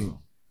not so. playing.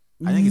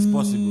 I think it's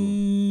possible.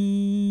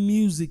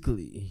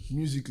 Musically,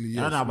 Musically. yes.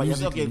 I don't know, but you're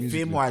Musically, okay. musically.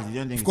 Fame wise, you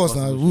don't think Of course, it's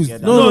possible now, who's- to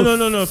get that?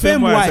 No. Fame-wise,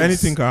 Fame-wise.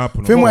 anything can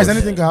happen. Fame wise, Of course.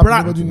 anything can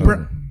happen. Nobody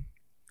knows.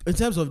 In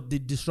terms of the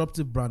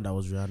disruptive brand that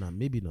was Rihanna,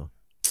 maybe not.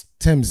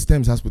 Thames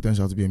has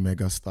potential to be a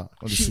mega star,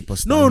 not a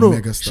superstar. No.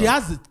 mega She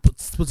star. has the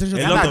potential.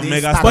 A to- lot of didn't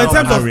mega start stars But in are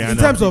terms not of, Rihanna. in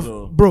terms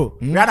of, bro,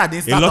 Rihanna didn't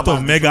A start lot about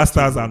of mega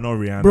stars are not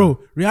Rihanna. bro,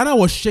 Rihanna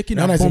was shaking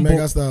her Rihanna is a bum mega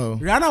bum. star.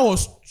 Rihanna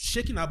was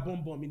shaking her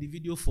bum bum in the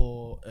video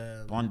for.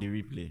 on the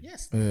replay.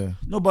 Yes. Yeah.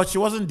 No, but she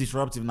wasn't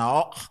disruptive.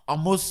 Now,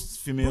 almost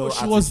female. Bro,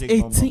 she was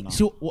artists take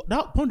 18. now.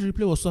 That Pond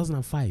replay was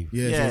 2005.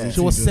 Yeah, Yeah. She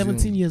was 18,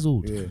 17 years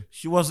old. Yeah.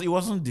 She was. It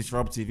wasn't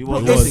disruptive. It Bro,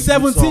 was a just a good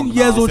 17 song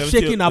years now. old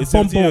shaking her bum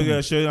 17-year-old bum.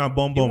 girl shaking her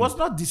bum It bum. was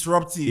not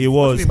disruptive. It was.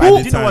 What do you mean by- At I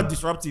the didn't know what time.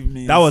 disruptive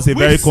means. That was a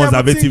very Which 17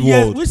 conservative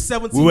years- world. which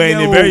 17 We were in a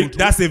year very. old?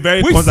 That's a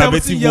very Which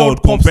conservative 17-year-old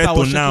world pop star compared to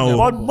was shaking now. her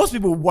But bum? most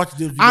people watched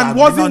those videos And did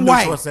wasn't not know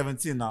white. she was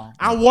 17 now.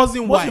 And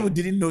wasn't Most white. people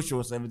didn't know she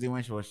was 17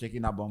 when she was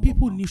shaking her bum.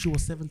 People knew she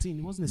was 17.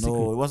 It wasn't a secret.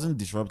 No, it wasn't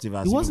disruptive.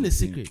 As It wasn't a people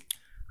think. secret.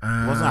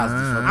 It wasn't as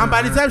disruptive. And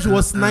by the time she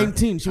was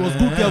 19, she was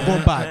good girl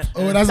gone bad.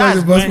 Oh, that's why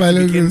they bust when my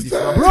it became logos.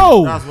 disruptive.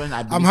 Bro, That's when I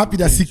I'm believe happy it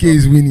that became CK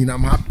is winning.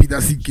 I'm happy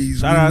that CK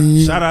is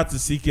winning. Shout out to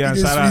CK and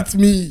It shout out, sweets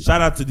me.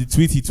 shout out to the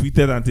tweet he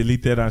tweeted and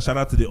deleted, and shout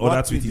out to the What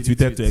other tweet tweet he did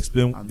he tweeted to tweet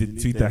explain and the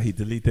deleted? tweet that he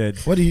deleted.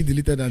 What did he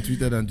deleted and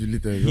tweeted and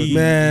deleted? He,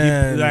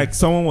 Man. like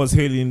someone was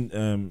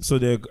hailing. So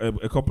there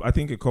a couple. I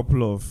think a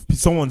couple of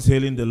someone's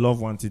hailing the love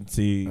wanted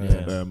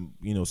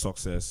to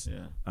success.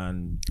 Yeah.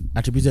 And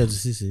attributed to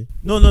CC.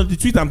 no, the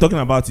tweet I'm talking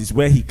about is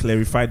where he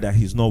clarified that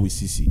he's not with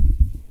CC.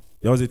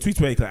 There was a tweet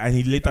where and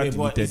he later Wait,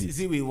 but deleted is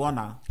it. he with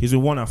Warner? He's a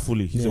Warner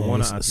fully. He's a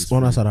Warner artist.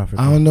 Warner fully. South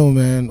Africa. I don't know,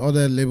 man. All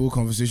that label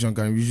conversation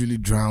can usually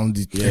drown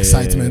the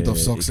excitement of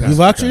success.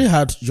 You've actually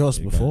had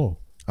just before.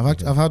 I've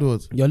had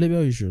what? Your label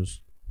issues.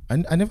 I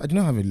do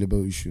not have a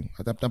label issue.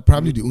 I'm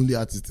probably the only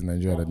artist in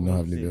Nigeria that do not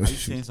have label Are you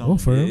issue. saying something?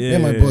 for real? Yeah,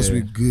 my boss were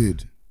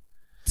good.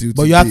 Till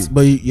But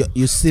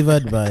you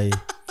severed by.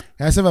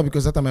 I said that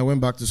because that time I went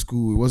back to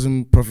school, it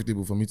wasn't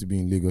profitable for me to be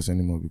in Lagos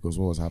anymore because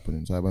what was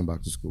happening. So I went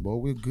back to school. But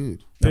we're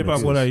good. Paper,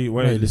 what are you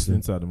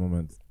listening to at the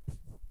moment?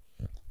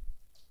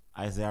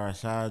 Isaiah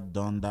Rashad,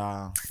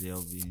 Donda,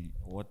 CLB.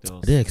 What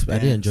else? I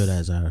didn't enjoy that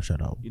Isaiah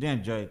shout out. You didn't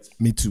enjoy it.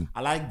 Me too.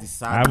 I like the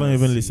sad. I haven't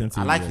even listened to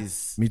I it like yet.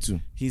 his. Me too.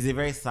 He's a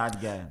very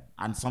sad guy,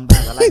 and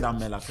sometimes I like that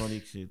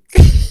melancholic shit.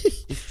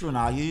 It's true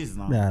now. He is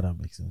now. Yeah, that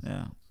makes sense.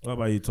 Yeah. What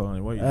about you,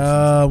 Tony? What are you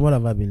listening What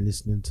have I been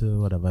listening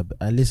to?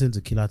 I listened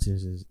to Killer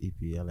Tunes'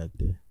 EP. I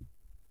liked it.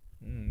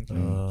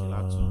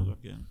 Killer Tunes,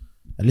 okay.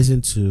 I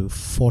listened to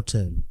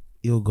Fortem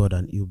Ill God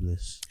and Ill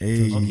Bliss.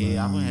 Hey, Okay,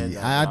 I haven't heard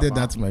that. I added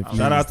that to my playlist.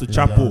 Shout out to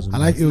Chapo. I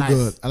like Ill Nice.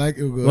 God. I like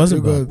Ill God. What's it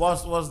Ill God.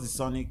 about? What's the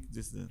Sonic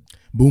this thing?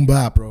 Boom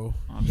bap, bro.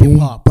 Boom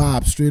Hip-hop.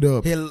 bap, straight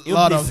up. A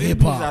lot of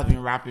hip has hop.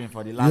 been rapping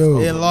for the last. Yo.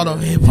 couple A lot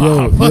of years. hip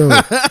hop.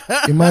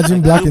 Yo.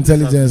 Imagine Black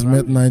Intelligence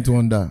met Ninth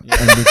Wonder and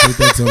they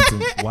created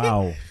something,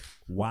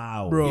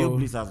 Wow. Bro. Ill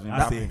Bliss has been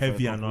That's a rapping for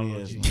heavy couple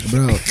analogy. years.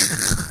 bro.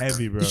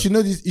 Heavy, bro. You should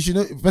know this. You should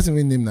know person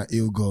we name that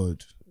Ill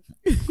God.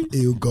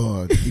 Ill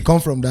God. He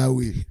come from that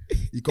way.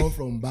 He come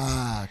from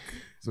back.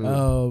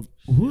 So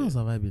Who else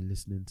have I been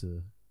listening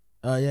to?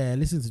 Yeah, I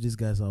listened to this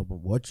guy's album.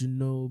 What you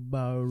know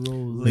about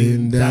rolling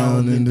Laying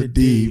down in the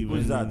deep.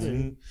 Who's that?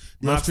 The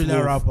Max Australian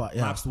Wolf. rapper.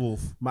 Yeah. Max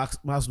Wolf.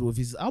 Max Wolf.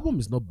 His album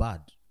is not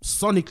bad.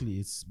 Sonically,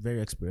 it's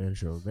very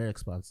experiential, very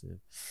expansive,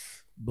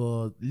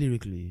 but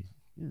lyrically,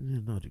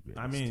 not the greatest.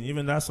 I mean,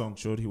 even that song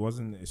showed he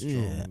wasn't a strong.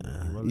 yeah,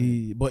 he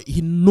wasn't- but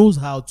he knows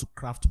how to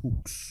craft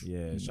hooks.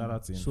 yeah, shout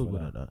out to him. So for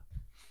good that. at that.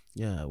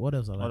 Yeah. What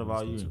else? What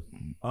about you?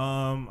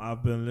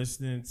 I've been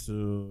listening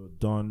to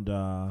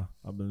Donda.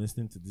 I've been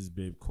listening to this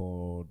babe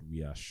called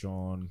We Are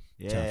Sean.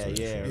 Yeah.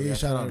 hey,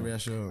 shout out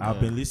reassure. I've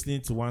been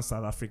listening to one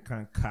South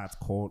African cat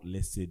called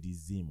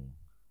Lesedizimo.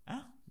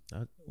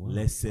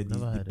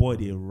 The boy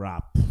they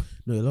rap.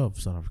 No, a lot of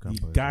South African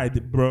The boys. guy,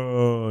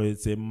 bro,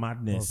 it's a A lot of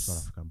madness. South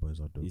African boys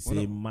are dope. It's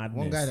a madness.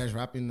 One guy that's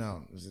rapping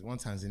now is one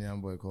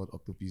Tanzanian boy called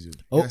Octopizzo.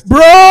 Oh, Yes. bro!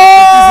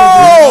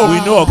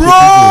 We know Bro!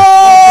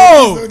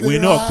 Octopizzo. We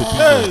know Hey,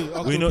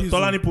 Octopizzo. We know Octopizzo.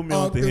 Tolani put me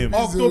on to him.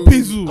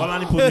 Octopizzo.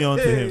 Tolani put me on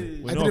to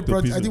him. We I know did,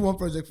 I did Octopizzo. one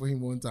project for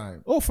him one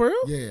time. Oh, for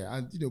real? Yeah,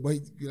 and but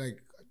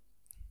like,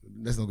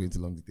 let's not go into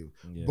long detail.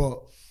 Yeah. But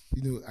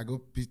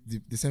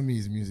they sent me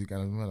his music,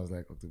 and I was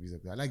like, Octopizzo.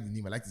 I like the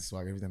name, I like the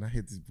swag, everything. I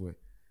hate this boy.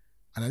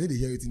 And I did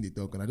hear everything they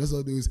talk, and I just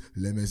saw those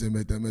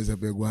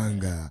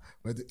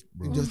but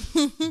it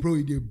just bro,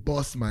 they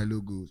bust my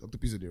logos.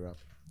 Octopizzo they rap.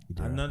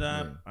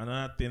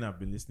 Another thing I've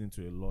been listening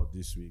to a lot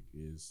this week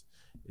is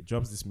it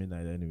drops this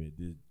midnight anyway.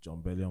 The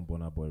John Belly and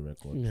Burna Boy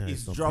record. Yeah,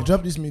 It's It dropped.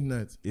 dropped this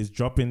midnight. It's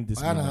dropping this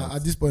midnight.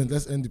 At this point,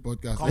 let's end the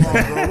podcast. Come on,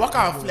 bro. What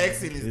kind of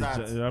flexing is It's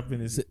that? dropping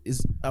this.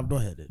 I've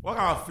not heard it. What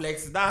kind of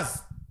flex?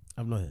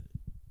 I've not heard it.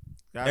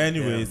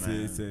 Anyways,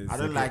 man. it's I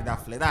don't a like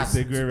that flex. That's it's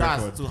a great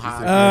that's record. too It's a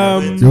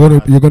hard.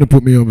 great You're gonna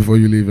put me on before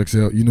you leave,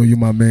 Excel. You know you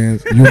my man.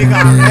 You my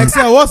man.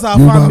 Excel, what's our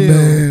You my family?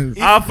 man.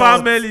 Our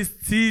family is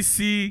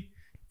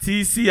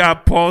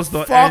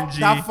tc@pulse.ng. Fuck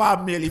that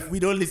fan mail if we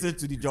don't listen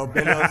to the John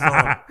Bellion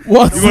song.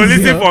 What's You will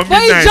listen for But it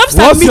midnight. drops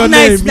at What's your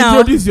name? midnight now.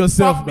 Introduce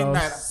yourself Fuck now.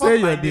 midnight. Say Fuck your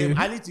my name. name.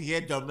 I need to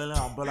hear John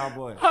Bellion and Burna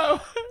Boy.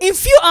 In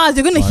few hours,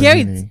 you're gonna hear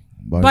it.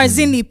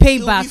 Barzini, It'll be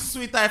payback.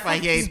 sweeter if I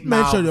hear it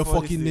now. Mention your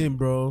before fucking this name,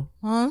 bro.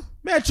 Huh?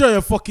 Mention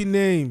your fucking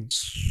name.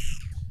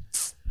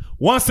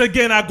 Once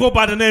again, I go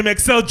by the name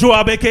Excel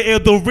Joab, aka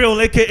the real,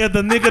 aka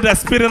the nigga that's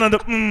spitting on the.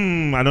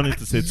 I don't need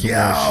to say too much.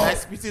 I'm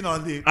spitting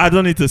on the. I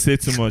don't need to say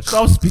too much.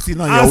 Stop spitting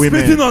on I'm your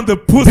women. spitting on the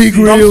pussy. Big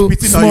reel,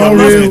 spitting on small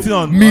your reel, spitting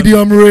on-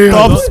 medium reel,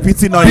 Stop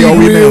spitting on Big your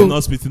reel. women. I'm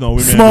not spitting on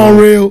women. small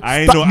reel, I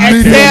ain't no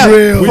medium actor.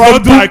 reel. We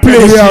don't do Play acting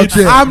out shit.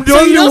 there. I'm the So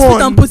you only don't spit on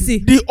one. pussy.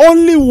 The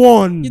only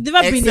one. You've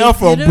never been Except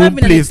for you've never Boom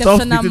been an Play, stop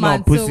exceptional spitting man,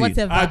 on pussy. so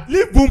whatever.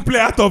 Leave Boom Play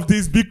out of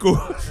this,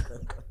 Biko.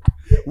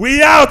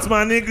 We out,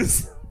 my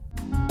niggas.